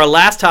move on to our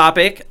last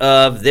topic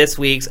of this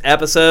week's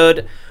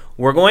episode.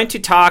 We're going to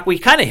talk, we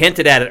kind of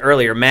hinted at it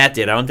earlier, Matt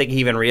did. I don't think he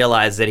even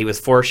realized that he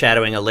was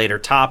foreshadowing a later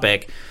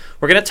topic.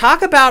 We're going to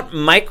talk about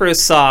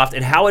Microsoft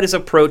and how it is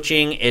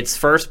approaching its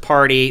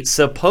first-party,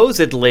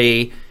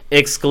 supposedly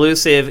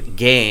exclusive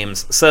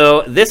games.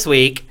 So this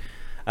week,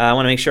 I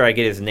want to make sure I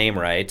get his name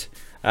right.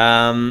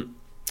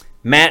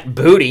 Matt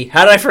Booty.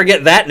 How did I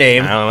forget that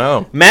name? I don't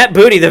know. Matt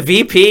Booty, the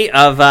VP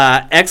of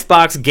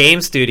Xbox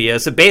Game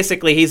Studios. So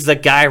basically, he's the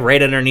guy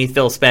right underneath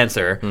Phil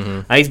Spencer.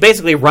 Mm-hmm. He's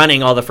basically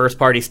running all the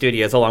first-party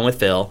studios along with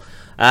Phil.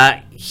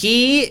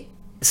 He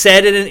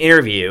said in an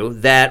interview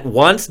that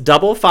once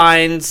Double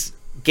Fine's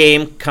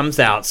game comes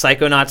out,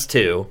 Psychonauts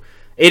 2,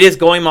 it is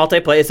going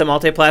multiplayer. It's a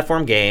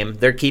multi-platform game.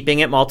 They're keeping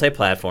it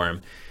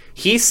multi-platform.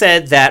 He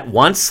said that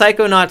once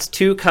Psychonauts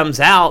 2 comes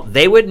out,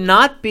 they would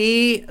not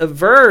be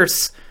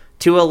averse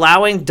to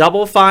allowing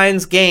Double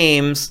Fine's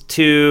games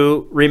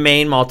to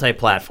remain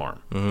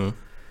multi-platform.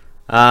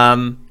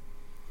 Mm-hmm.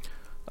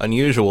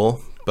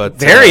 Unusual, but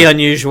very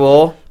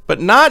unusual,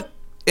 but not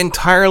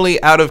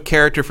entirely out of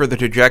character for the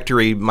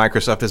trajectory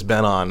Microsoft has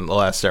been on the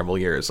last several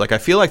years. Like, I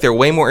feel like they're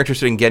way more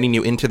interested in getting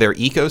you into their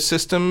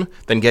ecosystem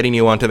than getting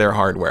you onto their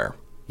hardware.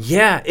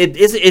 Yeah,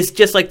 it's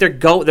just like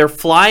they're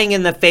flying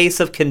in the face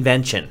of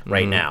convention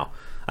right now.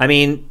 I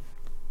mean,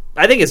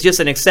 I think it's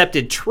just an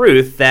accepted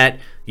truth that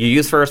you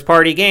use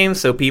first-party games,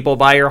 so people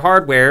buy your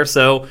hardware,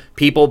 so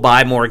people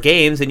buy more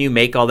games, and you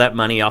make all that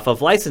money off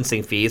of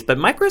licensing fees. But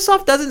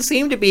Microsoft doesn't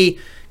seem to be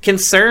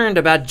concerned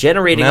about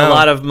generating a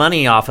lot of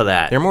money off of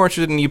that. They're more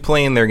interested in you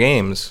playing their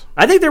games.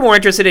 I think they're more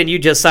interested in you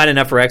just signing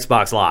up for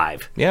Xbox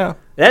Live. Yeah.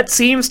 That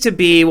seems to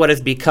be what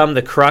has become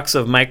the crux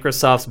of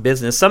Microsoft's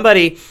business.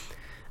 Somebody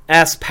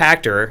asked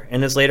Pactor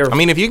in his later... I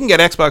mean, if you can get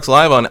Xbox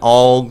Live on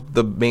all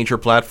the major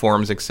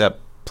platforms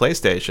except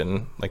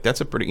PlayStation, like,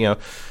 that's a pretty,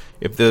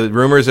 if the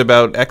rumors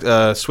about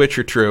Switch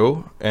are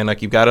true, and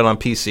like you've got it on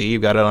PC,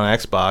 you've got it on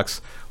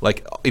Xbox,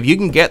 like, if you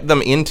can get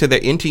them into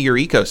your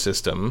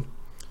ecosystem,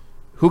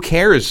 who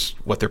cares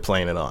what they're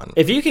playing it on?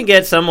 If you can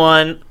get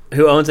someone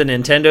who owns a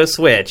Nintendo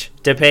Switch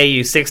to pay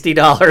you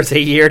 $60 a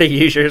year to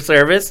use your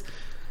service,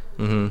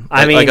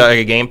 I mean, like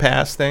a Game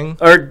Pass thing,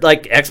 or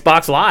like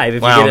Xbox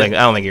Live. I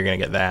don't think you're gonna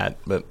get that,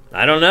 but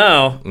I don't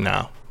know.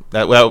 No,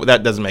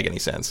 that doesn't make any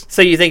sense.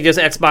 So you think just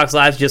Xbox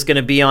Live's just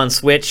gonna be on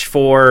Switch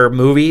for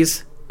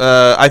movies?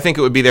 I think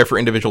it would be there for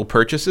individual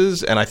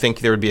purchases, and I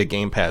think there would be a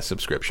Game Pass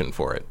subscription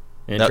for it.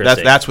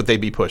 That's what they'd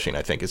be pushing,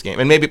 I think, is game,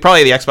 and maybe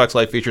probably the Xbox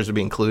Live features would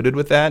be included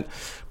with that.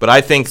 But I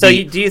think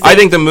I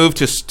think the move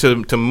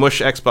to mush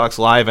Xbox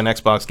Live and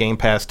Xbox Game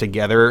Pass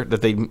together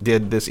that they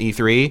did this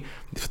E3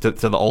 to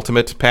the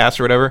Ultimate Pass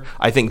or whatever,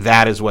 I think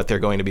that is what they're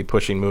going to be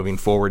pushing moving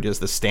forward as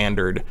the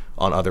standard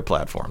on other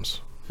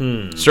platforms.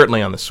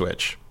 Certainly on the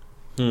Switch.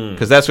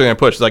 Because that's what they're going to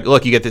push. It's like,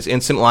 look, you get this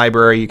instant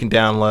library you can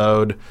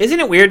download. Isn't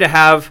it weird to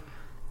have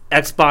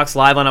Xbox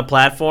Live on a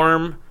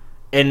platform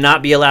and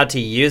not be allowed to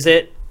use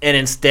it, and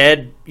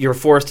instead you're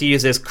forced to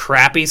use this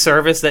crappy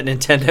service that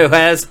Nintendo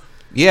has?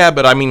 Yeah,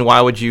 but I mean,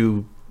 why would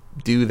you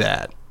do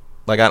that?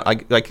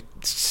 Like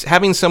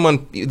having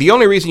someone... The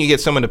only reason you get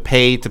someone to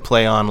pay to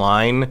play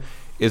online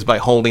is by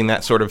holding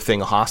that sort of thing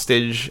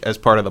hostage as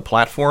part of the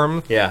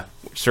platform. Yeah.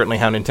 Certainly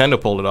how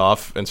Nintendo pulled it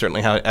off, and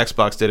certainly how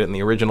Xbox did it in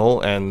the original,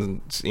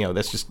 and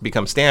that's just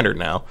become standard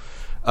now.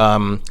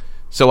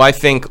 So I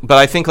think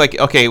like,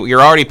 okay,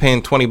 you're already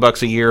paying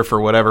 $20 a year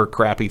for whatever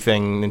crappy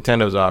thing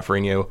Nintendo's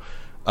offering you.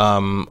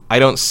 I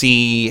don't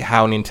see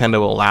how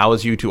Nintendo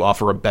allows you to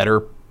offer a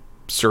better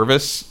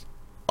service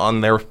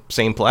on their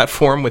same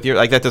platform with your,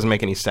 like, that doesn't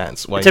make any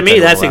sense. To me,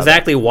 that's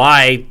exactly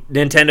why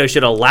Nintendo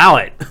should allow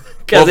it,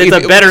 because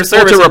it's a better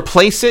service. To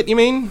replace it, you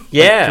mean?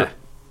 Yeah.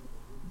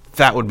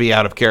 That would be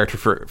out of character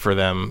for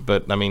them,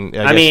 but I mean,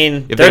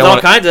 there's all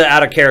kinds of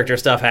out of character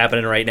stuff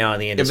happening right now in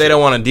the industry. If they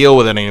don't want to deal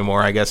with it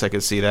anymore, I guess I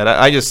could see that.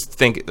 I just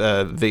think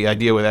the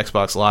idea with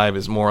Xbox Live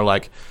is more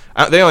like,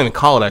 they don't even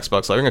call it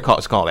Xbox Live. They're going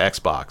to call it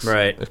Xbox.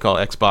 Right. It's called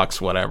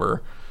Xbox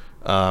whatever.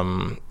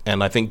 And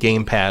I think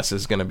Game Pass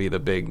is going to be the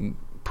big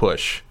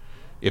push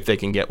if they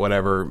can get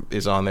whatever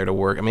is on there to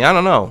work. I mean, I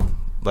don't know.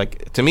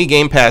 Like, to me,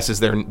 Game Pass is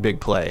their big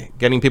play.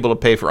 Getting people to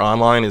pay for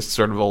online is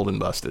sort of old and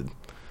busted.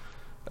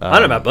 I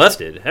don't know about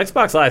busted.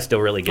 Xbox Live's still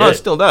really good. Oh, it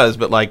still does,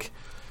 but like,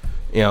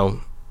 you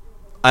know,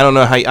 I don't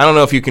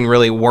know if you can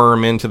really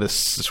worm into the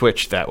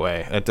Switch that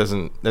way.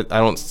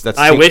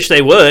 I wish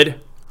they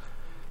would.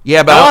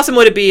 Yeah, but how awesome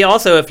would it be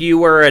also if you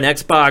were an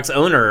Xbox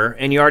owner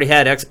and you already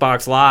had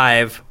Xbox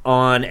Live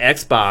on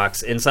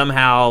Xbox and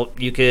somehow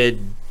you could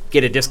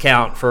get a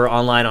discount for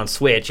online on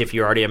Switch if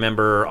you're already a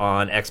member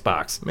on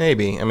Xbox?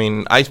 Maybe. I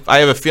mean, I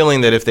have a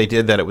feeling that if they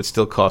did that, it would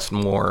still cost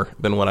more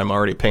than what I'm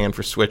already paying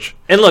for Switch.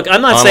 And look,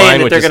 I'm not saying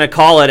that they're going to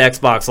call it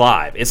Xbox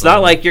Live. It's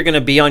not like you're going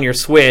to be on your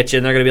Switch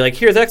and they're going to be like,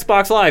 here's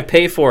Xbox Live,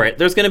 pay for it.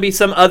 There's going to be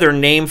some other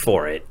name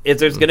for it.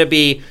 It's going to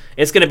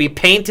be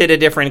painted a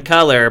different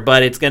color,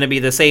 but it's going to be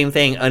the same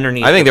thing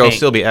underneath. I think there will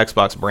still be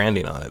Xbox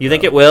branding on it. You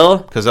think it will?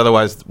 Because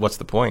otherwise, what's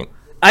the point?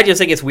 I just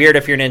think it's weird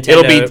if you're Nintendo.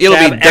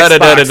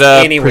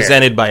 It'll be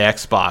presented by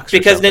Xbox.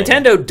 Because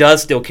Nintendo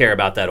does still care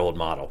about that old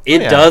model. It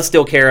does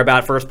still care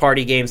about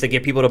first-party games that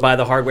get people to buy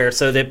the hardware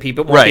so that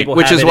people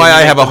which is why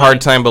I have a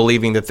hard time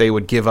believing that they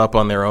would give up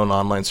on their own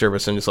online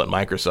service and just let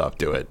Microsoft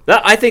do it.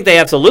 I think they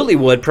absolutely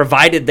would,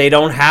 provided they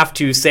don't have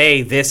to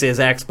say this is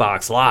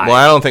Xbox Live. Well,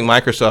 I don't think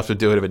Microsoft would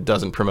do it if it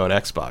doesn't promote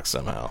Xbox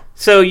somehow.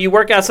 So you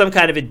work out some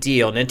kind of a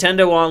deal.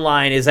 Nintendo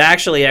Online is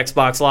actually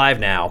Xbox Live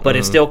now, but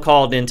it's still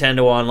called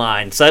Nintendo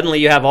Online. Suddenly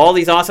you have all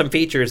these awesome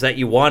features that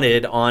you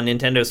wanted on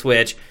Nintendo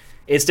Switch.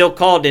 It's still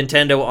called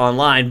Nintendo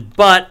Online,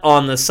 but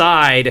on the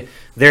side,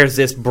 there's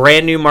this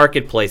brand new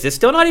marketplace. It's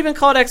still not even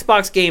called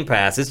Xbox Game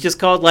Pass. It's just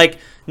called, like,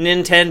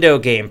 Nintendo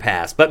Game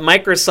Pass. But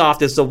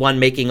Microsoft is the one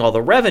making all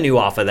the revenue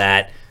off of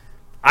that.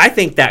 I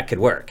think that could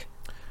work.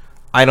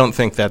 I don't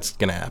think that's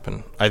going to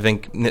happen. I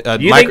think you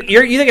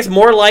think it's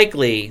more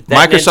likely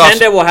that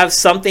Nintendo will have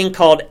something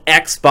called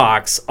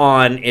Xbox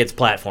on its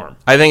platform?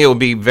 I think it would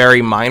be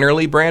very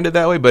minorly branded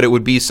that way, but it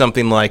would be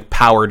something like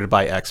powered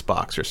by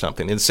Xbox or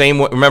something. The same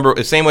way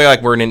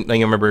like you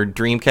remember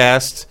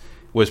Dreamcast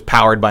was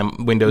powered by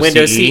Windows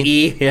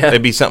CE. Yeah.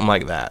 It'd be something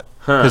like that.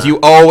 Because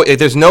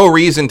there's no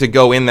reason to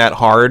go in that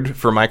hard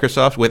for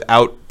Microsoft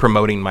without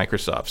promoting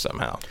Microsoft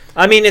somehow.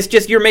 I mean, it's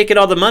just you're making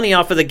all the money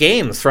off of the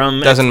games from...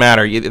 Doesn't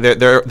matter.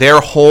 Their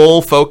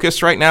whole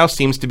focus right now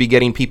seems to be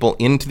getting people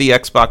into the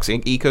Xbox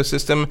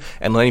ecosystem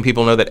and letting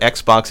people know that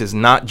Xbox is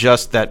not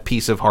just that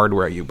piece of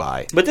hardware you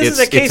buy. But this is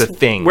a case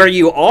where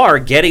you are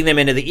getting them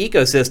into the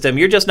ecosystem.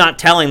 You're just not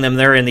telling them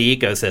they're in the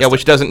ecosystem. Yeah,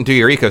 which doesn't do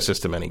your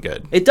ecosystem any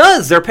good. It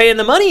does. They're paying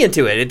the money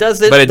into it. It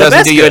does. But it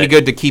doesn't do you any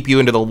good to keep you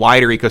into the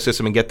wider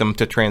ecosystem and get them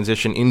to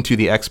transition into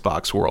the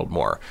Xbox world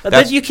more.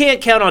 But you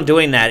can't count on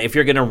doing that if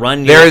you're going to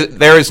run...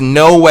 There is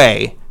no way...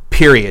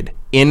 period,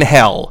 in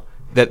hell,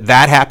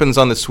 that happens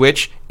on the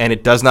Switch and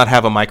it does not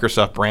have a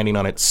Microsoft branding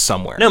on it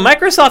somewhere. No,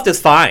 Microsoft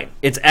is fine.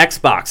 It's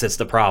Xbox that's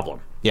the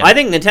problem. Yeah. I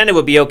think Nintendo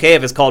would be okay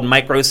if it's called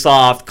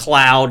Microsoft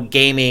Cloud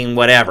Gaming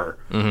whatever.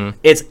 Mm-hmm.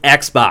 It's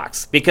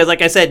Xbox. Because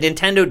like I said,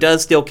 Nintendo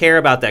does still care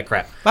about that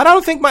crap. But I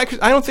don't think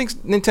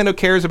Nintendo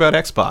cares about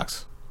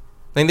Xbox.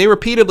 I mean, they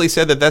repeatedly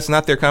said that that's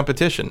not their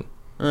competition.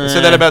 They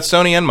said that about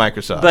Sony and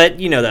Microsoft. But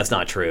that's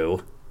not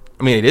true.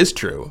 I mean, it is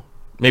true.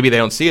 Maybe they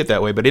don't see it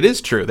that way, but it is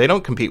true. They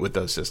don't compete with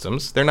those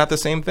systems. They're not the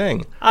same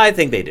thing. I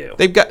think they do.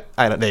 They don't.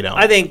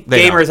 I think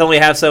gamers only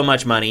have so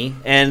much money,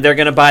 and they're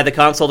going to buy the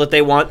console that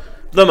they want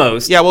the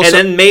most. Yeah, well,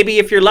 then maybe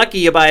if you're lucky,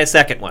 you buy a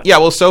second one. Yeah,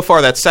 well, so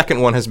far that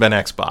second one has been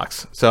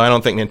Xbox, so I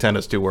don't think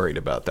Nintendo's too worried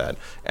about that.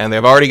 And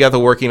they've already got the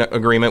working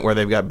agreement where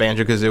they've got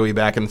Banjo-Kazooie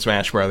back in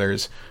Smash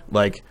Brothers.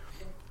 Like,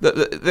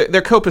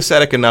 they're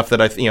copacetic enough that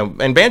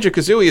and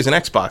Banjo-Kazooie is an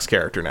Xbox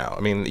character now. I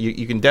mean,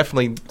 you can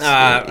definitely...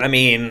 I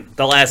mean,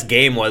 the last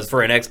game was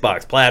for an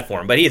Xbox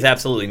platform, but he's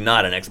absolutely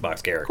not an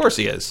Xbox character. Of course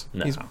he is.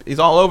 No. He's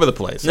all over the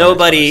place.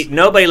 Nobody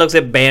looks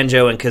at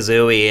Banjo and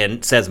Kazooie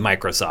and says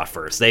Microsoft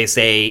first. They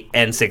say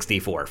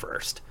N64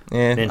 first.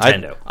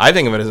 Nintendo. I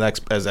think of it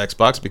as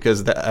Xbox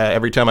because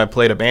every time I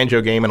played a Banjo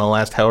game in the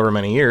last however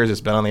many years,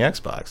 it's been on the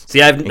Xbox. See,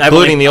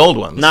 including the old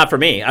ones. Not for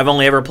me. I've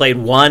only ever played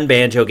one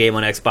Banjo game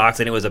on Xbox,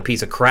 and it was a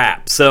piece of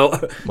crap. So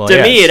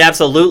to me, it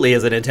absolutely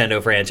is a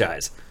Nintendo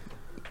franchise.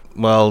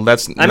 Well,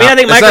 that's not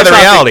the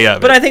reality of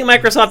it. But I think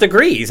Microsoft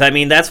agrees. I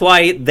mean, that's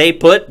why they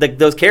put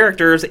those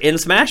characters in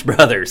Smash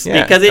Brothers.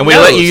 Yeah. Because we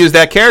let you use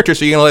that character,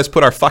 so you're going to let us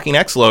put our fucking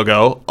X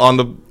logo on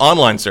the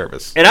online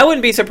service. And I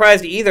wouldn't be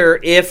surprised either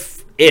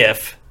if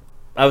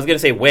I was going to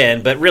say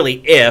when, but really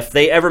if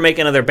they ever make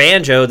another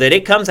Banjo, that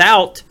it comes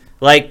out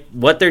like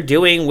what they're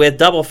doing with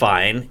Double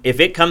Fine, if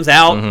it comes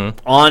out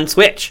on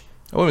Switch.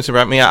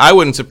 I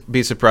wouldn't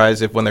be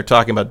surprised if when they're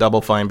talking about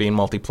Double Fine being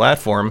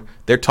multi-platform,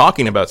 they're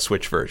talking about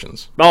Switch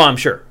versions. Oh, I'm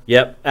sure.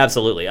 Yep,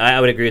 absolutely. I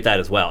would agree with that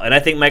as well. And I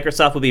think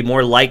Microsoft would be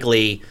more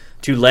likely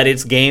to let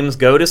its games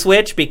go to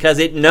Switch because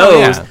it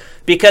knows...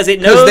 Because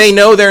they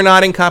know they're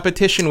not in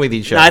competition with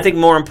each other. I think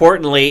more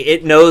importantly,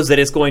 it knows that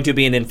it's going to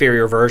be an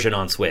inferior version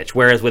on Switch.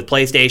 Whereas with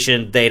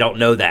PlayStation, they don't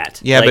know that.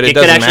 Yeah, but it doesn't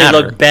matter. It could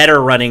actually look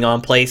better running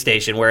on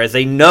PlayStation, whereas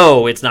they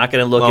know it's not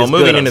going to look as good on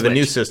moving into Switch. the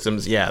new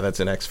systems, that's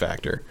an X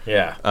factor.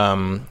 Yeah.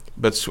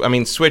 But I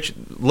mean, Switch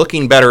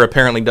looking better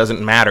apparently doesn't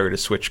matter to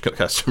Switch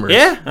customers.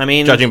 Yeah, I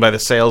mean, judging by the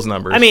sales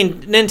numbers. I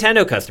mean,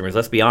 Nintendo customers.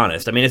 Let's be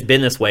honest. I mean, it's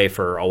been this way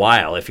for a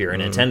while. If you're a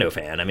Nintendo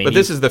fan, I mean, but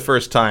this is the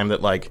first time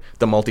that like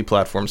the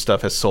multi-platform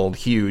stuff has sold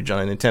huge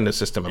on a Nintendo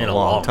system in a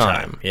long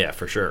time. Yeah,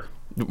 for sure.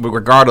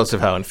 Regardless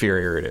of how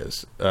inferior it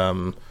is,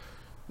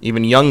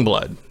 even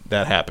Youngblood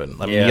that happened.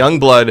 I mean,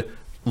 Youngblood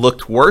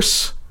looked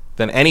worse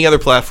than any other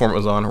platform it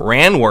was on,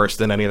 ran worse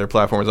than any other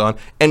platform it was on,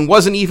 and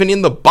wasn't even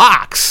in the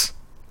box,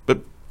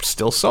 but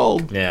still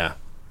sold. Yeah.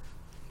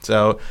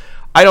 So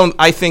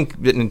I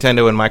think that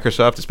Nintendo and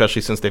Microsoft,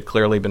 especially since they've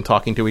clearly been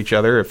talking to each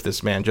other, if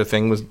this Manjo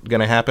thing was going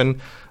to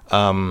happen,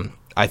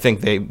 I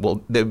think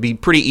it'd be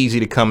pretty easy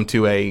to come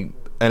to an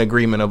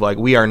agreement of like,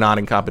 we are not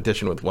in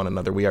competition with one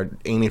another. We are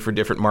aiming for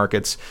different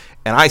markets.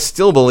 And I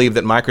still believe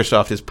that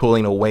Microsoft is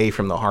pulling away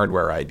from the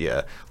hardware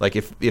idea. Like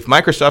if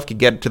Microsoft could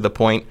get to the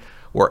point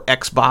where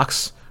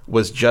Xbox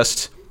was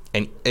just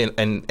an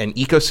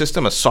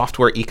ecosystem, a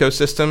software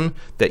ecosystem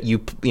that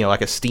you know,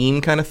 like a Steam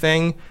kind of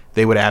thing,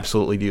 they would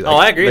absolutely do that. Oh,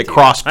 I agree with you.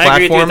 Cross-platforms,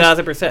 I agree with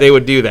you 1,000%. They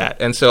would do that.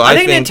 And so I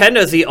think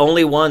Nintendo's the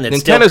only one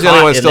that's Nintendo's the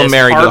only one still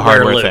married to the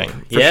hardware loop. thing,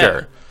 for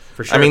sure.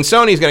 For sure. I mean,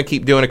 Sony's going to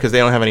keep doing it because they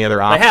don't have any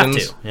other options.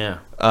 They have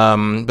to,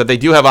 yeah. But they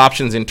do have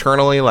options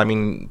internally. I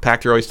mean,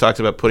 Pactor always talks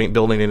about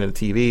building it into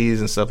TVs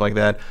and stuff like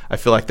that. I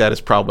feel like that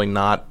is probably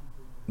not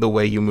the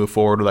way you move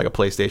forward with like a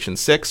PlayStation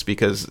 6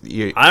 because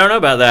I don't know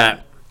about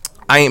that.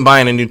 I ain't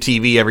buying a new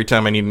TV every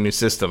time I need a new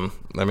system.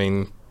 I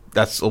mean,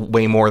 that's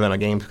way more than a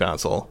games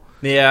console.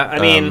 Yeah, I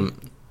mean,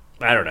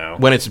 I don't know.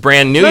 When it's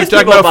brand new, you're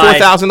talking about a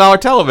 $4,000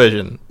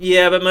 television.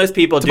 Yeah, but most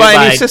people do buy a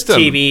buy new system.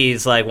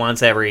 TVs like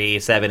once every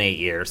 7-8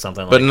 years,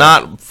 something like that. But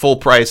not full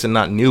price and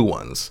not new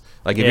ones.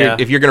 Like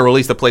if you're going to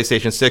release the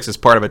PlayStation 6 as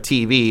part of a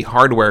TV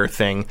hardware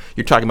thing,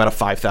 you're talking about a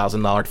 $5,000,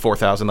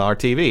 $4,000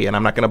 TV, and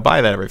I'm not going to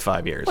buy that every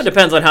 5 years. Well, it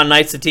depends on how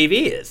nice the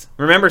TV is.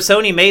 Remember,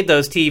 Sony made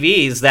those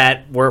TVs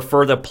that were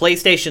for the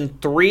PlayStation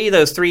 3,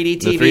 those 3D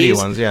TVs. The 3D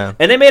ones, yeah.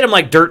 And they made them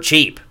like dirt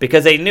cheap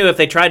because they knew if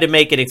they tried to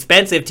make an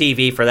expensive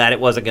TV for that, it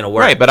wasn't going to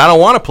work. Right, but I don't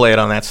want to play it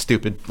on that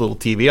stupid little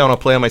TV. I want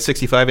to play on my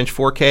 65-inch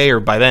 4K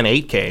or by then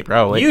 8K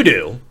probably. You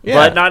do,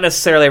 but not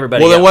necessarily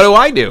everybody else. Well, then what do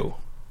I do?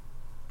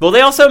 Well,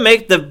 they also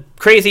make the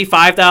crazy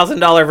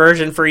 $5,000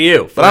 version for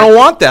you. But I don't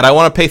want that. I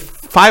want to pay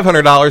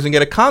 $500 and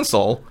get a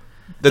console.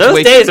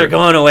 Those days are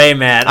going away,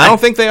 Matt. I don't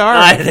think they are.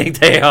 I think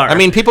they are. I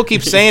mean, people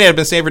keep saying it. It's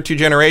been saying for 2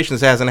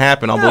 generations. It hasn't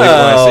happened. I'll believe it when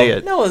I see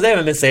it. No, they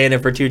haven't been saying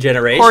it for 2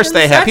 generations. Of course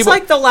they have. That's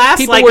like the last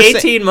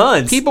 18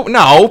 months.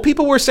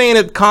 People were saying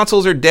that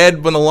consoles are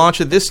dead when the launch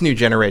of this new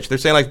generation. They're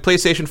saying like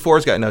PlayStation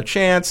 4's got no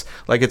chance.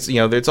 Like it's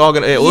it's all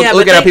gonna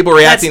look at how people are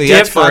reacting to the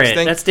Xbox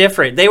thing. That's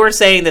different. They were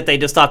saying that they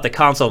just thought the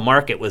console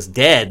market was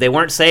dead. They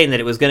weren't saying that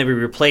it was going to be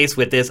replaced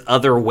with this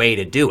other way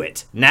to do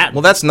it.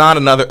 Well, that's not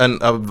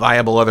a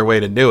viable other way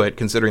to do it,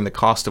 considering the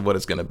cost of what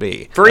it's going to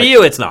be. For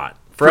you, it's not.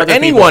 For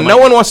anyone, no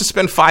one wants to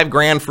spend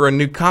 $5,000 for a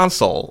new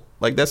console.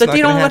 Like that's not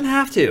going to happen. But you don't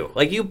have to.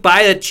 Like you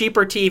buy a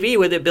cheaper TV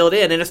with it built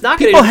in, and it's not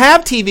going to. People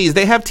have TVs.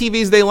 They have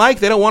TVs they like.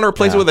 They don't want to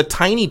replace it with a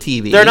tiny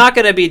TV. They're not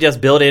going to be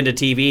just built into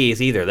TVs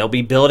either. They'll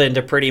be built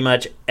into pretty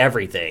much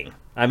everything.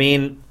 I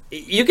mean,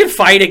 you can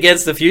fight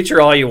against the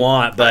future all you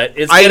want, but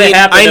it's going to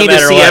happen. I need to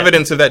see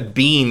evidence of that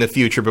being the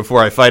future before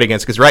I fight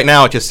against. Because right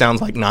now it just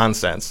sounds like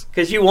nonsense.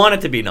 Because you want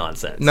it to be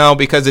nonsense. No,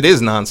 because it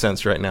is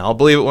nonsense right now. I'll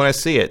believe it when I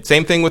see it.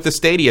 Same thing with the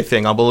Stadia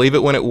thing. I'll believe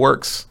it when it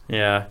works.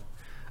 Yeah,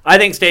 I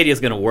think Stadia is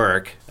going to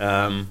work.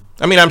 I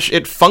mean,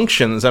 it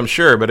functions, I'm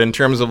sure, but in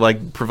terms of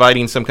like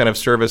providing some kind of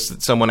service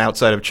that someone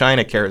outside of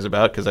China cares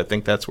about, because I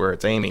think that's where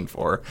it's aiming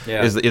for,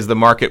 is the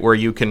market where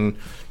you can.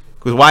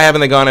 Because why haven't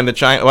they gone into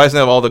China? Why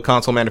hasn't all the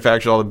console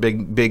manufacturers, all the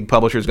big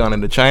publishers gone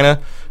into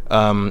China?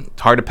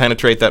 It's hard to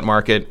penetrate that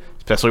market,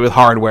 especially with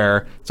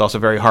hardware. It's also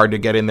very hard to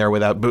get in there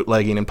without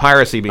bootlegging and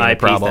piracy being a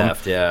problem.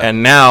 Theft, yeah.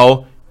 And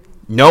now,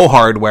 no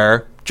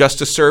hardware, just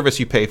a service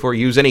you pay for.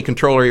 Use any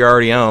controller you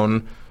already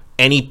own,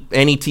 any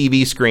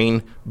TV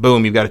screen.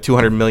 Boom, you've got a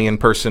 200 million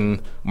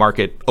person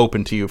market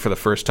open to you for the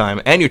first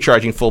time, and you're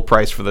charging full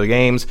price for the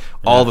games.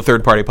 All the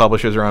third-party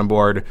publishers are on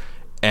board.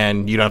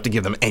 And you don't have to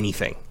give them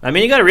anything. I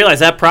mean, you got to realize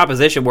that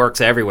proposition works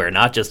everywhere,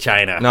 not just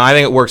China. No, I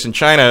think it works in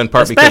China in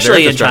part because their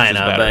infrastructure is better.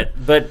 Especially in China,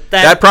 but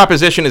that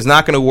proposition is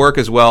not going to work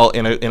as well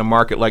in a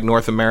market like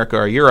North America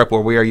or Europe,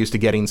 where we are used to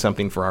getting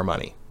something for our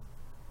money.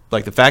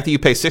 Like the fact that you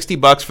pay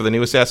 $60 for the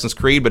new Assassin's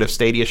Creed, but if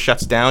Stadia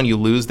shuts down, you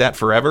lose that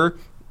forever.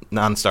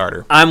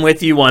 Non-starter. I'm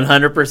with you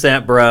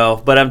 100%, bro.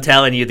 But I'm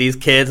telling you, these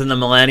kids and the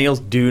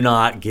millennials do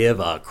not give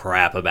a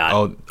crap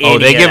about.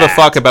 They give a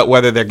fuck about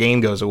whether their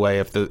game goes away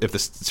if the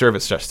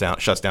service shuts down.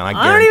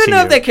 I don't even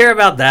know if they care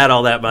about that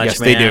all that much. Yes,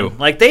 man. they do.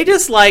 Like they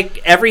just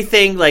like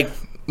everything. Like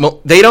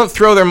well, they don't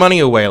throw their money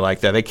away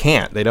like that. They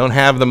can't. They don't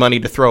have the money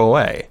to throw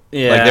away.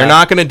 Yeah. Like they're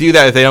not going to do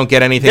that if they don't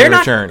get anything in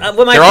return.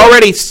 They're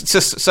already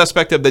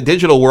suspect of the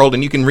digital world,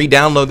 and you can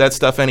re-download that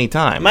stuff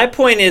anytime. My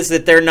point is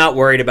that they're not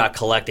worried about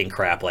collecting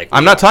crap like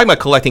I'm not talking about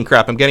collecting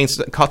crap. I'm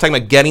talking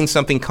about getting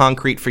something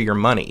concrete for your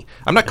money.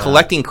 I'm not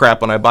collecting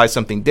crap when I buy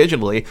something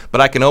digitally, but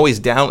I can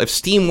always if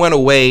Steam went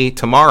away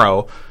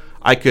tomorrow,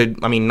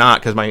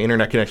 not because my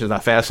internet connection is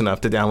not fast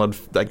enough to download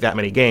like that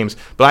many games,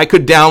 but I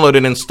could download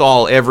and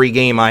install every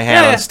game I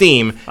had on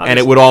Steam, obviously, and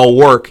it would all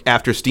work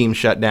after Steam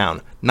shut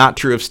down. Not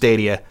true of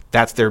Stadia.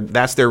 That's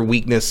their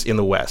weakness in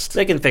the West.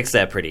 They can fix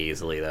that pretty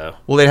easily, though.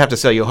 Well, they'd have to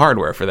sell you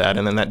hardware for that,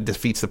 and then that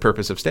defeats the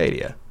purpose of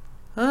Stadia.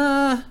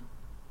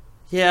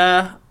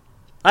 Yeah.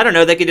 I don't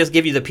know. They could just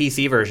give you the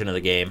PC version of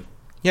the game.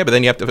 Yeah, but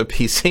then you have to have a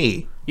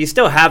PC. You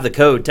still have the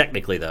code,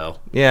 technically, though.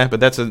 Yeah, but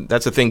that's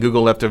a thing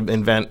Google have to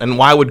invent. And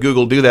why would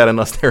Google do that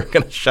unless they're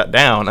going to shut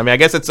down? I mean, I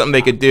guess it's something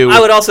they could do. I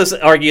would also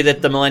argue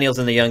that the millennials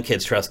and the young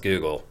kids trust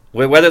Google.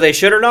 Whether they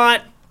should or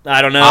not,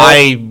 I don't know.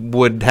 I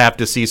would have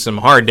to see some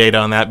hard data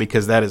on that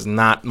because that is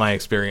not my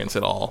experience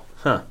at all.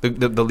 Huh.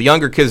 The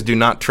younger kids do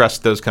not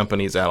trust those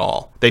companies at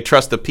all. They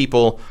trust the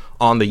people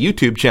on the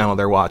YouTube channel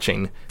they're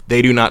watching.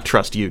 They do not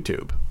trust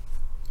YouTube.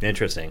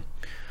 Interesting.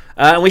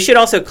 And we should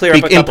also clear up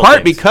a couple in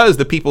part things. Because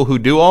the people who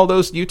do all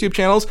those YouTube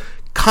channels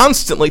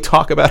constantly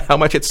talk about how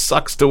much it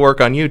sucks to work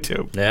on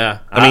YouTube. Yeah,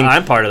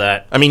 I'm part of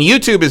that. I mean,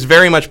 YouTube is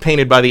very much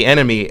painted by the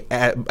enemy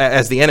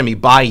as the enemy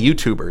by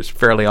YouTubers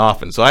fairly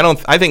often. So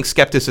I think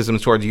skepticism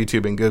towards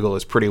YouTube and Google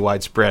is pretty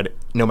widespread,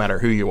 no matter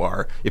who you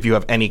are, if you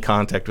have any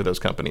contact with those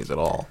companies at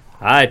all.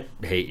 I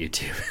hate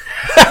YouTube.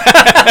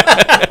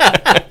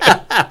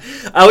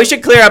 We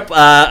should clear up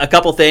a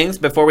couple things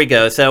before we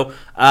go. So,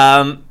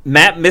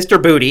 Matt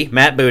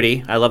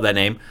Booty, I love that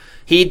name.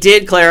 He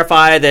did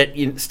clarify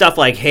that stuff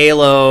like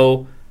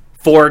Halo,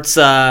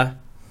 Forza,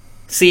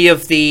 Sea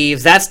of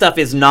Thieves, that stuff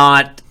is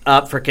not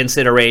up for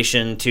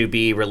consideration to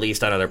be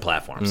released on other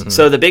platforms. Mm-hmm.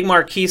 So the big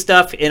marquee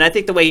stuff, and I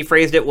think the way he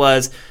phrased it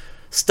was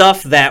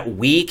stuff that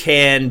we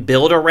can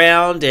build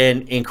around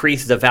and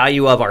increase the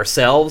value of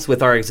ourselves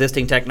with our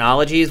existing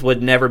technologies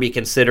would never be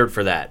considered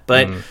for that.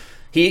 But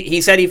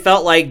he said he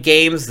felt like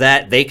games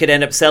that they could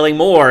end up selling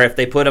more if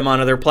they put them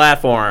on other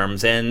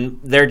platforms, and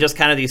they're just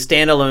kind of these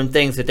standalone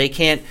things that they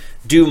can't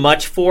do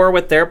much for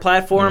with their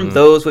platform. Mm-hmm.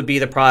 Those would be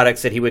the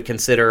products that he would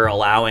consider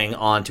allowing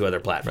onto other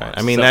platforms. Right.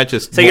 I mean,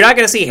 so you're not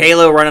going to see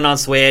Halo running on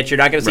Switch. You're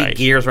not going to see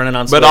Gears running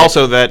on Switch. But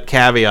also that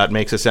caveat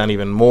makes it sound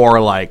even more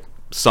like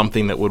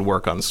something that would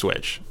work on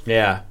Switch.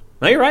 Yeah.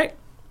 No, you're right.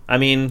 I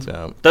mean,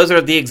 those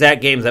are the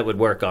exact games that would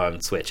work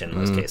on Switch in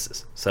most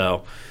cases.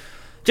 So,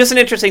 just an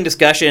interesting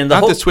discussion.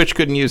 Not that Switch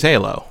couldn't use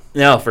Halo.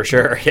 No, for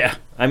sure. Yeah.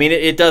 I mean,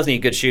 it does need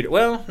good shooter.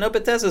 Well, no,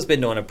 Bethesda's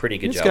been doing a pretty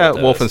good job. It's got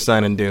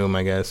Wolfenstein and Doom,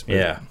 I guess. But.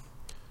 Yeah.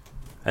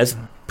 That's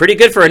pretty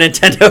good for a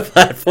Nintendo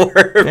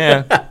platform.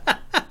 Yeah.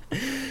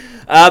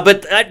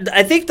 But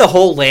I think the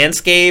whole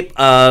landscape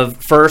of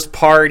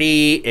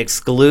first-party,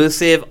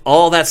 exclusive,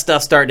 all that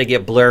stuff's starting to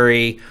get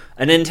blurry.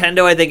 A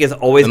Nintendo, I think, is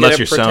always going to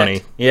protect. Unless you're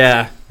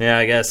Sony. Yeah,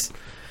 I guess.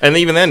 And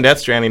even then, Death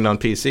Stranding on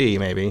PC,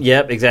 maybe.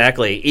 Yep,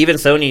 exactly. Even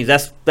Sony,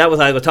 that was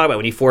what I was talking about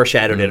when you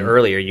foreshadowed it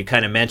earlier. You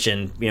kind of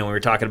mentioned, when we were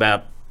talking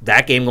about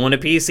that game going to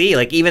PC.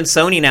 Like, even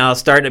Sony now is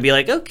starting to be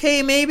like,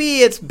 okay, maybe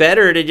it's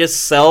better to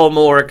just sell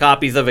more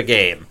copies of a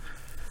game.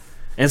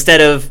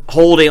 Instead of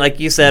holding, like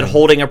you said,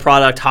 holding a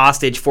product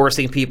hostage,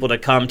 forcing people to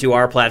come to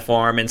our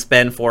platform and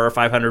spend $400 or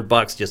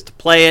 $500 just to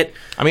play it.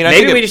 I mean,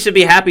 maybe we should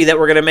be happy that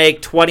we're going to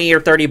make $20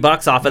 or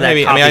 $30 off of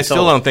that copy. I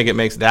still don't think it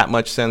makes that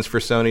much sense for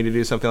Sony to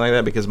do something like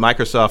that because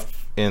Microsoft,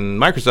 in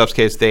Microsoft's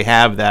case, they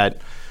have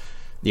that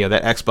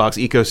that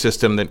Xbox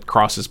ecosystem that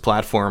crosses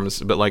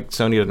platforms, but like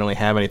Sony doesn't really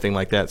have anything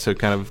like that. So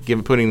kind of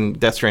putting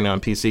Death Stranding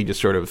on PC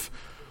just sort of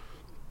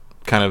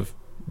kind of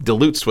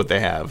dilutes what they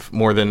have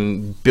more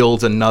than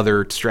builds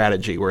another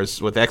strategy,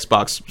 whereas with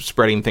Xbox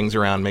spreading things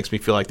around makes me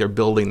feel like they're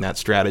building that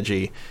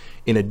strategy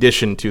in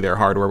addition to their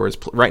hardware, whereas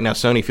right now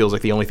Sony feels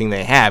like the only thing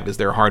they have is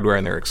their hardware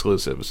and their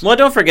exclusives. Well,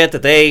 don't forget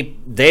that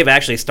they've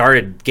actually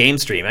started game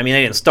stream. I mean,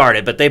 they didn't start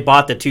it, but they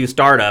bought the two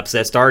startups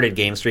that started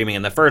game streaming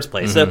in the first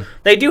place. So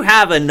they do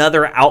have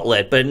another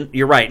outlet, but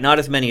you're right, not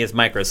as many as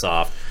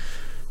Microsoft.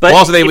 But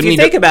also, they would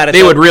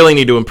would really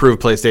need to improve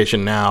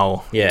PlayStation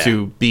Now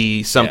to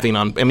be something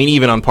on. I mean,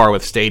 even on par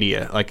with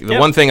Stadia. Like the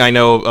one thing I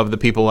know of the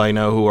people I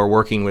know who are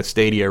working with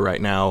Stadia right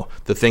now,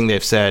 the thing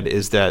they've said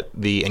is that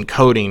the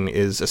encoding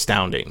is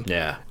astounding.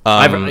 Yeah,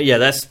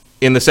 that's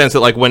in the sense that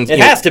like when it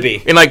has to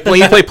be. And like when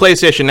you play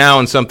PlayStation Now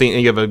and something,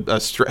 and you have a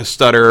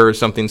stutter or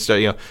something,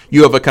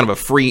 you have a kind of a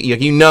free.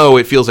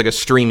 It feels like a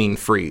streaming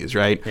freeze,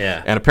 right?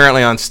 Yeah. And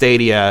apparently on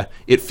Stadia,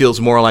 it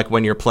feels more like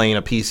when you're playing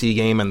a PC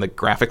game and the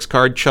graphics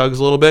card chugs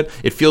a little bit.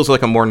 It feels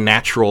like a more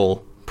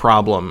natural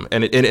problem,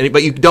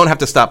 but you don't have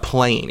to stop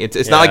playing.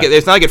 It's not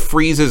like it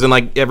freezes and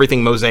like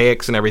everything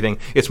mosaics and everything.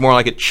 It's more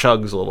like it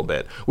chugs a little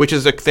bit, which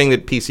is a thing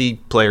that PC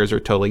players are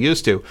totally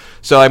used to.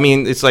 So I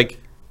mean, it's like.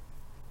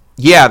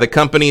 Yeah, the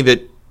company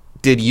that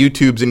did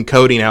YouTube's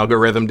encoding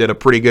algorithm did a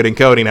pretty good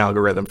encoding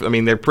algorithm. I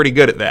mean, they're pretty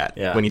good at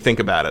that when you think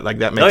about it. Like,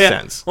 that makes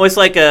sense. Well, it's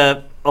like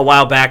a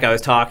while back I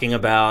was talking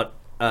about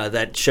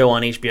that show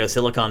on HBO,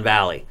 Silicon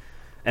Valley.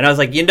 And I was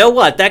like, you know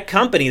what? That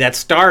company, that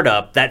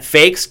startup, that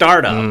fake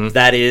startup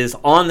that is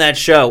on that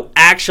show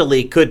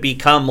actually could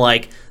become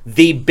like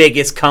the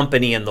biggest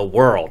company in the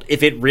world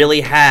if it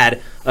really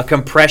had a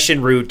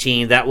compression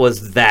routine that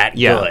was that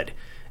good.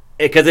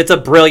 Because it's a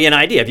brilliant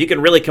idea. If you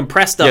can really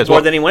compress stuff more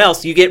than anyone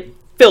else, you get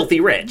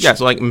filthy rich. Yeah,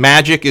 so like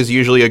magic is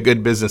usually a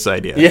good business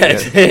idea. Yeah,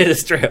 it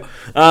is true.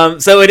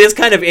 So it is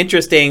kind of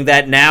interesting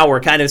that now we're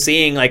kind of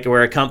seeing like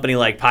where a company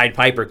like Pied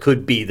Piper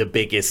could be the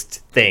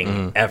biggest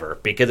thing ever,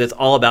 because it's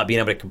all about being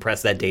able to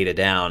compress that data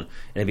down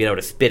and being able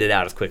to spit it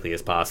out as quickly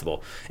as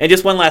possible. And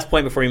just one last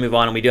point before we move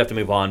on, and we do have to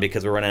move on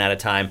because we're running out of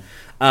time.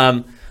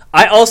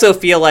 I also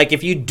feel like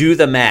if you do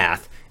the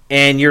math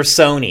and you're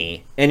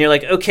Sony and you're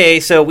like, okay,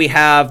 so we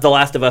have The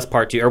Last of Us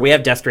Part 2, or we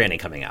have Death Stranding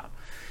coming out,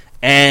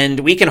 and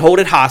we can hold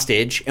it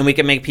hostage, and we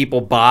can make people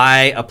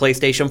buy a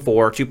PlayStation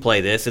 4 to play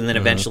this, and then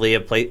eventually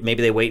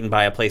maybe they wait and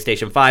buy a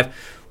PlayStation 5.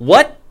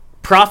 What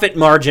profit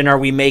margin are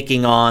we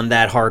making on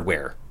that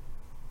hardware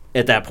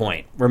at that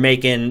point? We're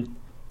making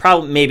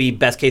probably, maybe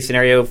best case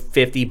scenario,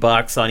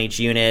 $50 on each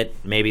unit,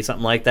 maybe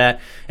something like that.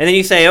 And then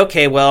you say,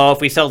 okay, well,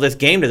 if we sell this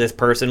game to this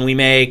person, we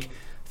make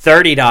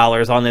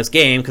 $30 on this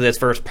game because it's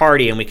first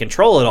party and we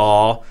control it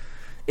all.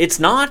 It's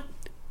not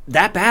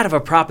that bad of a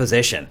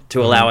proposition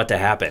to allow it to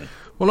happen.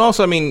 Well,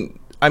 also, I mean,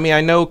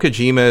 I know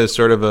Kojima is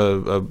sort of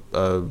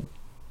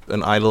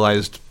an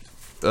idolized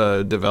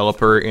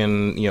developer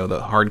in the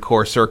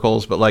hardcore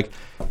circles, but like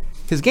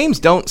his games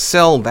don't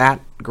sell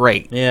that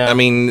great. Yeah. I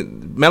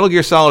mean, Metal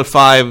Gear Solid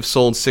 5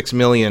 sold 6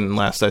 million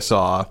last I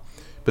saw,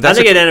 but I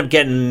think it ended up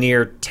getting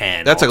near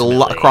 10. That's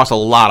across a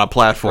lot of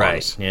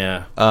platforms. Right.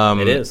 Yeah.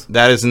 It is.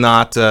 That is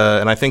not,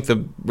 and I think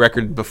the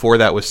record before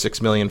that was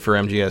 6 million for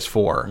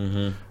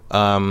MGS4.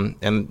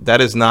 And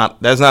that is not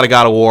a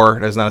God of War.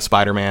 That is not a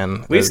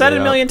Spider-Man. We've said it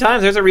a million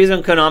times. There's a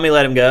reason Konami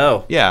let him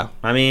go. Yeah.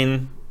 I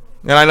mean,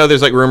 and I know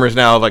there's like rumors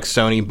now of like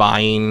Sony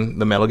buying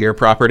the Metal Gear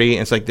property.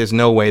 And it's like there's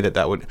no way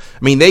that would. I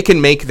mean, they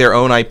can make their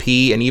own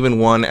IP, and even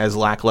one as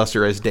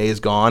lackluster as Days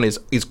Gone is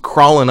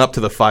crawling up to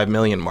the 5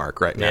 million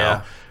mark right now.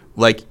 Yeah.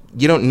 Like,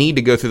 you don't need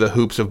to go through the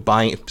hoops of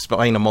buying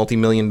a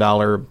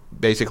multi-million-dollar,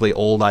 basically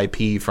old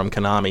IP from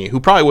Konami, who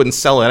probably wouldn't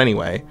sell it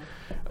anyway.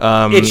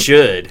 It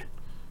should.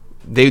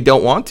 They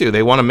don't want to.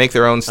 They want to make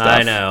their own stuff.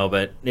 I know,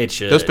 but it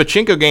should. Those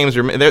pachinko games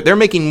they're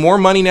making more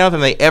money now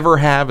than they ever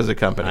have as a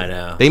company. I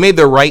know. They made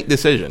the right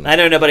decision. I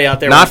know nobody out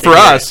there. Not for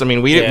us. I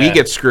mean, we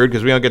get screwed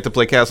because we don't get to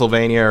play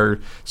Castlevania or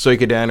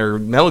Suikoden or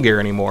Metal Gear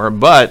anymore.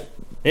 But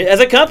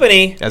as a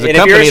company, if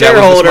you're a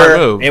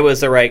shareholder, it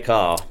was the right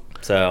call.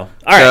 So, all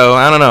right. So,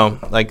 I don't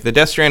know. Like, the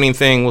Death Stranding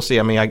thing, we'll see.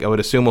 I mean, I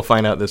would assume we'll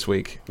find out this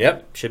week.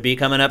 Yep. Should be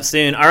coming up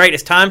soon. All right.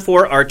 It's time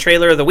for our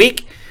trailer of the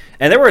week.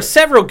 And there were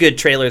several good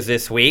trailers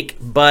this week,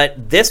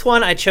 but this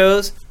one I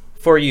chose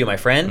for you, my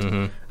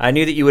friend. I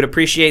knew that you would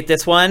appreciate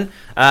this one.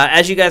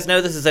 As you guys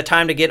know, this is a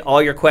time to get all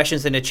your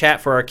questions into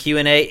chat for our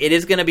Q&A. It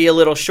is going to be a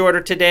little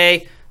shorter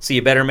today, so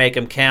you better make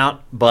them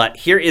count. But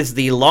here is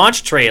the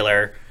launch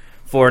trailer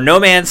for No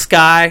Man's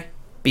Sky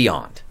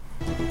Beyond.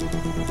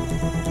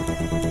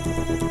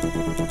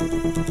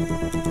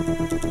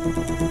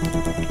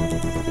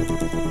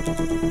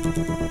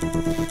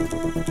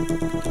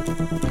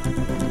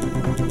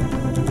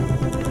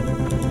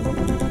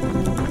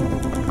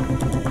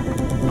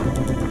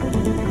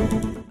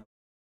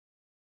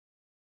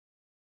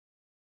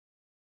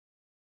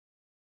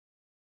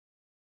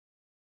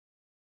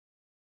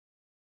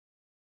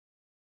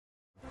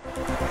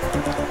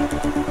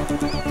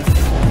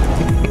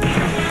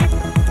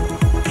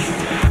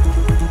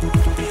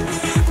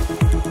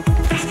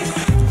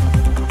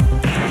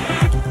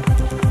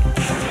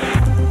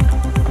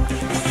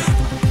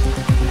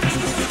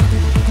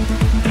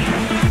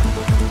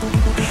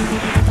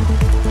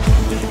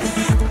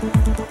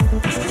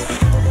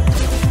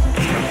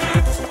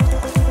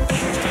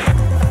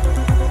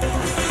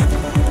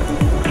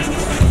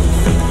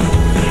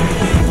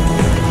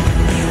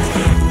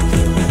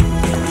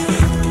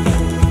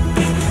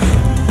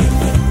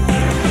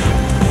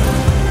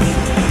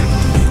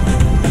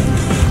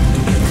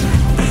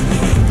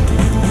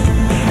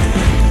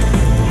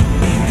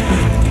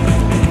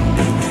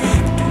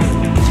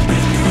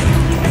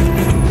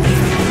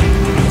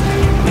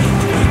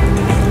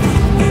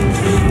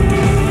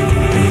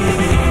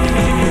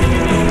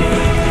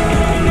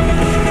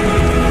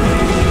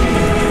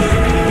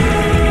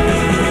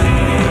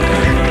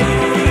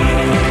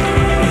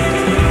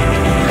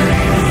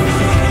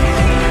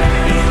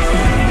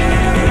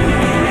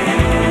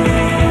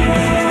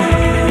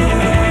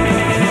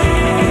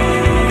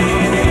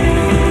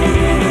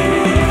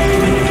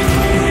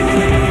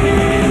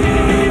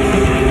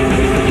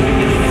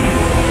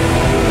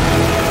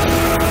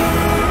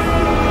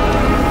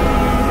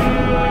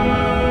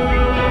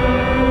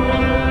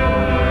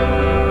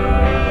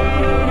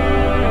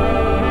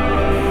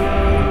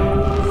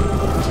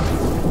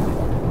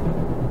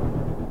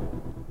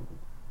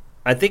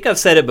 I think I've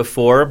said it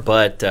before,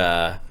 but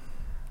I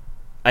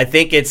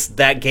think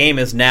that game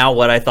is now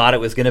what I thought it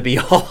was going to be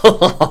all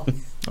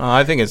along.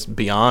 I think it's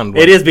beyond.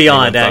 It is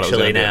beyond,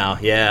 actually, now.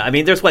 Yeah. I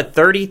mean, there's,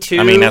 32?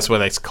 I mean, that's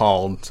what it's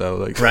called. So,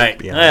 like, right.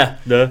 Yeah.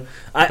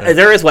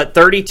 There is,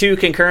 32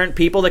 concurrent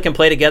people that can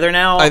play together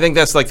now? I think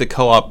that's, like, the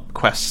co-op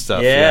quest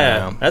stuff.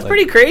 Yeah. That's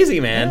pretty crazy,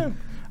 man. Yeah.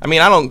 I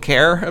mean, I don't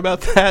care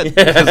about that.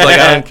 Because,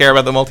 I don't care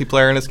about the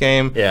multiplayer in this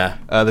game. Yeah.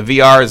 The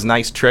VR is a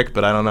nice trick,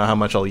 but I don't know how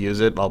much I'll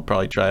use it. I'll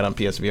probably try it on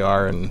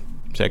PSVR and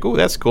say, "Oh,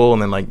 that's cool,"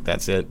 and then like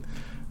that's it.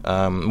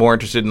 More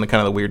interested in the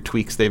kind of the weird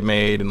tweaks they've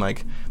made and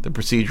like the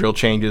procedural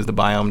changes, the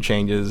biome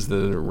changes,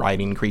 the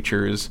riding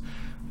creatures.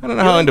 I don't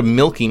know how into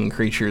milking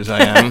creatures I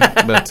am,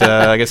 but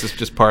I guess it's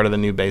just part of the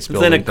new base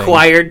building. It's an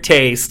acquired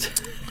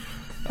taste.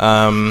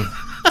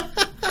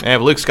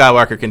 If Luke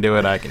Skywalker can do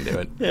it, I can do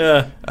it.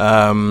 Yeah.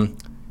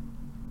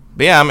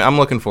 But yeah, I'm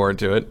looking forward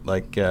to it.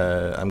 Like,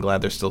 I'm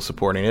glad they're still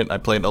supporting it. I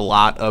played a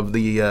lot of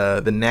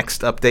the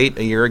next update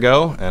a year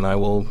ago, and I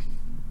will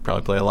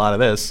probably play a lot of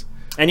this.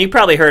 And you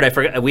probably heard, I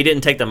forgot, we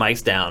didn't take the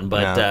mics down,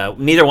 but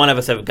neither one of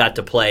us have got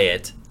to play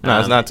it. No,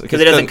 it's not.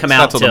 Because it doesn't come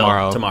out till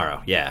tomorrow.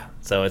 Tomorrow, yeah.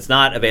 So it's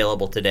not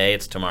available today.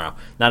 It's tomorrow.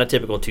 Not a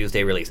typical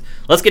Tuesday release.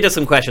 Let's get to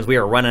some questions. We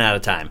are running out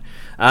of time.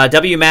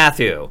 W.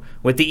 Matthew,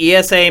 with the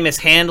ESA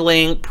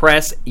mishandling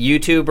press and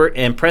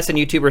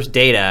YouTubers'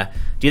 data,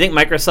 do you think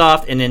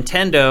Microsoft and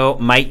Nintendo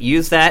might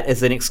use that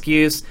as an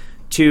excuse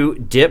to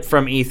dip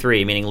from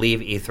E3, meaning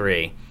leave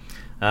E3?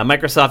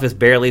 Microsoft is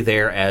barely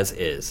there as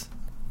is.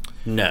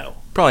 No.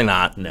 Probably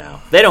not. No.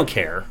 They don't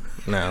care.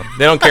 No.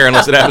 They don't care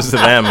unless it happens to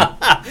them.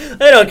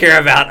 They don't care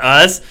about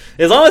us.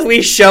 As long as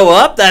we show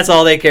up, that's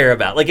all they care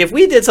about. Like, if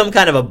we did some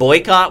kind of a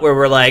boycott where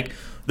we're like,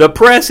 the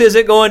press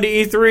isn't going to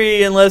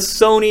E3 unless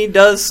Sony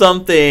does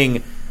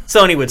something,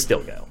 Sony would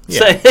still go. Yeah.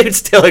 So they would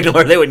still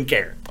ignore it. They wouldn't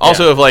care.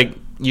 Also, if, like,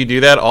 you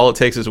do that, all it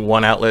takes is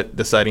one outlet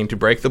deciding to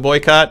break the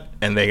boycott,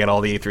 and they get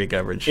all the E3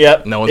 coverage.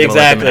 Yep. No one's going to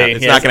let them happen.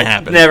 It's not going to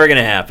happen. Never going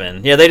to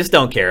happen. Yeah, they just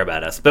don't care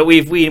about us. But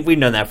we've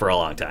known that for a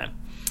long time.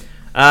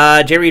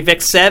 Jerry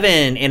Vic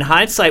 7, in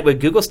hindsight, would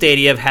Google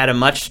Stadia have had a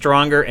much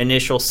stronger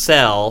initial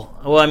sell?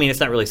 Well, I mean,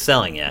 it's not really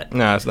selling yet.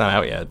 No, it's not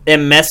out yet.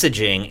 And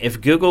messaging, if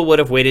Google would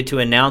have waited to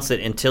announce it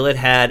until it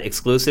had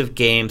exclusive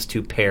games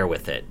to pair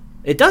with it.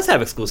 It does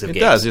have exclusive games. It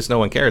does, just no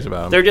one cares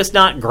about them. They're just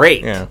not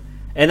great. Yeah.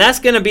 And that's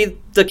going to be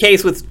the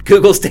case with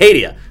Google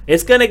Stadia.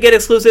 It's going to get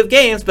exclusive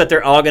games, but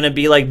they're all going to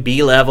be like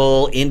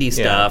B-level indie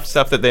stuff.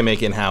 Stuff that they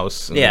make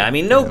in-house. Yeah, I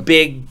mean, no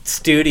big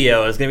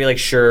studio is going to be like,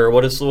 sure,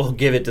 we'll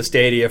give it to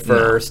Stadia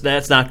first. No.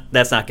 That's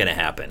not going to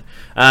happen.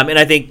 And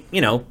I think,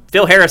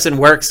 Phil Harrison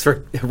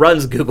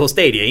runs Google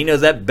Stadia. He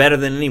knows that better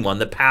than anyone,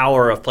 the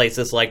power of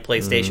places like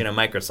PlayStation and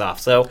Microsoft.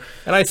 So,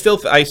 and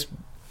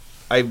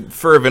I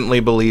fervently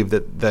believe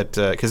that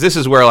because this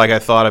is where like I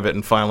thought of it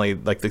and finally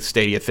like the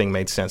Stadia thing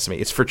made sense to me.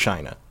 It's for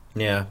China.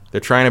 Yeah, they're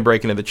trying to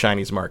break into the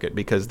Chinese market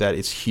because that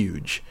is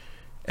huge,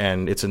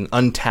 and it's an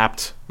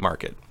untapped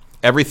market.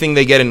 Everything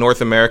they get in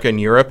North America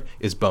and Europe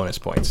is bonus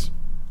points.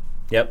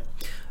 Yep.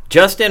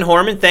 Justin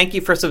Horman, thank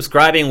you for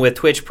subscribing with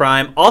Twitch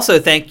Prime. Also,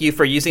 thank you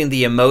for using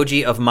the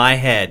emoji of my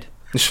head.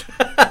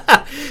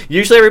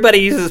 Usually everybody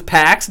uses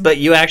PAX, but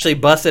you actually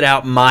busted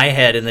out my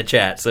head in the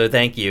chat, so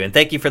thank you. And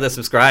thank you for the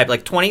subscribe.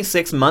 Like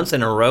 26 months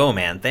in a row,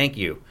 man. Thank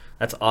you.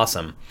 That's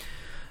awesome.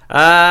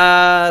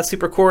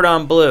 Super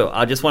Cordon Blue.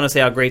 I just want to say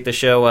how great the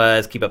show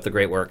was. Keep up the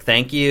great work.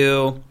 Thank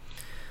you.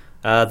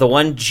 The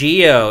one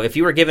Geo, if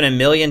you were given $1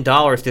 million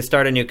to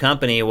start a new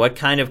company, what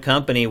kind of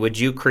company would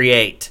you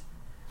create?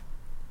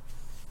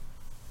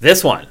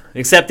 This one,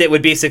 except it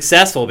would be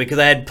successful because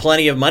I had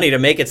plenty of money to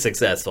make it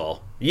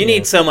successful. You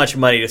need so much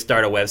money to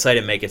start a website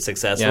and make it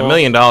successful. Yeah, $1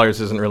 million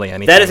isn't really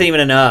anything. That isn't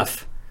even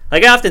enough.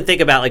 Like, I often think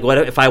about, like, what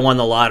if I won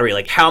the lottery?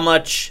 Like, how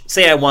much,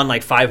 say I won,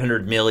 like,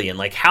 $500 million.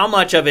 Like, how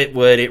much of it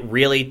would it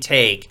really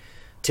take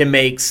to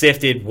make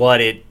Sifted what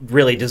it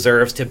really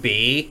deserves to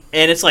be?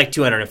 And it's like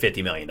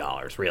 $250 million,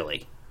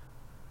 really.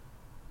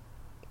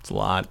 It's a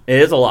lot. It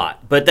is a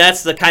lot. But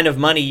that's the kind of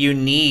money you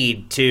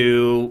need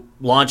to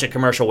launch a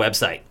commercial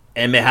website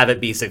and have it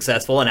be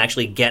successful and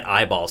actually get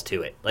eyeballs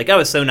to it. Like, I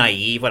was so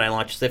naive when I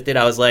launched Sifted.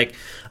 I was like,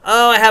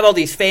 oh, I have all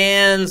these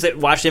fans that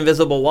watch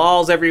Invisible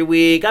Walls every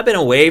week. I've been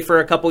away for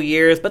a couple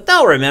years, but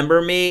they'll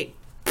remember me.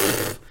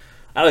 Pfft,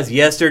 I was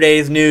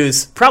yesterday's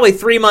news. Probably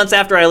 3 months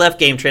after I left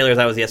Game Trailers,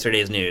 I was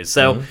yesterday's news.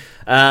 So,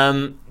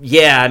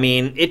 yeah, I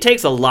mean, it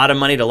takes a lot of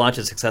money to launch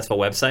a successful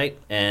website,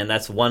 and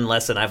that's one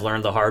lesson I've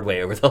learned the hard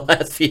way over the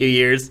last few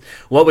years.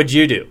 What would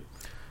you do?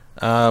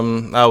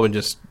 I would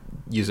just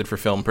use it for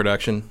film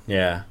production.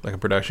 Yeah. Like a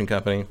production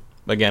company.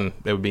 Again,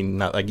 it would be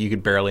not like you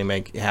could barely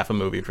make half a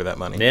movie for that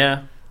money.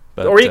 Yeah.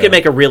 But, or you could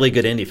make a really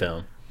good indie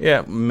film.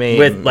 Yeah,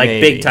 with like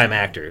big time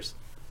actors.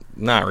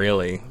 Not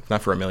really.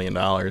 Not for $1 million.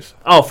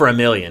 Oh, for $1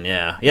 million,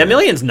 yeah. Yeah, $1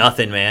 million's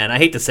nothing, man. I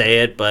hate to say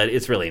it, but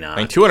it's really not.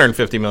 I mean,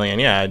 $250 million,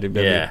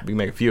 yeah, we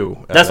make a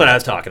few. That's what I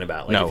was talking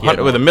about. Like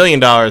no, with $1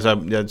 million,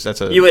 that's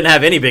a. You wouldn't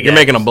have any big. You're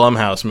making a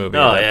Blumhouse movie.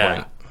 Oh, at that yeah.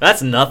 point.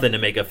 That's nothing to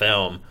make a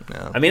film.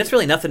 No. I mean, it's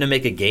really nothing to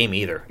make a game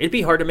either. It'd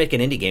be hard to make an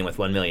indie game with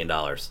 $1 million.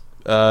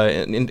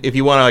 And if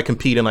you want to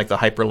compete in like the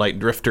Hyperlight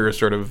Drifter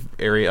sort of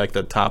area, like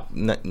the top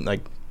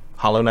like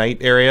Hollow Knight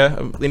area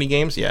of indie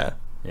games, yeah.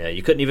 Yeah,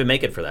 you couldn't even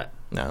make it for that.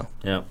 No.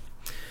 Yeah.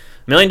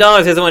 $1 million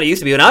isn't what it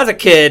used to be. When I was a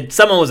kid,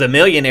 someone was a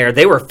millionaire,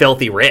 they were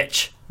filthy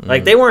rich.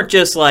 Like, they weren't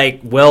just, like,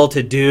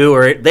 well-to-do,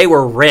 or they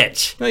were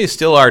rich. No, you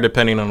still are,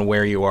 depending on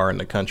where you are in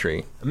the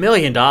country. $1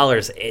 million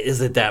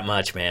isn't that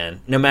much, man.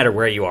 No matter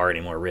where you are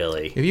anymore,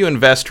 really. If you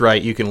invest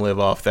right, you can live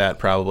off that,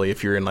 probably,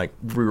 if you're in, like,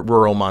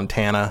 rural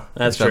Montana.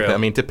 That's true. I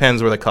mean, it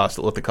depends what the cost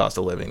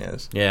of living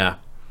is. Yeah.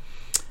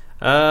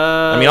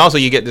 I mean, also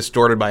you get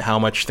distorted by how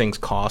much things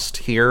cost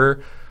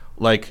here.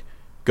 Like,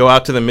 go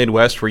out to the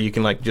Midwest where you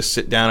can like just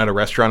sit down at a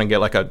restaurant and get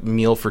like a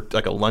meal for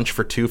like a lunch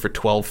for two for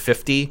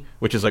 $12.50,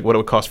 which is like what it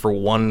would cost for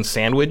one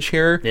sandwich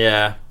here.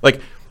 Yeah.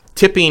 Like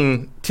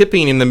tipping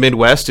in the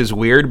Midwest is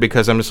weird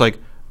because I'm just like,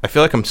 I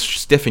feel like I'm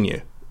stiffing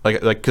you.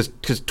 Like because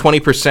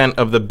 20%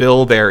 of the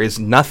bill there is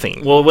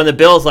nothing. Well, when the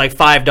bill's like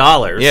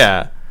 $5.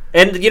 Yeah.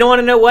 And you don't want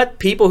to know what?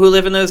 People who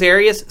live in those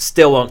areas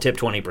still won't tip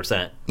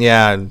 20%.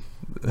 Yeah.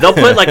 They'll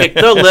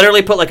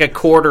literally put like a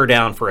quarter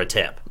down for a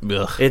tip.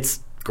 Ugh.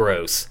 It's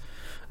gross.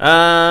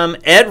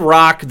 Ed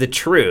Rock the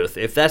Truth.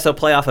 If that's a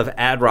playoff of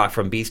Ad Rock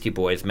from Beastie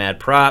Boys, mad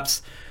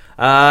props.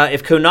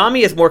 If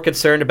Konami is more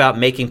concerned about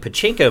making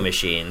pachinko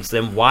machines,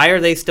 then why are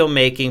they still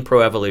making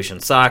Pro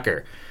Evolution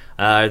Soccer?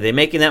 Are they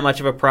making that much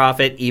of a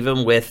profit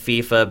even with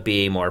FIFA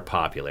being more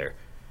popular?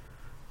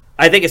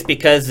 I think it's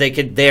because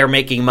they are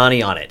making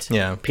money on it.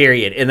 Yeah.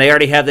 Period. And they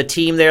already have the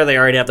team there. They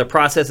already have the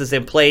processes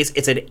in place.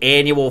 It's an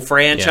annual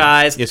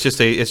franchise. Yeah.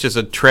 It's just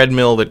a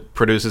treadmill that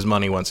produces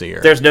money once a year.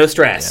 There's no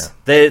stress.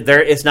 Yeah.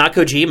 It's not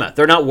Kojima.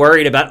 They're not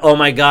worried about, oh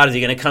my God, is he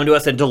going to come to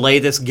us and delay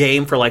this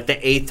game for like the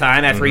 8th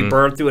time after he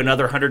burned through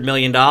another $100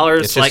 million?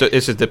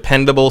 It's a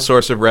dependable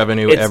source of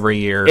revenue every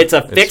year. It's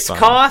a fixed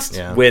cost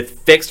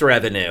with fixed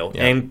revenue.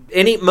 Yeah. And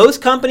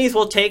most companies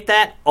will take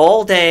that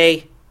all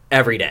day,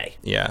 every day.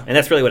 Yeah. And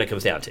that's really what it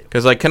comes down to.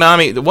 Because like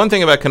Konami, the one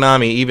thing about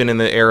Konami, even in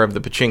the era of the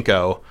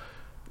pachinko,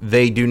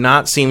 they do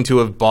not seem to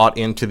have bought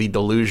into the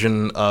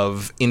delusion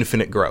of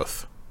infinite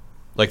growth.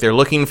 Like they're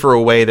looking for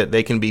a way that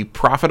they can be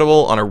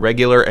profitable on a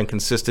regular and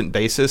consistent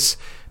basis,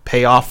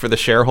 pay off for the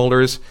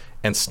shareholders,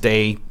 and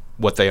stay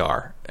what they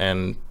are.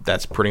 And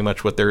that's pretty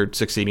much what they're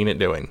succeeding at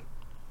doing.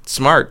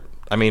 Smart.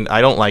 I mean,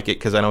 I don't like it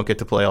because I don't get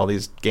to play all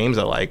these games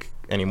I like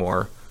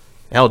anymore.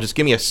 Hell, just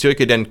give me a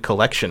Suikoden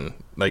collection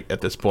like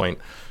at this point.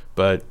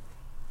 But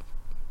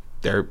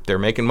they're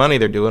making money.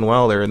 They're doing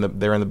well. They're in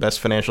the best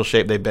financial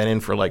shape they've been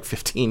in for like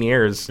 15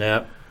 years.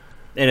 Yeah,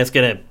 and it's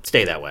gonna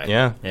stay that way.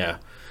 Yeah.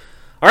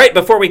 All right.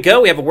 Before we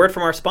go, we have a word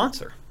from our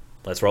sponsor.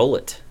 Let's roll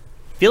it.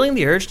 Feeling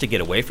the urge to get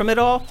away from it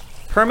all,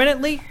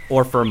 permanently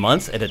or for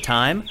months at a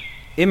time?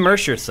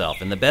 Immerse yourself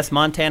in the best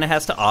Montana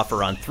has to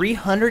offer on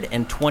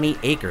 320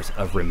 acres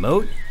of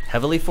remote,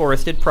 heavily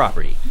forested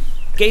property.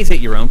 Gaze at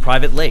your own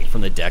private lake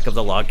from the deck of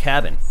the log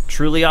cabin.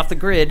 Truly off the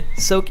grid,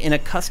 soak in a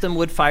custom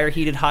wood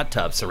fire-heated hot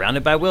tub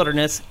surrounded by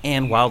wilderness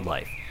and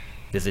wildlife.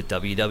 Visit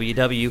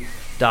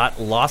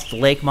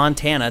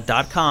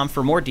www.lostlakemontana.com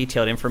for more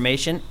detailed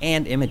information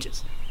and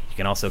images. You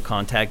can also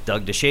contact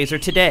Doug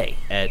DeShazer today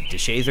at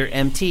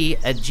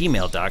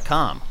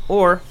deshazermt@gmail.com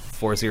or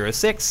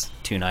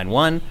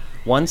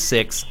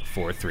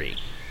 406-291-1643.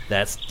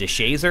 That's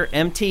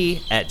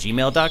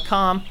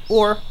deshazermt@gmail.com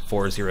or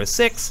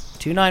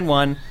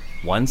 406-291-1643.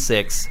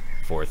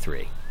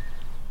 1643.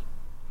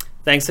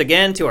 Thanks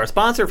again to our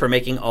sponsor for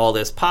making all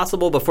this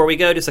possible. Before we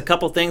go, just a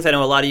couple things. I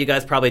know a lot of you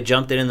guys probably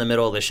jumped in the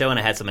middle of the show, and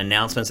I had some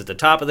announcements at the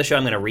top of the show.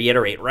 I'm going to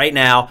reiterate right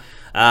now.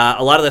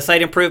 A lot of the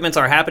site improvements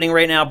are happening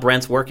right now.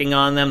 Brent's working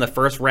on them. The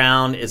first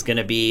round is going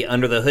to be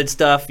under the hood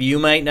stuff. You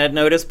might not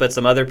notice, but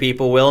some other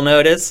people will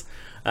notice.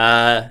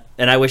 And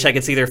I wish I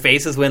could see their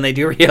faces when they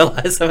do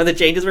realize some of the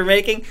changes we're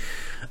making.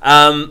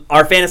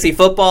 Our Fantasy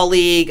Football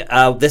League,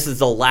 this is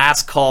the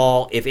last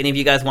call. If any of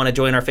you guys want to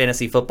join our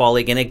Fantasy Football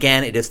League, and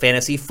again, it is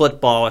fantasy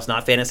football, it's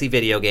not fantasy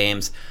video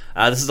games.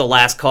 This is the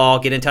last call.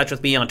 Get in touch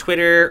with me on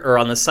Twitter or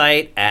on the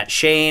site at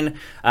Shane.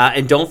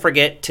 And don't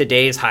forget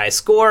today's high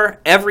score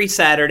every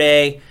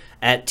Saturday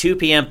at 2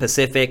 p.m.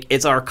 Pacific.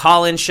 It's our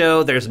call-in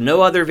show. There's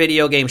no other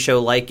video game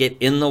show like it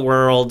in the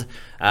world.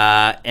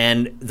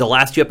 And the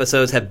last 2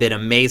 episodes have been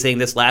amazing.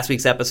 This last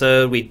week's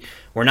episode,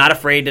 we're not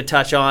afraid to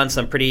touch on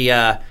some pretty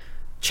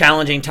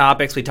challenging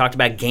topics. We talked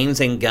about games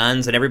and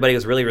guns, and everybody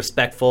was really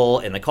respectful,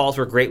 and the calls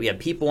were great. We had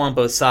people on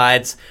both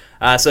sides.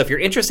 So if you're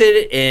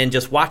interested in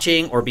just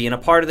watching or being a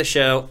part of the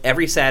show,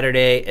 every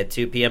Saturday at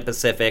 2 p.m.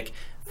 Pacific,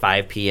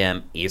 5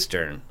 p.m.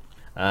 Eastern.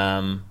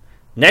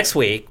 Next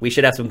week, we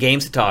should have some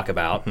games to talk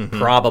about,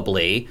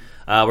 probably.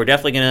 We're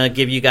definitely going to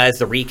give you guys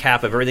the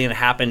recap of everything that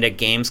happened at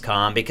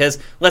Gamescom, because,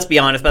 let's be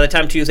honest, by the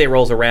time Tuesday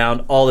rolls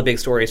around, all the big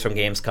stories from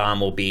Gamescom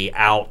will be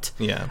out.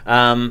 Yeah.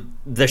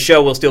 The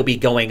show will still be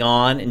going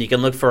on, and you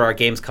can look for our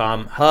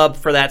Gamescom hub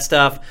for that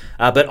stuff,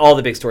 but all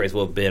the big stories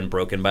will have been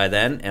broken by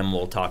then, and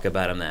we'll talk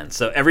about them then.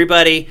 So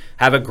everybody,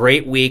 have a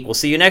great week. We'll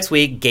see you next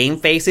week.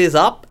 GameFace is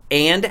up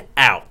and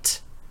out.